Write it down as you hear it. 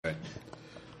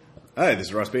Hi, this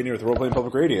is Ross Bain here with Role-Playing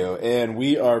Public Radio, and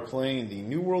we are playing the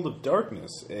New World of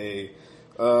Darkness, a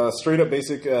straight-up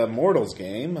basic Mortals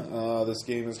game. This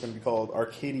game is going to be called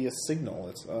Arcadia Signal.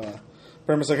 It's a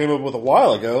premise I came up with a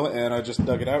while ago, and I just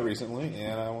dug it out recently,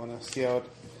 and I want to see how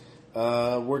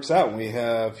it works out. We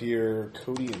have here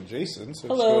Cody and Jason, so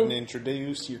just go ahead and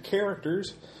introduce your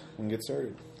characters and get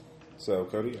started. So,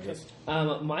 Cody, I guess.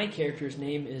 My character's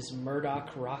name is Murdoch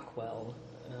Rockwell.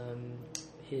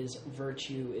 His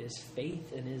virtue is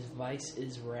faith, and his vice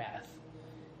is wrath.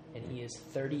 And he is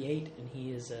 38, and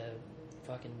he is a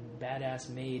fucking badass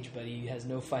mage, but he has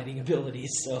no fighting abilities.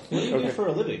 So, what do you do for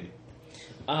a living?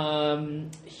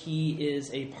 He is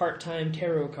a part-time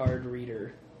tarot card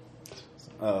reader.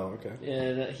 Oh, okay.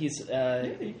 And he's you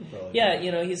can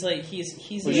probably he's like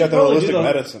he's. Well, you got the holistic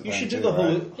medicine. You should do too, the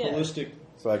right? holistic.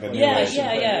 So I can Yeah.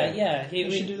 You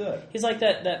should do that. He's like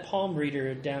that palm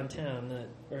reader downtown,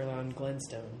 or on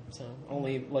Glenstone. So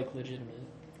only like legitimate,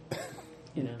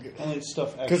 Only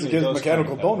stuff because it gives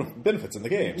mechanical benefits in the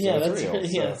game. So yeah, it's that's real.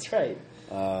 yeah, that's right.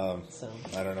 So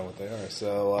I don't know what they are.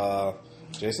 So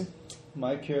Jason,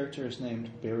 my character is named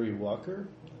Barry Walker.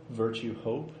 Virtue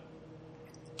Hope.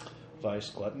 Vice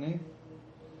Gluttony.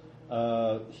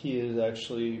 He is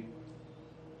actually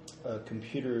a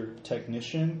computer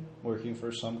technician working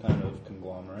for some kind of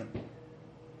conglomerate.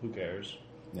 Who cares?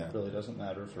 Yeah. It really doesn't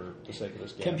matter for the sake of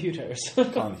this game. Computers.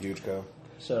 Con Huge Co.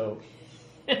 So,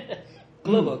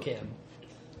 Globocam.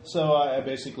 So I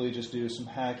basically just do some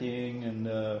hacking and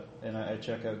I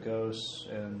check out ghosts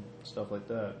and stuff like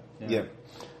that. Yeah.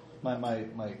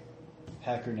 My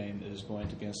hacker name is going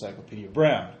to be Encyclopedia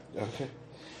Brown. Okay.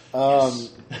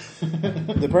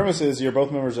 The premise is you're both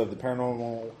members of the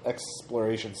Paranormal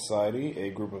Exploration Society, a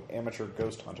group of amateur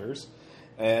ghost hunters,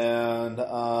 and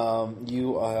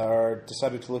you are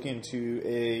decided to look into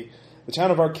the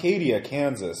town of Arcadia,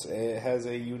 Kansas. It has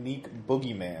a unique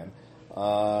boogeyman.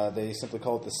 They simply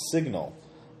call it the Signal.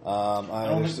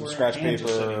 There's some scratch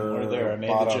paper. There, I made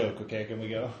the joke. Okay, can we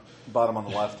go? Bottom on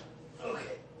the left.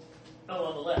 Okay. Oh,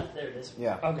 on the left. There it is.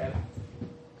 Yeah. Okay.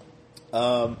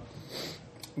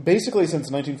 Basically,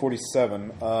 since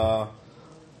 1947,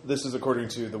 this is according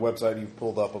to the website you've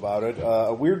pulled up about it,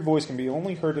 a weird voice can be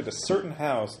only heard at a certain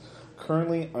house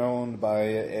currently owned by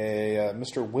a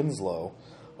Mr. Winslow.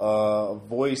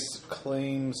 Voice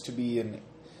claims to be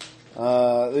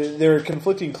there are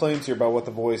conflicting claims here about what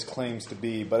the voice claims to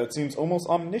be, but it seems almost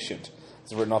omniscient.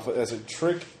 It's written off as a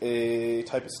trick, a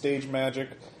type of stage magic,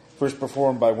 first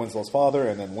performed by Winslow's father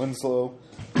and then Winslow.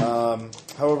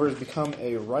 However, it's become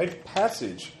a rite of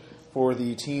passage for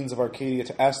the teens of Arcadia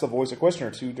to ask the voice a question or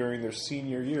two during their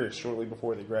senior years, shortly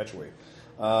before they graduate.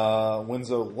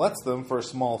 Winslow lets them for a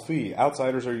small fee.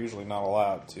 Outsiders are usually not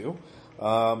allowed to,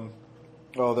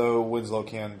 although Winslow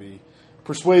can be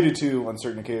persuaded to on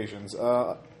certain occasions.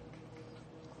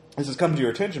 This has come to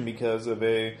your attention because of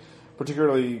a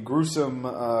particularly gruesome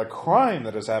crime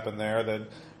that has happened there that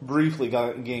briefly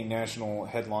gained national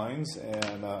headlines.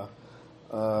 And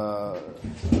a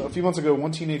few months ago,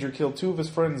 one teenager killed two of his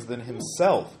friends, then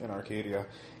himself, in Arcadia.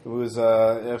 It was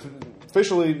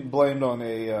officially blamed on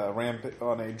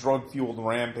a drug-fueled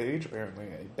rampage, apparently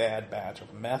a bad batch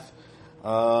of meth.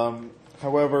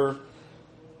 However,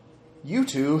 you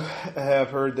two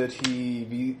have heard that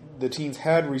the teens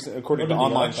had recently, according to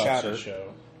online chatter.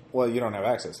 Well, you don't have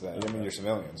access to that. Okay. I mean, you're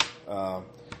civilians.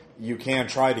 You can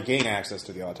try to gain access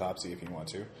to the autopsy if you want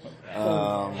to.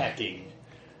 Hacking.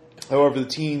 However, the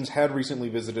teens had recently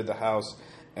visited the house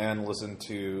and listened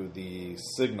to the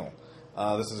signal.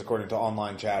 This is according to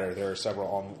online chatter. There are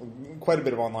quite a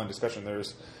bit of online discussion.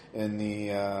 There's in the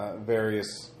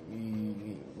various,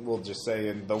 we'll just say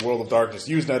in the world of darkness,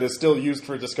 Usenet is still used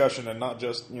for discussion and not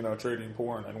just trading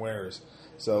porn and wares.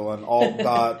 So an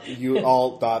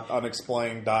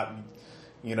alt.unexplained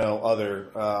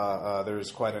other.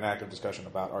 There's quite an active discussion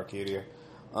about Arcadia.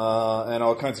 And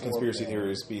all kinds of conspiracy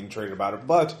theories being traded about it.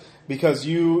 But because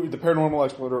the Paranormal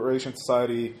Exploration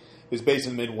Society is based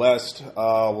in the Midwest,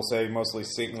 we'll say mostly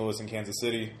St. Louis and Kansas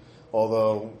City,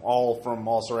 although all from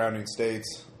all surrounding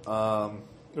states.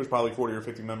 There's probably 40 or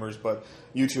 50 members, but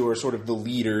you two are sort of the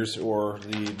leaders or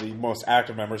the most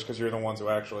active members because you're the ones who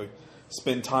actually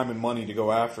spend time and money to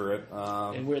go after it.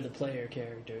 And we're the player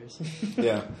characters.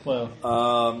 Yeah. Well,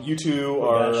 you two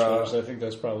are... I think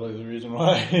that's probably the reason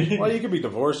why. Well, you could be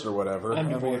divorced or whatever. I'm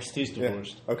divorced. He's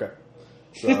divorced. Yeah. Okay.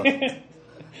 So...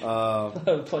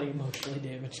 playing emotionally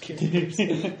damaged characters.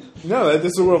 No,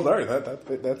 this is a world of art.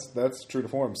 That's true to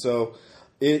form. So,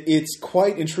 It's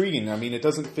quite intriguing. I mean, it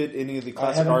doesn't fit any of the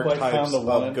classic archetypes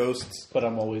of ghosts. But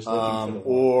I'm always looking for the one.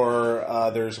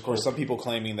 Or there's, of course, some people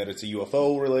claiming that it's a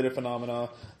UFO-related phenomena.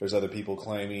 There's other people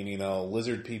claiming,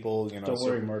 lizard people. Don't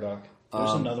worry, Murdoch.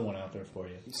 There's another one out there for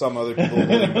you. Some other people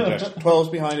believe Majestic 12's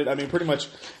behind it. I mean, pretty much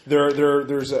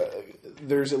there's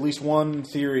at least one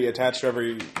theory attached to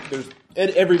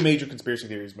every major conspiracy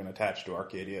theory has been attached to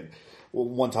Arcadia at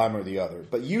one time or the other.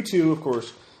 But you two, of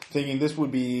course, thinking this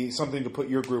would be something to put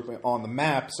your group on the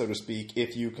map, so to speak,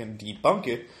 if you can debunk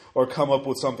it or come up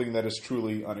with something that is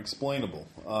truly unexplainable.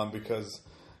 Because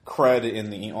cred in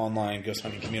the online ghost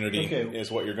hunting community is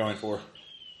what you're going for.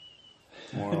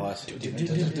 More or less.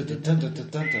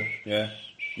 Yeah.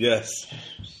 Yes.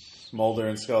 Mulder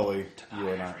and Scully, you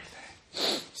are not.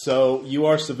 So, you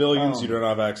are civilians, you don't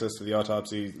have access to the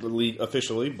autopsy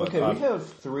officially. But we have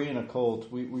 3 in a cult.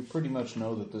 We pretty much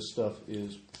know that this stuff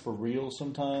is for real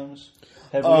sometimes.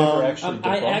 Have we ever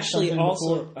actually debunked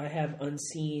something before? I have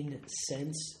unseen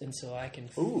sense, and so I can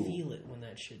feel it when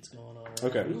that shit's going on.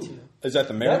 Okay. Is that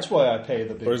the merit? That's why I pay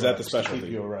the big or is that the bucks specialty? to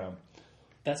keep you around.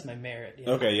 That's my merit.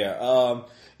 Yeah. Okay, yeah.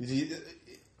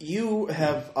 You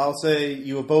have, I'll say,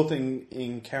 you have both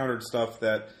encountered stuff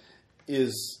that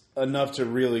is enough to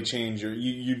really change your.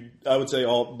 I would say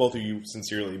both of you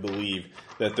sincerely believe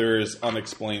that there is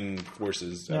unexplained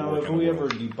forces. Now, have we ever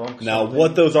debunked? Now, something?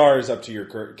 what those are is up to your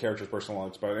character's personal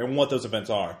experience, and what those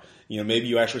events are. Maybe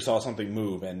you actually saw something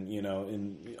move, and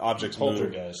in objects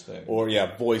poltergeist move, thing, or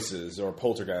voices, or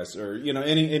poltergeist, or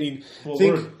any. Well,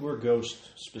 we're ghost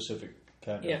specific.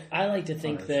 Yeah, I like to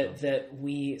think that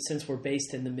we, since we're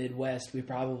based in the Midwest, we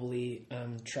probably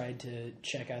tried to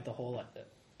check out the whole.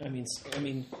 I mean,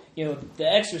 The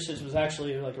Exorcist was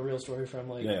actually like a real story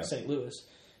from St. Louis,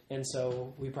 and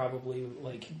so we probably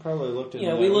looked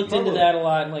into. We looked into that a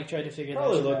lot and tried to figure.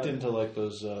 Probably looked into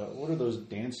those. What are those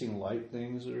dancing light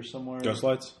things that are somewhere? Ghost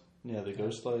lights. Yeah, the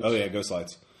ghost lights. Oh yeah, ghost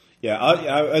lights. Yeah,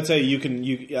 I'd say you can.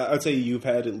 I'd say you've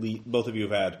had at least both of you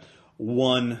have had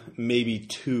one, maybe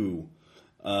two.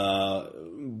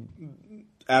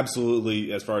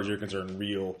 Absolutely, as far as you're concerned,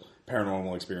 real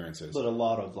paranormal experiences. But a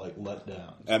lot of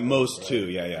letdowns. At most, right? Too,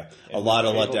 yeah. A lot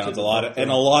of letdowns, a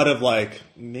lot of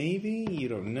maybe you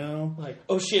don't know.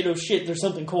 Oh shit, there's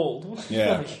something cold.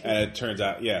 Yeah, and it turns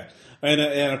out, yeah, and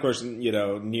of course,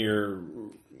 near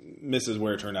Mrs.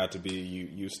 Where it turned out to be,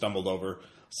 you stumbled over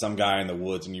some guy in the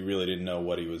woods and you really didn't know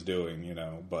what he was doing,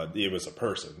 but it was a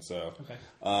person, so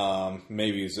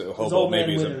maybe he's a hobo,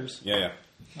 maybe he's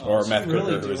or a meth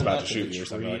cooker who was about to shoot you or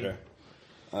something like that.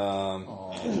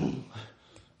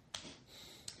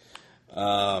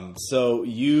 So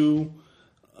you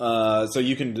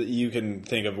can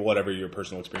think of whatever your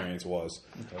personal experience was.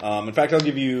 Okay. In fact, I'll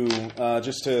give you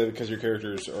because your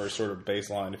characters are sort of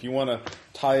baseline. If you want to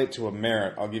tie it to a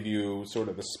merit, I'll give you sort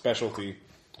of a specialty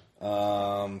to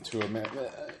a merit,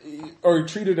 or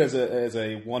treat it as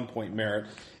a 1-point merit.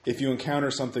 If you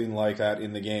encounter something like that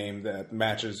in the game that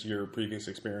matches your previous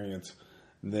experience,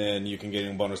 then you can get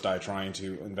a bonus die trying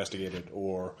to investigate it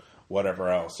or whatever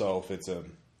else. So if it's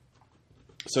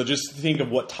so just think of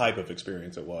what type of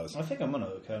experience it was. I think I'm going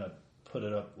to kind of put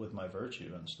it up with my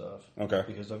virtue and stuff. Okay.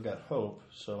 Because I've got hope,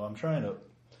 so I'm trying to.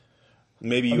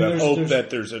 Maybe you have hope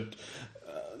that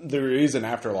there is an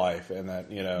afterlife, and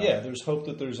that Yeah, there's hope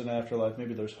that there's an afterlife.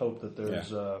 Maybe there's hope that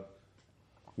there's.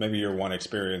 Maybe your one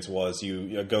experience was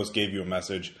a ghost gave you a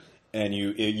message, and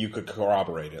you could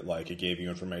corroborate it. Like it gave you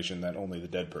information that only the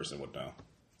dead person would know.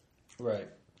 Right.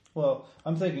 Well,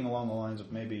 I'm thinking along the lines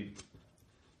of maybe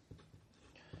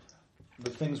the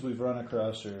things we've run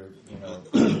across are,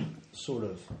 sort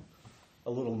of a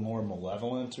little more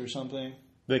malevolent or something.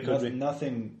 They could be.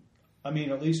 Nothing. I mean,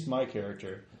 at least my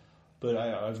character. But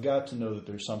I've got to know that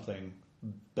there's something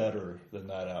better than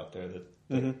that out there. That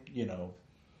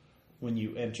when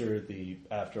you enter the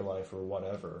afterlife or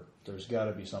whatever, there's got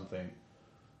to be something.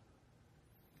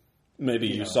 Maybe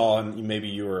you saw, and maybe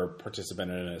you were a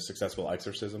participant in a successful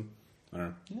exorcism. I don't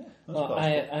know. Yeah, well,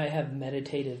 I have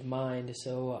meditative mind,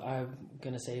 so I'm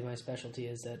gonna say my specialty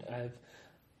is that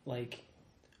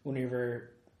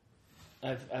whenever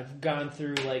I've gone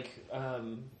through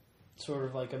sort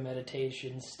of like a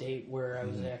meditation state where I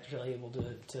was actually able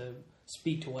to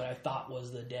speak to what I thought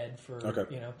was the dead for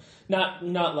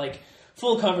not like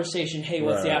full conversation. Hey,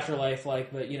 what's the afterlife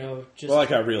like? But just like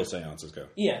how real seances go.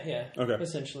 Yeah. Okay.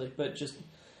 Essentially, but just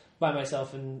by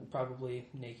myself and probably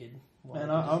naked.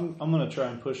 And I'm going to try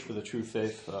and push for the true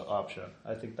faith option.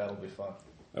 I think that'll be fun.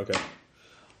 Okay.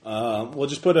 We'll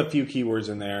just put a few keywords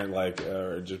in there,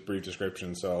 or just brief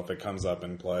description. So if it comes up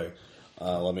in play,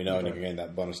 let me know, and you can gain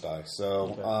that bonus die.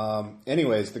 So,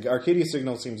 anyways, the Arcadia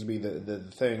signal seems to be the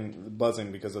thing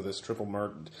buzzing because of this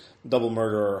double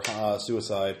murder or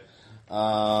suicide.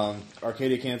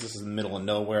 Arcadia, Kansas is in the middle of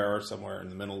nowhere, somewhere in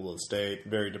the middle of the state.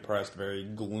 Very depressed, very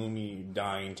gloomy,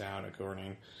 dying town,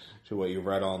 according to what you've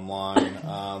read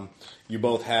online. You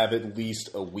both have at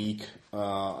least a week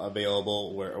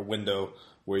available, a window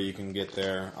where you can get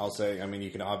there. I'll say, I mean,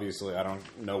 you can obviously, I don't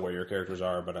know where your characters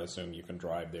are, but I assume you can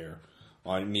drive there,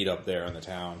 or meet up there in the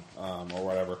town, or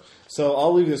whatever. So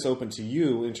I'll leave this open to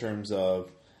you in terms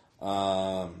of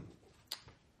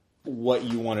what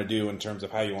you want to do in terms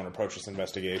of how you want to approach this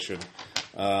investigation.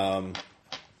 I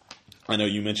know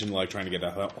you mentioned like trying to get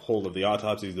a hold of the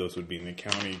autopsies. Those would be in the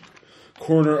county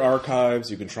coroner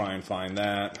archives. You can try and find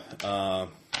that. All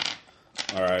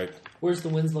right. Where's the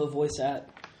Winslow voice at?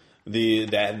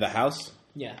 The house?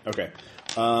 Yeah. Okay.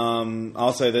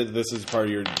 I'll say that this is part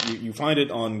of your. You find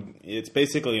it on. It's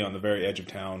basically on the very edge of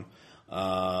town.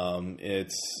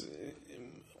 It's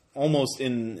almost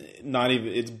in. Not even.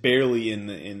 It's barely in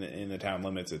the town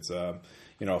limits. It's a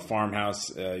farmhouse.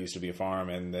 Used to be a farm,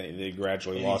 and they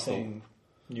gradually lost.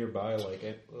 Nearby,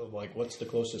 like what's the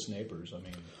closest neighbors? I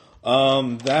mean.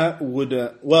 That would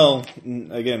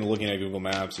again, looking at Google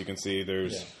Maps, you can see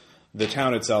there's the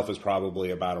town itself is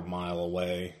probably about a mile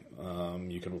away.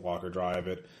 You can walk or drive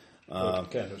it.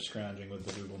 Kind of scrounging with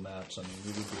the Google Maps. I mean,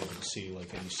 we would be able to see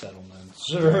like any settlements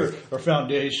or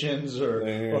foundations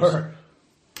or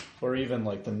even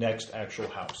like the next actual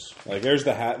house. Like there's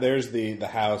the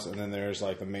house, and then there's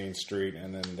like the main street,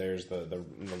 and then there's the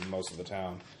most of the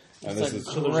town. And this is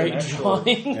a great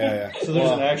drawing. Yeah. So there's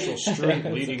an actual street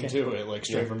leading to it, like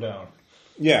straight from down.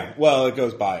 Yeah, well, it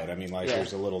goes by it. I mean, like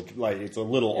there's a little, like it's a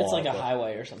little. It's off, like a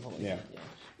highway or something like that. Yeah,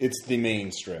 it's the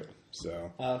main strip.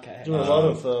 So okay. Do a lot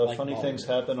of funny things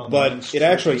happen on the main but strip it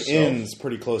actually itself? ends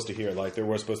pretty close to here. Like there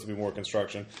was supposed to be more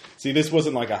construction. See, this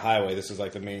wasn't like a highway. This is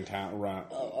like the main town around.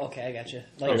 Oh, okay, I got you.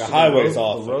 Like a highway is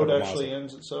off. The road actually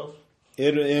ends itself.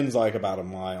 It ends like about a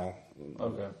mile.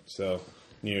 Okay. So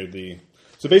near the.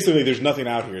 So basically, there's nothing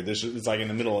out here. It's like in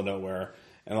the middle of nowhere,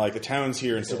 and like the towns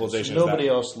here and civilization. So nobody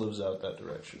else lives out that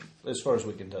direction, as far as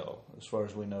we can tell. As far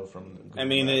as we know from.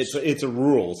 Google Maps. It's a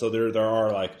rural, so there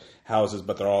are like houses,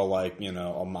 but they're all like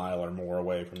a mile or more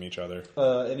away from each other.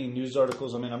 Any news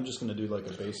articles? I mean, I'm just going to do like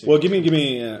a basic. Well, give me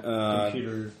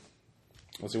computer.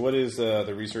 Let's see. What is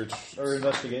the research Or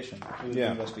investigation? Yeah.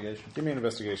 Investigation. Give me an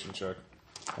investigation check.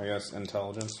 I guess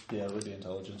intelligence. Yeah, it would be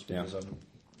intelligence because I'm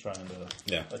trying to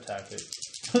attack it.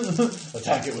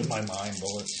 Attack it with my mind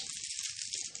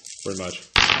bullets. Pretty much.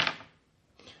 I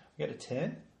got a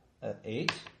 10, an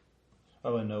 8.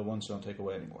 Oh, and no, ones don't take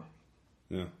away anymore.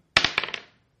 Yeah.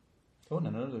 Oh, and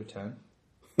another 10.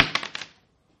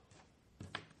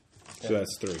 So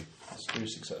that's 3. That's 3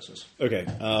 successes. Okay.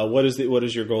 What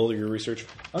is your goal of your research?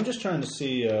 I'm just trying to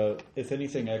see if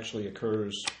anything actually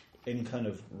occurs, any kind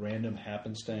of random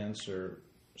happenstance or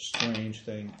strange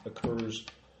thing occurs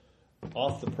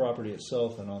off the property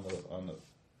itself and on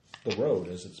the road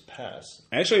as it's passed.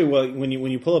 Actually, well, when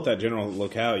you pull up that general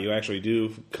locale, you actually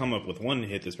do come up with one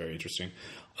hit that's very interesting.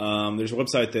 There's a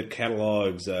website that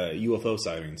catalogs UFO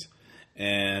sightings,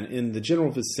 and in the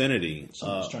general vicinity,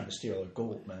 Someone's trying to steal our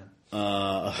gold, man.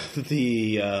 of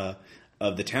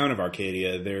the town of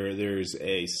Arcadia, there's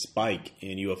a spike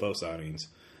in UFO sightings,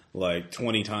 like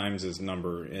 20 times as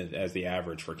the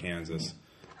average for Kansas.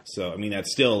 So I mean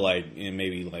that's still like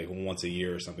maybe like once a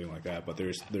year or something like that. But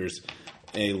there's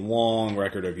a long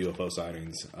record of UFO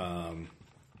sightings.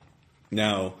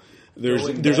 Now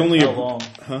there's only how long?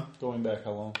 Huh? Going back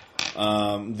how long?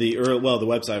 The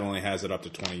website only has it up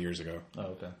to 20 years ago. Oh,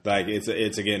 okay. Like it's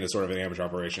again it's sort of an amateur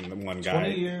operation. One guy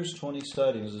 20 years, 20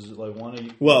 studies. Is it like one a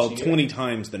year? Well, 20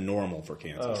 times the normal for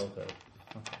Kansas. Oh, okay.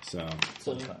 So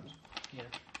 20 times. Yeah.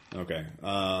 okay.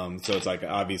 So it's like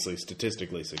obviously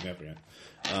statistically significant.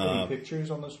 Any pictures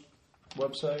on this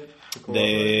website?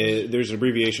 There's an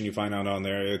abbreviation you find out on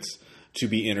there. It's to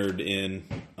be entered in.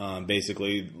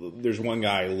 Basically, there's one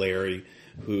guy, Larry,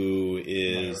 who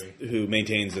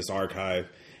maintains this archive,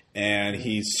 and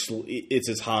it's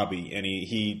his hobby, and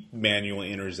he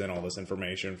manually enters in all this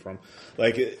information from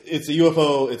like it's a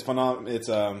UFO. It's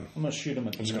I'm gonna shoot him.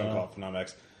 I'm just gonna call it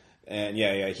Phenomex. And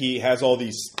he has all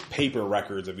these paper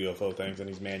records of UFO things, and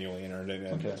he's manually entered in.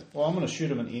 Okay. Well, I'm going to shoot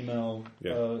him an email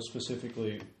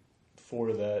specifically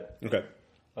for that. Okay.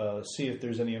 See if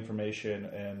there's any information,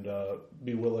 and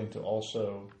be willing to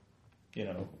also,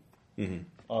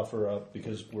 offer up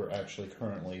because we're actually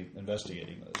currently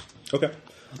investigating this. Okay.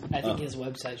 I think his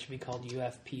website should be called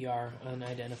UFPR,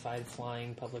 Unidentified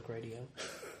Flying Public Radio.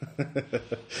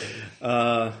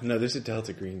 No, there's a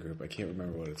Delta Green group. I can't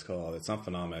remember what it's called. It's not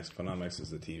Phenomics. Phenomics is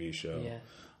the TV show. Yeah.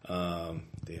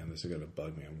 Damn, this is going to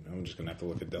bug me. I'm just going to have to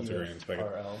look at Delta Green.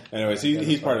 RL. Anyways,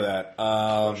 he's part of that.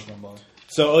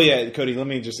 So, Cody, let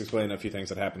me just explain a few things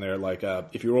that happened there. Like,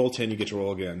 if you roll 10, you get to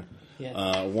roll again.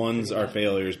 Yeah. Ones are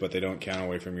failures, but they don't count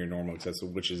away from your normal success,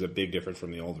 which is a big difference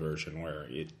from the old version where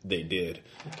they did.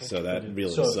 Okay. So that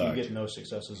really sucked. So if you get no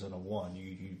successes in a 1,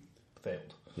 you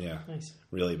failed. Yeah. Nice.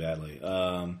 Really badly.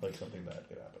 Like something bad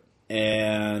could happen.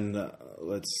 And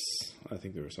I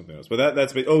think there was something else. But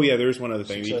that's big. Oh, yeah, there's one other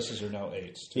thing. Successes are now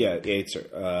 8s, too. Yeah,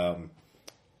 8s are...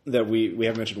 that we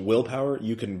haven't mentioned willpower.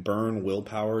 You can burn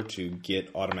willpower to get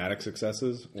automatic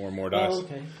successes or more dice. Oh,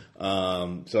 okay.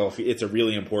 So if it's a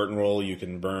really important roll, you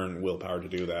can burn willpower to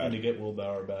do that. And to get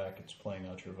willpower back, it's playing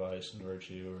out your vice and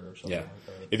virtue or something like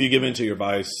that. If you give in to your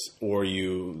vice or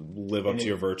you live up to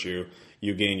your virtue,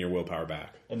 you gain your willpower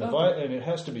back. And and it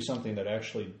has to be something that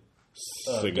actually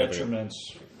detriments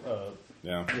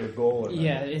your goal.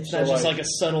 It's not just like a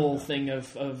subtle thing of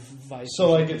vice.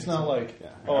 So it's not like,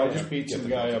 I just beat some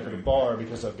guy up at a bar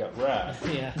because I've got wrath.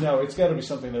 Yeah. No, it's got to be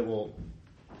something that will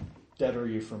deter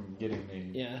you from getting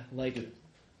the... Yeah, like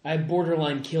I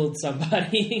borderline killed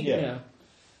somebody. Yeah.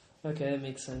 Okay, that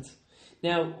makes sense.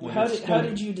 Now, how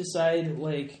did you decide,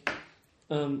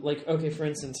 okay, for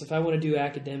instance, if I want to do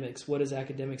academics, what does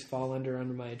academics fall under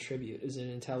my attribute? Is it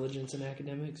intelligence in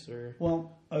academics, or?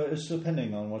 Well, it's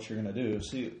depending on what you're going to do.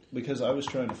 See, because I was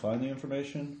trying to find the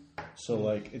information, so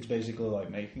it's basically like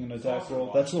making an attack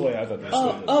roll. That's the way I've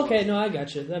understood it. Oh, okay, no, I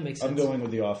got you. That makes sense. I'm going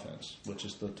with the offense, which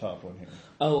is the top one here.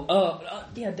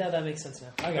 Yeah, that makes sense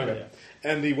now. I got it.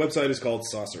 And the website is called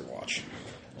Saucer Watch.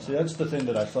 See, that's the thing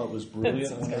that I thought was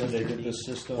brilliant whenever they did this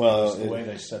system. Well, the way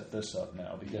they set this up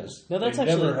now, because they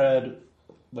never had,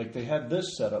 they had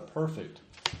this set up perfect,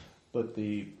 but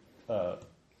the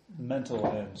mental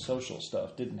and social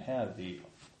stuff didn't have the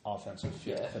offensive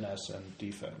finesse and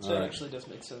defense. That actually does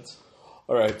make sense.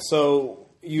 All right, so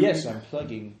yes, I'm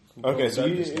plugging. Okay, so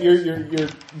you're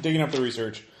digging up the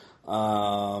research.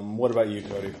 What about you,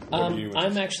 Cody?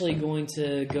 I'm actually going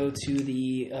to go to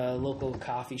the local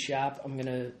coffee shop. I'm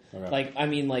gonna we'll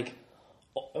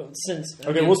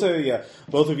say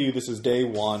both of you. This is day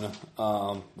 1.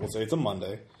 We'll say it's a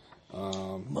Monday.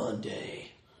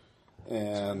 Monday.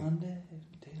 And Monday.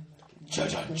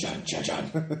 Sorry.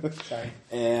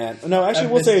 And no, actually,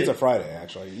 we'll say it's a Friday.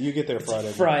 Actually, you get there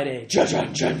Friday. Friday.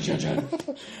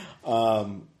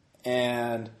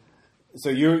 And so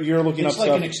you're looking up stuff. It's like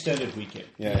stuff. an extended weekend.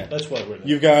 Yeah. That's what we're doing.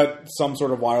 You've got some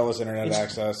sort of wireless internet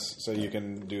access, so you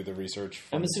can do the research.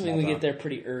 I'm assuming we get there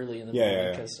pretty early in the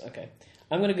morning. Okay.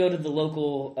 I'm going to go to the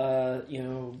local,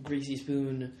 Greasy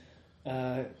Spoon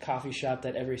coffee shop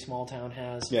that every small town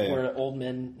has, where old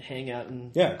men hang out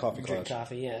and drink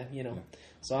coffee.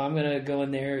 So I'm going to go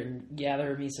in there and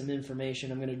gather me some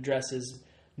information. I'm going to dress as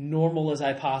normal as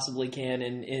I possibly can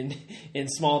in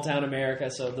small town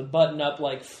America. So the button up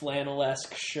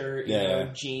flannel-esque shirt,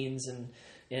 jeans, and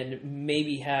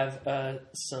maybe have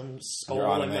some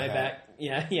skull in my back.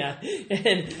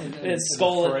 And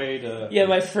skull.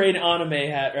 My frayed anime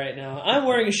hat right now. I'm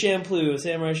wearing a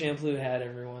samurai shampoo hat,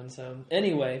 everyone. So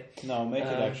anyway, no, make it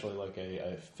actually like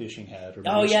a fishing hat or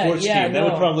sports team. That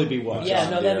would probably be wise.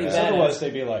 That'd be bad. Otherwise,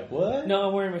 they'd be like, "What?" No,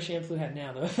 I'm wearing my shampoo hat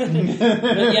now, though. But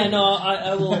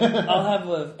I will. I'll have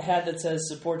a hat that says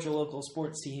 "Support your local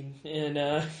sports team," and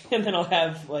then I'll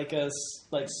have a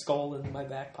skull in my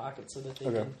back pocket so that they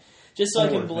can. Just so I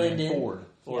can blend in. Ford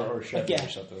or Chevy or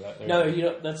something.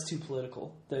 That's too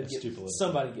political. That's too political.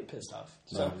 Somebody get pissed off.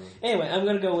 So anyway, I'm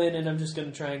going to go in and I'm just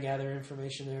going to try and gather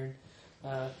information there.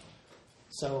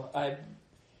 So I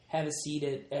have a seat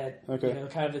at kind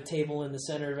of a table in the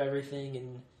center of everything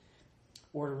and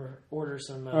order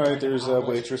some. All right, there's a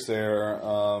waitress there.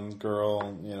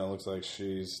 Girl, looks like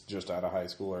she's just out of high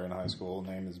school or in high school.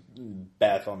 Name is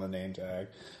Beth on the name tag.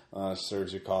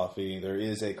 Serves you coffee. There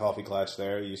is a coffee clutch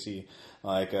there. You see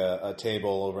a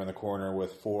table over in the corner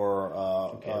with 3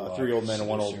 old men and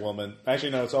 1 old woman.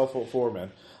 Actually, no, it's all 4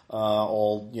 men.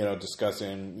 All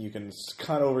discussing. You can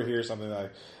kind of overhear something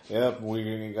like, "Yep,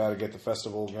 we got to get the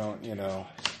festival going."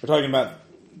 We're talking about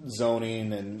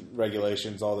zoning and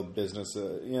regulations, all the business.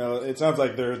 It sounds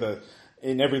like they're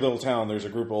in every little town. There's a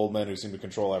group of old men who seem to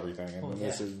control everything, and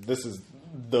this is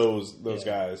those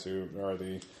guys who are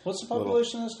the. What's the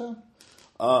population of this town?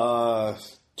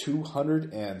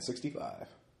 265.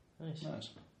 Nice.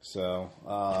 So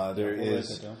there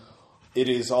is. It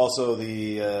is also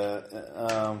the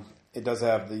it does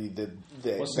have the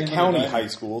What's the name of county the diner? high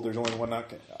school. There's only one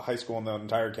high school in the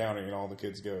entire county, and all the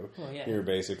kids go here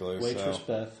basically. Waitress so.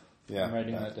 Beth. Yeah, I'm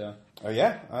writing that down. Oh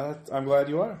yeah, I'm glad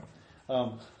you are.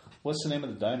 What's the name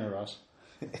of the diner, Ross?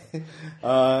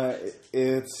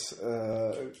 It's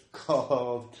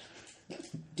called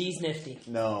D's Nifty.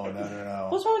 No.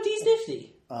 What's wrong with D's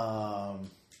Nifty? Um,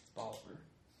 Bolivar.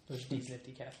 There's D's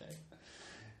Nifty Cafe.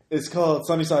 it's called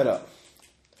Sunny Side Up.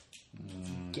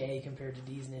 Gay compared to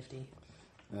D's Nifty.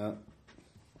 Yeah.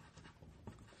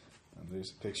 And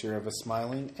there's a picture of a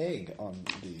smiling egg on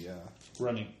the.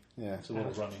 Running. Yeah, It's a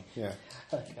little running. Yeah.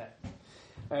 I like that.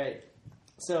 All right.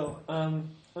 So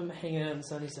I'm hanging out in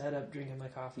Sunny Side Up, drinking my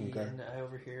coffee, Okay. and I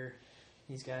overhear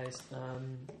these guys.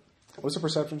 What's the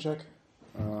perception check?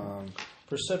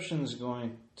 Perception's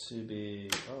going to be...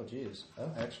 Oh, geez.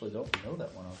 I actually don't know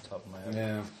that one off the top of my head.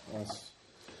 Yeah.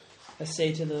 I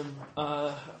say to them,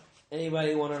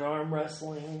 anybody want an arm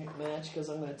wrestling match? Because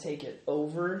I'm going to take it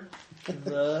over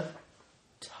the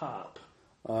top.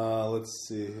 Let's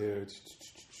see here.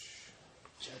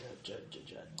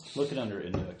 Look it under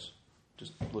index.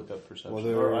 Just look up perception. Well,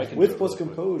 Or I there's can wit do it plus real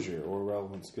quick. composure or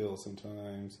relevant skill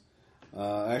sometimes.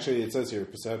 Actually, it says here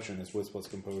perception is wit plus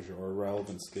composure or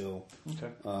relevant skill.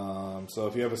 Okay. So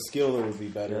if you have a skill, it would be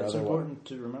better. Yeah, it's Otherwise- important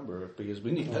to remember because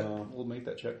we need that. We'll make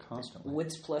that check constantly.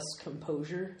 Wits plus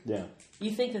composure. Yeah.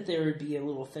 You think that there would be a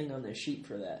little thing on their sheet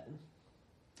for that?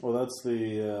 Well, that's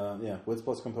the wits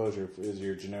plus composure is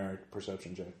your generic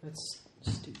perception check. That's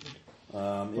stupid. If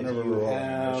Whenever you we're rolling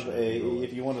have initiative, roll it.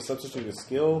 if you want to substitute a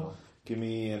skill, give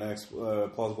me an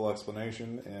plausible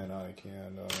explanation, and I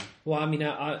can. Well, I mean,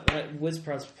 Wits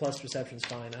plus perception is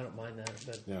fine. I don't mind that,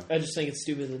 but Yeah. I just think it's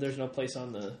stupid that there's no place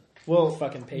on the Well,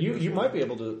 fucking paper. you might be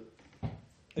able to,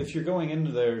 if you're going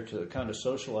into there to kind of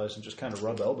socialize and just kind of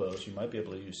rub elbows, you might be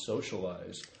able to use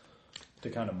socialize to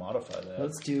kind of modify that.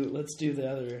 Let's do the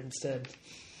other instead,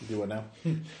 Do what now?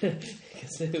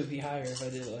 because it would be higher if I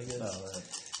did it like this. Oh,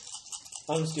 right.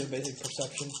 I'll just do a basic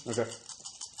perception. Okay.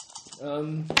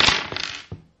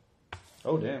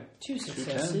 Oh, damn. Two tens.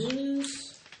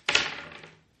 successes.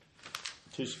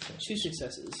 Two successes. Two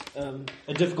successes.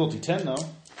 A difficulty 10, though.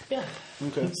 Yeah.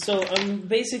 Okay. So I'm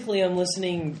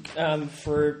listening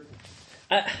for.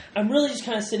 I'm really just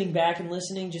kind of sitting back and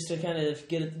listening just to kind of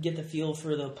get the feel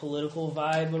for the political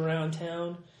vibe around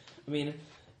town. I mean,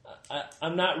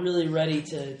 I'm not really ready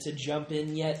to jump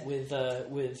in yet with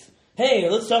hey,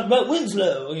 let's talk about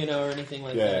Winslow, or anything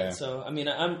like that. Yeah. So I mean,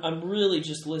 I'm really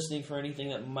just listening for anything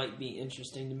that might be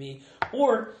interesting to me,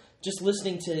 or just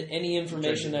listening to any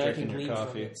information that I can Drinking your glean from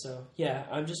coffee. it. So yeah,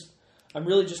 I'm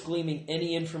really just gleaming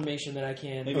any information that I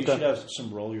can. Maybe Okay. you should have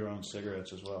some roll your own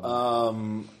cigarettes as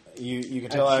well. You can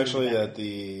tell Actually,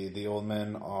 actually that the old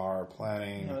men are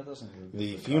planning No, it doesn't do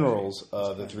the good for funerals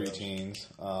coffee. of the It's three gross. teens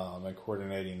and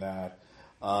coordinating that.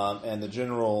 And the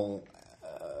general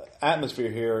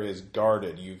atmosphere here is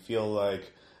guarded. You feel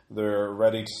like they're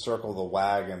ready to circle the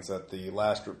wagons that the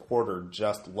last reporter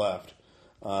just left,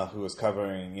 who was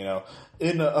covering, you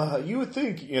would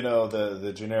think,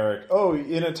 the generic,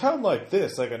 in a town like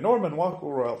this, like a Norman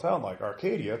Rockwell town like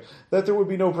Arcadia, that there would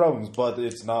be no problems, but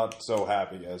it's not so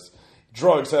happy as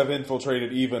drugs have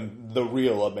infiltrated even the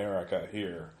real America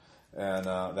here, and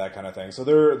that kind of thing. So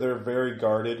they're very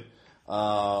guarded,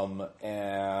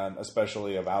 and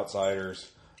especially of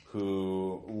outsiders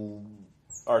who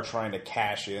are trying to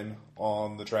cash in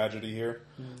on the tragedy here.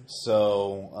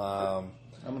 So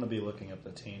I'm going to be looking up the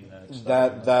teen next.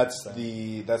 that's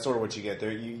sort of what you get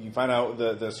there. You find out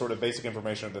the sort of basic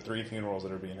information of the three funerals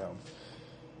that are being held,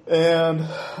 and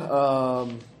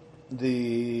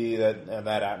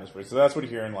that atmosphere. So that's what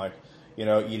you're hearing. Like,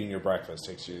 eating your breakfast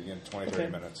takes you 20, 30 Okay.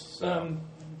 minutes. So.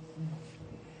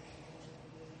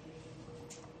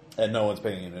 And no one's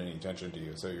paying any attention to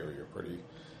you, so you're pretty,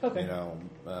 Okay.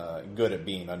 good at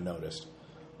being unnoticed.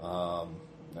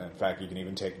 In fact, you can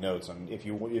even take notes on if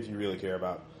you really care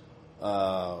about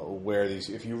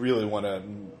if you really want to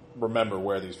remember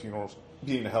where these funerals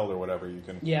being held or whatever, you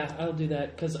can. Yeah, I'll do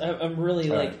that because I'm really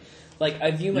Alright. like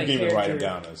I view my You can character. even write them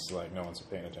down as like no one's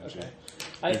paying attention.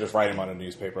 Okay. You just write them on a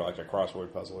newspaper like a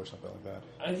crossword puzzle or something like that.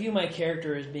 I view my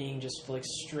character as being just like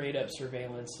straight up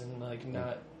surveillance and like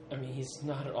not. I mean, he's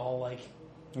not at all like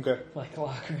Okay. Locke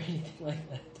or anything like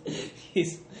that.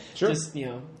 He's Sure. just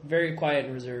very quiet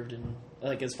and reserved and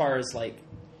like as far as like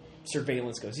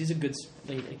surveillance goes, he's a good.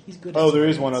 He's good. Oh, at there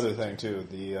is one surveillance. other thing too.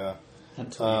 The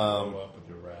Until you grow up with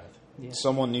your wrath. Yeah.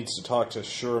 someone needs to talk to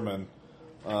Sherman,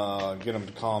 get him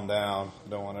to calm down.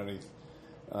 Don't want any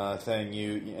thing.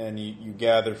 You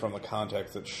gather from the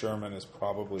context that Sherman is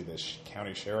probably the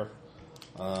county sheriff,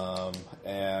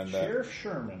 and Sheriff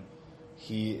Sherman.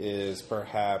 he is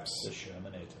perhaps The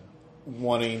Shermanator.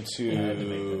 wanting Yeah,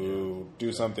 to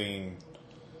do something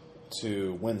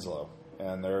to Winslow,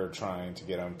 and they're trying to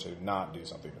get him to not do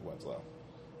something to Winslow.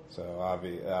 So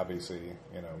obviously,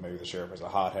 maybe the sheriff is a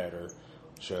hothead, or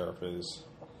sheriff is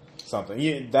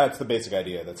something. That's the basic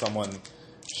idea, that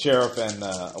sheriff and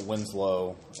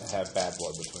Winslow have bad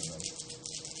blood between them.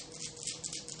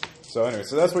 So anyway,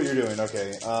 so that's what you're doing.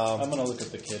 Okay. I'm going to look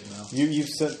at the kid now. You've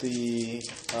sent the...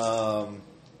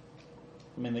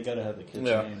 I mean, they got to have the kid's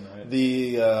name, right?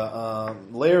 The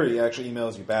Larry actually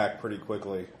emails you back pretty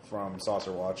quickly from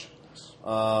Saucer Watch.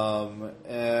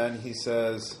 And he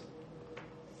says...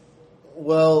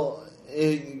 Well,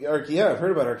 I've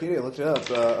heard about Arcadia. I looked it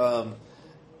up.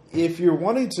 If you're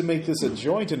wanting to make this a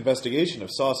joint investigation of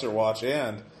Saucer Watch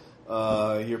and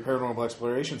your Paranormal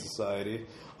Exploration Society,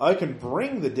 I can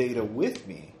bring the data with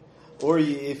me. Or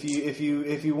if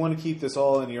you want to keep this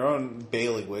all in your own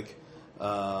bailiwick,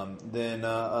 then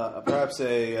perhaps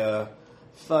a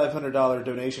 $500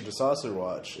 donation to Saucer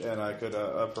Watch, and I could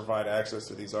provide access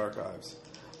to these archives.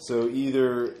 So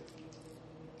either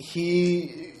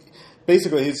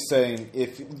basically, he's saying,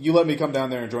 if you let me come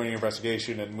down there and join your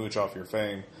investigation and mooch off your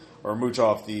fame, or mooch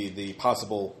off the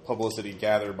possible publicity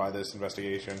gathered by this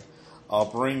investigation, I'll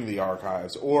bring the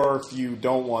archives. Or if you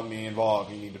don't want me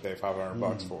involved, you need to pay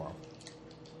 $500 for them.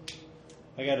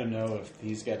 I got to know if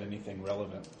he's got anything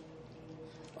relevant.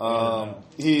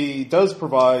 He does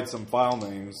provide some file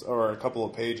names, or a couple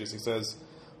of pages. He says,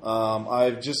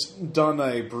 I've just done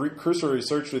a cursory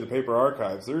search through the paper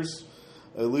archives. There's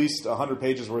at least 100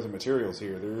 pages worth of materials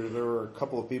here. There were a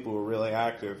couple of people who were really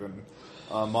active and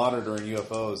monitoring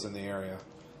UFOs in the area.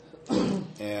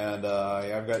 And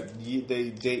they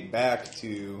date back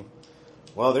to,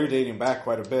 they're dating back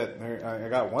quite a bit. I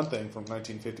got one thing from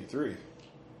 1953.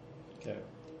 Okay.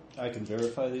 I can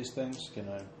verify these things? Can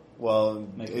I? Well,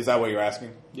 is that what you're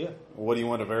asking? Yeah. What do you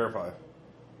want to verify?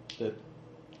 That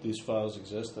these files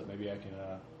exist, that maybe I can...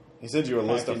 He sent you a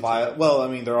list of files. Well, I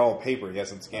mean, they're all paper. He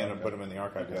hasn't scanned them and put them in the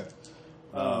archive yet.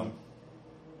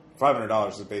 $500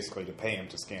 is basically to pay him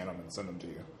to scan them and send them to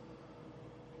you.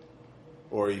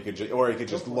 Or you could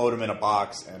just load them in a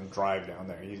box and drive down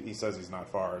there. He says he's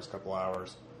not far. It's a couple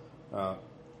hours.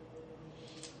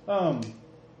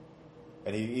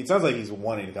 And he sounds like he's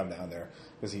wanting to come down there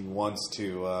because he wants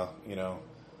to, I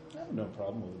have no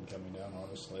problem with him coming down,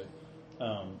 honestly.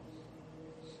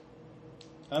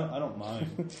 I don't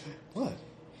mind. What?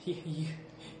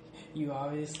 You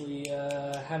obviously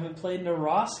haven't played in a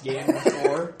Ross game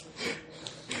before.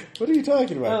 What are you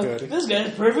talking about, Cody? This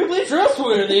guy's perfectly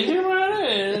trustworthy. Come on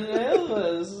in.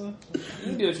 You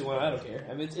can do what you want. I don't care.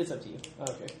 I mean, it's up to you. I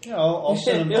don't care. Yeah, I'll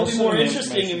send him. It'll be more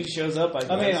interesting if he shows up. I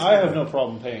mean, I have no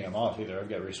problem paying him off either. I've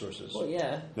got resources. Well,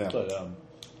 yeah. But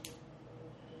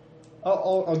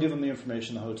I'll give him the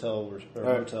information, the hotel or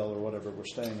motel or whatever we're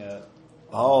staying at.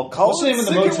 I'll send him in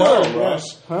the motel,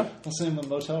 Ross. Huh? I'll send him in the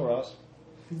motel, Ross.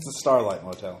 It's a Starlight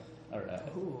Motel. All right.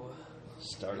 Ooh.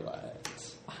 Starlight.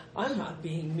 I'm not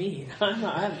being mean. I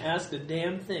haven't asked a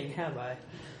damn thing, have I?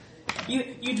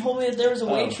 You told me that there was a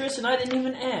waitress, and I didn't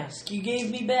even ask. You gave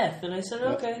me Beth, and I said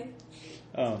okay.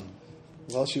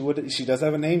 Well, she does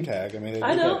have a name tag. I mean,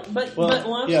 I know, but what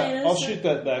I'm saying is, I'll shoot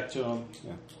that back to him.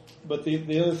 Yeah. But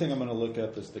the other thing I'm going to look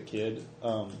up is the kid.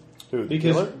 Who?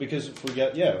 Because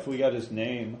if we got his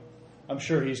name, I'm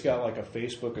sure he's got like a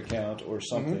Facebook account or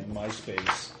something,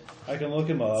 MySpace. I can look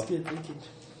him up. That's good thinking.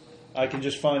 I can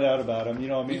just find out about him. You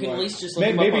know, I mean, you can at least just look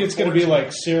him maybe up it's going to be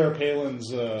like Sarah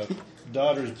Palin's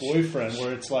daughter's boyfriend,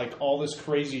 where it's like all this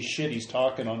crazy shit he's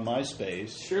talking on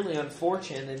MySpace. Surely on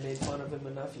 4chan they made fun of him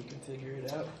enough you can figure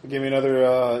it out. Give me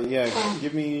another.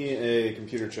 Give me a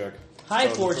computer check. Hi,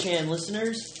 4chan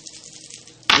listeners.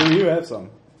 You have some.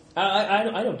 I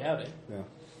don't doubt it. Yeah.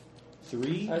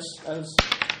 3? I was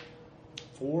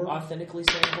 4? authentically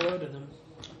saying hello to them.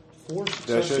 4 Did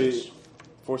I show you successes.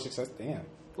 4 success? Damn.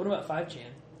 What about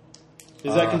 5chan?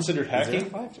 Is that considered Is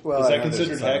hacking? Well, Is I that know there's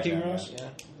considered a 7 hacking, chan, Ross? Yeah.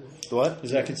 What?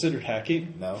 Is that considered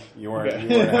hacking? No, you weren't. Okay. You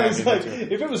weren't I was hacking like, into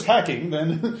it. if it was hacking,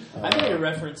 then I made a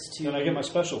reference to then I get my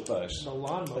special dice. the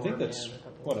lawnmower. I think that's man a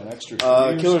couple what of an extra.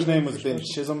 Killer's name was Ben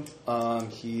Chisholm.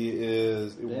 He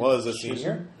was a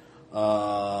senior,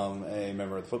 a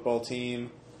member of the football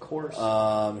team. Of course.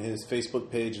 His Facebook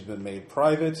page has been made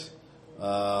private.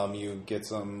 You get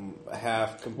some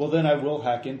half. Well, then I will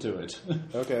hack into it.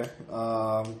 Okay.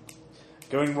 Go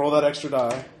ahead and roll that extra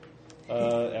die.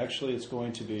 Actually, it's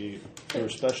going to be for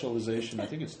specialization. I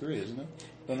think it's 3, isn't it?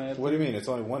 Don't I have What do you mean? It's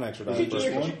only one extra die. Is it just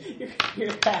one?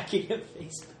 You're hacking a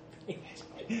Facebook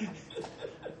page.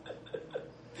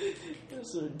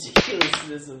 That's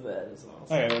ridiculousness of that is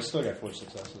awesome. Okay, I still got 4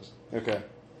 successes. Okay.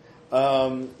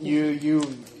 You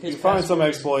find some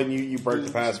exploit and you break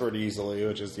the password easily,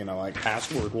 which is like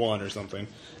password 1 or something,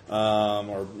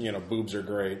 or boobs are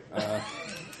great.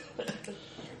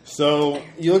 So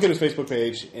you look at his Facebook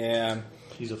page and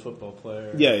he's a football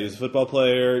player. Yeah, he's a football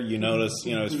player. You notice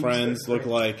his friends look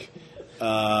like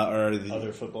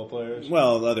other football players.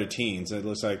 Well, other teens. It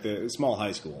looks like the small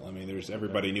high school. I mean,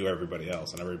 everybody knew everybody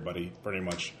else, and everybody pretty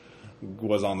much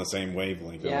was on the same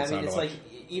wavelength. Yeah, I mean, it's like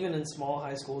even in small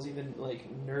high schools, even like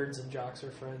nerds and jocks are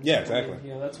friends. Yeah, exactly.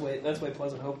 That's way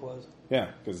Pleasant Hope was.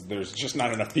 Yeah, because there's just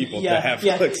not enough people to have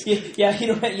clicks. Yeah, you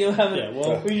don't have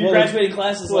when your graduating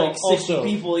class is like 60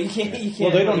 people. You can't. Well,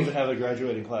 they don't even have a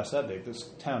graduating class that big. This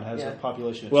town has a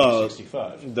population of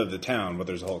 265. The town, but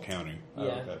there's a whole county.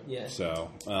 Yeah.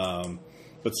 So,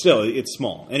 but still, it's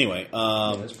small. Anyway,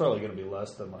 it's probably going to be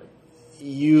less than like.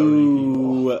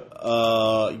 You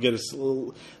get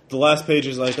the last page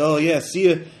is like, oh yeah, see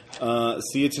you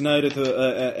tonight at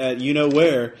the at you know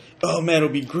where. Oh man, it'll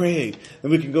be great. Then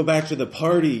we can go back to the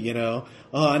party. Oh,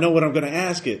 I know what I'm going to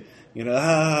ask it. And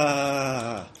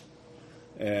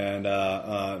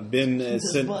Ben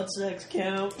does butt sex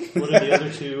count? What are the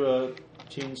other 2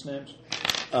 teens' names?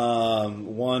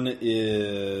 One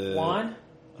is Juan.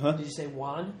 Huh? Did you say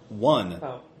Juan? One.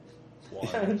 Oh.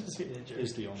 Is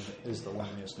the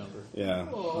loneliest number. Yeah.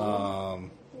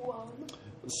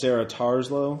 Sarah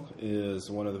Tarslow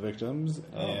is one of the victims,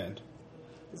 and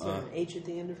is there an H at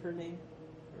the end of her name?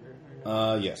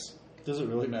 Yes. Does it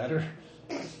really matter?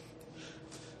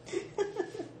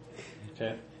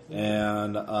 Okay.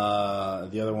 And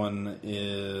the other one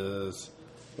is,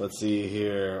 let's see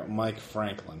here, Mike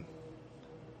Franklin.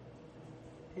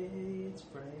 Hey, it's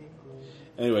Franklin.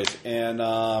 Anyways, and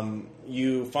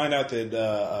you find out that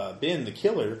Ben, the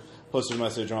killer, posted a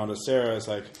message on to Sarah. It's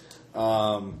like,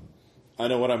 I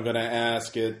know what I'm going to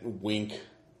ask it. Wink,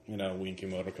 wink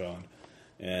emoticon.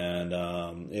 And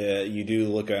you do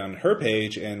look on her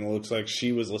page, and it looks like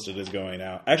she was listed as going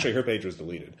out. Actually, her page was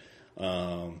deleted.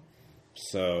 So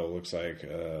it looks like,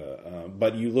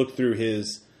 but you look through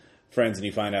his friends, and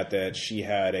you find out that she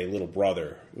had a little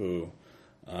brother who.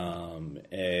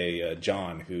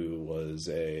 John, who was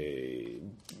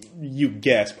you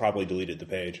guess, probably deleted the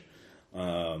page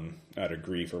out of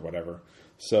grief or whatever.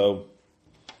 So,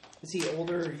 is he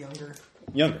older or younger?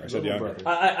 Younger. I said younger.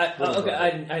 Okay,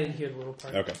 I didn't hear the little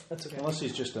part. Okay, that's okay. Unless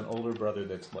he's just an older brother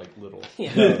that's like little.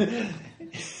 Yeah.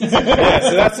 Yeah,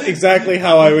 so that's exactly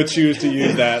how I would choose to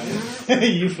use that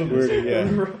euphemism. Yeah.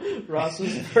 Ross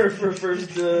refers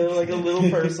to like a little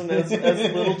person as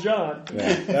Little John.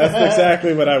 Yeah, that's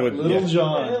exactly what I would. Little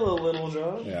John. Hello, Little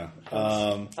John. Yeah.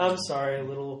 I'm sorry,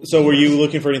 little. So, were you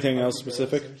looking for anything else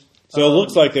specific? So it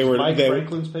looks like they were. Mike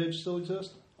Franklin's page still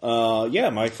exist? Yeah,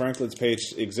 Mike Franklin's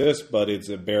page exists, but it's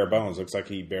a bare bones. Looks like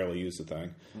he barely used the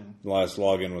thing. The last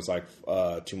login was like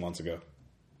 2 months ago.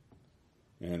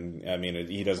 And, I mean,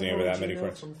 he doesn't even have that many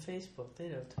friends. From Facebook, they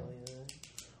don't tell you that.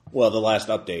 Well, the last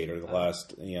update or the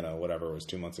last, whatever was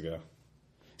 2 months ago.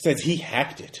 Since he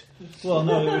hacked it. Well,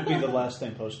 no, it would be the last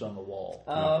thing posted on the wall.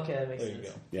 Oh, okay, that makes sense. There you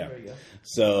go. Yeah. There you go.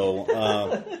 So,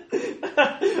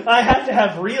 I have to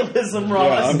have realism, Ross.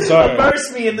 Yeah, I'm sorry.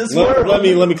 Immerse me in this world. Let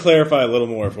me clarify a little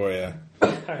more for you.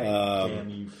 Damn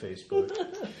you, Facebook.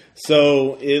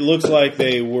 So it looks like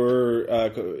they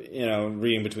were,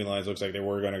 reading between lines, looks like they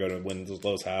were going to go to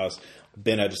Winslow's house.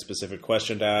 Ben had a specific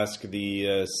question to ask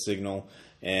the signal,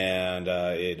 and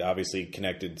it obviously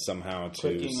connected somehow to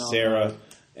Clicking Sarah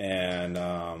and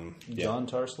John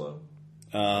Tarslow.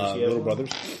 Little brothers.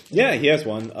 Yeah, he has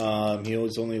one. He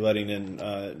was only letting in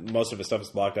most of his stuff is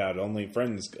blocked out. Only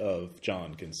friends of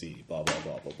John can see. Blah blah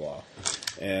blah blah blah.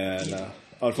 And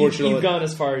unfortunately, you've gone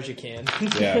as far as you can.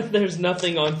 Yeah. There's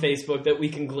nothing on Facebook that we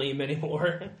can glean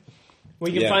anymore.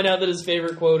 We can find out that his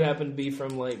favorite quote happened to be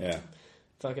from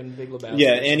fucking Big Lebowski.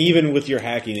 Yeah, and even with your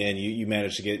hacking in, you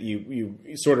managed to get you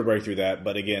sort of break through that.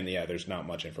 But again, there's not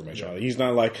much information on it. He's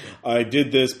not like, I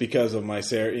did this because of my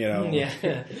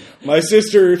my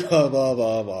sister, blah blah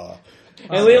blah blah.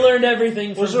 And we learned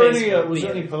everything from Facebook. Was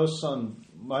there any posts on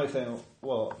my thing?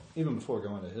 Well, even before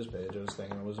going to his page, I was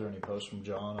thinking, was there any posts from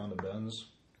John onto Ben's?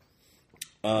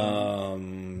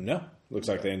 No. Looks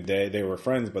like they were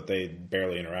friends, but they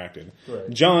barely interacted. Right.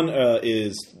 John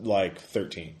is like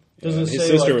 13. Does it his say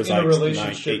sister like was in like a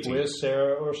relationship 18. with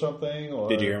Sarah or something? Or?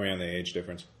 Did you hear me on the age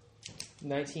difference?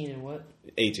 19 and what?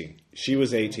 18. She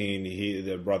was 18.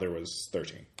 The brother was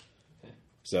 13. Okay.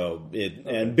 So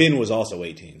and Ben was also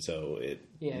 18. So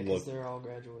because they're all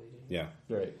graduating. Yeah.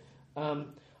 Right.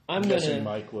 I'm guessing gonna.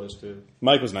 Mike was too.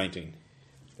 Mike was 19.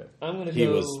 I'm gonna He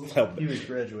go. was He was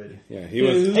graduating. Yeah, he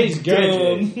was. He's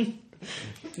graduating.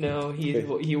 No,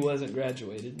 he wasn't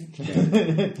graduated.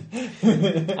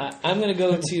 I'm gonna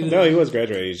go to. No, he was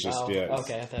graduated. He's just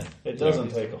Okay, I thought It doesn't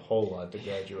take a whole lot to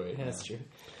graduate. that's true.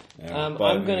 Yeah, I'm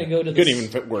but, gonna go to. Couldn't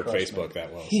even work Facebook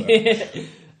that well. So.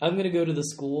 I'm gonna go to the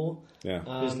school.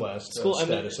 Yeah, His last school.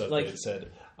 status update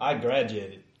said, "I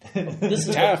graduated." This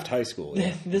is Taft High School.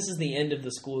 Yeah. This is the end of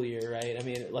the school year, right? I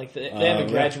mean, like they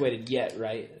haven't graduated yet,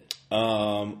 right?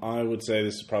 I would say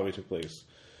this probably took place.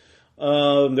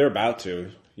 They're about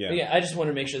to. Yeah. But yeah, I just want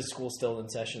to make sure the school's still in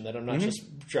session. That I'm not just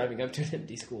driving up to an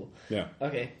empty school. Yeah.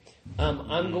 Okay.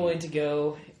 I'm going to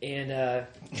go and I'm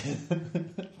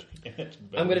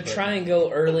going to try and go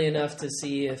early enough to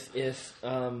see if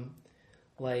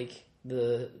like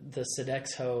the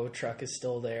Sodexo truck is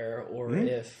still there, or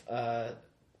if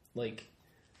like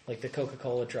the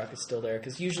Coca-Cola truck is still there,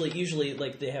 because usually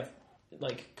like they have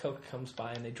like Coke comes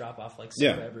by and they drop off like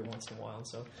soda every once in a while.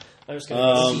 So I'm just going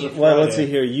to see. Let's see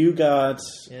here. You got.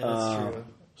 Yeah, that's true.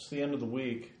 It's the end of the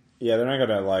week. Yeah, they're not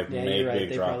gonna like Yeah, make you're right.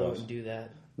 big They drop probably offs. wouldn't do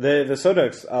that. The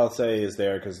Sodex, I'll say, is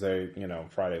there because they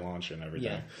Friday lunch and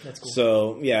everything. Yeah, that's cool.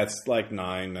 So yeah, it's like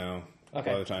 9 now.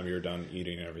 Okay. By the time you're done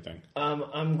eating and everything.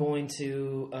 I'm going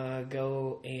to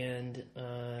go and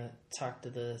talk to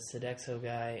the Sodexo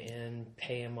guy and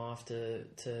pay him off to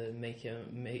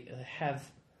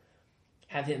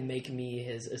have him make me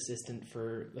his assistant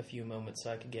for a few moments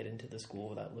so I could get into the school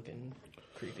without looking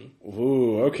creepy.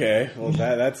 Ooh, okay. Well,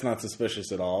 that's not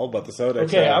suspicious at all. But the Sodex.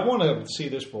 Okay, I want to see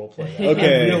this role play.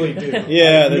 Okay. I really do.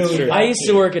 Yeah, that's true. I used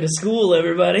to work at a school,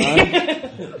 everybody.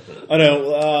 I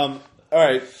know. All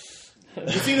right.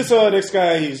 You see the Sodex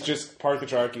guy? He's just parked the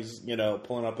truck. He's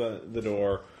pulling up the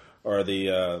door or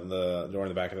the door in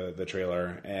the back of the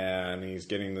trailer, and he's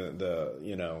getting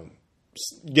the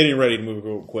getting ready to move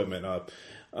equipment up.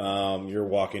 You're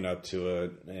walking up to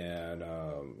it, and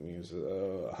he's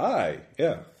hi,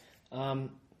 yeah.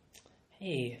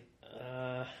 Hey,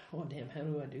 oh damn, how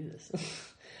do I do this?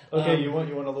 Okay, you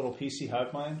want a little PC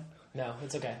hive mind? No,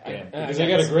 it's okay. Because I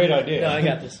got a great idea. No, I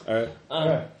got this. All right. All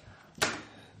right.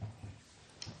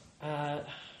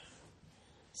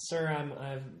 Sir,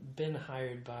 I've been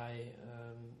hired by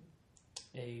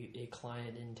a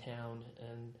client in town,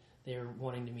 and they're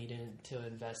wanting me to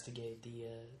investigate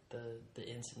the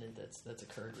incident that's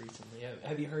occurred recently.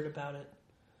 Have you heard about it?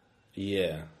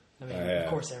 Yeah. I mean, of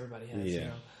course, everybody has.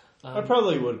 Yeah. I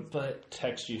probably would but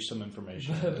text you some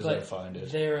information as I find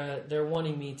it. They're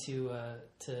wanting me to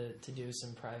do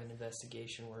some private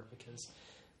investigation work because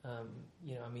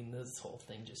this whole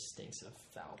thing just stinks of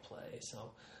foul play.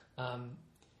 So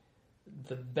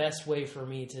the best way for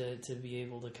me to be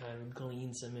able to kind of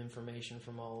glean some information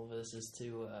from all of this is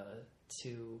to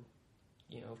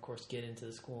of course get into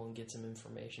the school and get some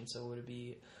information. So would it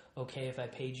be okay if I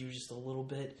paid you just a little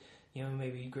bit?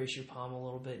 Maybe you grace your palm a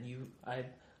little bit, and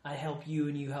I help you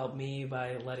and you help me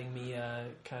by letting me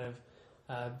kind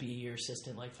of be your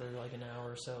assistant, like for like an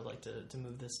hour or so, like to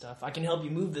move this stuff. I can help you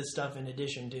move this stuff in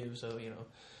addition too. So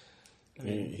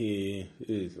He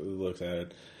looks at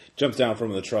it, jumps down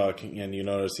from the truck, and you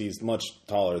notice he's much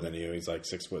taller than you. He's like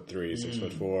 6'3",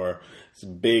 6'4". He's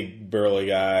a big burly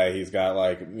guy. He's got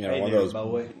like one of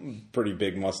those pretty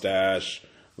big mustache,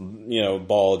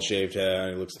 bald shaved head.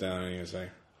 And he looks down and he's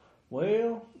like,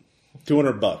 "Well,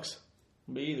 $200.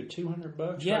 Be either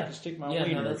 $200. Yeah, I can stick my yeah,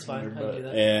 wiener no, that's fine. in I your can do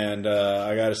butt." that. And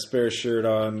I got a spare shirt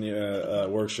on,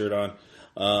 work shirt on.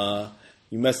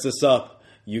 You mess this up,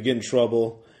 you get in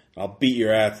trouble. I'll beat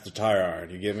your ass with a tire iron.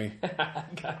 You get me?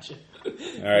 Gotcha.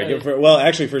 All right.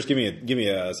 Actually, first give me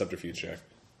a subterfuge check.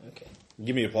 Okay.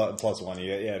 Give me a +1.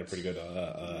 You had a pretty good. 4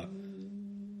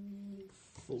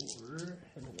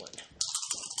 and 1.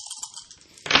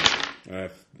 All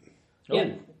right.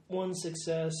 Yeah, 1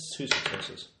 success. 2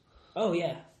 successes. Oh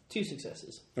yeah, 2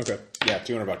 successes. Okay. Yeah,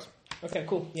 $200. Okay,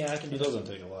 cool. Yeah, I can do It that. doesn't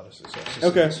take a lot of successes.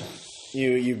 Okay.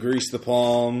 You grease the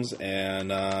palms,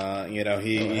 and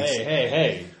he.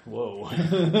 Hey! Whoa!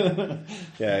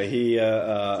 Yeah, he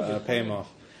pay him off,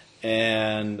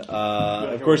 and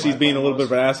of course he's being a little bit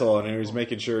of an asshole, and he's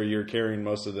making sure you're carrying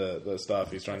most of the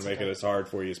stuff. He's trying to make it as hard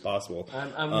for you as possible.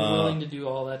 I'm willing to do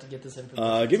all that to get this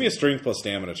information. Give me a strength plus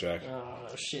stamina check. Oh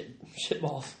shit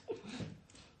balls.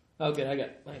 Oh good, I got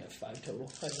 5 total.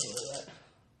 I can handle that.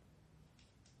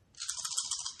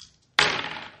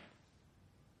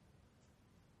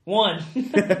 1.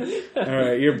 All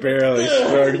right, you're barely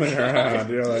struggling around.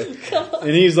 You're like,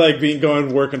 and he's like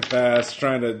working fast,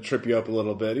 trying to trip you up a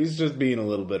little bit. He's just being a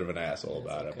little bit of an asshole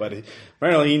about it. But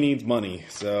apparently he needs money,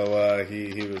 so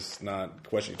he was not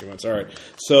questioning too much. All right,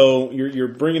 so you're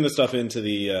bringing the stuff into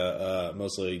the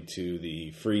mostly to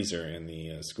the freezer in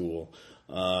the school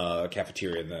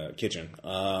cafeteria in the kitchen.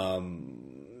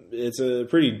 It's a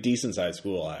pretty decent sized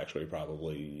school, actually.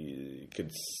 Probably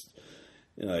could.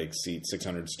 Seat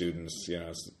 600 students,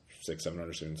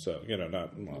 600-700 students. So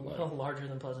not larger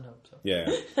than Pleasant Hope. So. Yeah,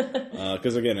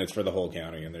 because again, it's for the whole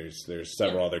county, and there's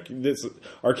several other.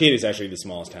 Arcadia is actually the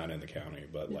smallest town in the county,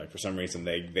 but for some reason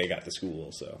they got the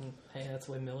school. So hey, that's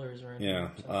the way Miller is around. Yeah.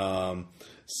 Here,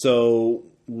 so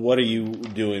what are you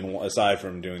doing aside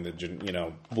from doing the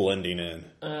blending in?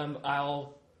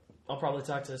 I'll probably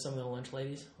talk to some of the lunch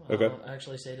ladies. Okay. I'll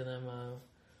actually say to them,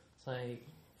 it's like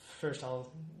first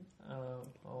I'll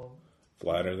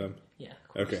flatter them. Yeah. Of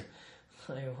course. Okay.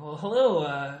 Like, well,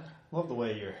 hello. Love the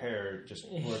way your hair just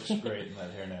looks great in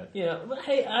that hairnet. But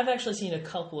hey, I've actually seen a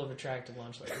couple of attractive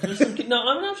lunch ladies. No,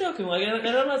 I'm not joking. And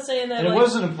I'm not saying that. And it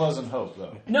wasn't in Pleasant Hope,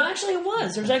 though. No, actually, it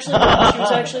was. There was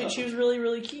actually she was really,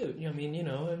 really cute.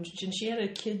 And she had a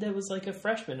kid that was like a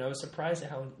freshman. I was surprised at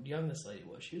how young this lady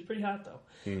was. She was pretty hot, though.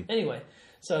 Anyway,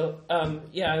 so I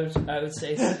would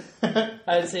say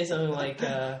something like,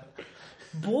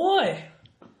 boy.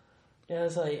 Yeah,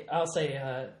 it's like I'll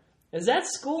say. Is that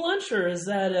school lunch or is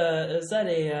that a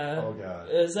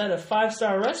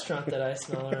 5-star restaurant that I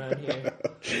smell around here?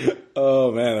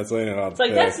 Oh man, that's laying it on. It's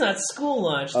like that's not school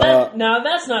lunch.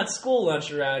 That's not school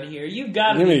lunch around here. You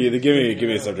got to give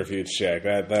me a subterfuge check.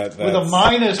 That's with a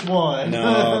 -1.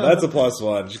 No, that's a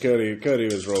 +1. Cody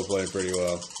was role playing pretty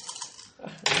well.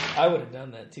 I would have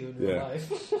done that too in real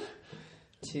life.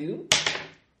 2.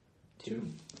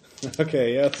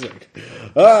 Okay, yeah.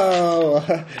 Oh,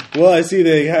 well, I see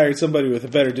they hired somebody with a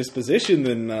better disposition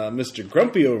than Mr.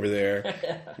 Grumpy over there.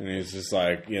 And he's just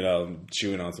like,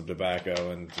 chewing on some tobacco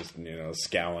and just,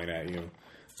 scowling at you.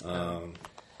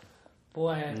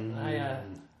 Boy, I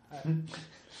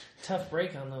tough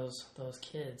break on those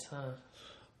kids, huh?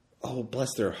 Oh,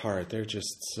 bless their heart. They're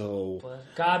just so...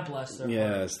 God bless their heart.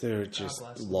 Yes, they're just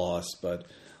lost, but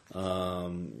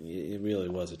it really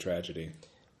was a tragedy.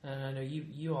 And I know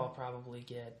you all probably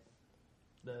get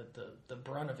the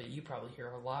brunt of it. You probably hear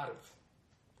a lot of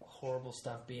horrible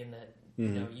stuff, being that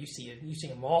you see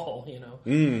them all.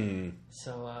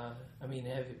 So I mean,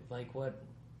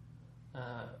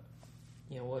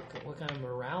 what kind of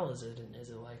morale is it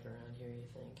like around here? You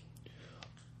think?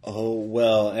 Oh,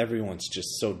 well, everyone's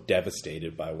just so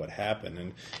devastated by what happened,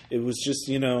 and it was just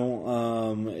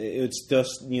it's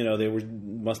just they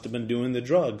must have been doing the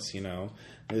drugs.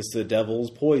 It's the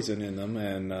devil's poison in them,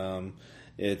 and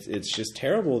it's just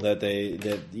terrible that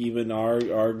even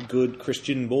our good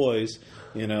Christian boys,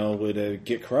 would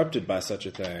get corrupted by such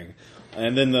a thing.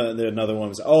 And then the another one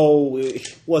was,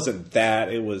 it wasn't that.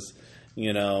 It was,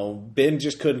 Ben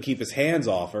just couldn't keep his hands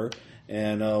off her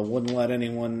and wouldn't let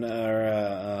anyone.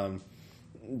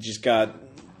 Just got.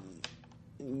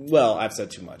 Well, I've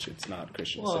said too much. It's not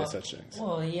Christian to say such things.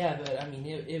 Well, yeah, but I mean,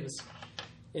 it was.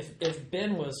 If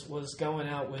Ben was going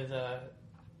out with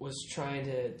was trying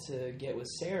to get with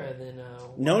Sarah, then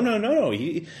no.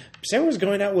 Sarah was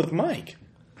going out with Mike,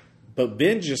 but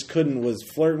Ben just was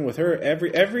flirting with her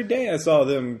every day. I saw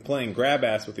them playing grab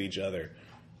ass with each other.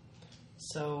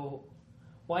 So,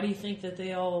 why do you think that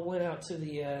they all went out to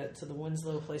the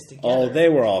Winslow place together? Oh, they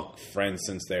were all friends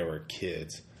since they were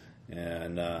kids.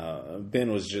 And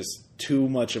Ben was just too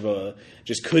much of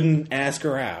just couldn't ask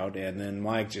her out. And then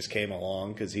Mike just came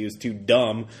along because he was too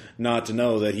dumb not to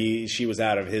know that she was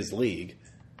out of his league.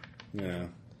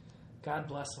 God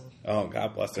bless them. Oh,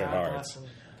 God bless their hearts.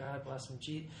 God bless them.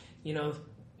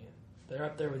 They're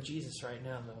up there with Jesus right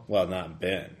now, though. Well, not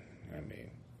Ben. I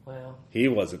mean, well, he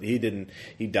wasn't. He didn't.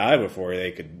 He died before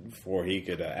he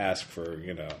could ask for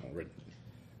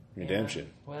redemption.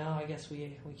 Yeah. Well, I guess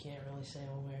we can't really say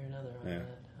one way or another on that.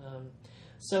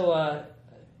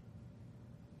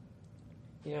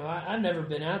 I've never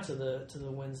been out to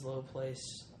the Winslow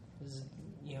place.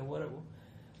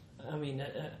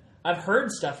 I've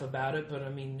heard stuff about it, but I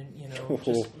mean,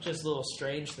 just little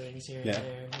strange things here and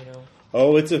there.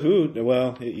 Oh, it's a hoot.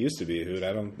 Well, it used to be a hoot.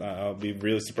 I'll be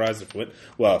really surprised if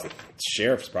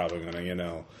sheriff's probably going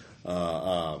to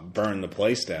burn the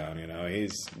place down.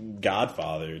 He's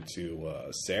godfather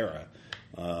to Sarah,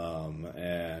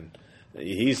 and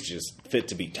he's just fit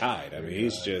to be tied. I mean,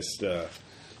 he's just.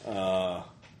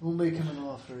 We'll make him an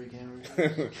offer again.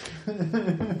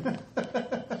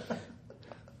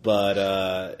 But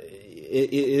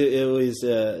it was.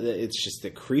 It's just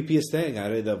the creepiest thing.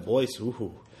 The voice,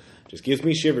 ooh, just gives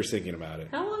me shivers thinking about it.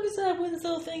 How long has that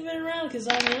Winslow thing been around? Because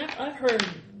I mean, I've heard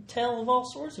tell of all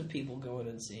sorts of people going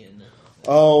and seeing it.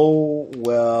 Oh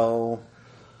well,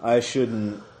 I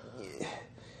shouldn't.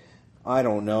 I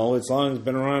don't know. As long as it's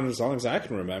been around, as long as I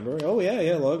can remember. Oh yeah,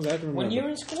 as long as I can remember. When you were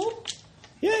in school?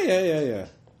 Yeah. Oh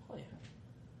yeah.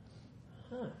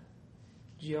 Huh.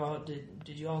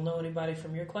 Did you all know anybody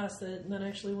from your class that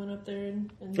actually went up there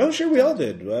and oh, sure, we all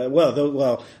did.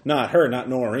 Well, not her, not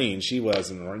Noreen. She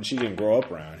wasn't. She didn't grow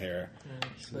up around here.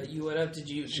 But you went up.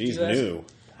 She's new.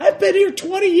 I've been here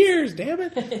 20 yeyears. Damn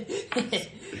it.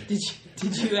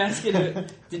 Did you ask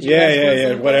it?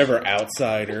 Yeah. Whatever,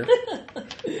 outsider.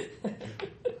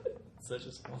 Such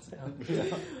a small town.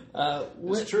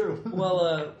 It's true.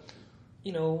 Well,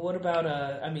 what about?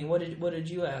 What did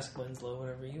you ask Winslow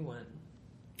whenever you went?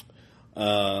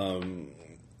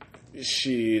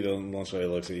 She, the lunch lady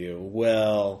looks at you.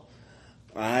 Well,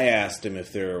 I asked him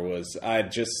if there was.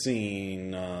 I'd just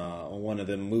seen one of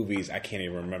the movies. I can't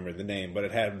even remember the name, but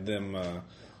it had them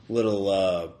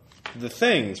little the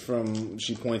things from.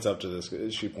 She points up to this.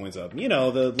 She points up. The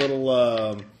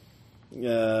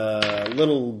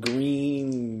little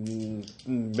green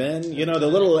men. The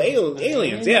little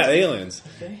aliens. Yeah, aliens.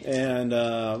 Okay. And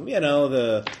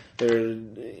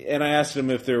And I asked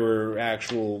him if there were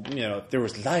actual, if there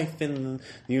was life in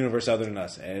the universe other than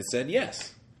us, and it said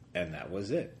yes. And that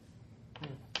was it.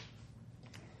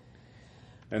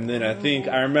 And then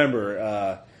I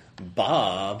remember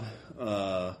Bob,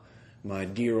 my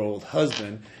dear old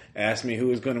husband, asked me who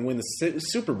was going to win the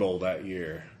Super Bowl that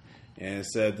year. And it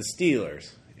said the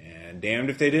Steelers. And damned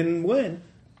if they didn't win.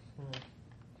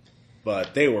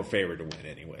 But they were favored to win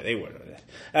anyway. They would have.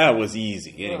 That was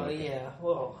easy anyway. Well, yeah.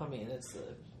 Well, I mean, it's the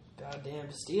goddamn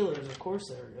Steelers. Of course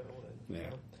they were going to win.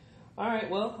 Yeah. All right,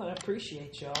 well, I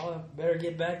appreciate y'all. I better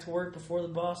get back to work before the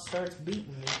boss starts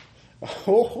beating me.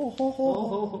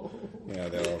 Oh. Yeah,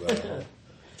 they're all that.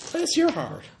 Bless your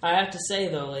heart. I have to say,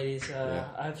 though, ladies,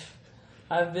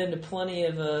 I've been to plenty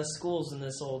of schools in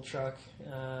this old truck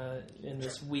in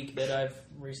this week that I've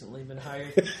recently been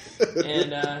hired.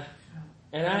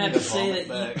 And I have to say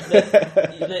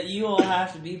that you all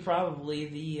have to be probably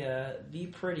the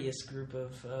prettiest group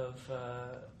of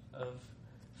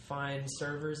fine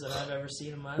servers that I've ever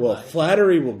seen in my life. Well,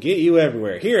 flattery will get you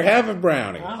everywhere. Here, have a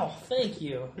brownie. Oh, thank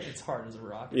you. It's hard as a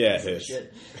rock. Yeah, it is.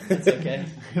 Shit. That's okay.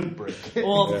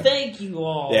 Well, thank you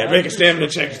all. Yeah, make a stamina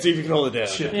check and see if you can hold it down.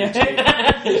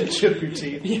 Chip your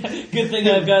teeth. Yeah, good thing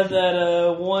I've got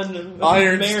that one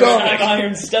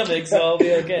iron stomach, so I'll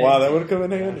be okay. Wow, that would have come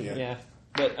in handy. Yeah.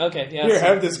 But, okay, yeah. Here,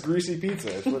 have this greasy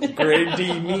pizza. It's with grade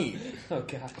D meat. Oh,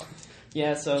 God.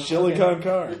 Yeah, so... Chili con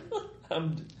carne.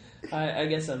 I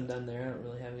guess I'm done there. I don't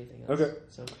really have anything else. Okay.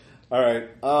 So. All right.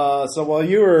 So while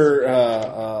you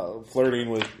were flirting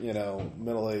with,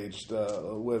 middle-aged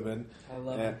women... I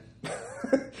love and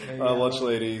it. lunch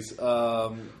ladies.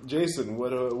 Jason,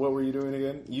 what were you doing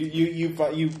again?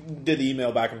 You did the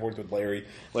email back and forth with Larry.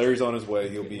 Larry's on his way.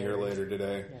 He'll be here later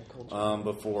today. Yeah, cool.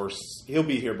 He'll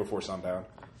be here before sundown.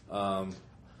 I'm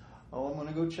going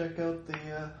to go check out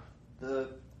the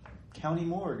county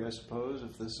morgue, I suppose.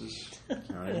 If this is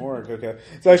county morgue, okay.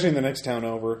 It's actually in the next town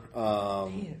over.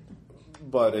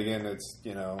 But again, it's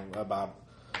about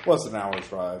less than an hour's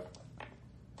drive.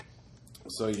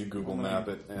 So you Google map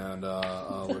it and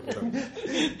look it up.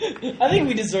 I think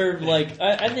we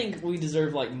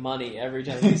deserve money every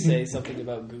time we say something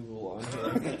about Google on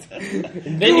here.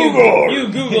 Then you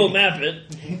Google map it.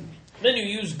 Then you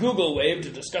use Google Wave to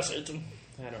discuss it.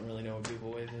 I don't really know what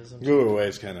Google Wave is. Google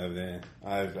Wave's kind of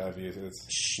I've used it.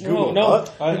 No.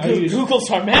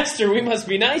 Google's our master. We must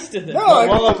be nice to them. No,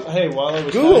 while I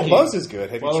was Google hacking, Buzz is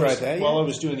good. Have you tried that yet? While I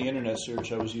was doing the internet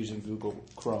search, I was using Google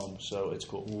Chrome, so it's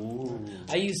cool. Ooh.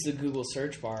 I use the Google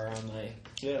search bar on my...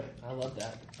 Yeah. I love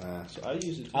that. So I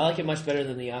use it. I like it much better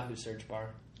than the Yahoo search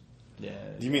bar. Yeah.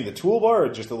 You mean the toolbar or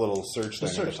just the little search thing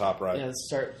at the top right? Yeah,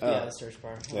 the search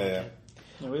bar. Yeah.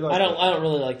 I don't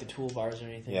really like the toolbars or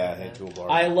anything. Yeah, like I hate toolbars.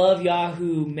 I love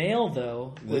Yahoo Mail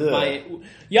though.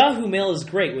 Yahoo Mail is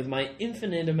great with my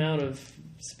infinite amount of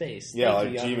space. Yeah, like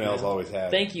Gmail's always had.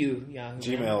 Thank you, Yahoo.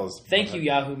 Gmail is. Thank you,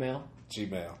 Yahoo Mail.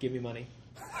 Gmail. Give me money.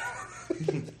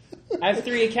 I have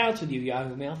 3 accounts with you,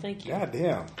 Yahoo Mail. Thank you. God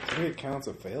damn, 3 accounts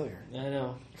of failure. I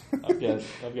know. I've got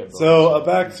so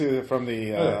back from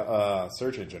the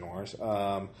search engine wars.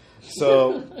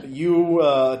 So you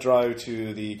drive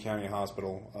to the county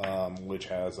hospital, which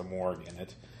has a morgue in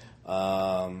it.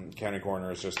 County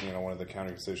coroner is just one of the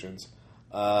county physicians,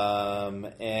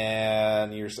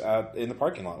 and you're out in the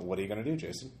parking lot. What are you going to do,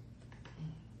 Jason?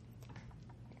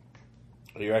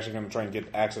 Are you actually going to try and get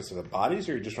access to the bodies,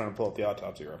 or are you just trying to pull up the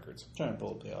autopsy records? Trying to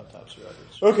pull up the autopsy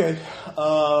records. Okay.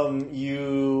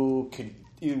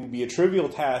 It would be a trivial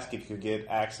task if you could get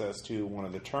access to one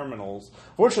of the terminals.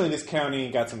 Fortunately, this county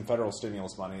got some federal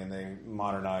stimulus money, and they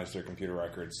modernized their computer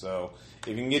records. So if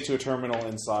you can get to a terminal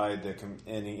inside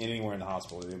anywhere in the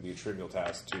hospital, it would be a trivial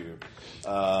task to... you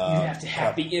have to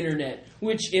have the internet.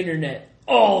 Which internet?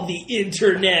 All the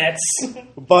internets!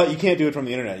 But you can't do it from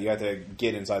the internet. You have to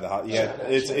get inside the hospital.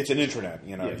 It's an intranet.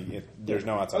 You know, there's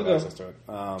no outside access to it.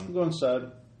 I'll go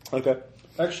inside. Okay.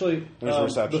 Actually,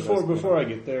 before I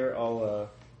get there, I'll...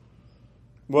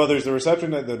 well, there's the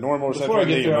reception, the normal reception. Before I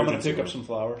get there, I'm going to pick up some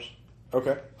flowers.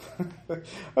 Okay.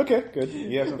 Okay, good.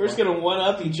 We're just going to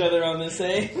one-up each other on this,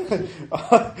 eh?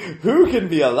 Who can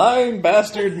be a lying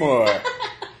bastard more?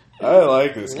 I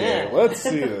like this game. Let's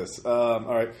see this. All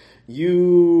right.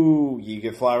 You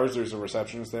get flowers. There's a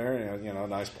receptionist there.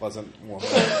 Nice, pleasant woman.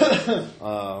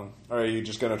 Are you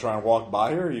just going to try and walk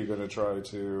by her, or are you going to try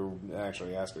to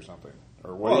actually ask her something?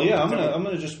 Or what? Well, yeah, I'm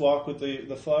gonna just walk with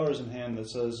the flowers in hand that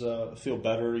says "feel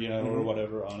better," or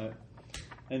whatever on it,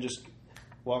 and just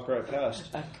walk right past.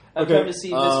 I've come to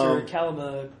see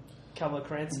Mr.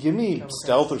 Kalmakransky. Give me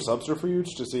stealth or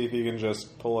subterfuge to see if you can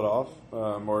just pull it off,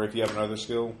 or if you have another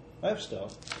skill. I have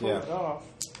stealth. Pull it off.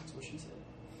 That's what she said.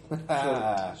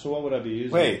 So what would I be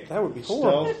using? Wait, that would be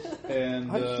horrible. Stealth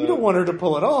and you don't want her to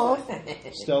pull it off.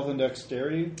 Stealth and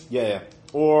dexterity. Yeah.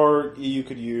 Or you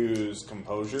could use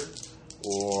composure,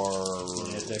 or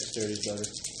dexterity is better.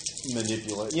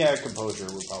 Manipulate. Yeah, composure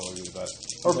would probably be the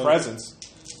best. Or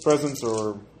presence,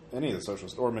 or any of the social,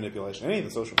 or manipulation, any of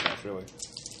the social stuff, really.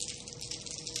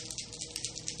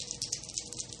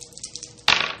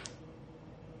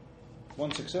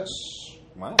 One success.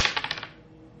 Wow.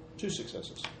 2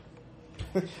 successes.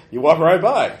 You walk right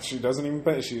by. She doesn't even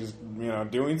pay. She's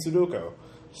doing Sudoku,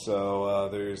 so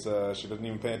she doesn't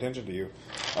even pay attention to you.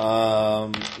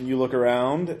 You look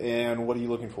around, and what are you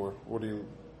looking for? What do you?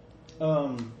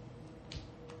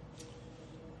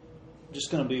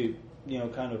 Just going to be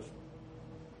kind of.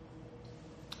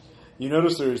 You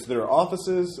notice there are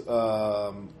offices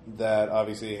that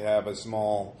obviously have a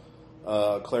small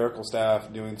clerical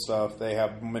staff doing stuff. They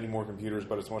have many more computers,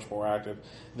 but it's much more active.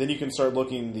 Then you can start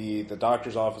looking the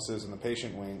doctor's offices and the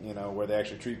patient wing, where they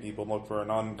actually treat people, and look for an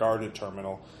unguarded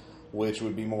terminal, which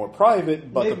would be more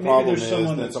private. But the problem is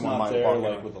that someone might there, walk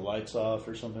like in with the lights off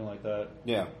or something like that.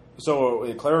 Yeah. So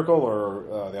a clerical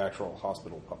or the actual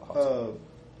hospital?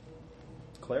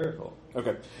 Clerical.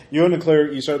 Okay.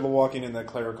 You start walking in the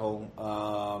clerical.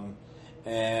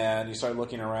 And you start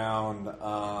looking around.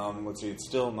 Let's see, it's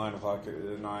still 9 o'clock,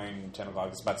 9, 10 o'clock.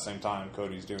 It's about the same time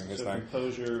Cody's doing his thing.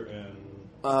 Composure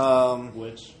and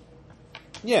wits.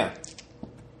 Yeah.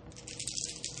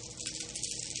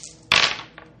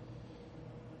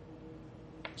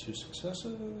 Two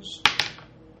successes.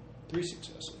 3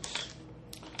 successes.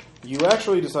 You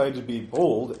actually decide to be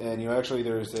bold, and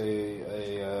there's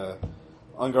a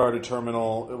unguarded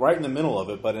terminal right in the middle of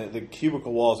it, but the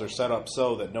cubicle walls are set up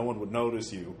so that no one would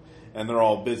notice you, and they're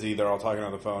all busy. They're all talking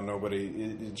on the phone.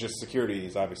 Just security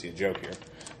is obviously a joke here.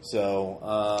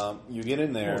 So you get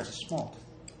in there. Well, it's a small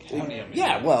county.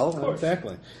 Yeah, well,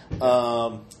 exactly.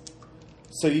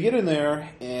 So you get in there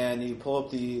and you pull up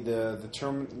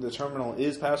the terminal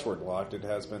is password locked. It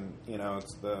has been,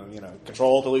 it's the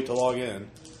Control-Delete to log in.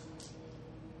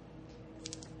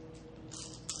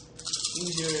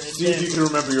 See if you can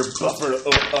remember your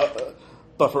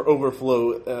buffer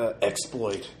overflow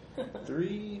exploit.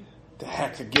 3 to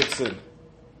hack the Gibson.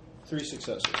 3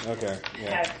 successes. Okay.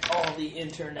 Yeah. Hack all the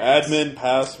internet. Admin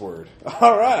password.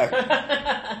 All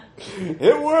right.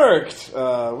 It worked.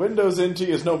 Windows NT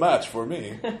is no match for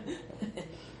me.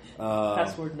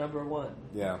 Password number 1.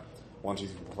 Yeah. 1, 2,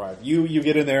 3, 4, 5. You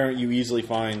get in there. You easily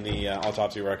find the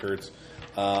autopsy records.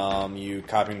 You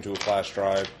copy them to a flash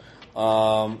drive.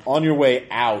 On your way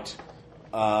out,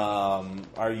 do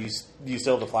you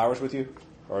still have the flowers with you,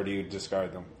 or do you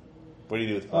discard them? What do you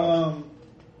do with the flowers?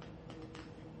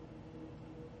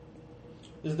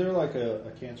 Is there like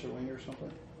a cancer wing or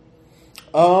something?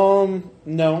 No.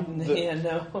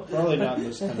 No. Probably not in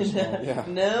this kind of small. Yeah.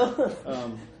 No.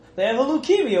 They have a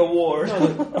leukemia ward. A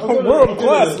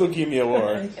world-class leukemia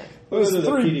ward. It was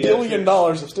 $3 billion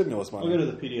of stimulus money. We'll go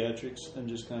to the pediatrics and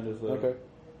just kind of... okay.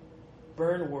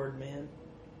 Burn ward, man.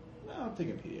 No, I'm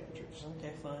thinking pediatrics.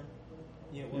 Okay, fine.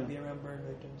 You don't want to be around burn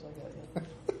victims. I got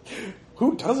you.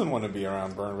 Who doesn't want to be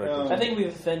around burn victims? I think we've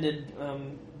offended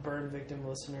burn victim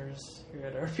listeners here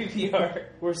at our PPR.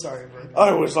 We're sorry, burn victims.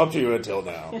 I was up to you until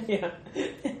now. Yeah.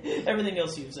 Everything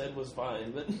else you've said was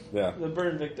fine, but yeah. the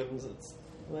burn victims,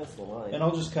 That's the line. And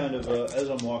I'll just kind of, as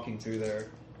I'm walking through there,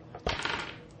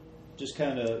 just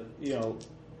kind of,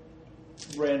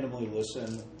 randomly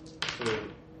listen for,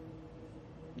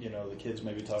 the kids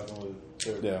maybe talking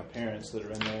with their parents that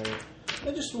are in there.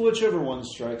 And just whichever one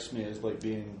strikes me as, like,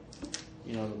 being,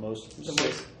 the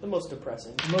most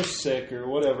depressing. Most sick or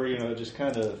whatever, just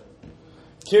kind of...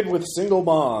 Kid with single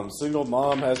mom. Single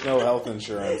mom has no health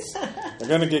insurance. They're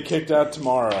going to get kicked out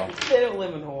tomorrow. They don't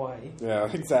live in Hawaii. Yeah,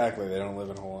 exactly. They don't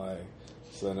live in Hawaii.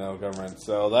 So no government.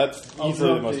 So that's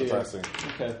easily the most depressing.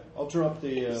 Okay. I'll drop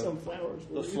some flowers.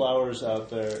 The flowers out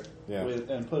there Yeah.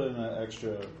 and put in an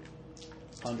extra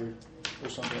 100 or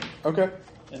something. Okay.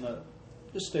 And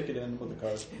just stick it in with the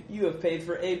card. You have paid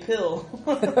for a pill.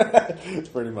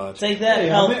 Pretty much. Take that,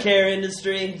 healthcare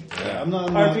industry. Yeah, I'm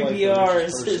not RPPR like the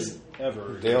is richest person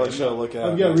ever. Daily show, look at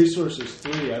I've got resources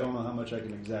 3. I don't know how much I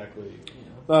can exactly...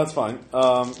 No, that's fine.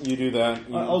 You do that.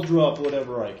 I'll drop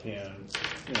whatever I can.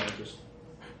 Just...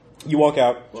 You walk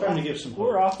out. Trying to give some hope.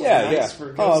 We're off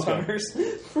for ghost hunters.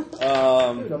 Dude,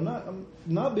 I'm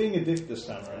not being a dick this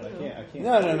time around. I can't.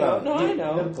 No. No, I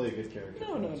know. You gotta play a good character.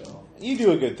 No. You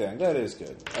do a good thing. That is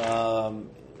good. I'm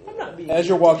not being... As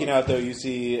you're walking out, though, you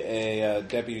see a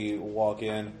deputy walk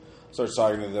in, starts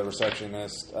talking to the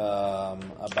receptionist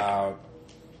about,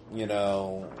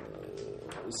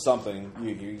 something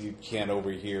you can't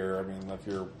overhear. I mean,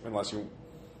 unless you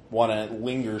want to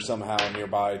linger somehow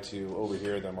nearby to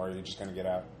overhear them, or you just kind of get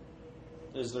out.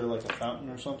 Is there like a fountain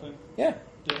or something? Yeah.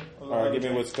 Yeah. All right, give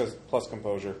me what's plus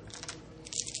composure.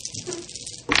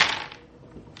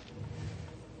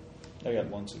 I got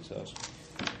 1 success.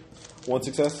 1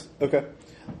 success? Okay.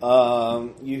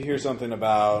 You hear something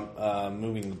about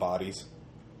moving the bodies.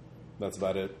 That's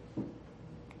about it.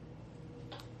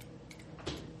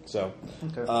 So,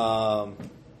 Okay.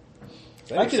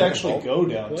 I I could actually go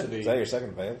down to the... Is that your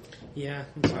second veil? Yeah,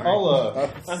 I'm sorry.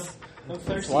 I'm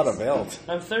thirsty. That's a lot of veiled.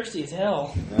 I'm thirsty as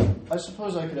hell. Yeah. I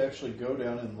suppose I could actually go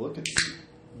down and look at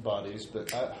the bodies,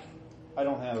 but I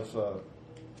don't have... Well,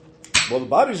 the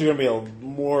bodies are going to be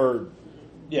more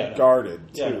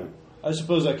guarded, too. Yeah, no. I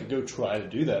suppose I could go try to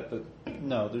do that, but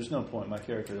no, there's no point. My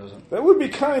character doesn't... That would be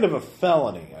kind of a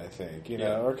felony, I think,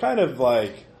 or kind of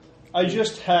like... I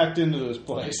just hacked into this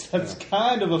place. That's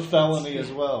kind of a felony as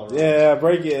well,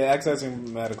 right? Yeah, accessing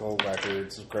medical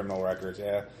records, criminal records,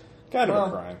 kind of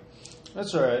a crime.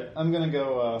 That's all right. I'm going to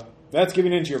go... That's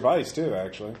giving into your vice, too,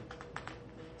 actually.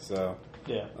 So,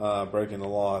 yeah. Breaking the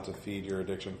law to feed your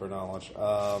addiction for knowledge.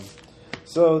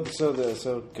 So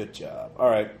good job. All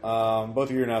right, both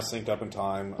of you are now synced up in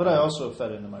time. But I also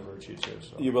fed into my virtue, too.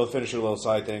 So. You both finish your little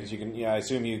side things. You can, I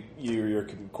assume you're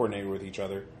coordinating with each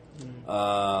other.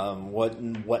 What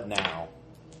now?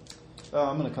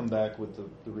 I'm going to come back with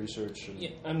the research.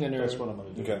 And that's what I'm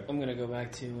going to do. Okay. I'm going to go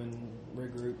back to and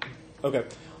regroup. Okay.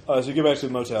 So you get back to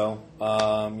the motel.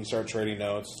 You start trading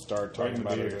notes. Start talking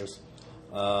about it.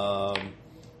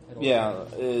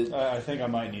 I think I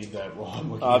might need that while I'm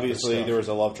looking obviously, at this there was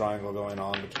a love triangle going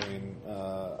on between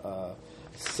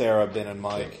Sarah, Ben, and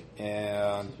Mike.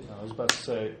 And I was about to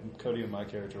say, Cody and my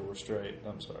character were straight.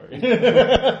 I'm sorry. Well,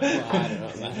 I don't know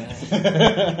about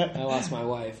that. I lost my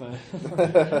wife.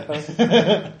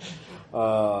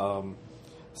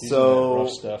 So rough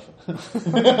stuff.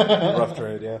 Rough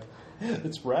trade, yeah.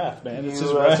 It's Wrath, man. It's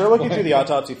So looking through the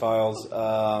autopsy files.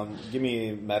 Give me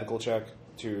a medical check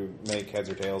to make heads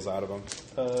or tails out of them.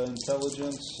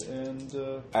 Intelligence and...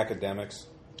 Academics.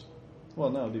 Well,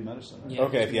 no, it'd be medicine. Right? Yeah,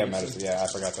 okay, if you have medicine. Yeah, I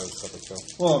forgot those separate still.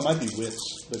 Well, it might be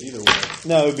wits, but either way.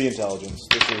 No, it would be intelligence.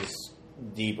 This is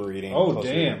deep reading. Oh,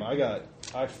 damn.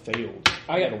 I failed.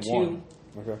 I got a 2. 1.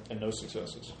 Okay. And no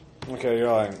successes. Okay,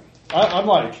 you're like... I'm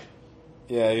like...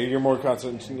 Yeah, you're more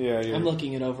concentrated. Yeah, I'm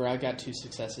looking it over. I got 2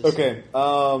 successes. Okay.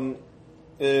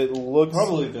 It looks...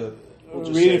 Probably the... We'll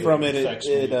just reading say from it it,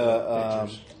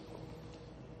 pictures.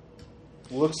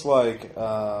 Looks like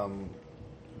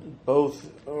both...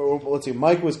 let's see,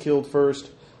 Mike was killed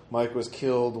first. Mike was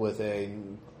killed with a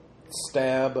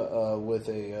stab with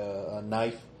a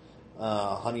knife,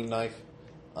 hunting knife.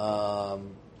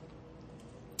 And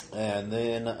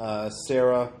then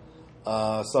Sarah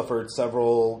suffered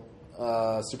several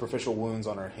superficial wounds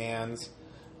on her hands.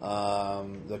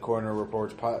 The coroner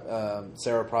reports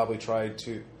Sarah probably tried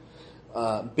to...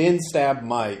 Ben stabbed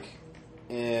Mike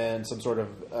in some sort of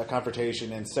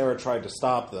confrontation, and Sarah tried to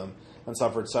stop them and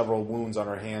suffered several wounds on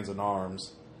her hands and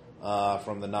arms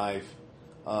from the knife,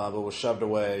 but was shoved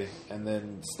away and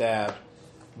then stabbed.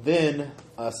 Then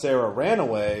Sarah ran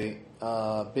away.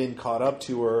 Ben caught up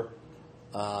to her,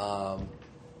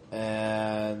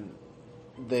 and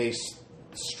they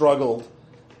struggled,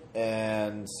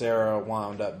 and Sarah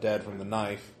wound up dead from the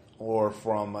knife or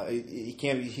from he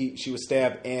can't. She was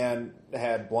stabbed and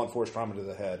had blunt force trauma to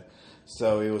the head,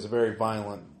 so it was a very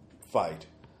violent fight.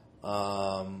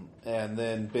 And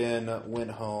then Ben went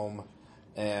home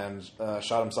and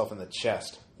shot himself in the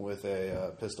chest with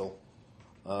a pistol,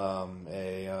 a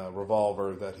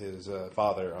revolver that his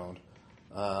father owned.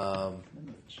 In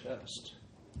the chest.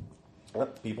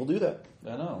 Yep, people do that.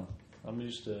 I know. I'm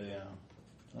used to, yeah.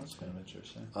 That's kind of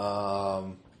interesting.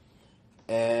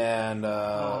 And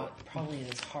probably in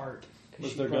his heart.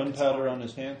 Was there gunpowder on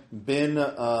his hand? Ben,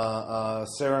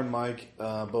 Sarah, and Mike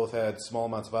both had small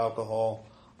amounts of alcohol,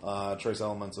 trace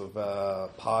elements of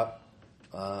pot.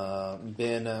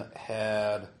 Ben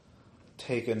had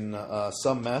taken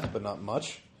some meth, but not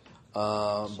much.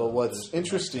 But what's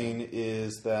interesting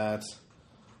is that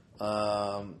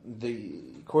the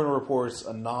coroner reports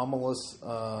anomaly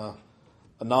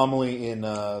in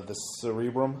the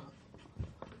cerebrum.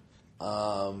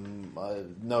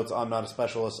 Notes, I'm not a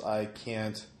specialist. I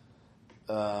can't.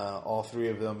 All three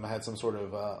of them had some sort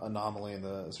of anomaly in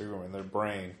the cerebrum, in their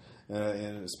brain,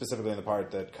 and specifically in the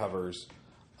part that covers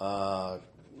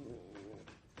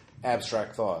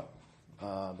abstract thought.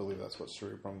 I believe that's what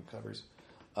cerebrum covers.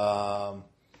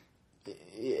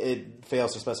 It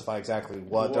fails to specify exactly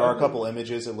what. There are a couple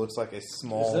images. It looks like a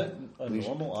small. Is that a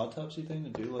normal autopsy thing to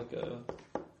do? Like a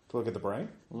to look at the brain?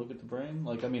 Look at the brain?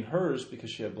 Like, I mean, hers, because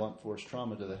she had blunt force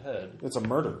trauma to the head. It's a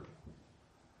murder.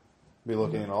 Be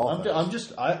looking at all. I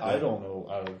don't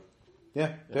know.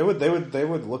 Yeah, they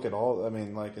would look at all. I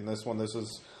mean, like in this one, this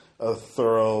is a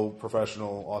thorough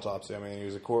professional autopsy. I mean, he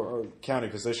was a county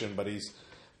physician, but he's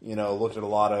looked at a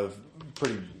lot of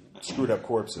pretty screwed up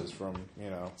corpses from.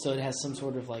 So it has some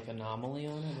sort of like anomaly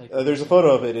on it. Like there's a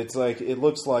photo of it. It's like it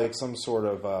looks like some sort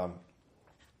of.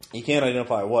 You can't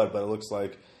identify what, but it looks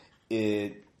like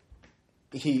it.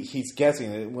 He's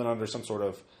guessing it went under some sort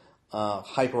of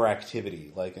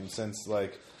hyperactivity, like in sense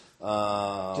like.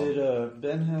 Did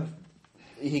Ben have?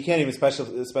 He can't even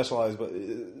specialize, but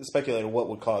speculate on what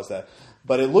would cause that.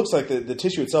 But it looks like the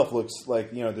tissue itself looks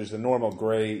like there's the normal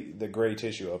gray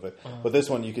tissue of it. But this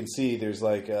one you can see there's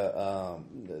like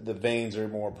the veins are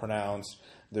more pronounced.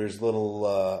 There's little.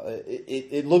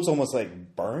 It looks almost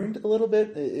like burned a little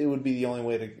bit. It would be the only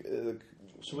way to.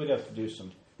 So we'd have to do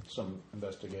some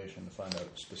investigation to find out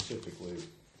specifically.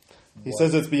 He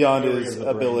says it's beyond his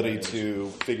ability to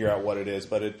figure out what it is,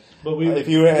 but if we could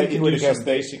do some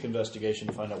basic investigation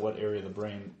to find out what area of the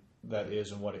brain that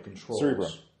is and what it controls. Cerebrum.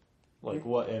 Like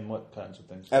what and what kinds of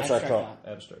things? Abstract thought.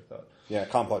 Abstract thought. Yeah,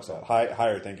 complex thought.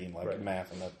 Higher thinking, like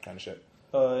math and that kind of shit.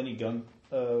 Any gun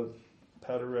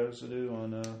powder residue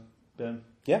on Ben?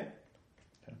 Yeah.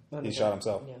 Okay. He shot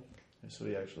himself. Yeah. So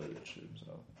he actually did shoot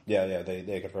himself. Yeah,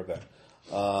 they confirmed that.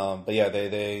 But yeah,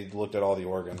 they looked at all the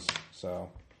organs, so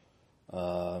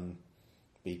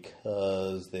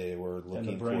because they were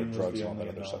looking for drugs on that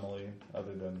other stuff.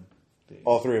 Other than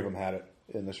all three of them had it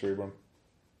in the cerebrum.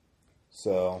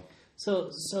 So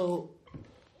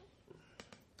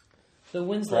the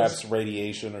Winslow, perhaps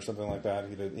radiation or something like that.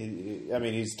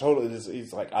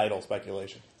 He's like idle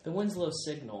speculation. The Winslow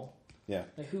signal. Yeah.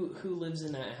 Like who lives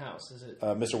in that house? Is it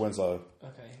Mr. Winslow?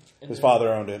 Okay. His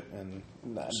father owned it, and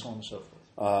so on and so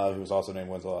forth. He was also named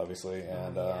Winslow, obviously.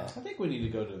 And I think we need to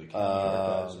go to the county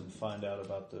archives and find out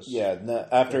about this. Yeah,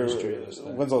 after history of this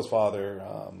thing. Winslow's father.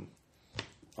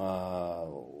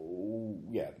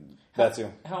 That's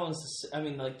him. How is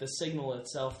the signal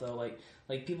itself though?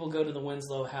 Like people go to the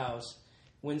Winslow house.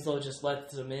 Winslow just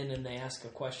lets them in and they ask a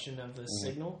question of the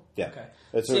signal? Yeah. Okay.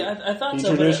 I thought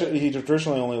so. He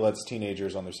traditionally only lets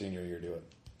teenagers on their senior year do it.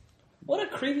 What a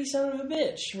creepy son of a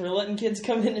bitch. We're letting kids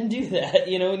come in and do that,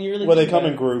 when you really... Well, they come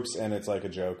in groups and it's like a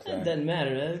joke thing. It doesn't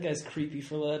matter. That guy's creepy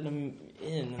for letting them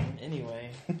in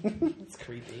anyway. It's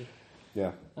creepy.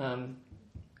 Yeah.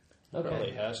 Okay.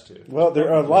 Probably has to. Well,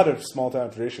 there are a lot of small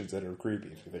town traditions that are creepy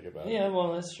if you think about it. Yeah,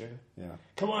 well, that's true. Yeah.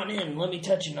 Come on in, let me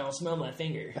touch you and I'll smell my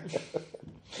finger.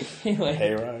 Anyway.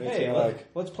 Hayride.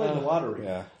 Let's play the lottery.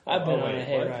 Yeah. I've been on a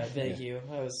hayride, thank you.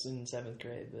 I was in 7th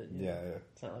grade, but yeah.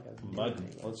 It's not like I was Muddin'.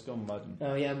 Let's go muddin'.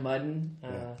 Oh yeah, mudding.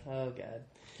 Yeah. Oh god.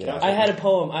 Yeah. I had a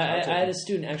poem. I had a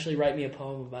student actually write me a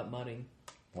poem about mudding.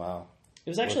 Wow. It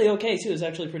was actually okay too. It was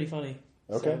actually pretty funny.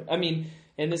 Okay. So,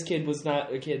 and this kid was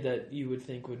not a kid that you would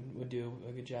think would do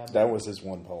a good job. That was his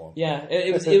one poem. Yeah,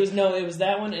 it was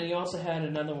that one, and he also had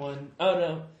another one.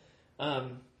 Oh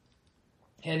no,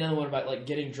 he had another one about like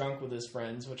getting drunk with his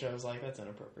friends, which I was like, that's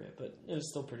inappropriate, but it was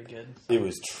still pretty good. So. It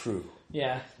was true.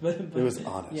 Yeah, but it was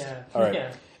honest. Yeah. All right.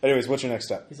 Yeah. Anyways, what's your next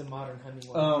step? He's a modern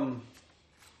Hemingway.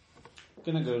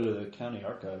 Gonna go to the county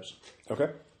archives.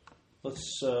 Okay.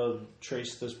 Let's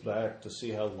trace this back to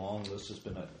see how long this has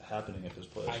been happening at this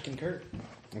place. I concur.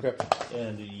 Okay.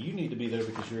 And you need to be there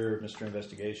because you're Mr.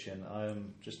 Investigation.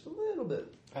 I'm just a little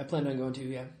bit. I planned on going to,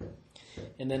 yeah.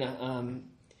 And then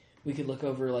we could look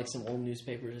over like some old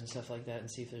newspapers and stuff like that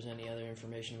and see if there's any other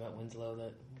information about Winslow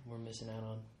that we're missing out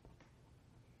on.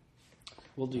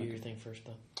 We'll do your thing first,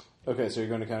 though. Okay, so you're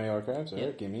going to county archives? All Yep.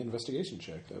 right, give me an investigation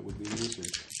check. That would be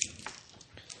research.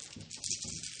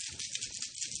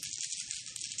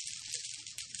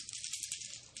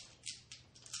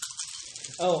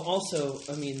 Oh, also,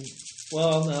 I mean,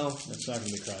 well, no. It's not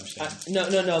going to be crime scene.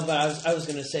 No, but I was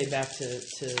going to say back to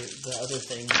the other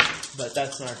thing, but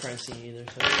that's not a crime scene either.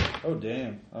 So. Oh,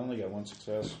 damn. I only got one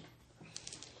success.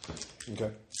 Okay.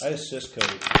 I assist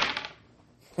Cody.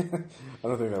 I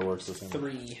don't think that works the same.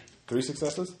 3. 3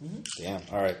 successes? Mm-hmm. Damn.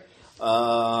 All right.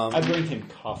 I bring him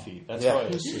coffee. That's why I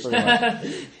assist.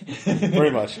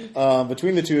 Pretty much.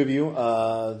 Between the two of you,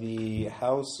 the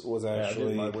house was I actually...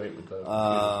 did my weight with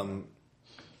the...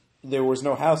 there was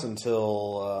no house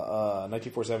until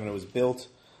 1947. It was built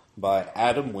by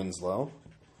Adam Winslow.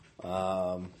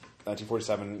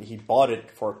 1947. He bought it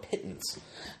for a pittance,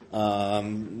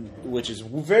 which is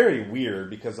very weird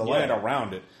because the land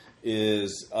around it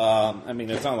is... I mean,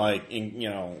 it's not like,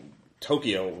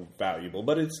 Tokyo valuable,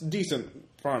 but it's decent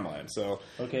farmland. So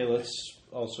Okay, let's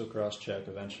also cross-check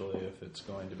eventually if it's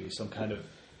going to be some kind of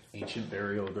ancient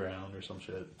burial ground or some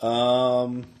shit.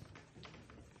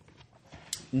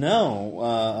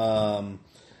 No,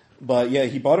 but yeah,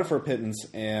 he bought it for a pittance,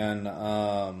 and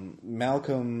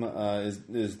Malcolm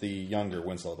is the younger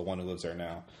Winslow, the one who lives there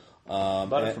now.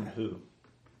 Bought it from who?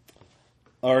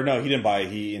 Or no, he didn't buy it.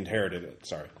 He inherited it.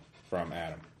 Sorry, from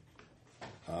Adam.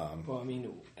 Well, I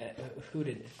mean, who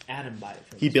did Adam buy it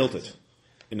from? He built it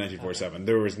in 1947. Okay.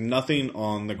 There was nothing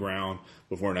on the ground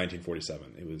before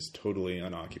 1947. It was totally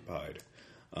unoccupied.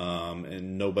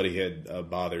 And nobody had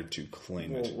bothered to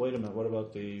claim it. Wait a minute. What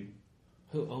about the...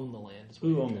 Who owned the land?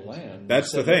 Who owned the land?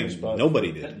 That's the thing.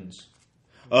 Nobody did. Pittance.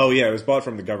 Oh, yeah. It was bought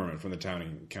from the government, from the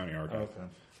county archive.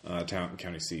 Okay.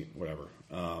 County seat, whatever.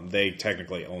 They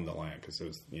technically owned the land because it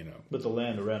was, But the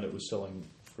land around it was selling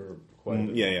for quite a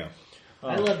bit. Yeah.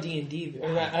 I love D&D.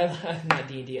 Not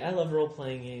D&D. I love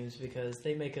role-playing games because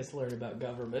they make us learn about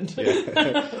government.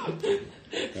 Yeah.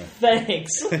 Thanks.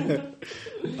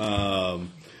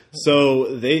 So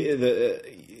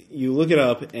you look it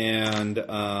up and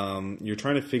you're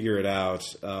trying to figure it out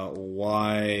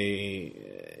why.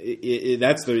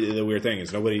 That's the weird thing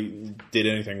is nobody did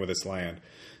anything with this land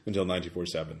until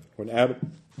 1947 when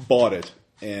Adam bought it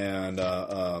and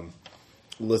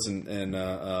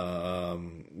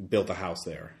built a house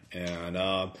there. And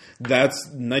that's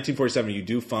 1947. You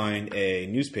do find a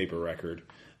newspaper record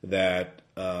that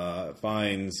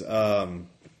finds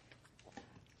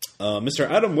Mr.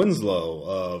 Adam Winslow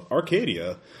of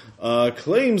Arcadia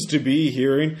claims to be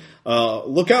hearing,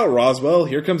 look out, Roswell,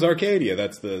 here comes Arcadia.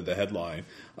 That's the headline.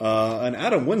 And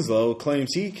Adam Winslow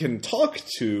claims he can talk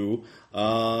to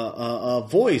a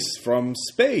voice from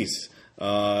space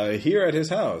here at his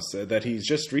house that he's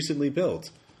just recently built.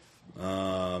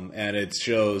 And it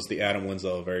shows the Adam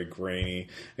Winslow very grainy.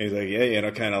 And he's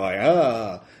like, kind of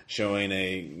like, showing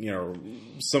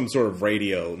some sort of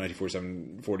radio,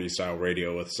 1940 style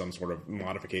radio with some sort of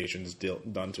modifications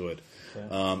done to it.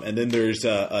 Okay. And then there's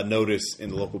a notice in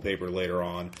the local paper later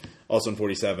on, also in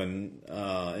 47,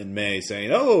 in May, saying,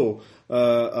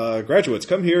 graduates,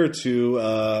 come here to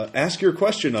ask your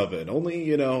question of it. Only,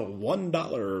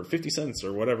 $1 or 50 cents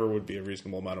or whatever would be a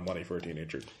reasonable amount of money for a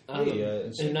teenager. In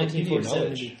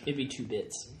 1947, it'd be 2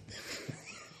 bits.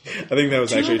 I think that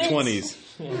was actually 20s.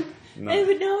 Yeah. No,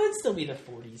 it'd still be the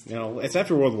 40s. It's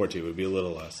after World War II. It would be a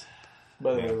little less.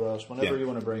 By the way, Ross, whenever you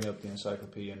want to bring up the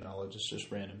encyclopedia knowledge, it's just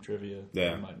random trivia.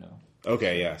 Yeah. You might know.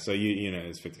 Okay, yeah. So,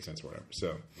 it's 50 cents or whatever.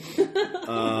 So,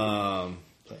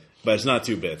 but it's not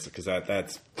 2 bits because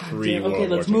that's pre-World War II.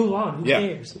 Okay, let's move on. Who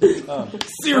cares?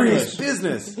 Serious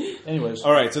business. Anyways.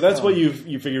 All right, so that's what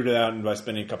you figured it out by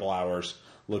spending a couple hours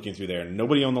looking through there.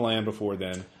 Nobody owned the land before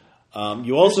then.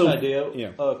 You also... Here's an idea.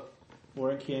 Yeah.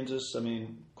 We're in Kansas. I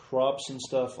mean, crops and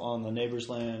stuff on the neighbor's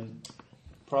land,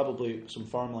 probably some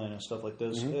farmland and stuff like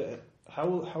this. Mm-hmm.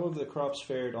 How have the crops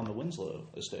fared on the Winslow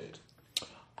estate?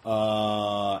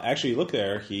 Actually, look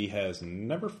there. He has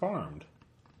never farmed.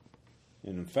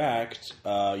 In fact,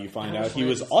 you find out he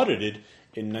was audited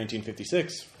in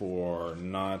 1956 for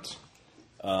not...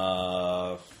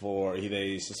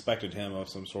 they suspected him of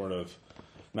some sort of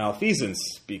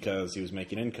malfeasance because he was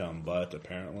making income, but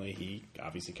apparently he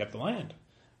obviously kept the land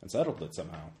and settled it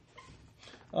somehow.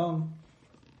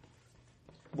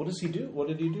 What does he do? What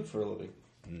did he do for a living?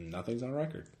 Nothing's on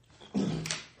record.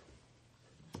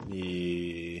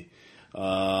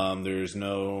 There's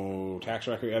no tax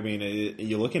record. I mean,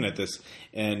 you're looking at this,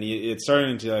 and it's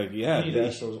starting to like, yeah. You need to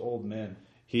ask those old men.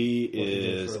 He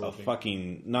is a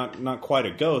fucking not quite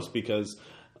a ghost because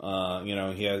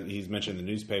he's mentioned in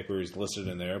the newspaper. He's listed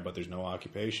in there, but there's no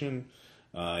occupation.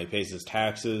 He pays his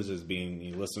taxes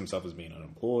he lists himself as being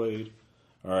unemployed,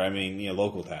 or I mean,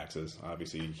 local taxes.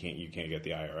 Obviously, you can't get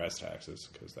the IRS taxes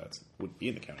because would be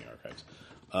in the county archives.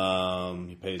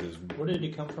 He pays his. Where did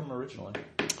he come from originally?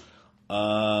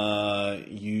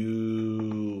 You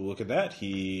look at that.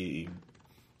 He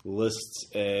lists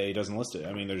he doesn't list it.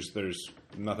 I mean, there's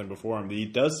nothing before him. He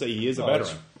does say he is a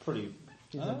veteran. Pretty.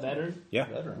 He's a veteran? Yeah.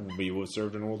 Veteran. He was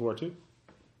served in World War II.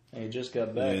 And he just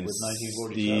got back with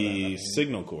 1947. The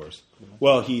Signal Corps.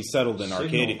 Well, he settled in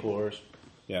Arcadia. Signal Corps.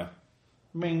 Yeah.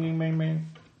 Ming, ming,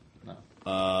 ming. No.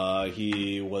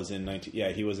 He was in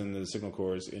he was in the Signal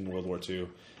Corps in World War II,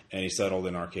 and he settled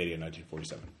in Arcadia in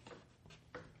 1947.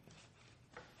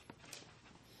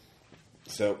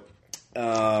 So,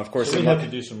 of course, So we'd have to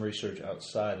do some research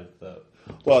outside of the.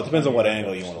 Well, it depends on what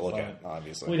angle you want to look at.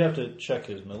 Obviously, we'd have to check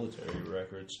his military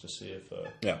records to see if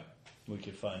we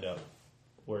could find out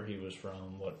where he was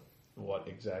from, what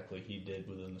exactly he did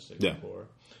within the Signal Corps,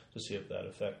 to see if that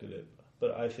affected it.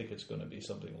 But I think it's going to be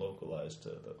something localized to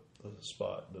the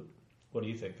spot. What do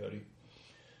you think, Cody?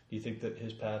 Do you think that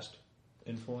his past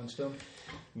influenced him?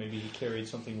 Maybe he carried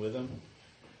something with him?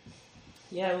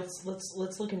 Yeah, let's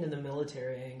look into the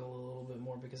military angle a little bit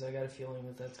more because I got a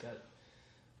feeling that's got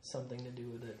something to do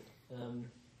with it.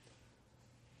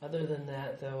 Other than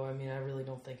that, though, I mean, I really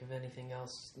don't think of anything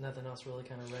else. Nothing else really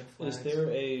kind of red flags. Is there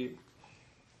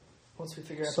once we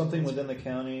figure out something within the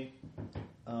county?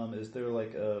 Is there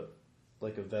like a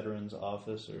veterans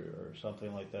office or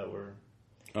something like that where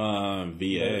VA,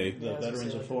 the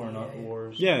Veterans of Foreign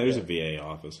Wars? Yeah, there's a VA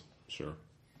office. Sure.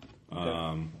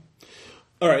 Okay.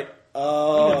 All right.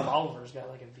 Oliver's got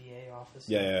like a VA office.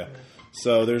 Yeah.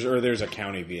 So there's a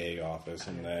county VA office,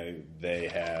 and they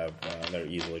have they're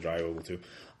easily drivable too.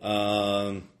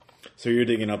 So you're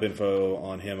digging up info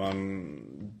on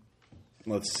him.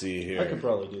 Let's see here. I could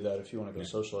probably do that if you want to go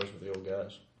socialize with the old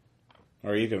guys.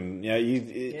 Or you can, you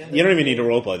don't even need to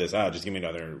roleplay this out. Just give me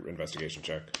another investigation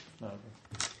check. Okay.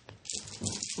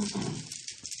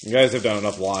 You guys have done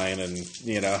enough lying, and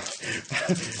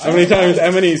how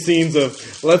many scenes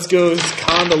of let's go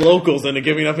con the locals into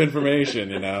giving up information.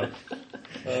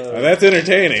 That's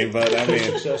entertaining, but I mean,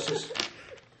 2 successes.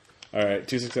 All right,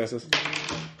 2 successes.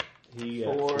 He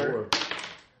 4,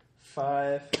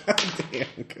 5. Damn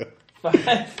good.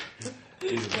 5.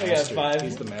 He's the I got master. 5.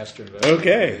 He's the master investigator.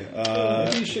 Okay.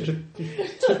 Maybe you should have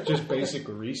took just basic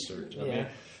research. I mean,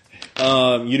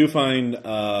 you do find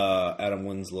Adam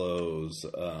Winslow's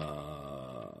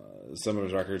some of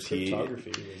his records.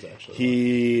 cryptography was actually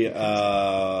He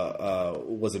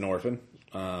was an orphan.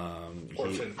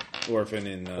 Orphan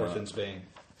in Orphan's Bane.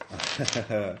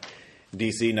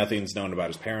 D.C. Nothing's known about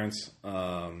his parents,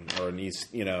 or in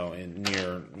East,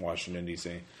 near Washington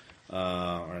D.C.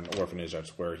 Or an orphanage.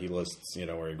 That's where he lists,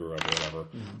 where he grew up or whatever.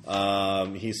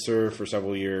 Mm-hmm. He served for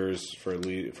several years, for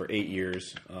 8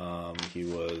 years. He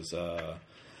was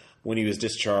when he was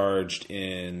discharged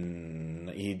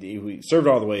he served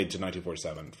all the way to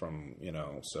 1947. From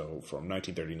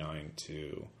 1939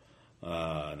 to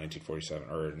 1947,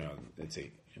 or no, let's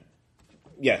see,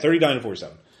 39 to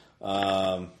 47.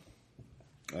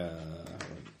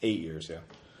 8 years,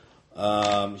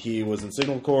 yeah. He was in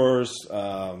Signal Corps.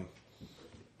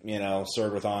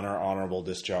 Served with honor, honorable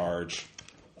discharge.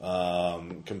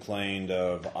 Complained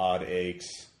of odd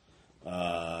aches.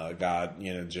 Got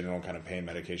general kind of pain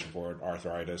medication for it,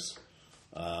 arthritis.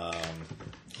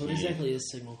 What exactly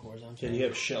is Signal Corps? Did he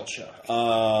have shell shock?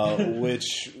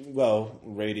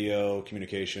 Radio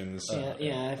communications. I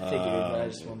figured, but I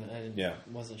just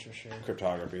wasn't sure.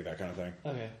 Cryptography, that kind of thing.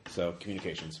 Okay. So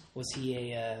communications. Was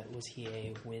he a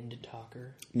wind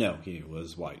talker? No, he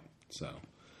was white. So.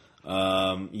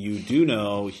 You do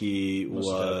know he Must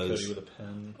was. have Cody with a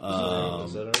pen.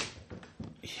 Is that right?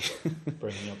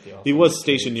 Bringing up the. He was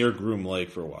stationed near Groom Lake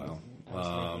for a while. I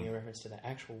was making a reference to the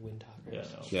actual wind talkers. Yeah,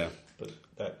 no. Yeah, but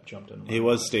that jumped in. He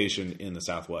was stationed in the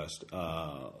Southwest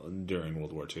during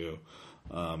World War II.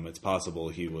 It's possible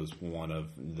he was one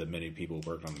of the many people who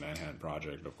worked on the Manhattan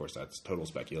Project. Of course, that's total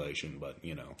speculation, but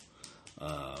we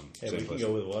can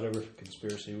go with whatever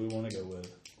conspiracy we want to go with.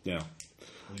 Yeah.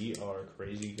 We are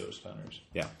crazy ghost hunters.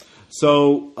 Yeah.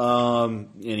 So,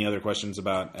 any other questions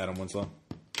about Adam Winslow?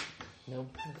 No,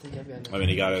 I think I've got nothing. I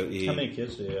mean, How many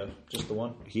kids did he have? Just the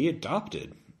one? He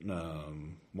adopted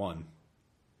one.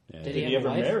 Yeah. Did he ever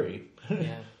marry?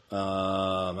 Yeah.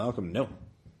 Malcolm, no.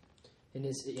 And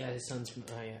his son's from...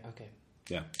 Oh, yeah, okay.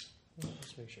 Yeah.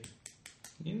 Just make sure.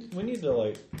 We need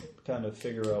to, kind of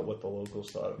figure out what the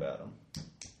locals thought about him.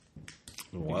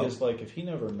 Well, Because, if he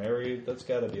never married, that's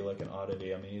got to be, an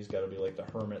oddity. I mean, he's got to be, the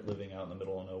hermit living out in the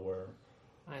middle of nowhere.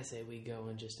 I say we go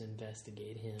and just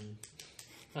investigate him.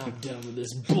 I'm done with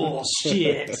this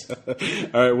bullshit.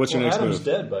 all right, what's your next Adam's move?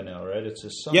 dead by now, right? It's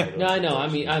his son. Yeah. No, I know. I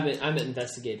mean, I'm at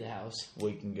investigate the house.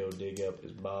 We can go dig up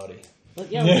his body.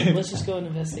 Let's just go and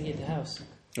investigate the house.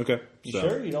 Okay. You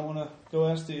sure? You don't want to go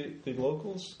ask the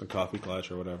locals? The coffee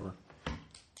clutch or whatever.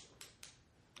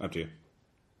 Up to you.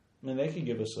 I mean, they could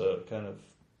give us a kind of...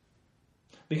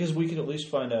 Because we could at least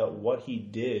find out what he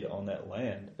did on that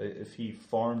land, if he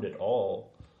farmed at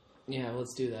all. Yeah,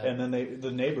 let's do that. And then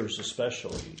the neighbors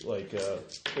especially,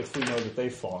 if we know that they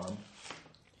farm,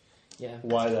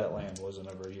 why that land wasn't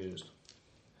ever used.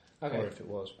 Okay. Or if it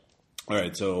was. All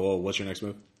right, so what's your next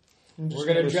move? We're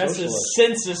going to dress as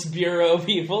Census Bureau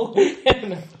people. That's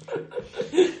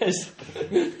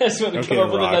when we come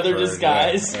up with another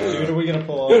disguise. Yeah. Dude, are we going to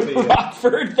pull off the...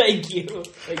 Rockford, thank you.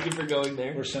 Thank you for going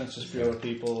there. We're Census Bureau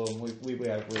people, and we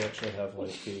actually have,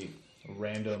 the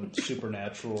random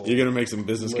supernatural... You're going to make some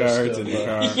business cards in your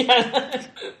car? Yeah.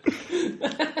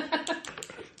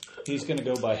 He's going to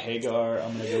go by Hagar.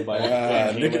 I'm going to go by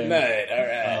Van Nick at Halen. Night. All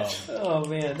right. Oh,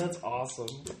 man, that's awesome.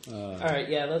 All right,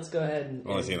 yeah, let's go ahead and...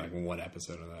 I've only seen one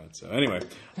episode of that. So anyway.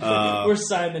 We're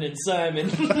Simon and Simon.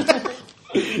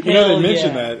 They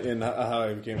mentioned that in How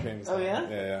I Became Famous. Oh, yeah?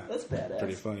 Yeah. That's badass.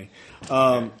 Pretty funny.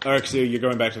 All right, so you're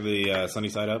going back to the Sunny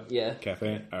Side Up? Yeah.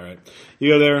 Cafe? All right.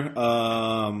 You go there.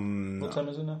 What time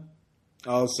is it now?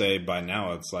 I'll say by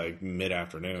now it's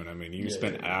mid-afternoon. I mean, you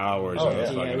spent hours on those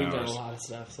fucking we've hours. done a lot of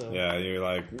stuff. So Yeah,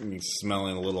 you're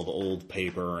smelling a little of old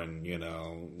paper and,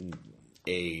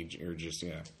 age or just,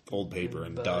 old paper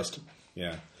and dust.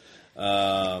 Yeah.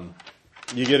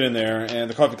 You get in there, and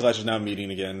the Coffee Clutch is now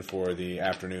meeting again for the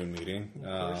afternoon meeting.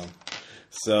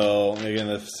 So, again,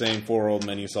 the same 4 old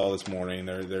men you saw this morning.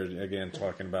 They're again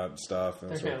talking about stuff.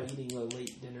 they're kind of eating a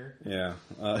late dinner. Yeah,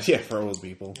 for old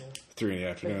people. 3 in the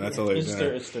afternoon. That's all they're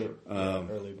doing. It's their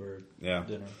early bird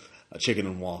dinner. Chicken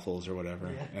and waffles or whatever.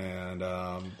 Yeah. And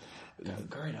got a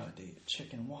great idea.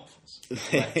 Chicken and waffles.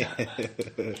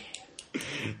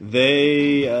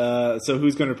 So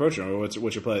who's going to approach them? Or what's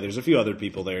your play? There's a few other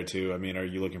people there too. I mean, are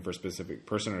you looking for a specific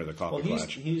person or the Coffee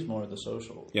Clutch? He's more of the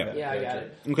social. Yeah. Yeah, I got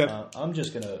it. Okay. I'm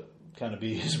just going to kind of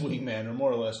be his wingman, or more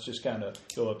or less just kind of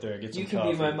go up there and get some coffee. You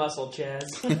can be my muscle, Chaz.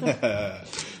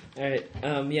 All right.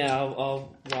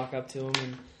 I'll walk up to him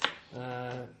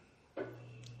and.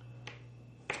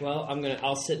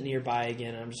 I'll sit nearby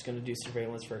again. I'm just gonna do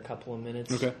surveillance for a couple of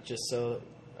minutes, just so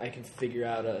I can figure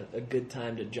out a good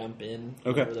time to jump in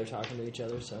whenever they're talking to each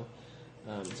other. So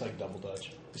it's like double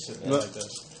dutch. You sit there like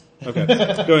this. Okay,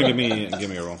 go and give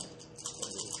me a roll.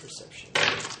 Perception.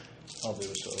 I'll do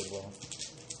it so as well.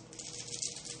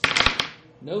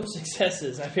 No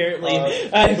successes. I apparently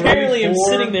am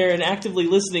sitting there and actively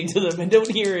listening to them and don't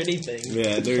hear anything.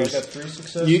 Yeah, So I got 3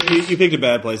 successes. You picked a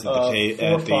bad place at the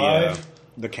 4, 5.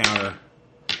 The counter.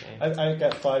 I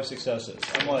got 5 successes.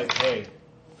 I'm like, hey,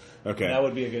 Okay, that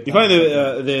would be a good. You time. find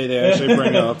that they actually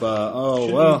bring up.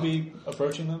 Shouldn't we be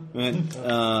approaching them?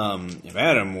 If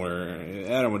Adam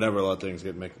would never let things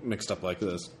get mixed up like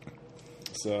this.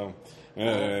 So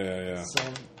yeah. So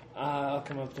I'll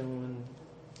come up to him and.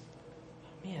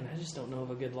 Man, I just don't know of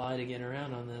a good lie to get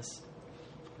around on this.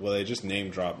 Well, they just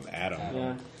name drop Adam.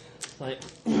 Yeah. Like,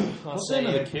 What's the name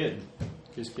of the kid?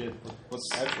 His kid. What's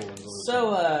the actual Winslow?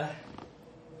 So,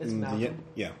 it's Malcolm.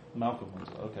 Yeah. Malcolm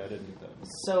Winslow. Okay, I didn't get that.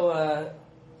 So,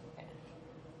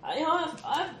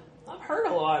 I've heard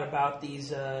a lot about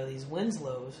these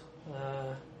Winslows.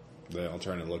 They'll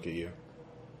turn and look at you.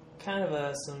 Kind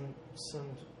of some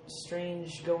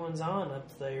strange goings on up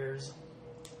there's.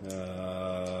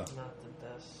 Not the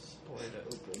best way to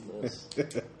open this.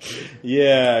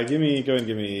 Yeah, go ahead and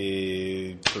give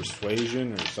me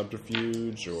persuasion or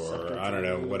subterfuge or I don't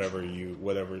know, what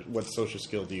social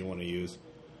skill do you want to use?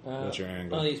 What's your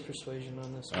angle? I'll use persuasion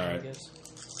on this one, All right. I guess.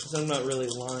 Because I'm not really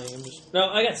lying.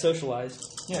 I got socialized.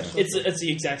 Yeah, it's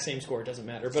the exact same score. It doesn't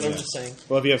matter. But I'm just saying.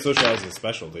 Well, if you have socialized as a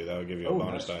specialty, that would give you a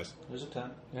bonus dice. There's a 10. I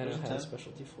There's don't a have a 10.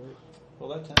 specialty for it. Well,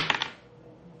 that 10.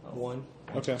 1.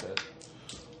 Okay.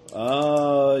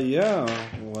 Yeah.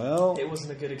 Well, It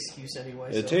wasn't a good excuse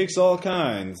anyway. it so. takes all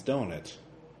kinds, don't it?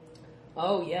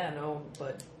 Oh yeah, no,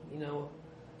 but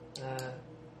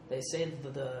they say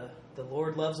that the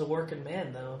Lord loves a working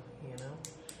man, though.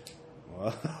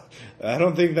 Well, I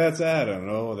don't think that's Adam.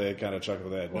 No, they kind of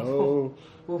chuckle at that. No.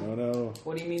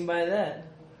 What do you mean by that?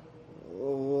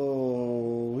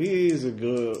 Oh, he's a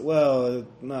good. Well,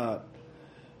 not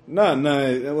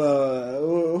nice.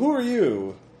 Well, who are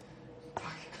you?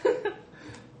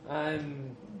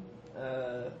 I'm,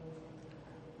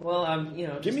 well, I'm,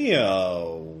 Give me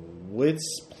a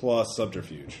wits plus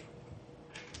subterfuge.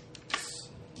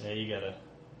 Yeah, you gotta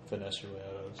finesse your way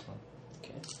out of this one.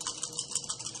 Okay.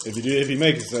 If you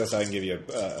make a success, I can give you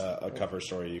a cover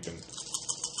story. You can.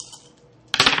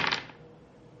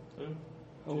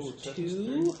 Oh, successes,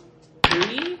 2,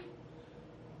 3.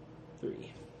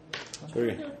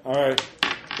 3. All right.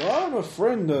 Well, I'm a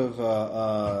friend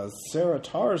of Sarah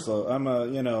Tarslow. I'm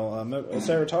a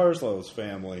Sarah Tarslow's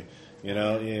family.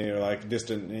 You're like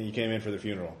distant. You came in for the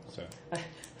funeral, so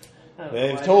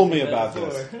they've told me about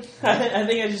this. I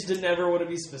think I just didn't ever want to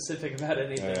be specific about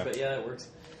anything, Yeah. but yeah, that works.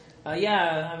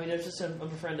 Yeah, I mean, I'm a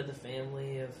friend of the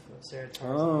family of Sarah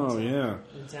Tarslow. Oh, yeah.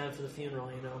 In town for the funeral,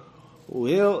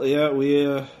 Well, yeah, we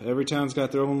every town's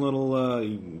got their own little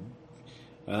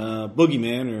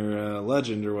boogeyman or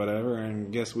legend or whatever,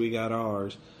 and guess we got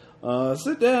ours.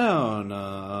 Sit down.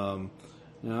 I'm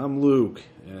Luke,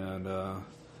 and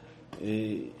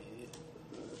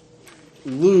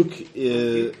Luke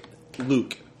is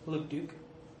Luke. Luke Duke.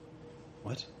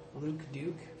 What? Luke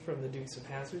Duke from the Dukes of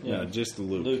Hazzard. Yeah, just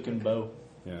Luke. Luke and Bo.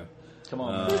 Yeah. Come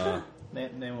on,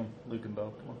 name them Luke and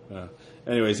Bo. Come on.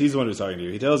 Anyways, he's the one who's talking to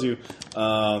you. He tells you,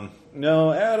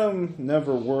 no, Adam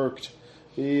never worked.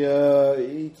 He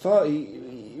thought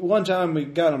one time we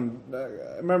got him.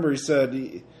 I remember he said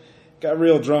he got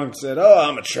real drunk. Said, "Oh,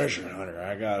 I'm a treasure hunter.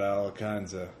 I got all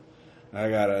kinds of. I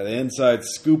got an inside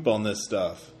scoop on this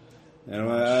stuff." And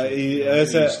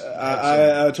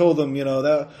I told him,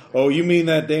 that. Oh, you mean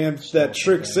that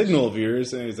trick signal of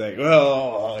yours? And he's like,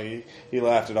 well, he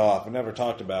laughed it off and never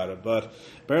talked about it. But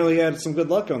apparently, he had some good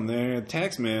luck on there. The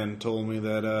tax man told me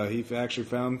that he actually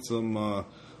found some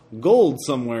gold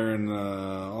somewhere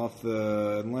off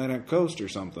the Atlantic coast or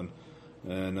something,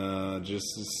 and just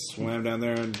swam down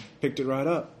there and picked it right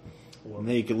up. And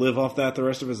he could live off that the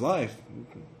rest of his life.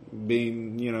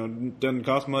 Being, doesn't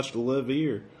cost much to live a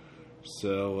year.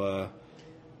 So,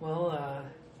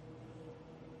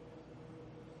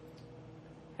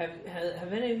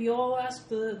 have any of you all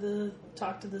asked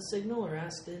talked to the signal or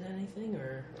asked it anything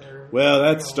or well,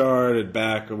 that started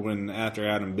back after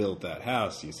Adam built that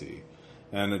house, you see,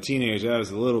 and the teenage that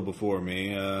was a little before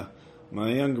me. My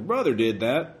younger brother did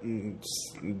that and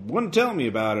wouldn't tell me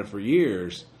about it for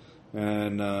years.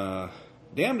 And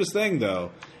damnedest thing though,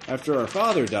 after our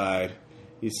father died,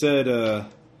 he said.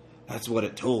 That's what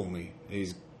it told me.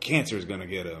 Cancer is going to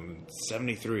get him in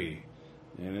 73.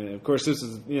 And, of course, this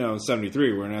is,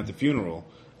 73. We're at the funeral.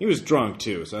 He was drunk,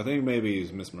 too, so I think maybe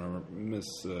he's remembering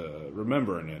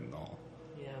it and all.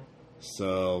 Yeah.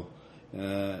 So,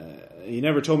 he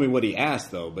never told me what he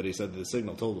asked, though, but he said the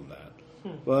signal told him that.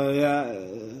 Well, yeah,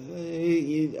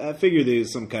 I figured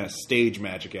there's some kind of stage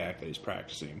magic act that he's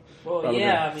practicing. Well, Probably.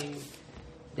 Yeah, I mean,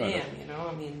 damn,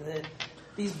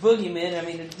 these boogeymen,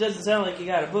 it doesn't sound like you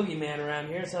got a boogeyman around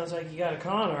here. It sounds like you got a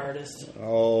con artist.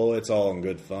 Oh, it's all in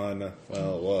good fun.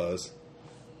 Well, it was.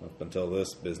 Up until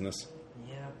this business.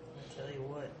 Yeah, I tell you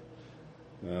what.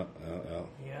 Yeah.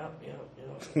 Yep.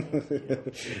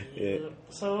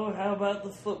 So, how about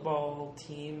the football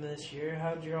team this year?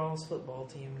 How'd your all's football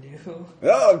team do?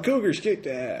 Oh, Cougars kicked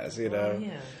ass, Oh,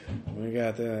 yeah. We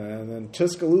got and then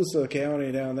Tuscaloosa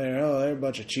County down there. Oh, they're a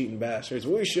bunch of cheating bastards.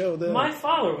 We showed them. My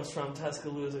father was from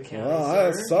Tuscaloosa County, Well, sir.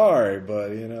 I'm sorry, but,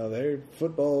 their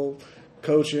football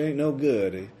coach ain't no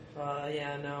good.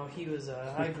 Yeah, no, he was,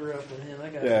 I grew up with him.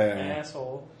 That guy's Yeah, an yeah.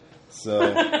 asshole. So,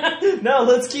 No,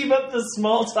 let's keep up the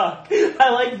small talk. I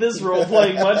like this role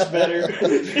playing much better.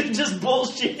 Just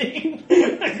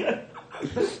bullshitting.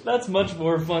 That's much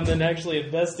more fun than actually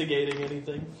investigating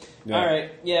anything. Yeah. All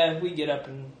right, yeah, we get up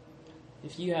and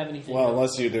if you have anything. well,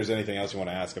 else. unless there's anything else you want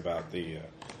to ask about the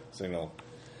signal.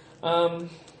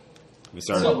 We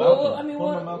started. So, Malcolm.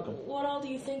 what about Malcolm? what all do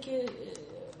you think?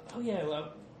 Oh yeah,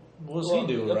 What does he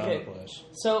do around okay. the place?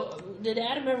 So, did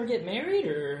Adam ever get married,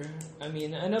 or I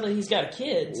know that he's got a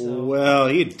kid. So. Well,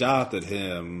 he adopted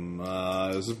him.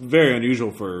 It was very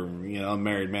unusual for a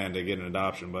married man to get an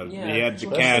adoption, but Yeah. he had the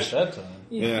Especially cash. at that time.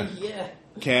 Yeah. Yeah.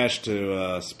 Cash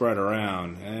to spread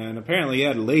around, and apparently he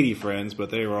had lady friends, but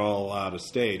they were all out of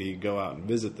state. He'd go out and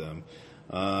visit them.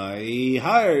 He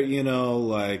hired,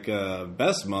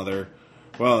 best mother.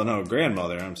 Well, no,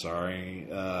 grandmother, I'm sorry,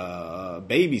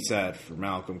 babysat for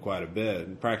Malcolm quite a bit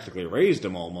and practically raised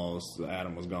him almost.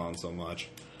 Adam was gone so much.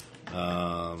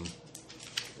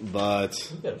 But,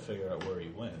 We got to figure out where he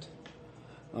went.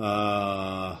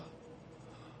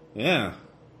 yeah.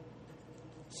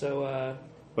 So,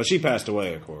 But she passed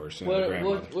away, of course. You know, the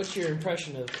grandmother. What's your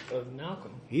impression of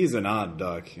Malcolm? He's an odd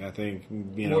duck. I think,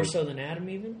 More so than Adam,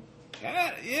 even?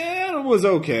 Yeah, Adam was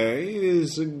okay. He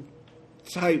was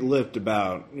tight-lipped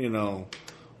about,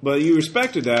 But you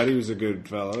respected that. He was a good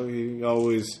fellow. He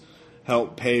always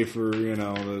helped pay for,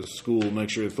 the school, make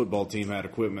sure the football team had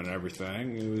equipment and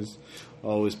everything. He was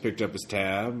always picked up his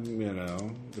tab,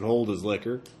 could hold his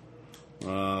liquor.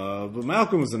 But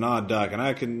Malcolm was an odd duck,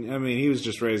 and he was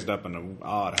just raised up in an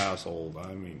odd household.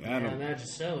 Adam. Yeah, I imagine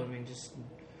so. just,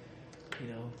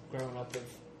 growing up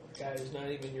with a guy who's not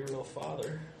even your real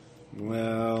father.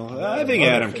 Well, I think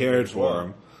Adam cared for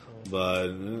him, but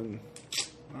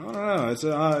I don't know. It's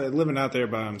living out there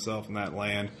by himself in that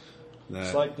land.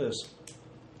 It's like this.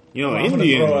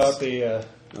 Indians. Throw out the.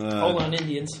 Hold on,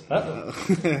 Indians.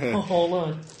 Hold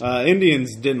on.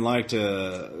 Indians didn't like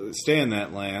to stay in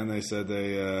that land. They said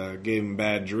they gave them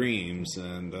bad dreams,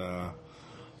 and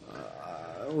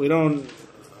we don't.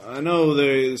 I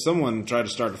know someone tried to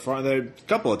start a farm. There are a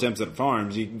couple attempts at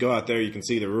farms. You can go out there, you can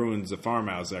see the ruins of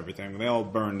farmhouse and everything. They all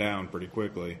burned down pretty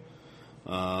quickly.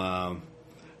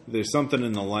 There's something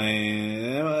in the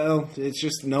land. Well, it's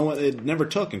just it never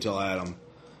took until Adam.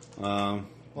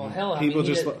 Well, hell, people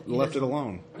just left it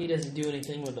alone. He doesn't do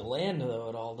anything with the land though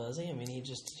at all, does he?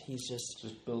 He's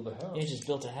just built a house. He just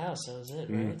built a house. That was it,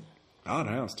 right? Odd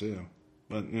house too,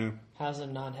 but yeah. How's it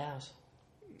an odd house?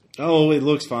 Oh, it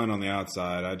looks fine on the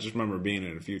outside. I just remember being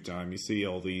in it a few times. You see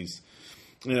all these,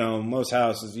 most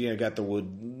houses, got the wood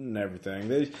and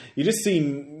everything. You just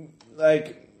see,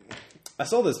 I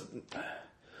saw this,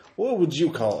 what would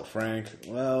you call it, Frank?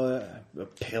 Well, a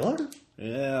pillar?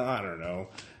 Yeah, I don't know.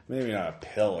 Maybe not a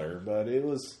pillar, but it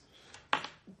was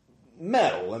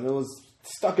metal, and it was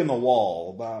stuck in the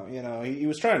wall. He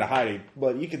was trying to hide it,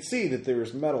 but you could see that there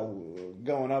was metal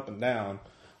going up and down.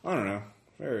 I don't know.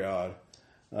 Very odd.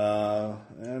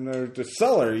 And the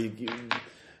cellar, you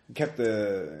kept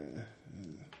the.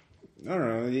 I don't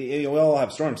know. We all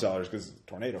have storm cellars because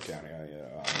tornado county.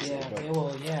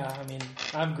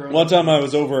 I've grown. One time I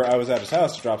was at his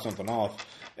house to drop something off,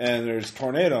 and there's a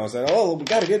tornado. I said, "Oh, we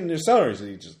got to get in your cellars."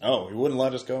 He wouldn't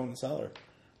let us go in the cellar.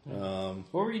 What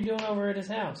were you doing over at his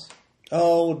house?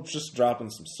 Oh, just dropping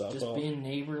some stuff. Just being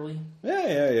neighborly.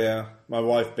 Yeah. My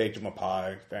wife baked him a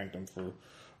pie. Thanked him for.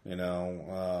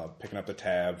 Picking up the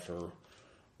tab for,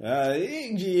 Well,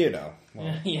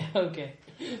 yeah, okay.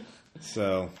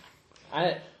 So,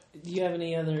 do you have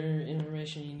any other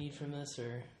information you need from this,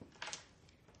 or?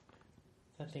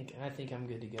 I think I'm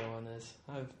good to go on this.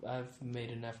 I've made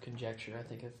enough conjecture. I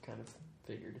think I've kind of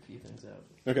figured a few things out.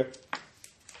 Okay.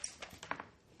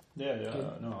 Yeah.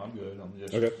 No, I'm good.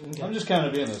 Okay. I'm just kind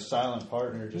of being a silent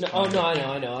partner.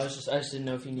 I know. I just didn't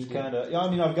know if you need kind of. Yeah,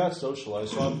 I've got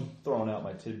socialized, so I'm throwing out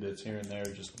my tidbits here and there.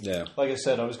 Like I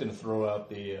said, I was going to throw out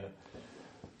the.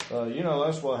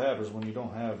 That's what happens when you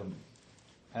don't have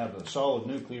a solid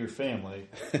nuclear family.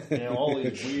 All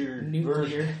these weird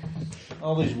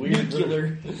all these weird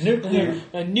nuclear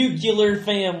a nuclear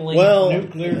family. Well,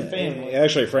 nuclear family.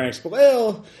 Actually, Frank's.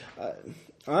 Well.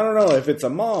 I don't know if it's a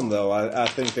mom though. I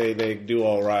think they do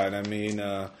all right.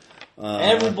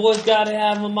 Every boy's got to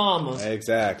have a mama.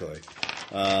 Exactly.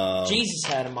 Jesus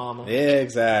had a mama. Yeah,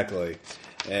 exactly.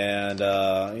 And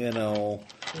He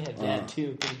had dad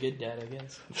too. Pretty good dad, I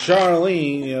guess.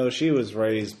 Charlene, she was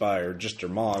raised by her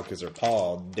mom because her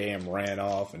pa ran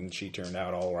off, and she turned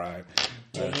out all right.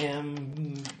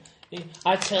 Damn.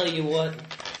 I tell you what,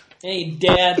 any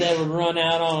dad that would run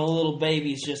out on a little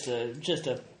baby's just a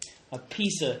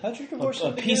piece of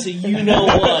you know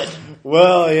what.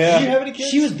 Well, yeah. Do you have any kids?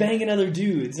 She was banging other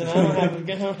dudes, and I don't have any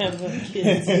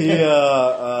kids.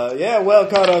 Well,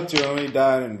 caught up to him. He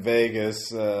died in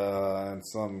Vegas, in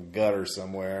some gutter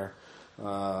somewhere.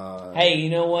 Hey, you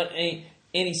know what?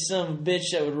 Any son of a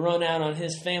bitch that would run out on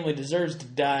his family deserves to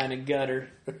die in a gutter.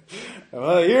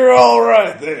 Well, you're all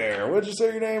right there. What'd you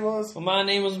say your name was? Well, my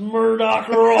name was Murdoch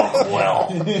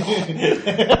Rockwell. You're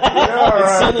all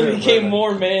right. Suddenly became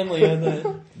more manly.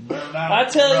 I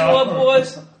tell you what,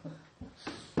 boys.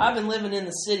 I've been living in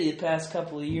the city the past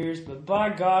couple of years, but by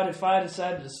God, if I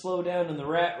decided to slow down in the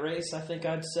rat race, I think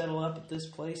I'd settle up at this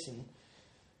place and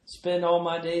spend all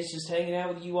my days just hanging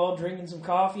out with you all, drinking some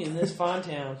coffee in this fine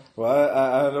town. Well,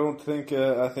 I don't think.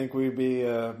 I think we'd be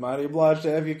mighty obliged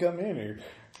to have you come in here.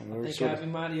 I think I'd be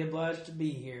mighty obliged to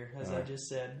be here, as I just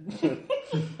said.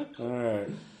 All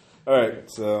right.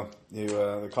 So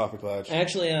the coffee clutch.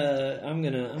 Actually, I'm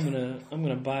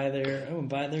gonna buy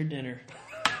their dinner.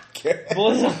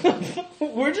 Boys,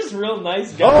 we're just real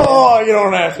nice guys. Oh, you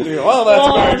don't have to. Well, that's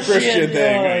a very Christian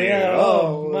thing.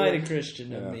 Yeah. Mighty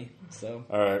Christian of me. So,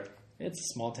 all right. It's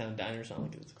a small town diner, so I don't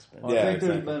think it's expensive. Well, Yeah, I think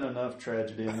exactly. there's been enough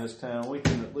tragedy in this town. We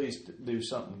can at least do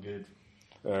something good.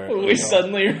 All right. We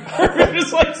suddenly are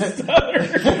just like stutter.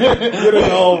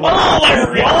 Oh,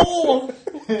 Larry! Oh!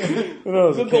 when I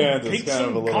was in We'll go Kansas, pick it's kind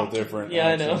of a some little cop- different. Yeah,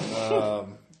 I know. know.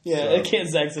 Yeah, a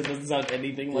Kansas accent doesn't sound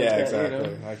anything like Yeah, that.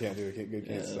 exactly. You know? I can't do a good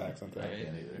Kansas accent. There.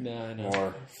 No, I know.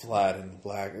 More flat and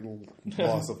black and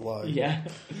loss of blood. Yeah.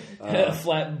 A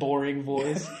flat, boring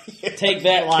voice. Take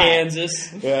that,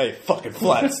 Kansas. Yeah, you fucking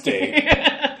flat state.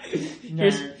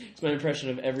 Here's my impression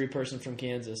of every person from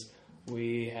Kansas.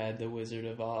 We had the Wizard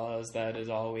of Oz. That is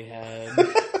all we had.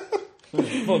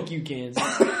 Fuck you, Kansas.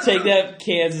 Take that,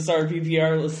 Kansas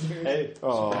RPPR listeners. Hey,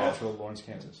 Oh. Supernatural, Lawrence,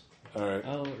 Kansas. All right.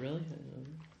 Oh, really?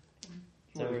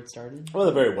 Is that where it started? Well,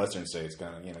 the very western states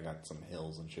kind of, got some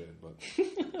hills and shit,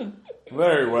 but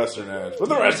very western edge. But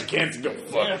the rest of Kansas go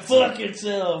fuck. Yeah, fuck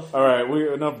yourself. All right,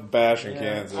 we enough bashing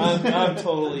Kansas. I'm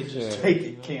totally just Take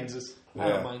it, Kansas. I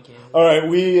don't mind Kansas. All right,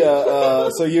 we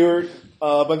so you're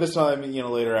by this time,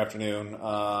 later afternoon,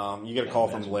 you get a call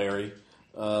from Larry.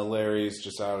 Larry's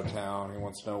just out of town. He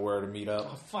wants to know where to meet up.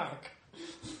 Oh, fuck.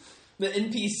 The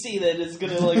NPC that is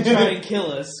gonna try and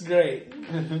kill us. Great.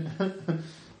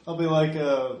 I'll be like,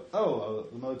 the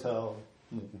motel.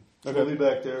 Okay. We'll be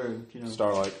back there, and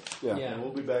Starlight. Yeah. Yeah.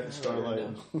 we'll be back in Starlight.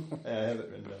 written Yeah, I have it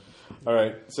written down. All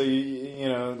right. So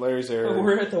Larry's there.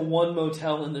 We're at the one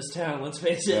motel in this town. Let's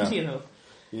face it. Yeah.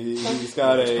 He's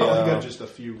got It's probably a got just a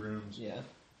few rooms. Yeah.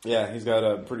 he's got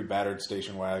a pretty battered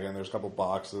station wagon. There's a couple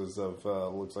boxes of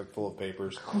looks like full of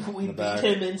papers. We in the beat back.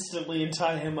 him instantly and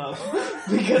tie him up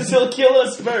because he'll kill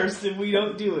us first if we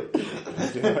don't do it.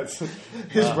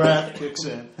 His wrath kicks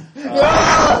in.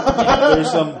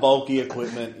 There's some bulky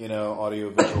equipment, audio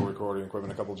visual recording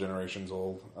equipment, a couple generations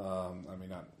old.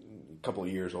 Not a couple of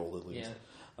years old at least.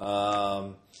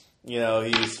 Yeah.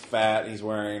 He's fat. He's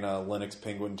wearing a Linux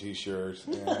Penguin T-shirt.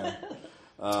 And,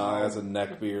 has a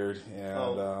neck beard,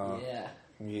 and Yeah.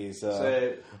 he's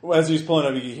Say, as he's pulling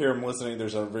up, you can hear him listening.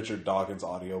 There's a Richard Dawkins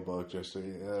audiobook just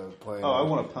playing. I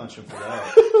want to punch him for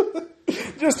that.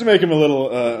 just to make him a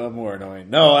little more annoying.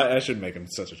 No, I shouldn't make him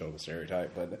such a total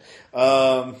stereotype, but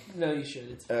No, you should.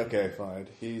 It's fine. okay, fine.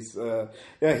 He's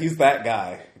he's that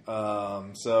guy.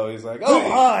 So he's like, "Oh,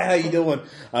 hi, how you doing?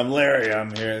 I'm Larry.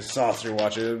 I'm here at Saucer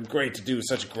Watcher. Great to do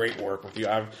such great work with you.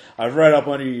 I've read up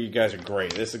on you. You guys are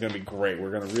great. This is going to be great.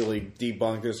 We're going to really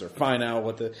debunk this or find out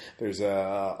what there's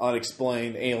a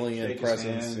unexplained alien Shake his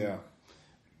presence. hand. Yeah,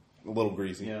 a little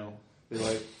greasy. Be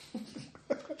like,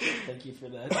 Thank you for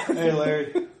that. hey,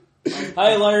 Larry.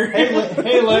 Hi, Larry.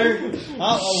 Hey, Larry.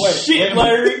 Oh, wait. Shit,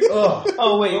 Larry. Ugh.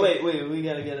 Oh, wait. We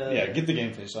gotta get a... Yeah, get the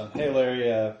game face on. Hey, Larry,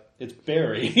 it's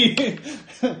Barry.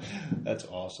 That's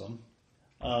awesome.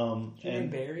 Your name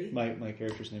Barry? My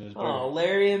character's name is Barry. Oh,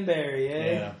 Larry and Barry,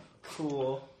 eh? Yeah.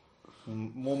 Cool.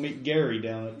 And we'll meet Gary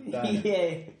down at the diner.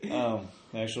 Yay.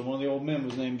 Actually, one of the old men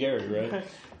was named Gary, right?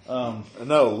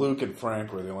 No, Luke and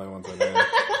Frank were the only ones I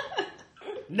knew.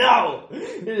 No!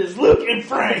 It is Luke and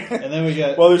Frank! And then we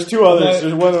got... Well, there's two others.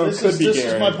 There's one of them could be This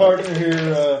Gary. is my partner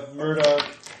here, Murdoch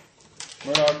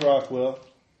Rockwell.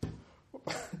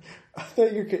 I thought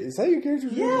is that your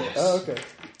character's name? Yes. Oh,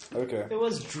 okay. It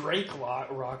was Drake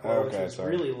Rockwell, which Okay, was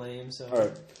sorry. really lame, so... All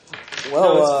right. No,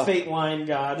 Well, it's Fate Line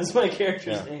God is my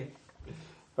character's yeah. name.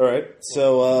 all right.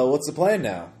 So, what's the plan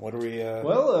now? What are we?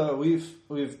 Well,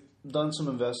 we've done some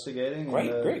investigating.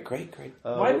 great.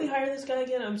 Why did we hire this guy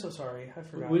again? I'm so sorry. I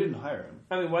forgot. We didn't hire him.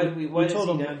 I mean, why did we? Why is he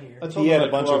down here? I told He him had a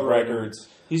I'd bunch of corroborate him. records.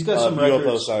 He's got some UFO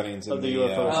records sightings of in the the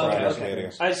UFO Oh, sightings. okay.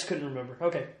 Arcadia. I just couldn't remember.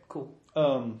 Okay, cool.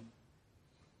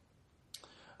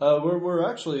 We're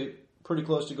actually pretty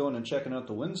close to going and checking out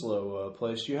the Winslow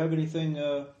place. Do you have anything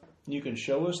you can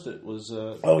show us that was?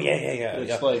 Oh yeah.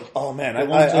 It's like, oh man, it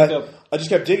won't take up- I just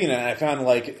kept digging and I found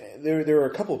there were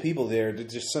a couple of people there that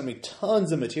just sent me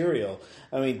tons of material.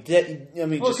 Well,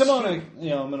 just, come on, I'm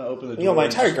going to open the door. my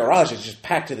entire garage is just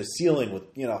packed to the ceiling with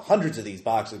hundreds of these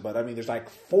boxes. But there's like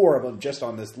 4 of them just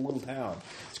on this little town.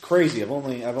 It's crazy. I've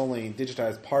only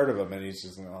digitized part of them, and he's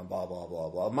just blah blah blah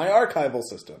blah. My archival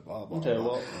system. Blah blah. Okay,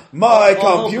 blah. well, My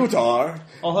I'll computer. I'll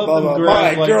help blah, him blah,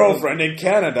 grab, my like, girlfriend in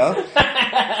Canada.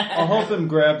 I'll help him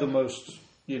grab the most,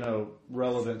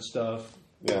 relevant stuff.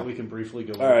 Yeah. That we can briefly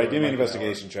go over. All right, give me an like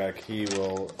investigation check. He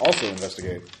will also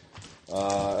investigate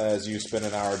as you spend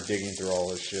an hour digging through all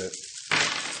this shit.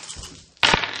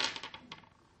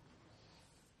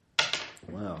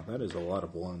 Wow, that is a lot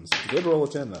of ones. You did roll a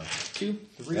 10, though. 2,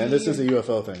 3. And this is a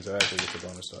UFO thing, so it actually gets a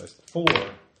bonus dice. 4.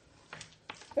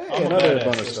 Hey, I'm another a badass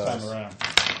bonus this dice. time around.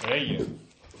 There you go.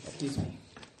 Excuse me.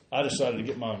 I decided to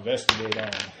get my investigate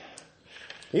on.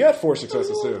 You got 4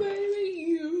 successes, too. Baby,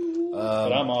 you.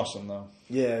 But I'm awesome, though.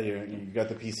 Yeah, you got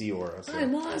the PC aura. So.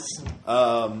 I'm awesome.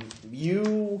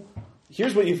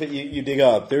 Here's what you dig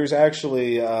up. There's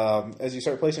actually, as you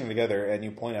start placing them together and you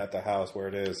point out the house where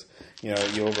it is, you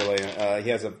overlay. He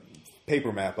has a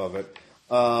paper map of it.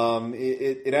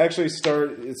 It actually it's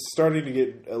starting to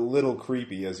get a little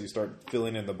creepy as you start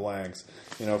filling in the blanks.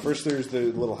 First there's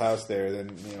the little house there, then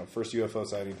first UFO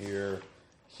sighting here,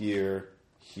 and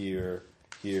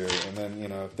then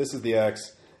if this is the X,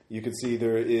 you can see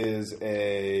there is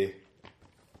a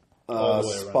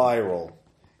spiral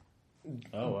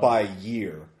by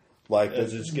year. Like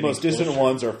the most distant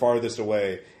ones are farthest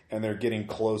away, and they're getting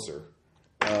closer.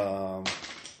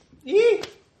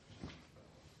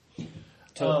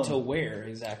 To where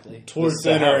exactly? Towards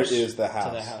the center is the house.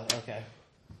 To the house, okay.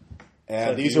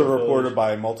 And these are reported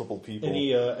by multiple people.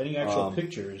 Any actual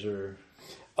pictures or?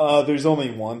 There's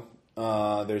only one.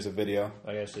 There's a video.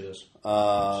 I guess it is.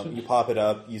 You pop it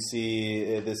up. You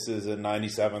see this is a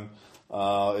 97.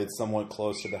 It's somewhat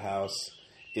close to the house.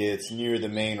 It's near the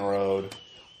main road.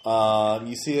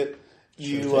 You see it.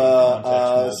 You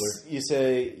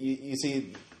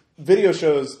see video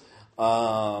shows.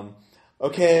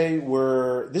 Okay,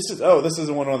 this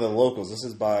isn't one of the locals. This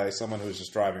is by someone who was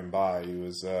just driving by. He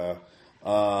was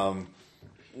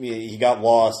he got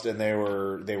lost and they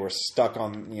were stuck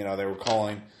on they were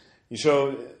calling.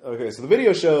 So the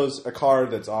video shows a car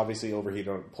that's obviously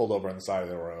overheated, pulled over on the side of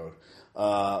the road.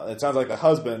 It sounds like the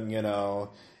husband,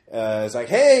 is like,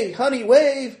 "Hey, honey,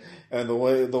 wave," and the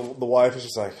wife is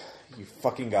just like, "You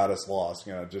fucking got us lost,"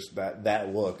 just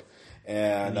that look.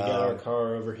 And you got our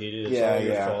car overheated. It's all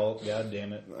your fault. God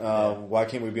damn it. Why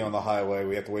can't we be on the highway?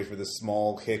 We have to wait for this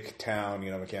small hick town,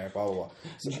 mechanic, blah, blah, blah.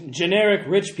 So, generic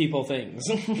rich people things.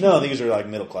 No, these are like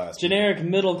middle class. Generic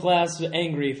middle class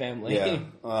angry family. Yeah.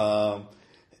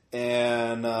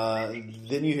 And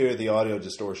then you hear the audio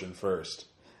distortion first.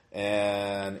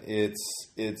 And it's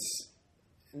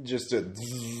just a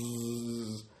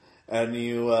zzz, and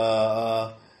then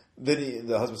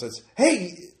the husband says,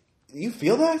 "Hey, you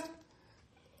feel that?"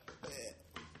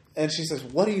 And she says,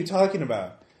 "What are you talking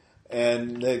about?"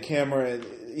 And the camera,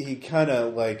 he kind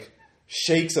of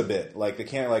shakes a bit,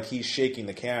 he's shaking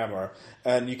the camera,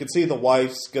 and you can see the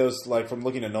wife goes from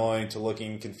looking annoyed to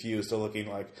looking confused to looking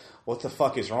like, "What the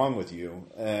fuck is wrong with you?"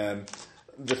 And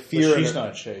the fear. But she's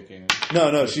not shaking.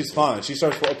 No, she's fine. She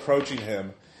starts approaching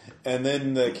him, and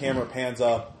then the camera pans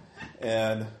up,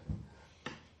 and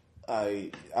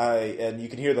and you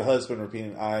can hear the husband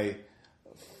repeating,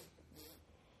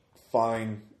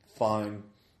 fine,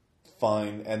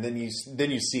 and then you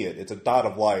see it. It's a dot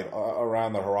of light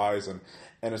around the horizon,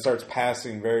 and it starts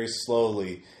passing very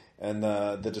slowly, and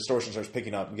the distortion starts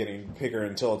picking up and getting bigger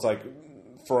until it's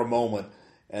for a moment,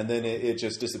 and then it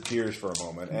just disappears for a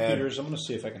moment. Computers, I'm going to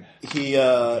see if I can. He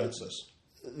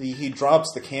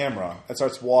drops the camera and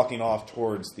starts walking off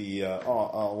towards the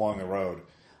along the road.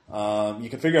 You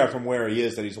can figure out from where he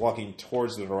is that he's walking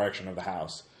towards the direction of the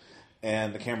house.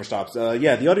 And the camera stops.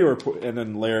 The audio report, and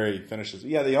then Larry finishes.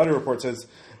 Yeah, the audio report says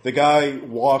the guy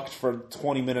walked for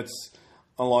 20 minutes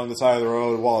along the side of the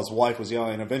road while his wife was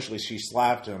yelling. And eventually, she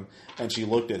slapped him, and she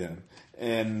looked at him,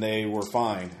 and they were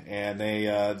fine. And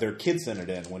their kid sent it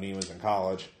in when he was in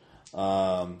college.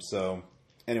 Anyways,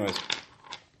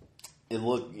 it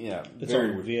looked It's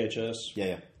very on VHS.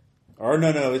 Yeah. Or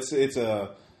no, it's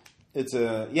a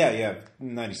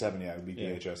 97. Yeah, it would be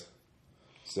VHS.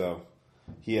 So.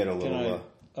 He had a little.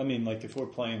 If we're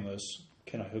playing this,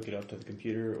 can I hook it up to the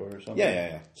computer or something?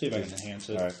 Yeah. See if I can enhance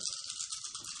it. All right.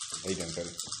 How you doing, Cody?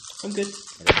 I'm good.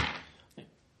 Okay.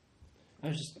 I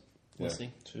was just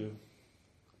listening.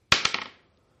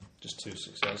 Just two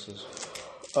successes.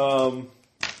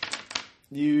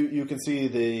 You can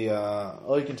see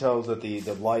all you can tell is that the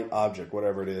light object,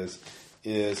 whatever it is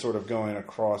sort of going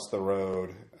across the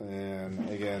road, and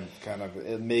again, kind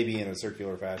of maybe in a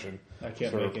circular fashion. I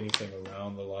can't make anything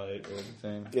around the light or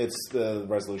anything. The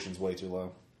resolution's way too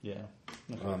low. Yeah.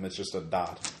 Okay. It's just a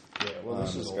dot. Yeah. Well,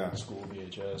 this is old school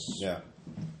VHS. Yeah.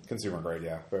 Consumer grade.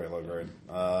 Yeah. Very low grade.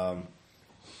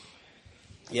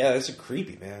 It's a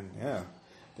creepy, man. Yeah.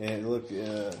 And look.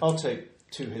 I'll take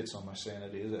 2 hits on my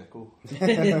sanity. Is that cool?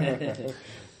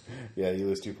 Yeah, you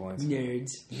lose 2 points.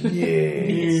 Nerds.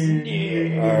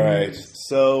 All right.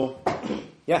 So,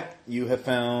 you have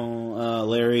found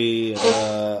Larry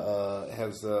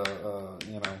has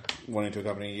wanting to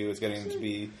accompany you. It's getting to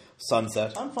be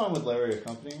sunset. I'm fine with Larry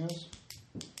accompanying us.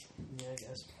 Yeah, I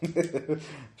guess.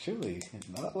 Surely,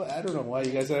 I don't know why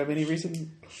you guys don't have any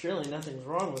reason. Surely nothing's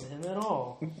wrong with him at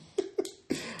all.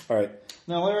 All right.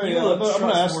 Now, Larry, I'm going to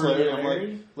ask Larry. I'm like,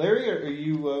 Larry, are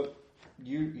you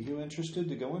interested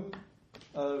to go in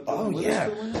Oh yeah.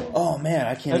 Oh man,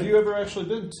 I can't. Have you ever actually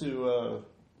been to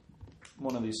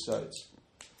one of these sites?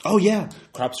 Oh yeah,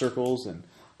 crop circles and.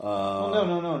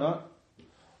 No, not.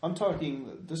 I'm talking.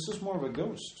 This is more of a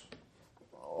ghost.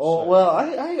 Oh well,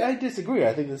 I disagree.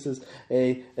 I think this is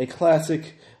a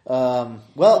classic.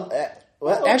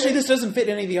 Actually, this doesn't fit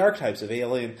any of the archetypes of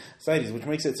alien sightings, which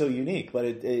makes it so unique. But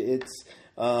it's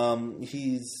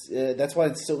that's why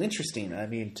it's so interesting. I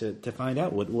mean, to find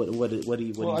out what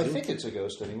he. Well, I think it's a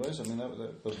ghost, anyways. I mean,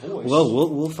 the voice. Well,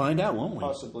 we'll find out, won't we?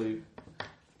 Possibly.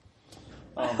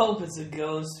 I hope it's a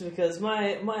ghost because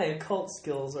my occult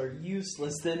skills are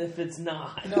useless. Then if it's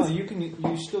not, No, you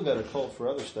still got a cult for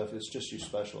other stuff. It's just you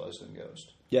specialized in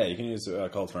ghost. Yeah, you can use a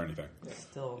cult for anything.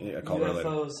 Still, occult UFOs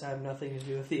related. have nothing to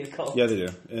do with the occult. Yeah, they do.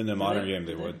 In a modern game,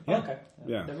 they would. Yeah. Okay.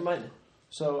 Yeah. Never mind.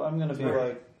 So I'm going to be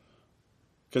like,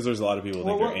 because there's a lot of people who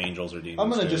think they're angels or demons. I'm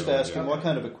going to just ask him Yeah. what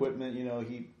kind of equipment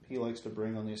he likes to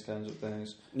bring on these kinds of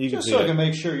things. You can just see so I it. can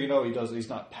make sure he's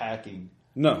not packing.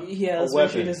 No. Yeah, A especially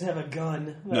weapon. he doesn't have a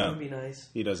gun. That would be nice.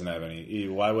 He doesn't have any.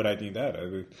 Why would I need that?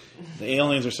 The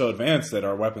aliens are so advanced that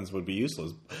our weapons would be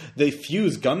useless. They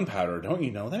fuse gunpowder. Don't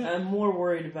you know that? I'm more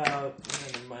worried about.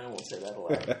 Never mind, I won't say that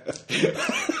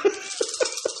aloud.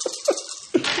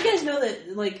 You guys know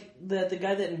that the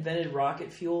guy that invented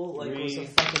rocket fuel was a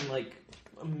fucking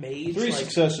a mage. 3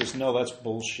 successes. No, that's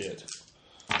bullshit.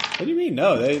 What do you mean?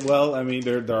 No,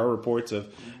 there are reports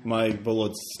of my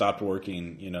bullets stopped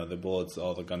working. The bullets,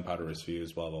 all the gunpowder is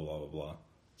fused. Blah blah blah blah blah.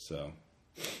 So,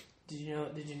 Did you know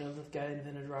the guy that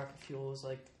invented rocket fuel was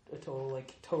a total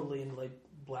totally into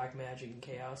black magic and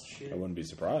chaos shit? I wouldn't be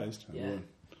surprised. Yeah.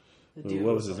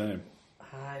 What was his name?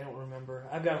 I don't remember.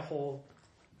 I've got a whole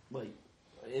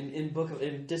in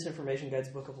Disinformation Guide's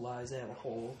Book of Lies. They have a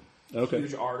whole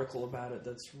huge article about it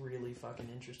that's really fucking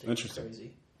interesting. Interesting. And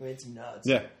crazy. I mean, it's nuts.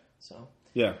 Yeah. So.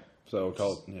 Yeah. So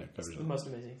covers It's it. the most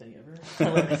amazing thing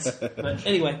ever. But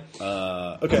anyway.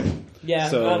 Okay. Yeah.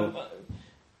 So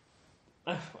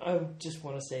I just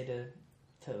want to say to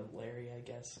Larry, I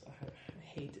guess, I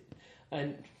hate it.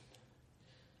 I'm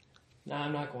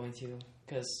not going to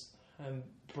because I'm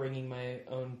bringing my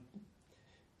own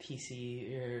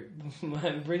PC or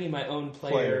I'm bringing my own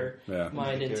player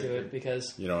mind into it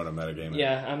because you don't want to metagame it.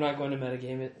 Yeah, I'm not going to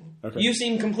metagame it. Okay. You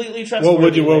seem completely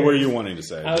trustworthy. What were you wanting to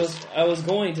say? I was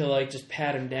going to just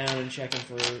pat him down and check him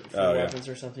for weapons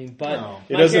or something, but No.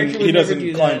 He doesn't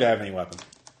do claim that. to have any weapons.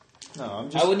 No, I'm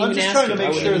I wouldn't even ask trying to him. make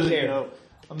I sure wouldn't that care.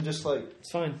 I'm just like,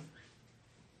 It's fine.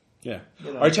 Yeah.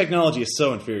 know. Our technology is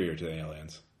so inferior to the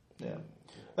aliens. yeah.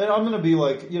 And I'm going to be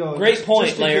like, Great point,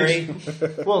 just in Larry.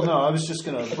 case- well, no, I was just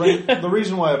going to bring the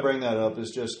reason why I bring that up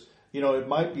is just it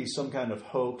might be some kind of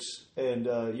hoax, and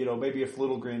maybe if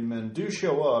little green men do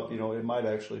show up, it might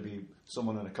actually be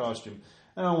someone in a costume.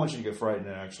 And I don't want you to get frightened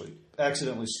and actually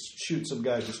accidentally shoot some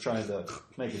guy just trying to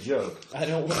make a joke. I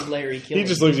don't want Larry killing. He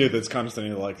just looks at you that's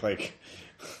constantly like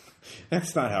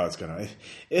that's not how it's going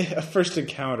to. A first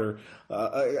encounter,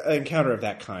 an encounter of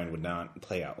that kind would not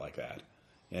play out like that.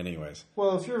 Anyways.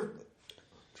 Well,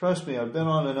 trust me, I've been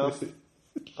on enough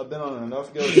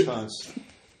ghost hunts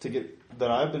to get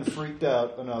that I've been freaked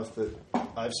out enough that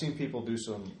I've seen people do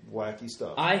some wacky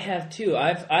stuff. I have too.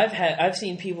 I've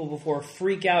seen people before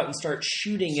freak out and start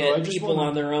shooting So I at just people wanna-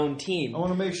 on their own team. I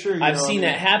want to make sure I've seen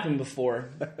that happen before,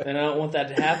 and I don't want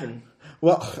that to happen.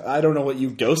 Well, I don't know what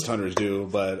you ghost hunters do,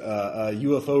 but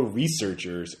UFO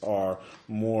researchers are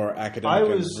more academic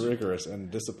and rigorous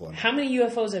and disciplined. How many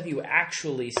UFOs have you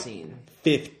actually seen?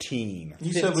 15.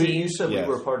 You said we Yes.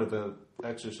 were part of the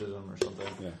exorcism or something.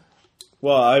 Yeah.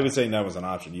 Well, I would say that was an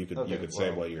option. You could say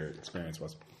well. what your experience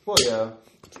was. Well, yeah.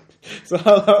 So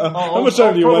how much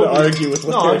time do you want to argue with?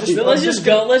 No, Larry? Let's just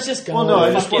go. Well, no,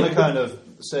 I just Fuck want it. to kind of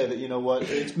say that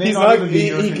it may He's not even be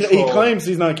your he control. claims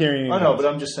he's not carrying any I know, guns.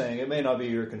 but I'm just saying it may not be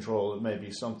your control. It may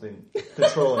be something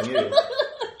controlling you.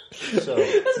 So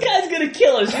This guy's gonna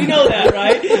kill us. You know that,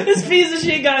 right? This piece of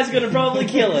shit guy's gonna probably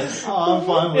kill us. I'm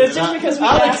fine with It's just because we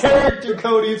out of asked- character,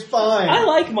 Cody. It's fine. I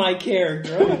like my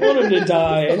character. I don't want him to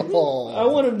die. I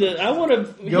want him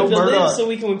to Go live Murdoch. so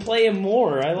we can play him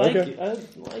more. I like Okay. it. I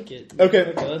like it.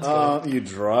 Okay, let's go. you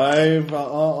drive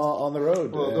on the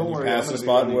road. Well, and don't you worry. pass I'm the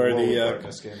gonna spot be running where World of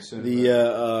Darkness game soon,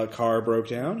 the car broke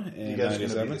down but in you guys are going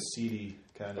to be 97. the seedy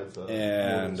kind of.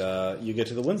 And you get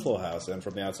to the Winslow house, and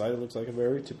from the outside, it looks like a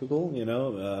very typical,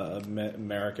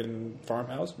 American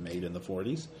farmhouse made in the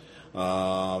 40s.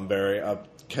 Very up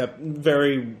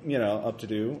to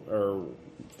do, or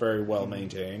very well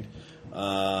maintained.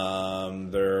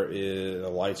 The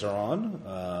lights are on.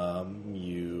 Are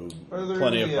there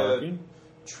plenty any, of parking.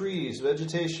 trees,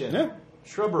 vegetation, Yeah.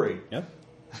 shrubbery. Yeah.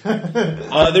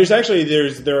 There's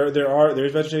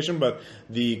vegetation, but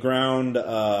the ground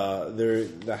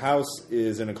the house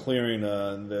is in a clearing.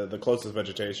 The closest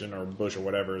vegetation or bush or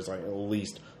whatever is like at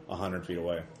least 100 feet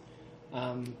away.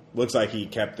 Looks like he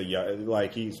kept it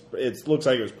looks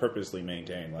like it was purposely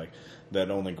maintained, like that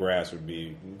only grass would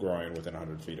be growing within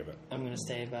 100 feet of it. I'm going to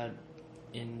stay about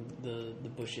in the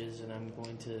bushes, and I'm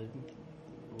going to.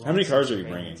 How many cars are you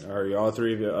bringing? Are you all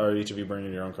three of you? Are each of you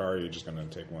bringing your own car? Or are you just going to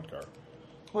take one car?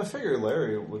 Well, I figure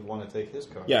Larry would want to take his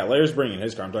car. Yeah, Larry's bringing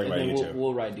his car. I'm talking about you two.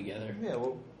 We'll ride together. Yeah,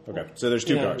 well... Okay, so there's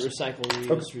two cars. Recycle,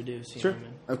 reuse, reduce. Sure,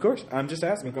 of course. I'm just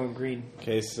asking. We're going green. In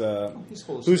case, he's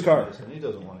full of whose car? And he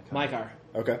doesn't want to come. My car.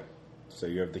 Okay, so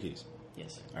you have the keys.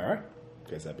 Yes. All right,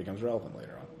 in case that becomes relevant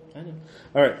later on. I know.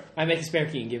 All right, I make a spare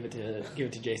key and give it to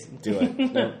Jason. do it.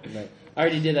 No. I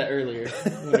already did that earlier.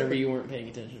 Whenever you weren't paying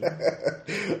attention.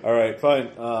 All right,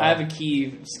 fine. I have a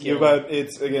key skill.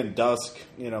 It's again dusk.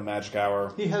 Magic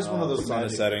hour. He has one of those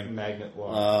magic setting. Magnet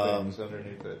lock things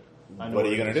underneath it. What are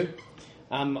you going to do?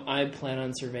 I plan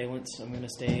on surveillance. I'm going to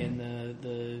stay in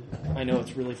the. I know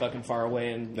it's really fucking far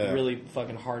away and really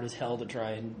fucking hard as hell to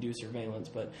try and do surveillance,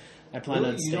 but I plan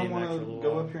on staying back for a little while. You don't want to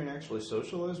go up here and actually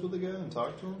socialize with the guy and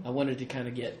talk to him? I wanted to kind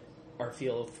of get our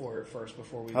feel for it first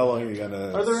before we. How long are you going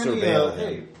to? Are there surveil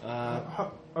any?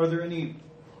 Are there any?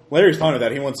 Larry's fine with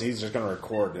that. He's just going to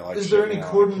record. Is there any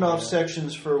cordoned off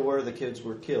sections for where the kids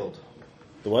were killed?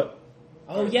 The what?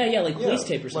 Oh yeah, like police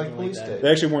tape or something like that. Tape.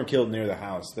 They actually weren't killed near the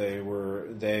house. They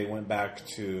went back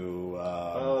to.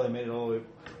 They made it all the way.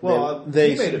 Well,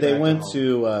 they went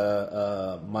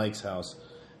to Mike's house,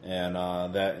 and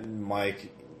that Mike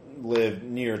lived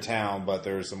near town, but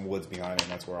there was some woods behind it,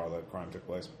 and that's where all the crime took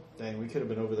place. Dang, we could have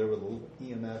been over there with a little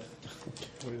EMF.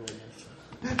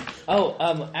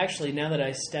 Actually, now that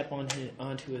I step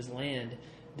onto his land.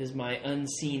 Does my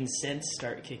unseen sense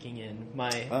start kicking in?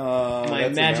 My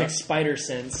magic spider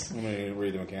sense. Let me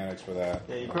read the mechanics for that.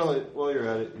 Yeah, you probably, while you're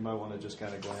at it, you might want to just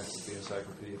kind of glance at the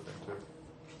encyclopedia thing, too.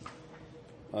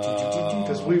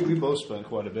 Because we both spent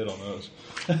quite a bit on those.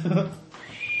 And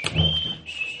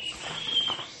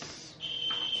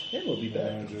we'll be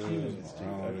back in a few minutes,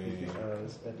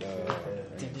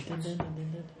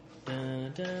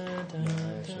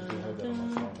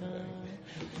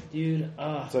 Dude,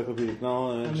 encyclopedic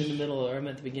knowledge. I'm in the middle, or I'm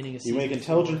at the beginning of. You make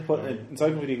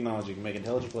encyclopedic knowledge. You can make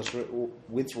intelligence plus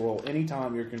wits roll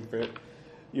anytime your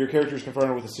character is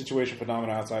confronted with a situation,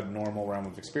 phenomena outside the normal realm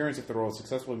of experience. If the roll is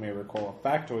successful, you may recall a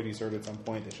factoid he's heard at some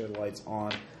point that shed lights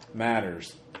on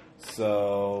matters.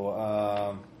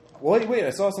 So, wait! I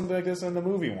saw something like this in the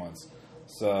movie once.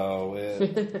 So,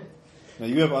 now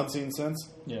you have unseen sense.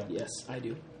 Yeah. Yes, I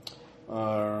do.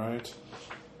 All right.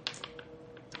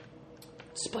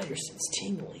 Spider sense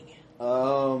tingling.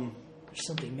 There's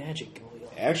something magic going on.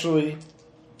 Actually,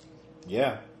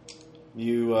 yeah.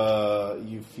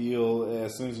 You feel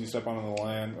as soon as you step onto the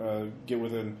land, get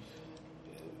within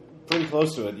pretty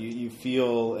close to it. You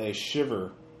feel a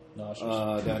shiver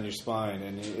down your spine,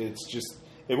 and it's just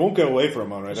it won't go away for a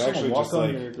moment. It's actually just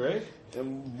like your grave?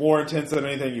 More intense than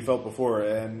anything you felt before,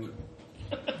 and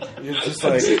you're just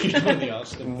like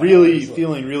really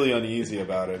feeling really uneasy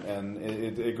about it, and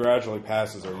it gradually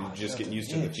passes, or you just get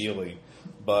used to the feeling.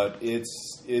 But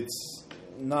it's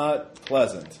not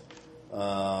pleasant.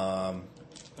 I'm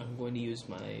going to use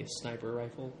my sniper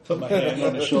rifle. Put my hand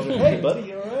on his shoulder. Hey, buddy,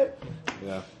 you all right?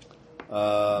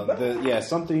 Yeah.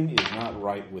 Something is not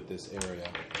right with this area.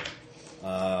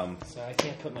 So I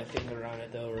can't put my finger on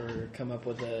it though, or come up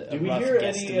with a. Do we hear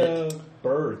any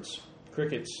birds,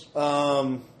 crickets?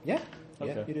 Yeah. Okay.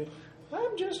 Yeah, you do.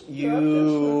 I'm just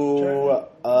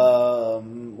well,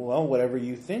 whatever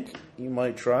you think you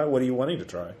might try. What are you wanting to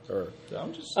try? Or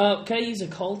I'm just. Can I use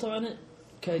occult on it?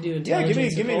 Can I do intelligence? Yeah,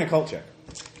 give me an occult check.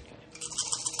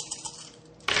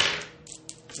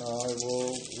 I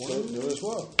will do as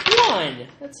well. 1.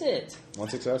 That's it. One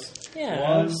success.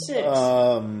 Yeah, 1. 6.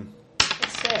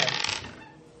 That's sad.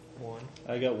 1.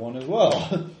 I got 1 as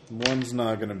well. One's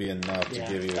not going to be enough to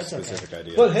Yeah, give you a that's specific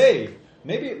idea. But hey,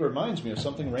 maybe it reminds me of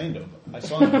something random I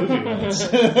saw in a movie once.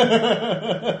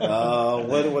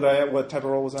 What type of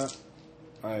roll was that?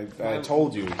 I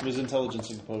told you. It was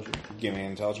intelligence and composure. Give me an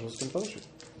intelligence composure.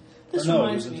 This No, it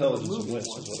reminds was me of a intelligence and movie wits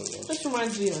once. is what it was. This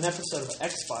reminds me of an episode of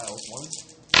X-Files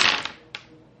once.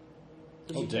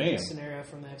 Did Oh, you damn. take a scenario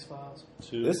from the X-Files?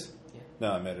 2. This? Yeah.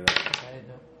 No, I made it up. Okay, I didn't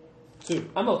know. 2.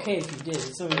 I'm okay if you did.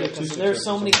 It's so I got ridiculous. 2 There's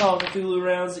so many successes. Call of Cthulhu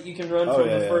rounds that you can run Oh, from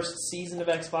yeah, the yeah. first season of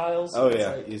X-Files. Oh It's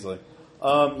yeah, like- easily.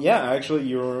 Yeah, actually,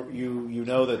 you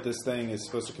know that this thing is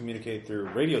supposed to communicate through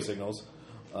radio signals.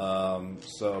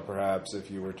 So perhaps if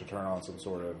you were to turn on some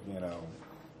sort of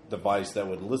device that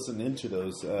would listen into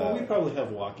those. Well, we probably have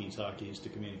walkie-talkies to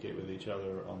communicate with each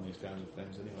other on these kinds of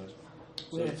things,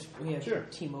 anyways. We have sure.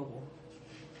 T-Mobile.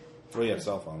 We have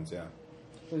cell phones, yeah.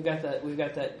 We've got that.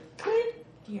 Click.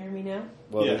 Do you hear me now?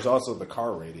 Well, Yeah. there's also the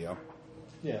car radio.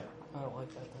 Yeah. I don't like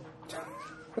that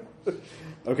though.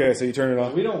 Okay, so you turn it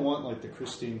on. We don't want like the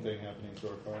Christine thing happening to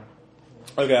our car.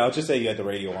 Okay, I'll just say you had the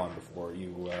radio on before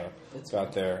you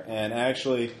got there. And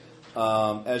actually,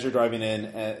 as you're driving in,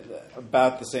 at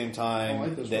about the same time I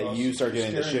like this, that Ross. you start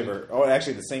getting the Scaring me. shiver, or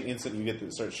actually the same instant you get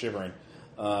to start shivering,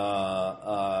 the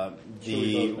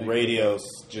both make radio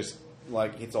just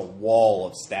like hits a wall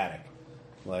of static.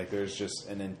 Like there's just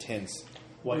an intense.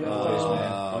 White Uh, noise,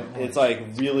 man. White noise. It's like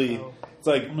really. It's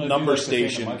like I'm gonna number do like the thing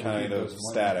station that Michael kind Keaton of does in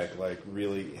static, like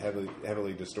really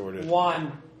heavily distorted.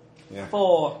 1, Yeah.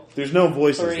 4. There's no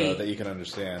voices 3. though that you can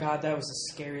understand. God, that was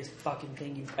the scariest fucking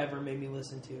thing you've ever made me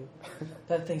listen to.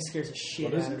 That thing scares the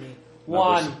shit What is out of it? me.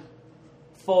 Numbers. 1,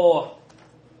 4,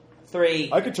 3.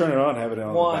 I could turn it on, and have it on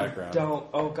in the 1. background. Don't.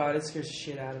 Oh God, it scares the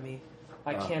shit out of me.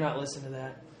 I cannot listen to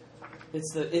that.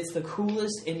 It's the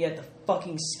coolest and yet the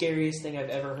fucking scariest thing I've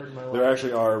ever heard in my life. There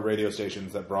actually are radio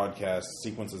stations that broadcast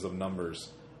sequences of numbers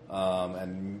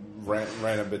and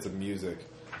random bits of music,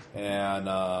 and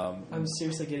I'm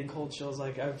seriously getting cold chills.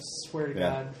 Like I swear to yeah.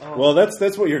 God. Oh. Well,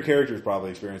 that's what your character is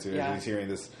probably experiencing. Yeah. Is he's hearing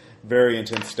this very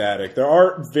intense static. There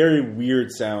are very weird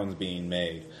sounds being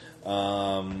made.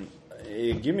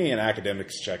 Give me an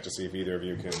academics check to see if either of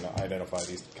you can identify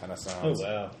these kind of Oh, sounds.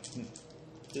 wow.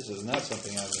 This is not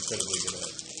something I'm incredibly good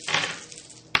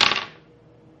at.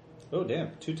 Oh,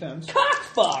 damn. 2 10s.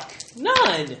 Cockfuck!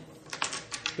 None!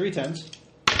 3 10s.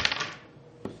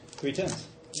 3 10s.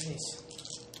 Nice.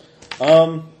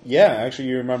 Yeah, actually,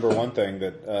 you remember one thing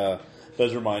that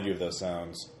does remind you of those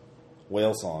sounds: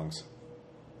 whale songs,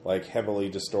 like heavily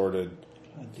distorted.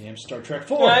 God damn Star Trek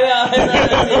 4. I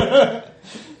know.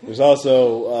 There's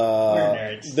also,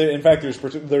 We're nerds. in fact,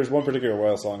 there's one particular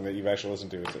whale song that you've actually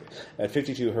listened to. It's at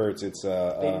 52 hertz. It's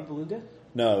Baby Beluga?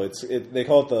 no, they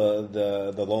call it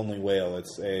the lonely whale.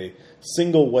 It's a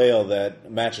single whale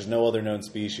that matches no other known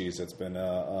species. That's been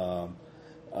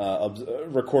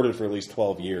recorded for at least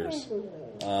 12 years.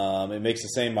 It makes the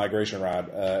same migration route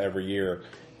every year,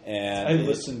 and I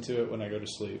listen to it when I go to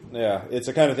sleep. yeah, it's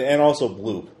a kind of thing, and also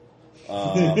bloop.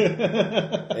 A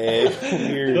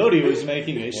weird, Cody was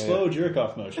making a slow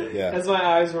jerk-off motion. yeah. As my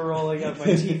eyes were rolling up, my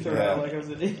teeth were out Yeah. like I was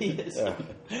an idiot. Yeah.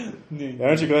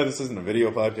 Aren't you glad this isn't a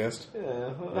video podcast?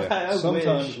 Yeah. I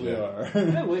Sometimes wish. we are.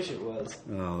 I wish it was.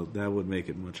 Oh, that would make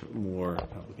it much more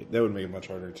complicated. That would make it much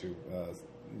harder to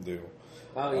do.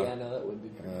 Oh yeah, no, that would be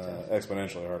pretty tough.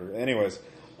 Exponentially harder. Anyways,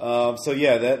 so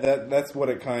yeah, that's what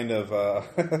it kind of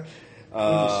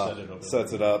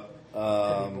sets it up.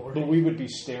 That'd be boring. But we would be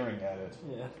staring at it.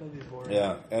 Yeah, that'd be boring.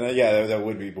 Yeah, and yeah, that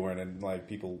would be boring. And like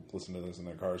people listen to this in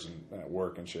their cars and at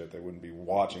work and shit, they wouldn't be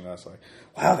watching us. Like,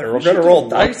 wow, they're going to roll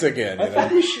dice again. You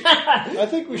know? I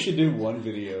think we should do one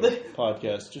video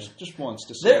podcast just once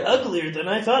to see. They're uglier than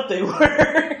I thought they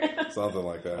were. Something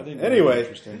like that. I think that'd be Anyway,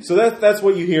 interesting. so that's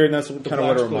what you hear, and that's kind of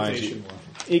what it reminds you. Blaxploitation one.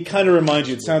 It kind of reminds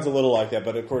you. It sounds a little like that,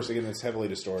 but of course, again, it's heavily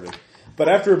distorted. But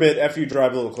after a bit, after you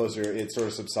drive a little closer, it sort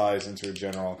of subsides into a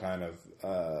general kind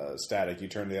of static. You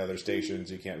turn to the other stations,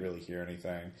 you can't really hear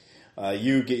anything.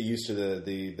 You get used to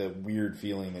the weird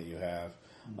feeling that you have,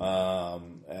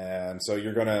 and so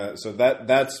you're gonna. So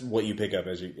that's what you pick up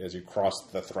as you cross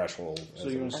the threshold. So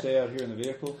you're going to stay out here in the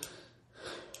vehicle?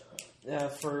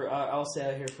 I'll stay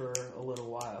out here for a little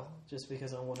while, just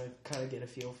because I want to kind of get a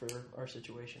feel for our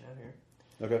situation out here.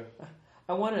 Okay.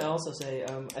 I want to also say,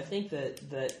 I think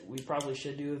that we probably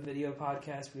should do a video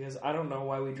podcast because I don't know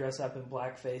why we dress up in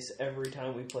blackface every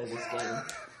time we play this game.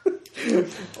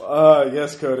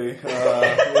 Yes, Cody.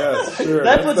 Yes, sure.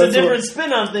 That puts a That's different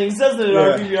spin on things, doesn't it,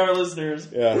 Yeah. RPGR listeners?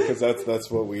 Yeah, because that's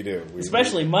what we do.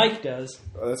 Especially Mike does.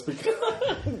 That's because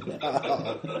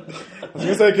I was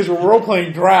gonna say because we're role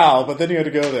playing Drow, but then you had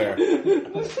to go there.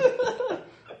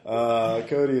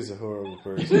 Cody is a horrible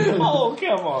person. Oh,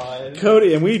 come on.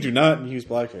 Cody, and we do not use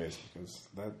blackface because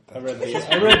that. I read the. I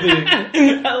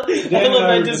love and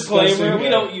I that were disclaimer. discussing, We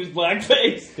don't use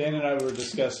blackface. Dan and I were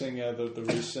discussing the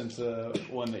recent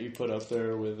one that you put up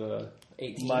there with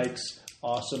 18. Mike's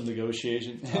awesome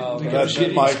negotiation. Oh, That's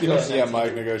negotiating Mike. skills. Yeah,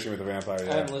 Mike negotiating with the vampire. I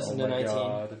Yeah, haven't listened Oh to my 19.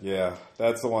 god. yeah,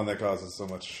 that's the one that causes so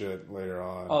much shit later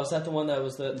on. Oh, is that the one that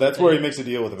was the... That's where he makes a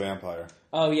deal with the vampire.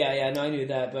 Oh, yeah, no, I knew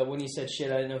that, but when you said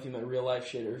shit, I didn't know if you meant real life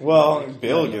shit or... if you Well, meant, like,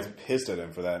 Bill yeah. gets pissed at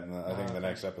him for that. I think in the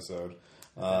next episode.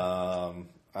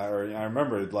 I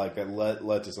remember like that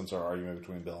led to some sort of argument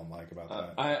between Bill and Mike about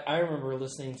that. I remember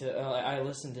listening to... I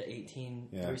listened to 18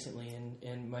 Yeah. recently,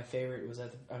 and my favorite was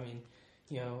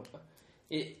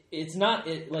it's not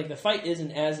like the fight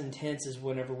isn't as intense as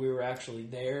whenever we were actually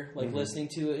there. Like listening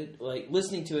to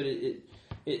it,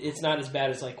 it's not as bad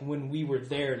as like when we were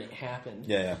there and it happened.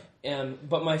 Yeah.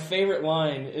 But my favorite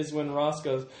line is when Ross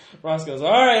goes, all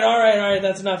right,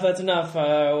 that's enough.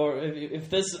 Or if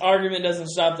this argument doesn't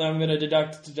stop, then I'm going to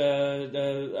deduct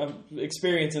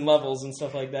experience and levels and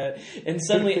stuff like that. And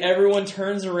suddenly everyone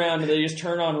turns around and they just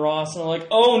turn on Ross and they're like,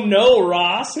 oh no,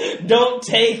 Ross, don't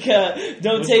take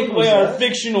away our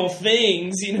fictional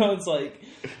things. It's like,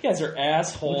 you guys are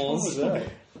assholes. Which one was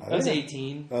that? That was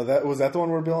 18. Was that the one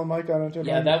where Bill and Mike got into it?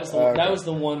 Yeah, that was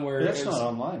the one where That's not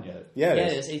online yet. Yeah,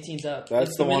 it is. 18's up. That's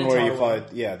It's the one where you Minotaur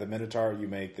fight. Yeah, the Minotaur. You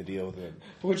make the deal with it.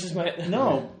 Which is my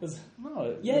No.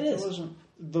 Yeah, it is. Wasn't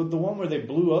the one where they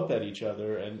blew up at each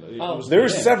other and it was There were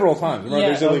the end. several times. Remember,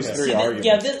 there's at least 3 arguments.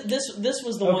 Yeah, this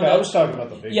was the one. I was talking about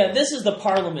the big one. this is the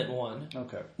Parliament one.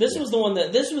 Okay. This was the one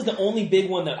this was the only big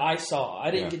one that I saw.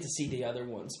 I didn't get to see the other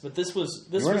ones, but this was.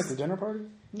 You weren't at the dinner party?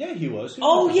 Yeah, he was.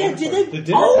 Oh, yeah, did they? The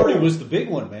dinner party was the big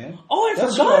one, man. Oh, I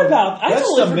forgot about. I That's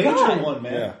totally the forgot. major one,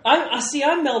 man. Yeah.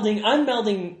 I'm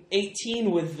melding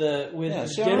 18 with the Yeah,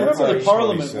 see, I dinner remember party. the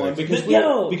Parliament 26.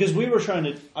 one because we were trying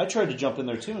to. I tried to jump in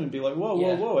there too and be like,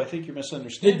 whoa! I think you're The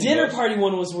misunderstanding. dinner us. party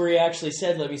one was where he actually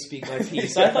said, "Let me speak my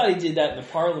piece." I thought he did that in the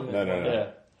Parliament. No. one. Yeah.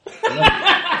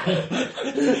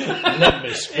 Let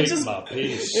me speak my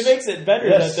piece. It makes it better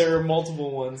Yes. that there are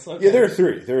multiple ones. Okay. Yeah, there were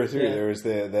 3. There Yeah. was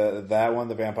that one,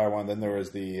 the vampire one. Then there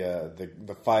was the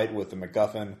fight with the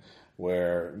MacGuffin,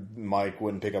 where Mike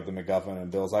wouldn't pick up the MacGuffin,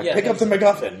 and Bill's like, "Pick up the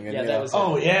MacGuffin." And, Yeah, that was.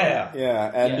 Oh yeah.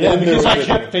 Yeah, and Yeah, then because there I was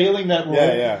kept failing that roll.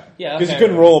 Yeah. Yeah, Because okay. you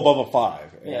couldn't roll above a 5.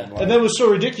 Yeah. like- And that was so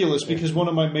ridiculous because one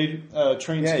of my main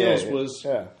trained skills was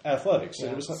yeah. athletics.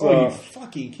 And it was like, So- oh, you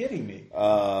fucking kidding me?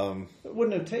 Um, It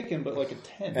wouldn't have taken but like a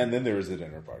 10. and then there was the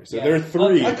dinner party. So Yeah. there are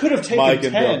 3. I could have taken Mike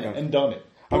 10 and Bill. and done it.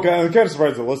 I'm kind of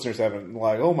surprised the listeners haven't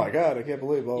oh my god, I can't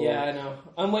believe. Blah, blah, Yeah, blah.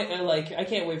 I know. I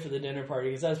can't wait for the dinner party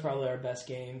because that's probably our best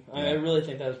game. I really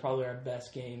think that was probably our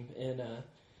best game. And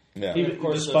Yeah. of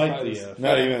course, Despite fight was- the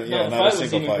Not even, no, the not fight a was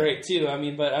single even fight. great too.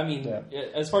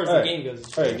 As far as All the right. game goes.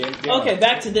 It's All right, great. game Okay, on.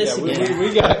 back to this Yeah, again.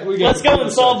 we got Let's go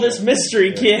and solve this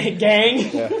mystery, gang.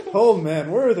 Yeah. Oh man,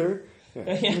 where are there?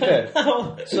 Okay.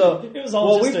 So, it was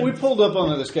all just we pulled up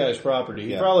onto this guy's property.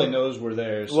 He Yeah. probably knows we're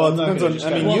there. So Well, I'm it not depends gonna on. just I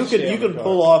mean, kinda you stay could on you the can car.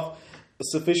 pull off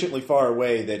sufficiently far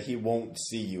away that he won't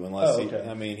see you unless Oh, okay.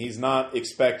 I mean, he's not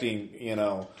expecting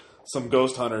some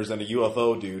ghost hunters and a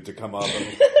UFO dude to come up and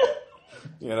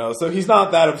so he's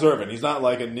not that observant. He's not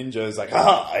like a ninja. He's like,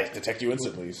 I detect you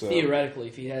instantly. So Theoretically,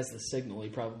 if he has the signal, he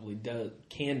probably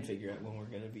can figure out when we're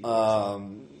going to be.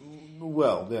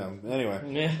 well, yeah. Anyway,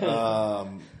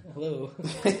 Hello.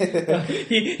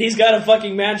 He's got a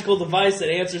fucking magical device that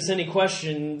answers any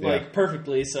question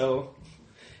perfectly. So,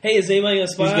 hey, is anybody going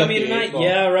to spy He's on got me the tonight? 8 ball.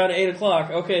 Yeah, around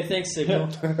 8:00. Okay, thanks, Signal.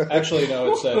 Actually,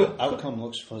 no. It said outcome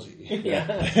looks fuzzy.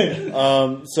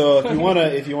 Yeah. so if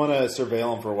you wanna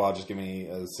surveil him for a while, just give me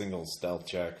a single stealth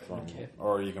check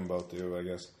or you can both do, I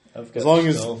guess. I've got As long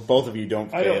as stealth. both of you don't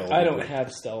fail. I don't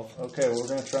have stealth. Okay, we're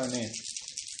gonna try me.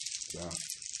 Yeah.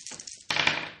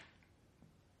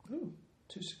 Ooh,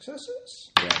 2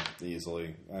 successes. Yeah,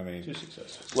 easily. I mean, 2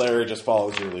 successes. Larry just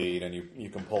follows your lead, and you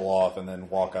can pull off and then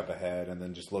walk up ahead and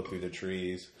then just look through the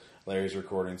trees. Larry's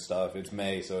recording stuff. It's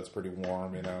May, so it's pretty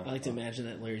warm, I like to imagine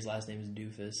that Larry's last name is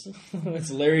Doofus.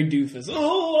 It's Larry Doofus.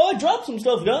 Oh, I dropped some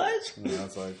stuff, guys.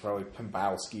 It's like probably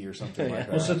Pimbowski or something like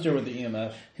We'll that. sit there with the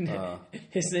EMF.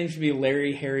 His name should be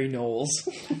Larry Harry Knowles.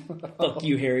 Fuck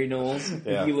you, Harry Knowles.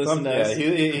 Yeah, If you listen to us.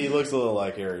 he looks a little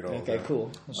like Harry Knowles. Okay, yeah.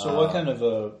 cool. So, what kind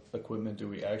of equipment do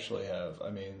we actually have? I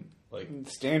mean, like.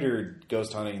 Standard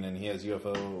ghost hunting, and he has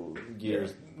UFO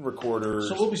gears, recorders.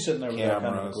 So we'll be sitting there with that kind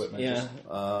of cameras. equipment. Yeah. Just-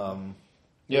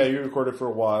 Yeah, you recorded for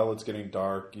a while. It's getting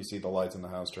dark. You see the lights in the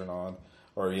house turn on,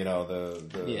 or the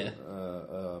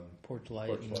Porch light.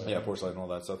 porch light and all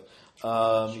that stuff.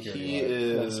 Security He light.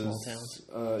 is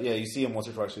Small you see him once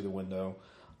or twice through the window.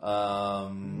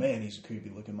 Man, he's a creepy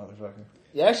looking motherfucker.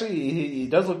 Yeah, actually, he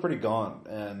does look pretty gaunt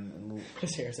and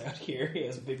His hair's out here. He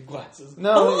has big glasses.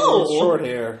 no, it's short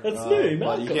hair. That's me,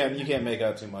 but you Malcolm. can't make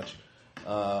out too much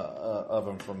of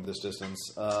him from this distance.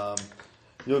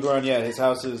 You look around, his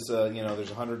house is, there's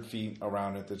 100 feet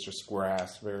around it that's just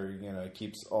grass, very, it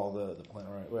keeps all the plant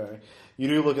right way. You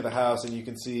do look at the house and you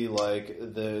can see,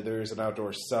 there's an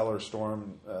outdoor cellar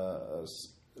storm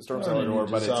cellar door,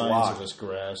 but it's locked. Of this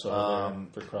grass over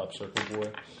there for Crop Circle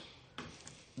Boy.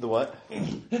 The what?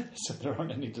 So there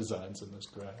aren't any designs in this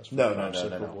grass for No, Crop no.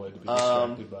 Circle Boy to be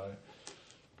distracted by.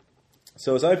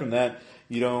 So aside from that,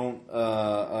 you don't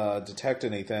detect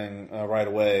anything right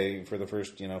away for the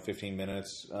first 15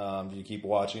 minutes. You keep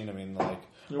watching. I mean, like,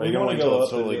 are you going to wait until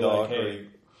it's totally dark?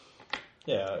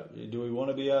 Yeah. Do we want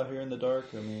to be out here in the dark?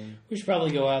 I mean, we should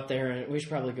probably go out there and we should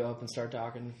probably go up and start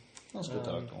talking. Let's go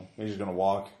talk to him. You're just going to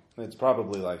walk. It's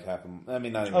probably like not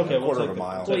even a quarter of a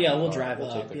mile. Well, yeah, we'll drive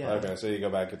up. Yeah. Okay, so you go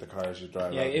back, get the cars, you drive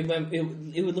up. Yeah, it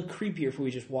would look creepier if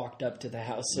we just walked up to the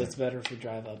house, so it's better if we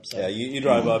drive up. So. Yeah, you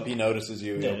drive up, he notices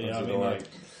you, he opens the door. Like,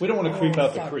 we don't want to creep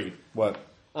out the creep. What?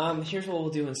 Here's what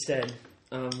we'll do instead.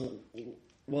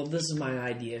 Well, this is my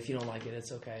idea. If you don't like it,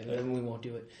 it's okay. Then we won't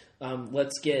do it.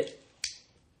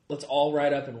 Let's all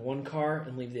ride up in one car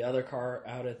and leave the other car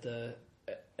out at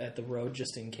the road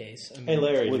just in case. I mean, hey,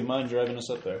 Larry, do you mind driving us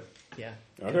up there? Yeah,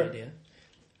 okay. Good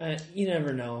idea. You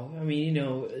never know. I mean,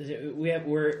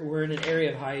 we're in an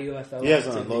area of high UFO. He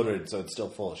hasn't unloaded, so it's still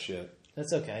full of shit.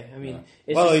 That's okay. I mean,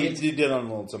 he did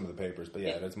unload some of the papers, but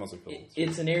it's mostly full.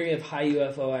 It's an area of high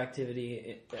UFO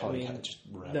activity.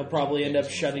 They'll probably end up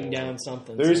shutting down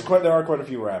something. There are quite a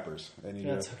few rappers.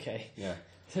 That's okay. Yeah,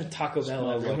 Taco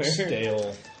Bell everywhere. Like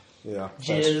stale. Yeah,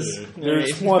 jizz.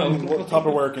 There's one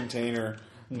Tupperware container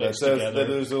that says that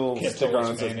there's a little sticker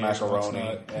on it that says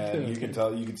macaroni, and you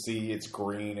can see it's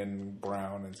green and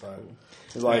brown inside.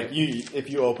 It's like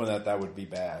if you open that would be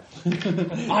bad.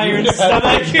 Iron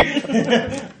stomach.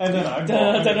 And then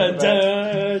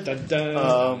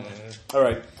I'm all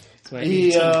right.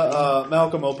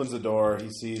 Malcolm opens the door. He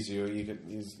sees you.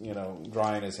 He's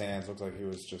drying his hands. Looks like he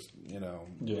was just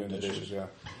doing the dishes. Yeah.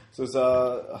 Says,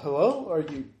 "Hello. Are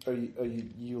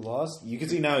you lost?" You can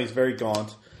see now he's very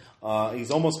gaunt.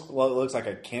 He's almost looks like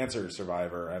a cancer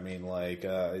survivor. I mean, like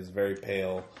he's very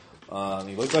pale.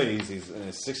 He looks like he's in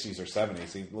his 60s or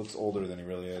 70s. He looks older than he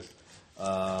really is.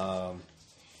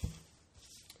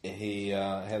 He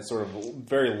has sort of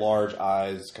very large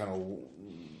eyes, kind of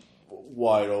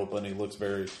wide open. He looks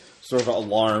very sort of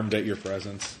alarmed at your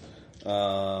presence.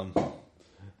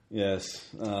 Yes.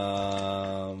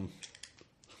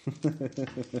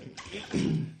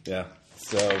 Yeah.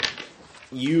 So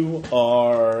you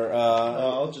are.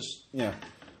 I'll just. Yeah.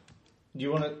 Do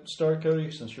you want to start,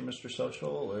 Cody, since you're Mr.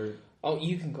 Social? Or oh,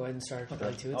 you can go ahead and start.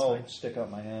 Okay. Too. It's I'll fine. stick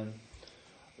out my hand.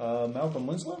 Malcolm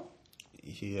Winslow?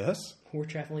 Yes. We're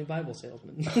traveling Bible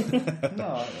salesmen.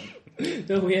 No,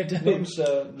 no, we have to.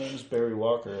 Name's Barry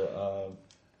Walker.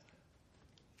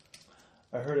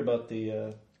 I heard about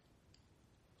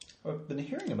I've been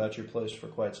hearing about your place for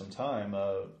quite some time,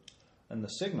 and the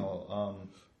signal.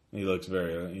 He looks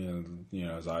very,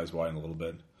 his eyes widen a little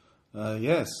bit.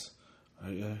 Yes.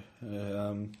 I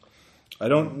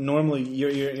don't normally.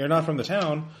 You're not from the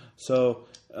town, so.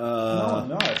 No, I'm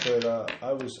not. But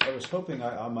I was hoping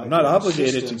I might. I'm not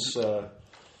obligated to,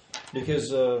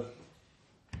 because it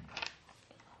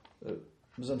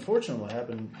was unfortunate what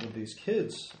happened with these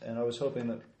kids, and I was hoping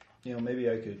that maybe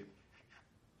I could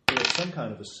get some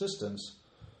kind of assistance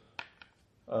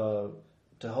to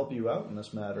help you out in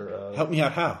this matter. Help me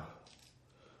out how?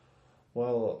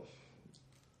 Well,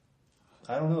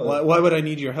 I don't know. Why would I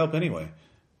need your help anyway?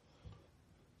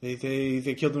 They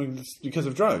killed me because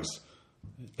of drugs.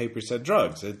 The paper said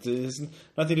drugs. It has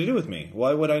nothing to do with me.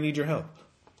 Why would I need your help?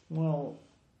 Well,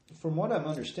 from what I'm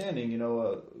understanding,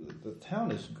 the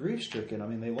town is grief-stricken. I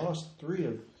mean, they lost three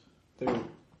of their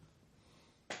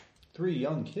three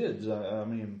young kids. I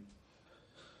mean,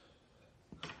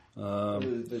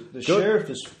 the sheriff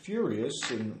is furious,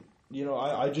 and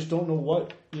I just don't know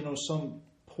what some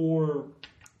poor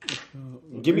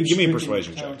give me a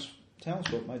persuasion check.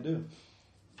 Townsfolk might do.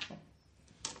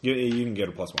 You can get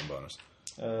a +1 bonus.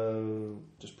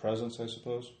 Just presence, I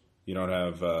suppose. You don't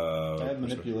have. I have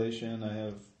manipulation. I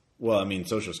have. Well, I mean,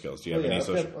 social skills. Do you have any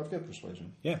social? I've got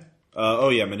persuasion. Yeah.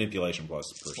 Manipulation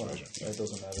plus persuasion. Well, that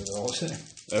doesn't matter at all.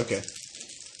 Okay.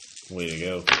 Way to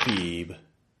go, Phoebe.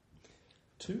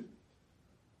 2.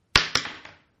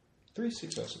 3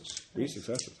 successes. 3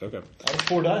 successes. Okay. Out of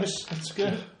 4 dice. That's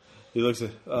good. He looks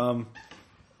at.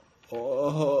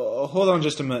 Hold on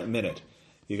just a minute.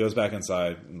 He goes back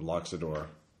inside and locks the door.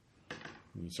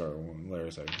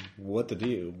 Larry's like, "What the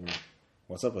deal?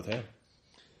 What's up with him?"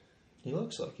 He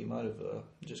looks like he might have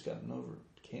just gotten over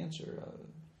cancer.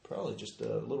 Probably just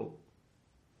a little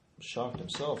shocked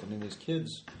himself. I mean, these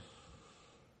kids.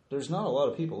 There's not a lot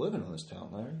of people living in this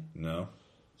town, Larry. No.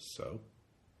 So,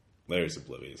 Larry's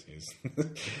oblivious. He's.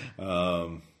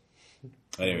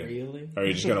 Anyway, really? Are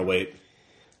you just gonna wait?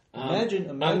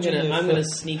 Imagine I'm gonna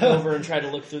sneak over and try to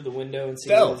look through the window and see.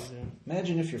 Stealth.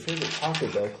 Imagine if your favorite Taco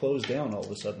Bell closed down all of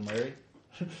a sudden, Larry.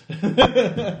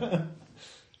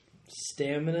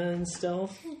 stamina and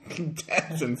stealth.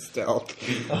 That's in stealth.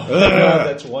 Oh, God,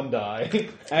 that's one die.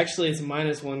 Actually, it's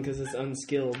 -1 because it's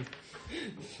unskilled.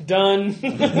 Done.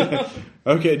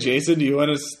 Okay, Jason, do you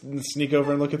want to sneak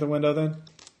over and look at the window then?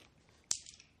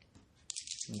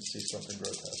 Let's see something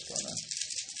grotesque on that.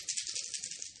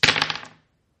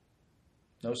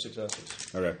 No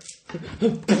successes. Okay.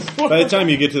 By the time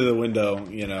you get to the window,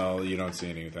 you don't see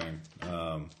anything.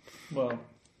 Well,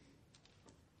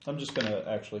 I'm just going to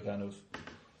actually kind of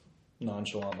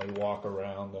nonchalantly walk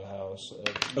around the house.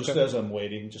 Just as I'm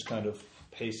waiting, just kind of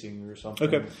pacing or something.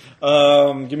 Okay.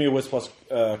 Give me a Wisp plus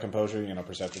composure,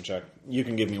 perception check. You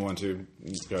can give me one too,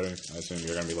 Cody. I assume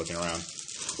you're going to be looking around.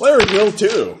 Larry will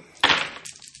too.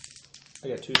 I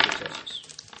got 2 successes.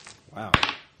 Wow.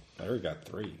 Larry got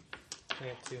 3. I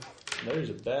got 2.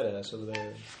 Larry's a badass over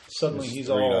there. Suddenly There's he's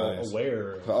 3 all dice.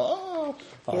 aware. Oh,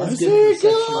 That's good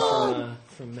perception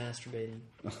from masturbating.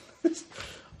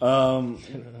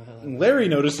 Larry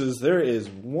notices there is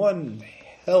one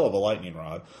hell of a lightning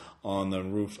rod on the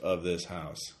roof of this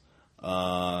house.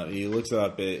 He looks it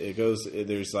up. It goes.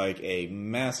 There's like a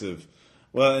massive,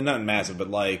 well, not massive, but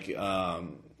like at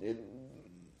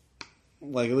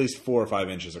least 4 or 5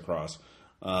 inches across.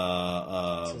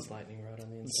 It says lightning rod on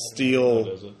the inside.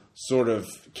 Steel sort of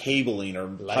cabling or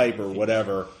pipe or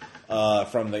whatever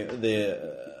from the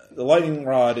lightning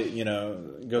rod.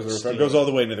 Goes all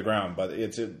the way into the ground, but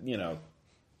it's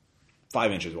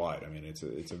 5 inches wide. I mean, it's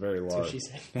a very large. That's what she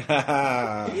said.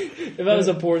 If I was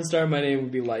a porn star, my name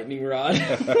would be Lightning Rod.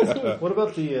 What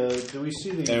about the? Do we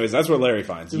see the? Anyways, that's what Larry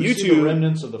finds. Do we see the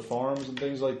remnants of the farms and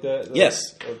things like that? Yes,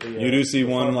 you do see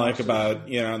one like about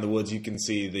in the woods. You can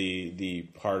see the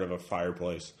part of a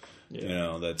fireplace.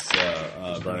 Yeah. That's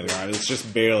burning the ground. It's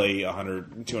just barely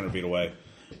 100, 200 feet away.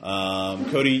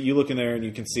 Cody, you look in there and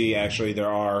you can see actually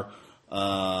there are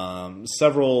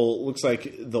several. Looks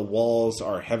like the walls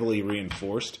are heavily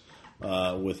reinforced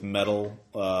with metal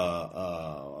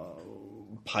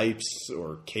pipes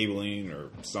or cabling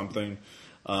or something.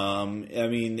 I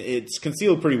mean, it's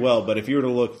concealed pretty well, but if you were to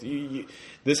look,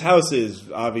 this house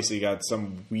is obviously got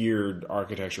some weird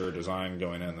architecture or design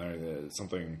going in there.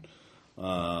 Something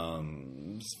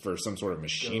for some sort of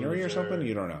machinery or something.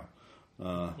 You don't know.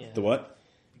 The what?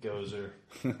 Gozer.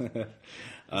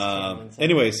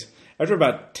 Anyways, after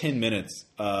about 10 minutes,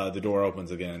 the door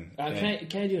opens again. Can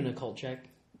I do an occult check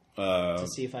to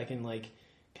see if I can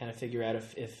kind of figure out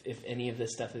if any of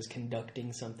this stuff is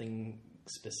conducting something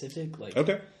specific?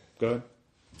 Okay, go ahead.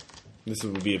 This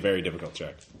would be a very difficult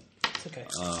check. It's okay.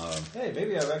 Hey,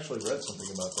 maybe I've actually read something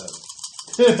about that.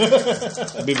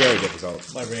 It'd be very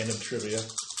difficult. My random trivia.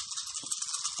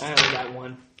 I only got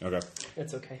 1. Okay.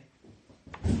 It's okay.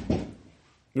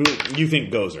 You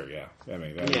think Gozer, yeah. I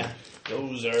mean,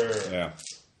 Gozer. Yeah.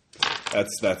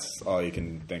 That's all you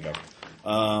can think of.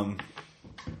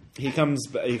 He comes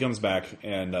back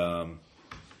and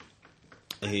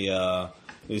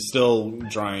he's still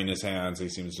drying his hands. He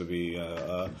seems to be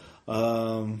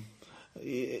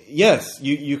yes,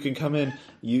 you can come in.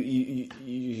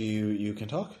 You can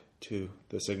talk to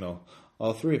the signal.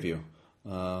 All 3 of you.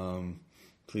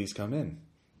 Please come in.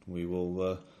 We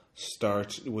will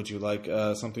start. Would you like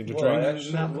something to drink?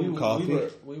 Actually, coffee?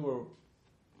 We were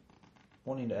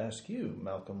wanting to ask you,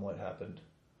 Malcolm, what happened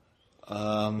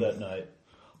that night.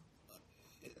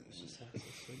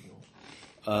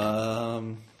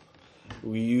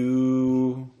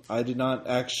 I did not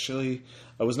actually.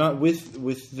 I was not with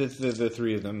the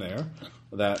 3 of them there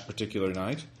that particular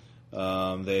night.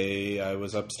 I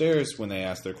was upstairs when they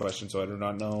asked their question, so I do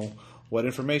not know what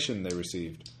information they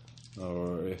received,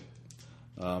 or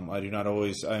I am not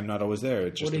always there.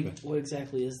 It's just what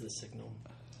exactly is the signal?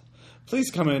 Please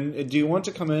come in. Do you want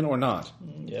to come in or not?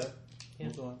 Yeah.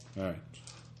 All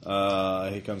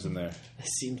right. He comes in there. It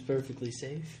seems perfectly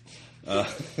safe.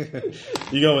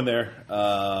 You go in there,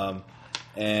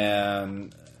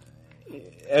 and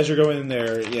as you're going in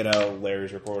there,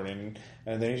 Larry's recording,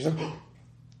 and then he's like,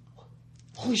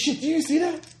 "Holy shit! Did you see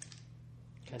that?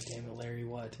 God damn it, Larry!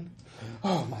 What?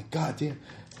 Oh my god damn!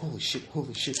 Holy shit!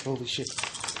 Holy shit! Holy shit!"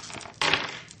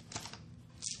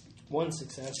 1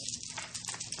 success.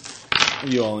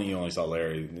 You only saw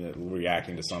Larry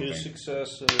reacting to something. 2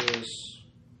 successes.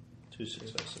 2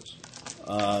 successes.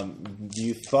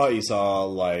 You thought you saw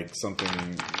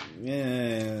something,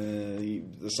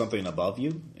 something above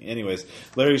you. Anyways,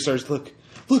 Larry starts look,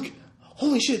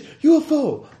 holy shit,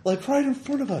 UFO, right in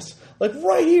front of us,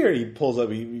 right here. He pulls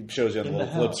up, he shows you on the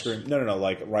little flip screen. No,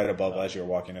 right above as you're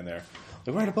walking in there,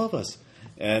 right above us.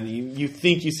 And you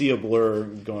think you see a blur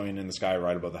going in the sky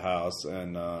right above the house,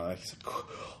 and he's like,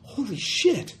 holy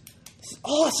shit, This is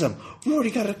awesome. We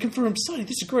already got a confirmed signing.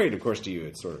 This is great. Of course, to you,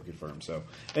 it's sort of confirmed. So,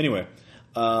 anyway,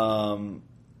 of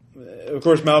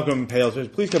course, Malcolm Pales says,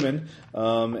 please come in.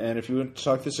 And if you want to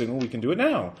talk to the signal, we can do it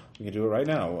now. We can do it right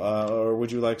now. Or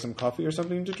would you like some coffee or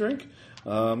something to drink?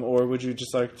 Or would you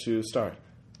just like to start?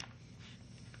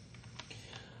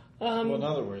 Well,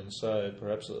 now that we're inside,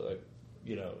 perhaps,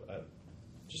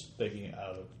 just thinking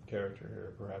out of character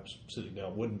here, perhaps sitting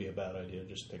down wouldn't be a bad idea,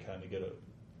 just to kind of get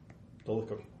the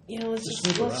look of.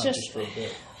 Let's let's just for a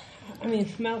bit. I mean,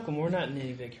 Malcolm, we're not in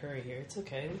any big hurry here. It's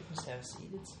okay. We can just have a seat.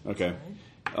 It's Okay.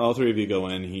 fine. All three of you go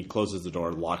in. He closes the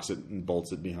door, locks it, and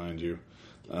bolts it behind you.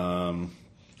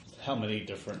 How many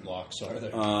different locks are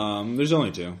there? There's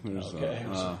only two. There's, Okay.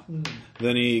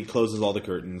 Then he closes all the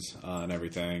curtains and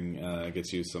everything.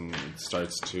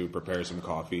 Starts to prepare some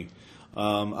coffee.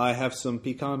 I have some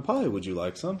pecan pie. Would you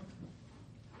like some?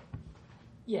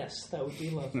 Yes, that would be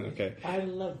lovely. Okay. I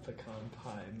love pecan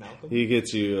pie, Malcolm. He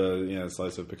gets you a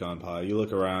slice of pecan pie. You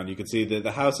look around. You can see that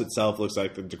the house itself looks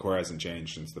like the decor hasn't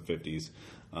changed since the 50s.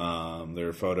 There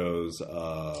are photos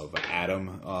of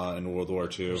Adam in World War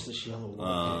II. There's this yellow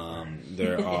wallpaper.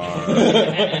 There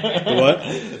are... What?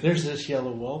 There's this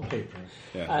yellow wallpaper.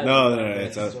 Yeah. No,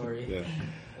 It's a story. Yeah.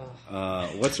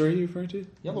 What story are you referring to?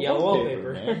 Yellow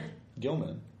wallpaper. Man.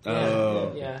 Gilman.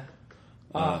 Yeah.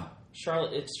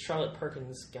 Charlotte. It's Charlotte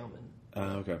Perkins Gelman.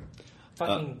 Okay.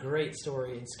 Fucking great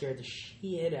story, and scared the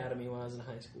shit out of me when I was in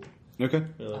high school. Okay.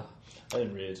 Really? I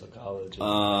didn't read it till college.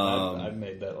 I've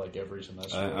made that like every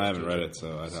semester. I haven't read it, so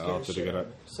I'll have to dig it up.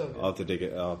 So good. I'll have to dig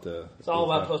it. I'll have to. It's all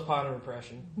about postpartum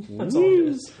depression. That's all it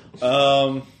is.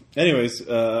 Anyways,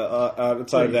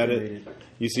 outside of that, read it.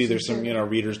 you see there's some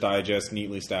Reader's Digest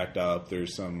neatly stacked up.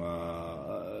 There's some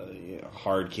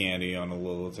hard candy on a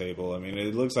little table. I mean,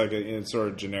 it looks like it's sort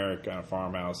of generic kind of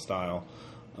farmhouse style.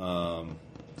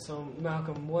 So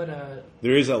Malcolm, what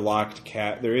There is a locked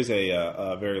There is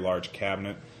a very large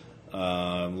cabinet.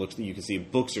 You can see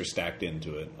books are stacked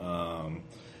into it,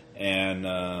 and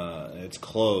it's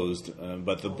closed.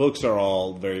 But the books are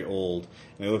all very old,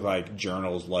 and they look like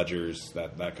journals, ledgers,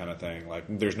 that kind of thing. Like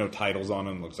there's no titles on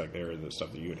them. Looks like they're the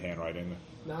stuff that you would handwrite in.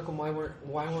 Malcolm, why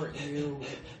weren't you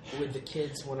with the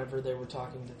kids whenever they were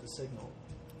talking to the signal?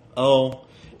 Oh,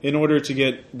 in order to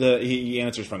get he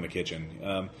answers from the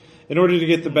kitchen. In order to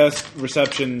get the best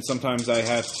reception, sometimes I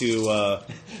have to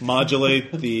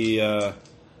modulate the.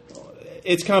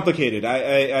 It's complicated.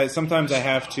 I sometimes I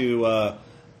have to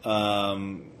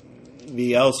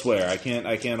be elsewhere. I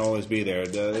can't always be there. I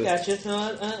got you.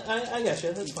 No, I got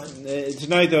you. That's fine.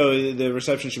 Tonight, though, the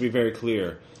reception should be very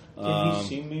clear. Can you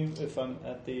see me if I'm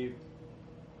at the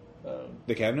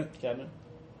cabinet? cabinet?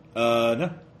 No.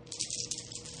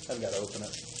 I've got to open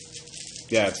it.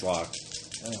 Yeah, it's locked.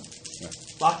 Oh. Yeah.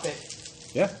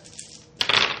 Lockpick. Yeah.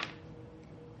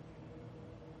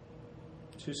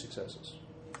 2 successes.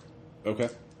 Okay.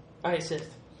 I assist.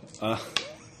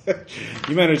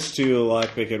 You managed to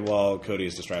lockpick it while Cody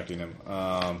is distracting him.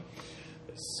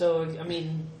 So I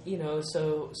mean,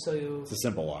 so It's a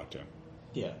simple lock, too.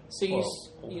 Yeah. So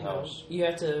Old house. you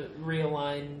have to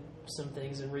realign some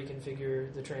things and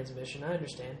reconfigure the transmission. I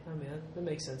understand. I mean that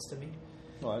makes sense to me.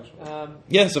 Well, actually.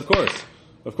 Yes, of course.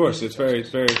 Of course, it's very,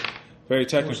 very, very 4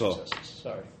 technical. successes.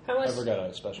 Sorry. How much- I forgot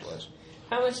I specialize.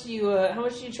 How much do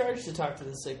you charge to talk to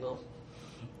the signal?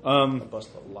 I bust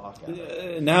the lock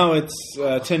out. Now it's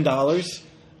 $10.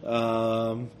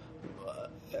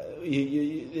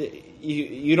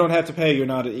 You don't have to pay. You're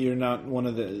not one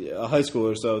of a high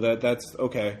schooler, so that's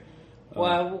okay.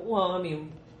 Well, I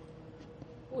mean,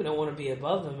 we don't want to be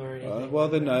above them or anything. Well,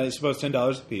 then I suppose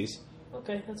 $10 a piece.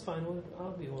 Okay, that's fine.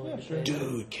 I'll be willing to pay.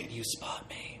 Dude, can you spot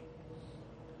me?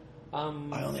 I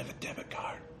only have a debit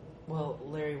card. Well,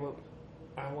 Larry,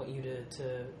 I want you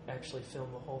to actually film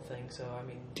the whole thing. So I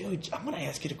mean, Dude, I'm gonna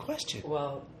ask you a question.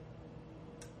 well,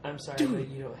 I'm sorry, Dude. but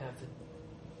you don't have to.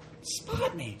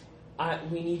 Spot me.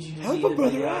 We need you to Help be a the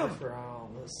brother out. videographer on all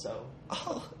this. So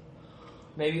Oh,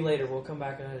 maybe later we'll come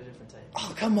back on at a different time.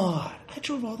 oh, come on! I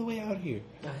drove all the way out here.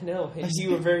 I know, and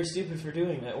you were very stupid for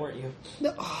doing that, weren't you?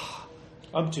 No. Oh.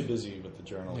 I'm too busy with the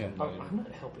journal. Yeah. I'm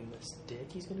not helping this dick.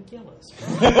 He's going to kill us.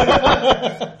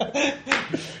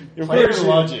 Player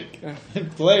logic.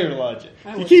 Player logic.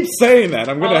 You keep saying that.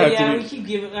 I'm gonna have yeah, to. we keep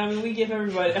giving. I mean, we give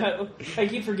everybody. I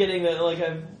keep forgetting that. Like,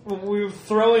 we're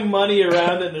throwing money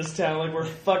around in this town, like we're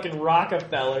fucking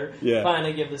Rockefeller. Yeah. Fine,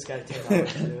 I give this guy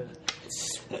 $10 to do it.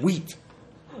 Sweet.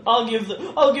 I'll give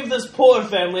this poor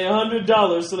family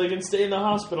 $100 so they can stay in the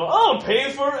hospital. I'll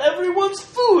pay for everyone's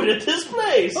food at this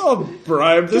place. I'll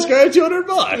bribe this guy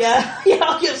 $200. Yeah,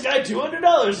 I'll give this guy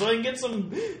 $200 so I can get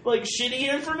some like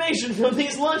shitty information from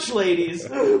these lunch ladies.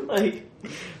 Like,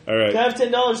 all right, can I have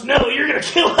 $10? No, you're gonna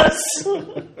kill us.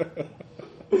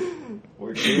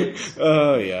 We're kids.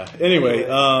 Oh yeah. Anyway,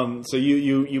 so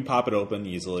you pop it open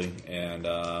easily, and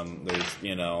there's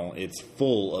it's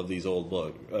full of these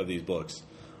books.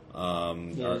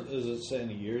 Does it say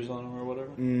any years on them or whatever?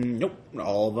 Nope.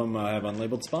 All of them have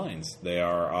unlabeled spines. They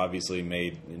are obviously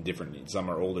made in different. Some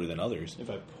are older than others. If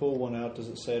I pull one out, does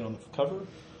it say it on the cover?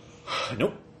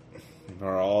 Nope.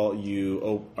 Are all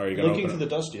you? Are you going looking to for the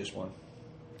dustiest one?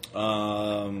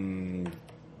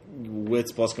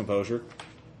 Wits plus composure.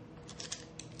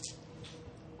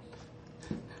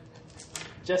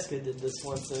 Jessica did this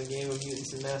once in a game of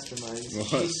Mutants and Masterminds. What?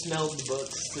 She smelled the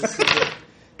books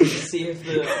to see if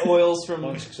the oils from...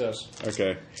 One success.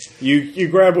 Okay. You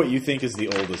grab what you think is the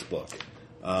oldest book.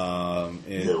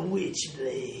 The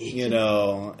Witchblade.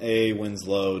 A.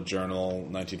 Winslow Journal,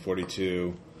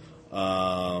 1942.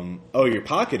 You're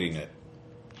pocketing it.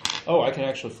 Oh, I can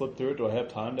actually flip through it. Do I have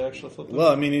time to actually flip through it?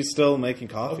 Well, I mean, he's still making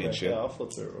coffee and shit. Yeah, I'll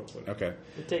flip through it real quick. Okay.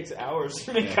 It takes hours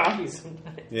to make coffee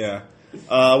sometimes. Yeah.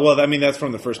 Well, I mean, that's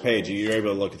from the first page. You're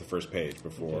able to look at the first page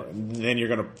before. Okay. And then you're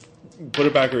going to put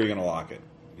it back, or you're going to lock it.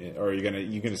 Or are you going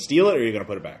to steal it, or are you going to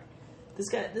put it back? This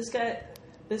guy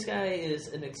is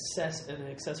an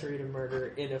accessory to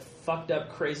murder in a fucked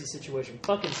up, crazy situation.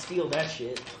 Fucking steal that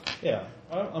shit. Yeah,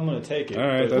 I'm going to take it. All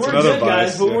right, but- that's We're another good guys,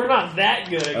 vice, but yeah. we're not that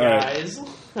good at All right. guys.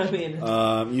 I mean,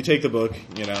 You take the book.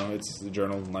 It's the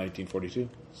journal, 1942.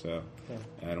 So,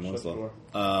 Adam Shut Winslow.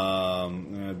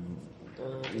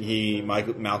 the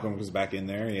Malcolm comes back in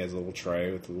there. He has a little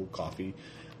tray with a little coffee.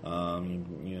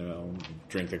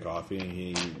 Drink the coffee.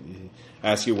 He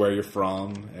asks you where you're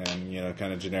from, and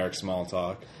kind of generic small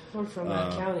talk. we're from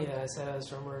that county that I said I was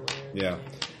from earlier. Yeah,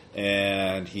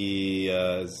 and he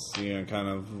is kind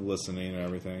of listening and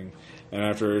everything. And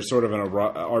after sort of an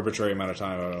arbitrary amount of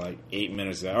time, like 8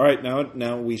 minutes, all right,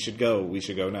 now we should go. We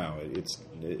should go now. It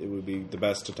would be the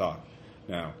best to talk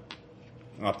now.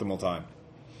 Optimal time.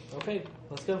 Okay,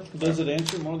 let's go. Does it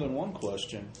answer more than one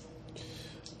question?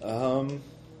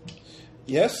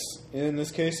 Yes, in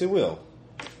this case, it will.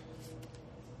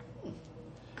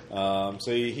 So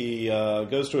he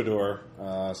goes to a door,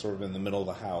 sort of in the middle of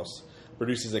the house,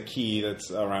 produces a key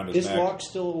that's around his neck. Is Locke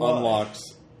still alive?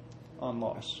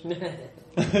 Unlocks.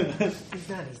 He's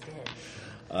not, he's dead.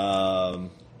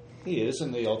 He is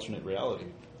in the alternate reality.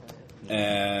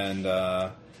 And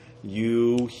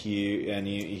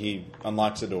he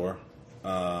unlocks the door.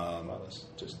 Wow, this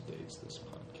just dates this podcast.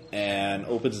 And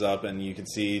opens up, and you can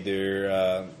see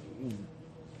there,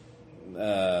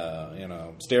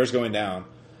 stairs going down,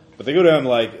 but they go down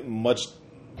like much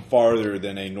farther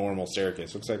than a normal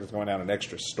staircase. Looks like it's going down an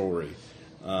extra story.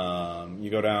 You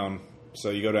go down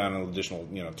an additional,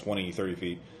 20, 30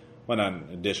 feet. Well, not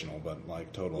additional, but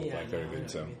like total, like 30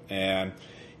 feet. So, and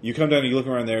you come down, and you look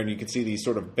around there, and you can see these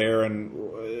sort of barren,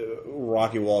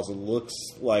 rocky walls. It looks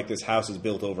like this house is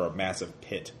built over a massive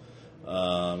pit.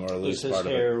 Or at least Does part his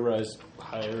of it. hair rise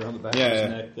higher on the back of his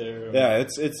neck there? Yeah,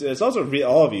 it's also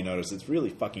all of you notice it's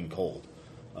really fucking cold.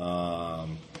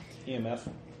 EMF.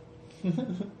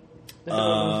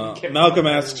 Malcolm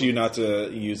asks you not to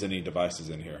use any devices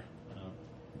in here.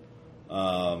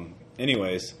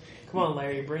 Anyways, Come on,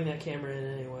 Larry, bring that camera in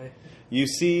anyway. you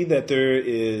see that there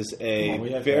is Come on, we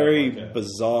a have to very have like a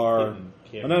bizarre, hidden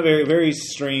camera. not very very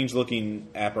strange looking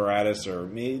apparatus, or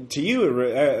to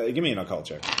you, give me an occult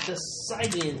check. The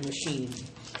Cybian machine.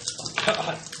 Oh,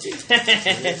 God.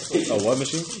 Oh, what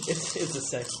machine? It's a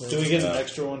sex thing. Do we get an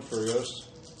extra one for Ghost?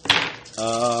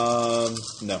 No,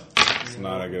 it's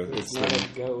not a good. It's not a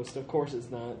ghost. Of course it's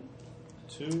not.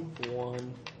 2,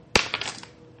 1.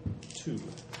 2.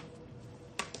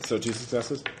 So 2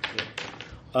 successes?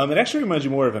 It actually reminds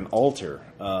you more of an altar.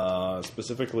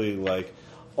 Specifically, like,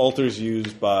 altars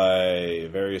used by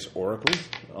various oracles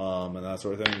and that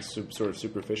sort of thing, sort of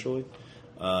superficially.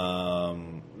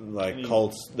 Like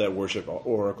cults that worship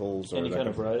oracles. Or Any that kind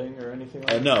of writing or anything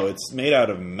like that? no, it's made out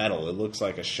of metal. It looks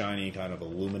like a shiny kind of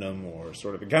aluminum or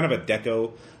sort of a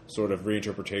deco sort of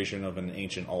reinterpretation of an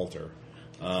ancient altar.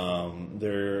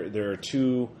 There are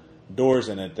 2 doors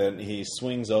in it that he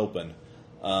swings open,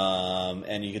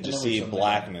 and you can just see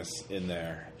blackness in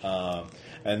there.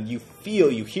 And you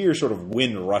hear sort of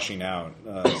wind rushing out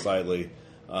slightly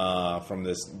from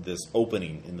this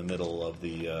opening in the middle of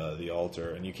the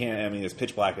altar, and you can't. I mean, it's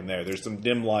pitch black in there. There's some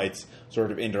dim lights,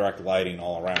 sort of indirect lighting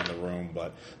all around the room,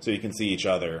 but so you can see each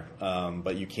other,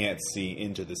 but you can't see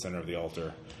into the center of the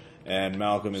altar. And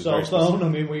Malcolm is cell phone. I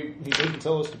mean, he didn't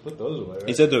tell us to put those away. Right?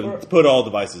 He said to put all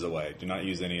devices away. Do not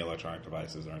use any electronic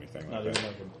devices or anything like not that. even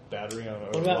like a battery on.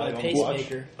 What about my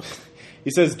pacemaker? He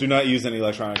says do not use any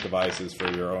electronic devices for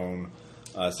your own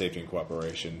safety and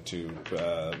cooperation to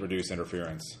reduce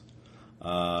interference.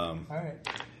 All right.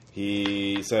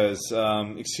 He says,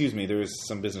 excuse me, there is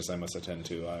some business I must attend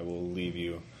to. I will leave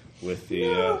you with the...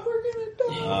 No, we're going to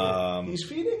die. He's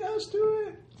feeding us to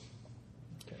it.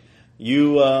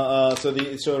 You so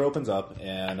it opens up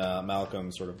and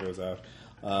Malcolm sort of goes out.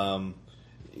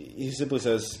 He simply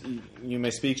says, "You may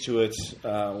speak to it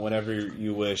whenever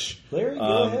you wish. Larry,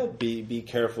 go ahead. Be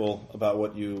careful about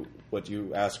what you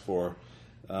ask for.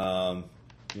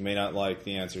 You may not like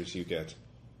the answers you get."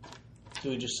 Do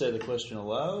we just say the question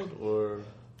aloud, or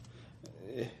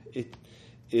it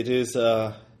is?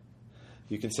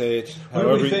 You can say it. What do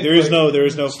However, we think, there is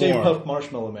like, no Stay form. Puft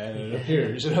Marshmallow Man, and it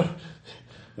appears. You know?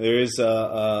 There is no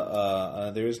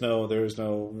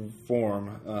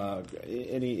form.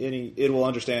 Any it will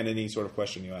understand any sort of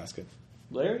question you ask it.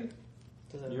 Larry,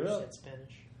 Does that You're understand up.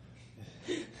 Spanish?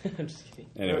 I'm just kidding.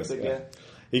 Anyways, Perfect, yeah. yeah.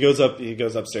 He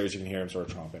goes upstairs. You can hear him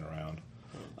sort of tromping around.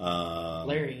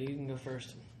 Larry, you can go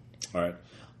first. All right.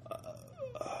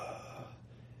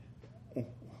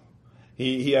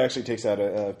 He actually takes out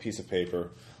a piece of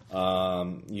paper.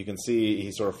 You can see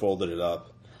he sort of folded it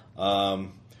up.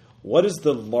 What is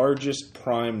the largest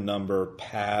prime number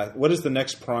past? What is the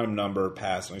next prime number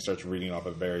past? And he starts reading off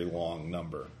a very long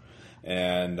number,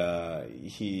 and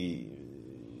he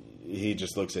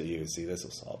just looks at you. See, this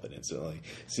will solve it instantly.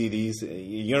 See these?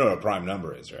 You know what a prime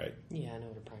number is, right? Yeah, I know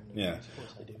what a prime number Yeah. is. Of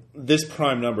course I do. This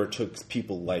prime number took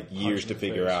people like years in to the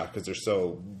figure face. out because they're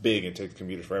so big and takes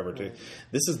computers forever to. Right.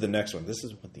 This is the next one. This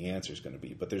is what the answer is going to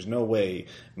be. But there's no way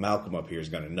Malcolm up here is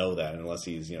going to know that unless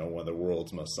he's one of the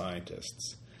world's most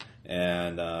scientists.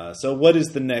 And so, what is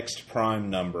the next prime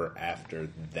number after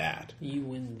that? You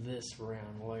win this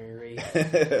round, Larry.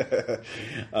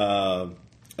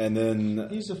 And then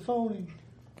He's a phony.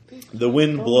 the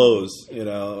wind blows.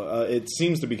 It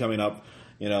seems to be coming up.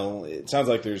 It sounds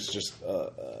like there's just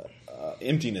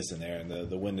emptiness in there, and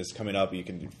the wind is coming up. You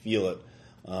can feel it,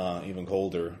 even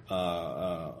colder,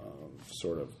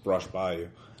 sort of brush by you.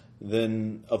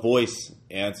 Then a voice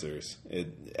answers.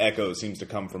 Echo seems to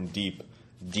come from deep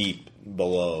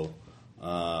below,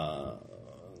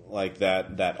 like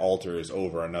that altar is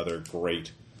over another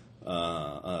great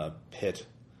pit,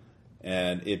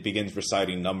 and it begins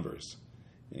reciting numbers.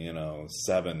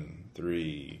 7,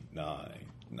 3, 9,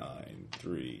 9,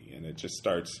 3, and it just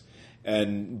starts.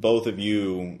 And both of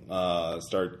you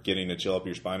start getting a chill up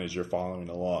your spine as you're following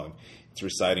along. It's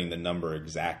reciting the number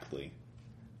exactly,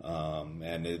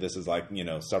 and this is like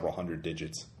several hundred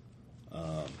digits.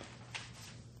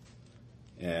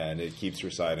 And it keeps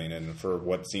reciting, and for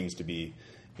what seems to be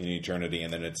an eternity,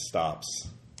 and then it stops.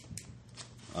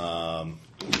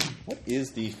 What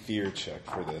is the fear check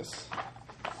for this?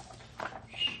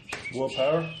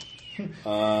 Willpower.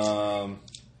 No,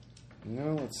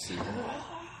 let's see.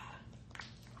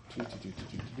 You got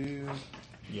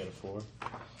a 4.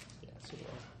 Yeah, so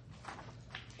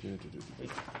do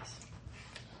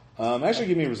I. Actually,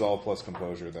 give me resolve plus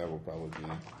composure. That will probably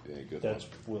be a good That's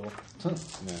Will. one.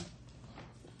 Yeah.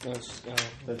 That's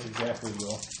exactly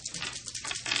Will.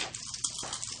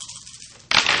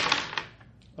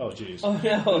 Oh, jeez. Oh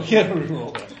no! You gotta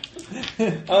reroll that.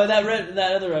 Oh, that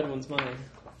other red one's mine.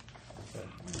 Okay,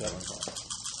 that one's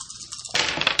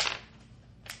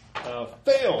on.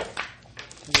 Fail.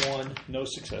 1. No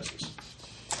successes.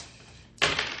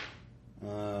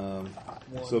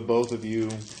 So both of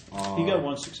you are... He got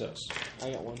 1 success.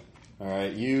 I got 1. All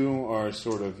right, you are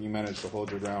you manage to hold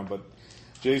your ground, but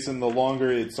Jason, the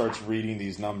longer it starts reading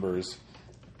these numbers,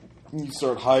 you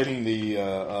start hiding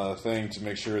the thing to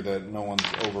make sure that no one's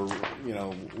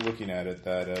looking at it.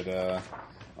 That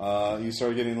you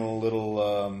start getting a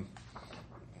little,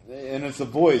 and it's a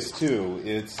voice too.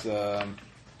 It's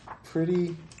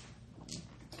pretty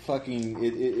fucking.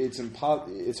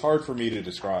 It's hard for me to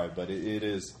describe, but it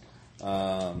is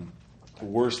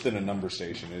worse than a number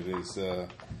station. It is.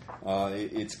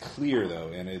 It's clear though,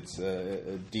 and it's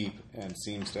deep, and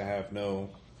seems to have no.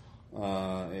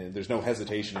 There's no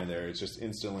hesitation in there. It's just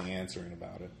instantly answering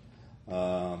about it.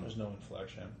 There's no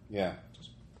inflection. Yeah.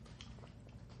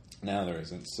 Now there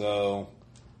isn't. So,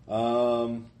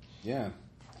 yeah.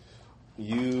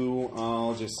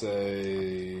 I'll just say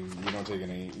you don't take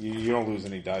any. You don't lose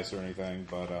any dice or anything,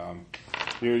 but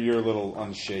You're a little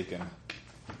unshaken,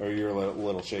 or you're a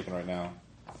little shaken right now.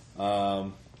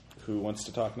 Who wants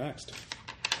to talk next?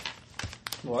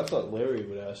 Well, I thought Larry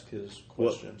would ask his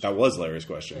questions. That was Larry's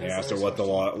question. He asked her what the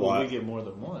law. Well, we get more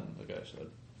than one. The guy said.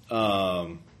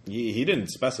 He didn't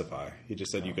specify. He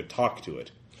just said you could talk to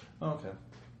it. Oh, okay.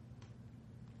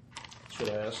 Should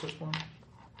I ask this one?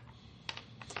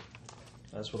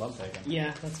 That's what I'm thinking.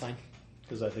 Yeah, that's fine.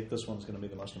 Because I think this one's going to be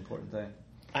the most important thing.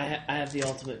 I have the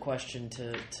ultimate question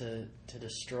to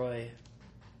destroy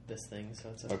this thing, so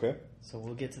it's Okay. So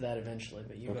we'll get to that eventually,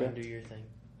 but you go and do your thing.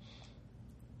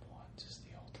 What is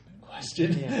the ultimate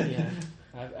question? Yeah.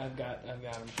 I've got them.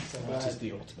 So What is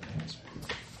the ultimate answer?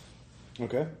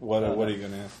 Okay. What are you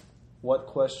going to ask? What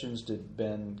questions did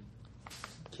Ben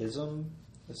Schism,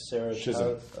 Sarah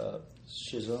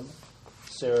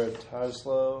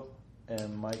Taslow,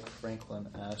 and Mike Franklin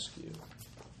ask you?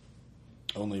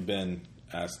 Only Ben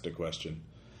asked a question.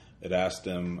 It asked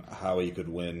him how he could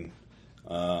win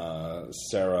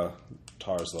Sarah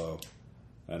Tarslow,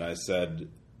 and I said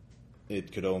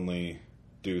it could only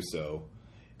do so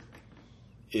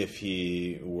if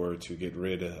he were to get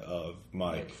rid of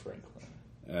Mike Franklin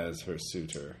as her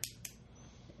suitor.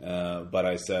 But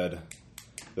I said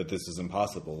that this is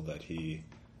impossible, that he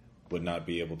would not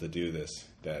be able to do this,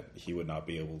 that he would not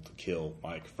be able to kill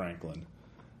Mike Franklin.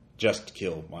 Just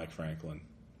kill Mike Franklin.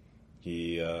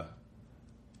 He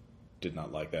did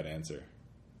not like that answer.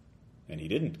 And he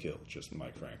didn't kill just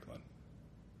Mike Franklin.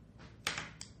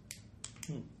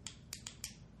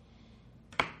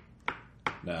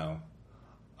 Now,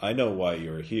 I know why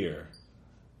you're here,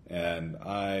 and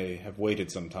I have waited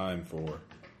some time for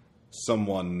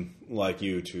someone like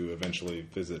you to eventually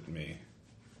visit me.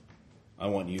 I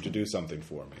want you to do something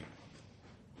for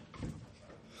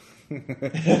me.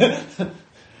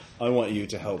 I want you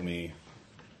to help me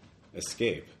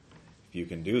escape. If you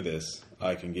can do this,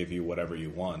 I can give you whatever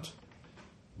you want.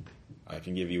 I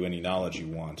can give you any knowledge you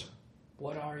want.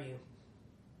 What are you?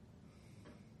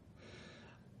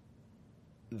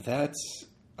 That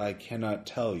I cannot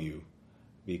tell you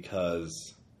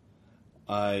because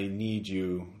I need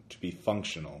you to be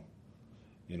functional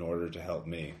in order to help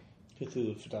me.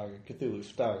 Cthulhu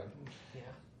Ftaga. Yeah.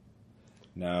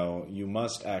 Now, you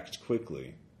must act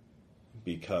quickly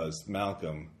because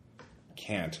Malcolm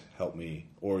can't help me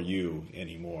or you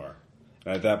anymore.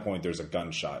 And at that point, there's a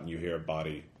gunshot and you hear a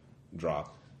body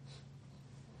drop.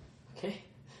 Okay.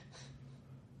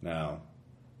 Now,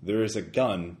 there is a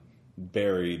gun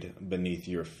buried beneath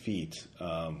your feet,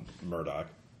 Murdoch.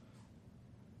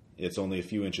 It's only a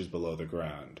few inches below the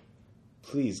ground.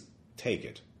 Please take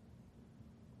it.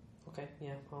 Okay,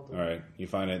 yeah, I'll do All right, you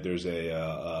find it. There's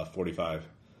a 45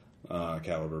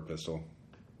 caliber pistol,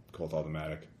 Colt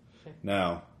automatic. Okay.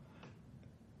 Now,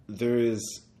 there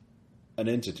is an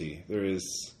entity. There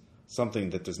is something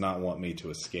that does not want me to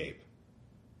escape.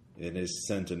 It has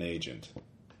sent an agent.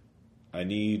 I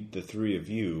need the three of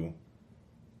you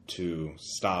to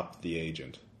stop the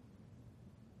agent.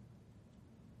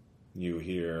 You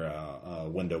hear a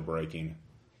window breaking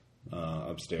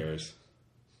upstairs.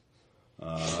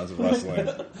 As rustling.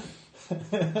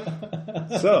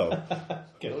 So,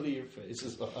 Go to your face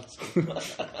is awesome.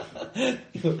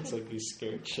 He looks like he's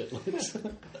scared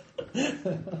shitless.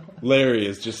 Larry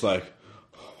is just like,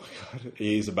 oh my god,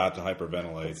 he's about to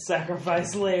hyperventilate.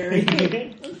 Sacrifice Larry.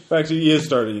 In fact, he is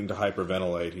starting to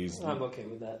hyperventilate. I'm okay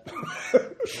with that.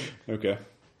 Okay.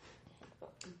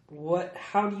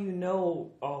 How do you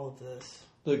know all of this?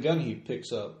 The gun he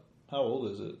picks up, how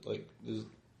old is it?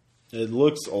 It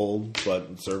looks old,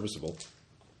 but serviceable.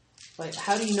 Like,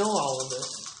 how do you know all of this?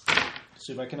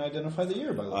 See if I can identify the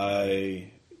year by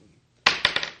looking.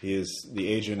 The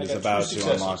agent I is got about two to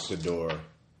successes. unlock the door.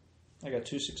 I got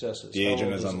 2 successes. The How agent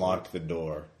old has is it? unlocked the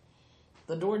door.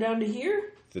 The door down to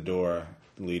here? The door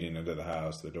leading into the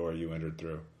house. The door you entered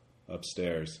through.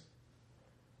 Upstairs.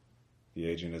 The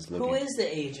agent is looking. Who is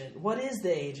the agent? What is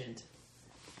the agent?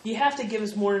 You have to give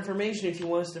us more information if you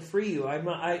want us to free you.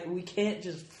 We can't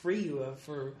just free you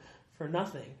for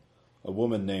nothing. A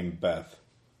woman named Beth.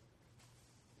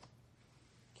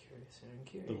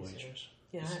 Curious. The waitress.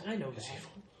 Yeah, I know that.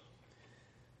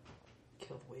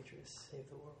 Killed waitress, save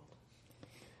the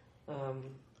world.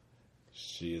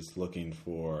 She is looking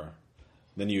for.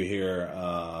 Then you hear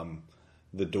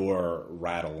the door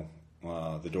rattle.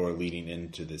 The door leading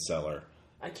into the cellar.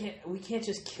 We can't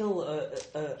just kill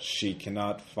a. She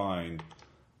cannot find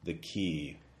the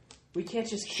key. We can't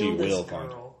just She kill this will find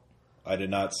girl. I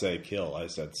did not say kill. I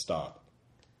said stop.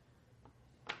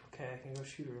 Okay, I can go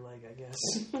shoot her leg, I guess.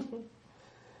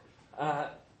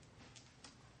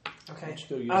 Okay. Let's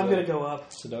go use I'm that. going to go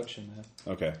up. Seduction, man.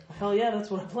 Okay. Hell yeah, that's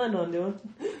what I planned on doing.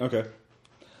 Okay.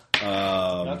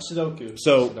 Not Sudoku.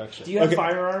 so- Seduction. Do you have Okay.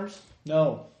 firearms?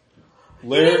 No. You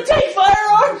Larry, didn't take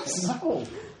firearms! No.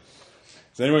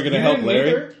 is anyone going to You help didn't Larry?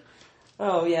 either?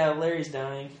 Oh yeah, Larry's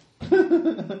dying.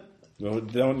 Well,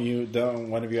 don't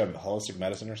one of you have holistic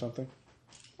medicine or something?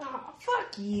 Oh,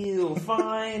 fuck you.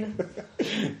 Fine.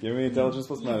 Give me intelligence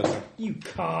plus medicine. You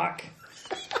cock.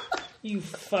 You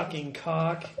fucking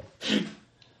cock.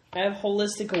 I have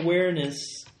holistic awareness.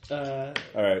 All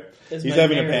right. Is He's my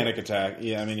having a merit. panic attack.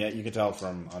 Yeah, I mean, yeah, you can tell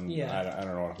from. Yeah. I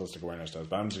don't know what holistic awareness does,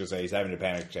 but I'm just gonna say he's having a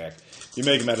panic attack. You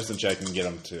make a medicine check and get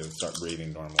him to start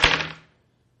breathing normally.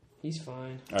 He's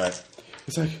fine. All right.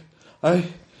 It's like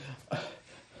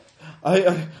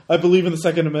I believe in the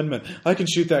Second Amendment. I can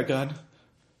shoot that gun.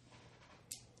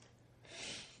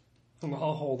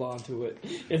 I'll hold on to it.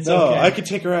 It's No, okay. I could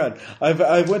take her out.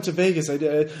 I went to Vegas.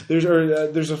 There's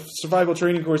a survival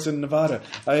training course in Nevada.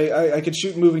 I could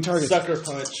shoot moving targets. Sucker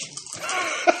punch.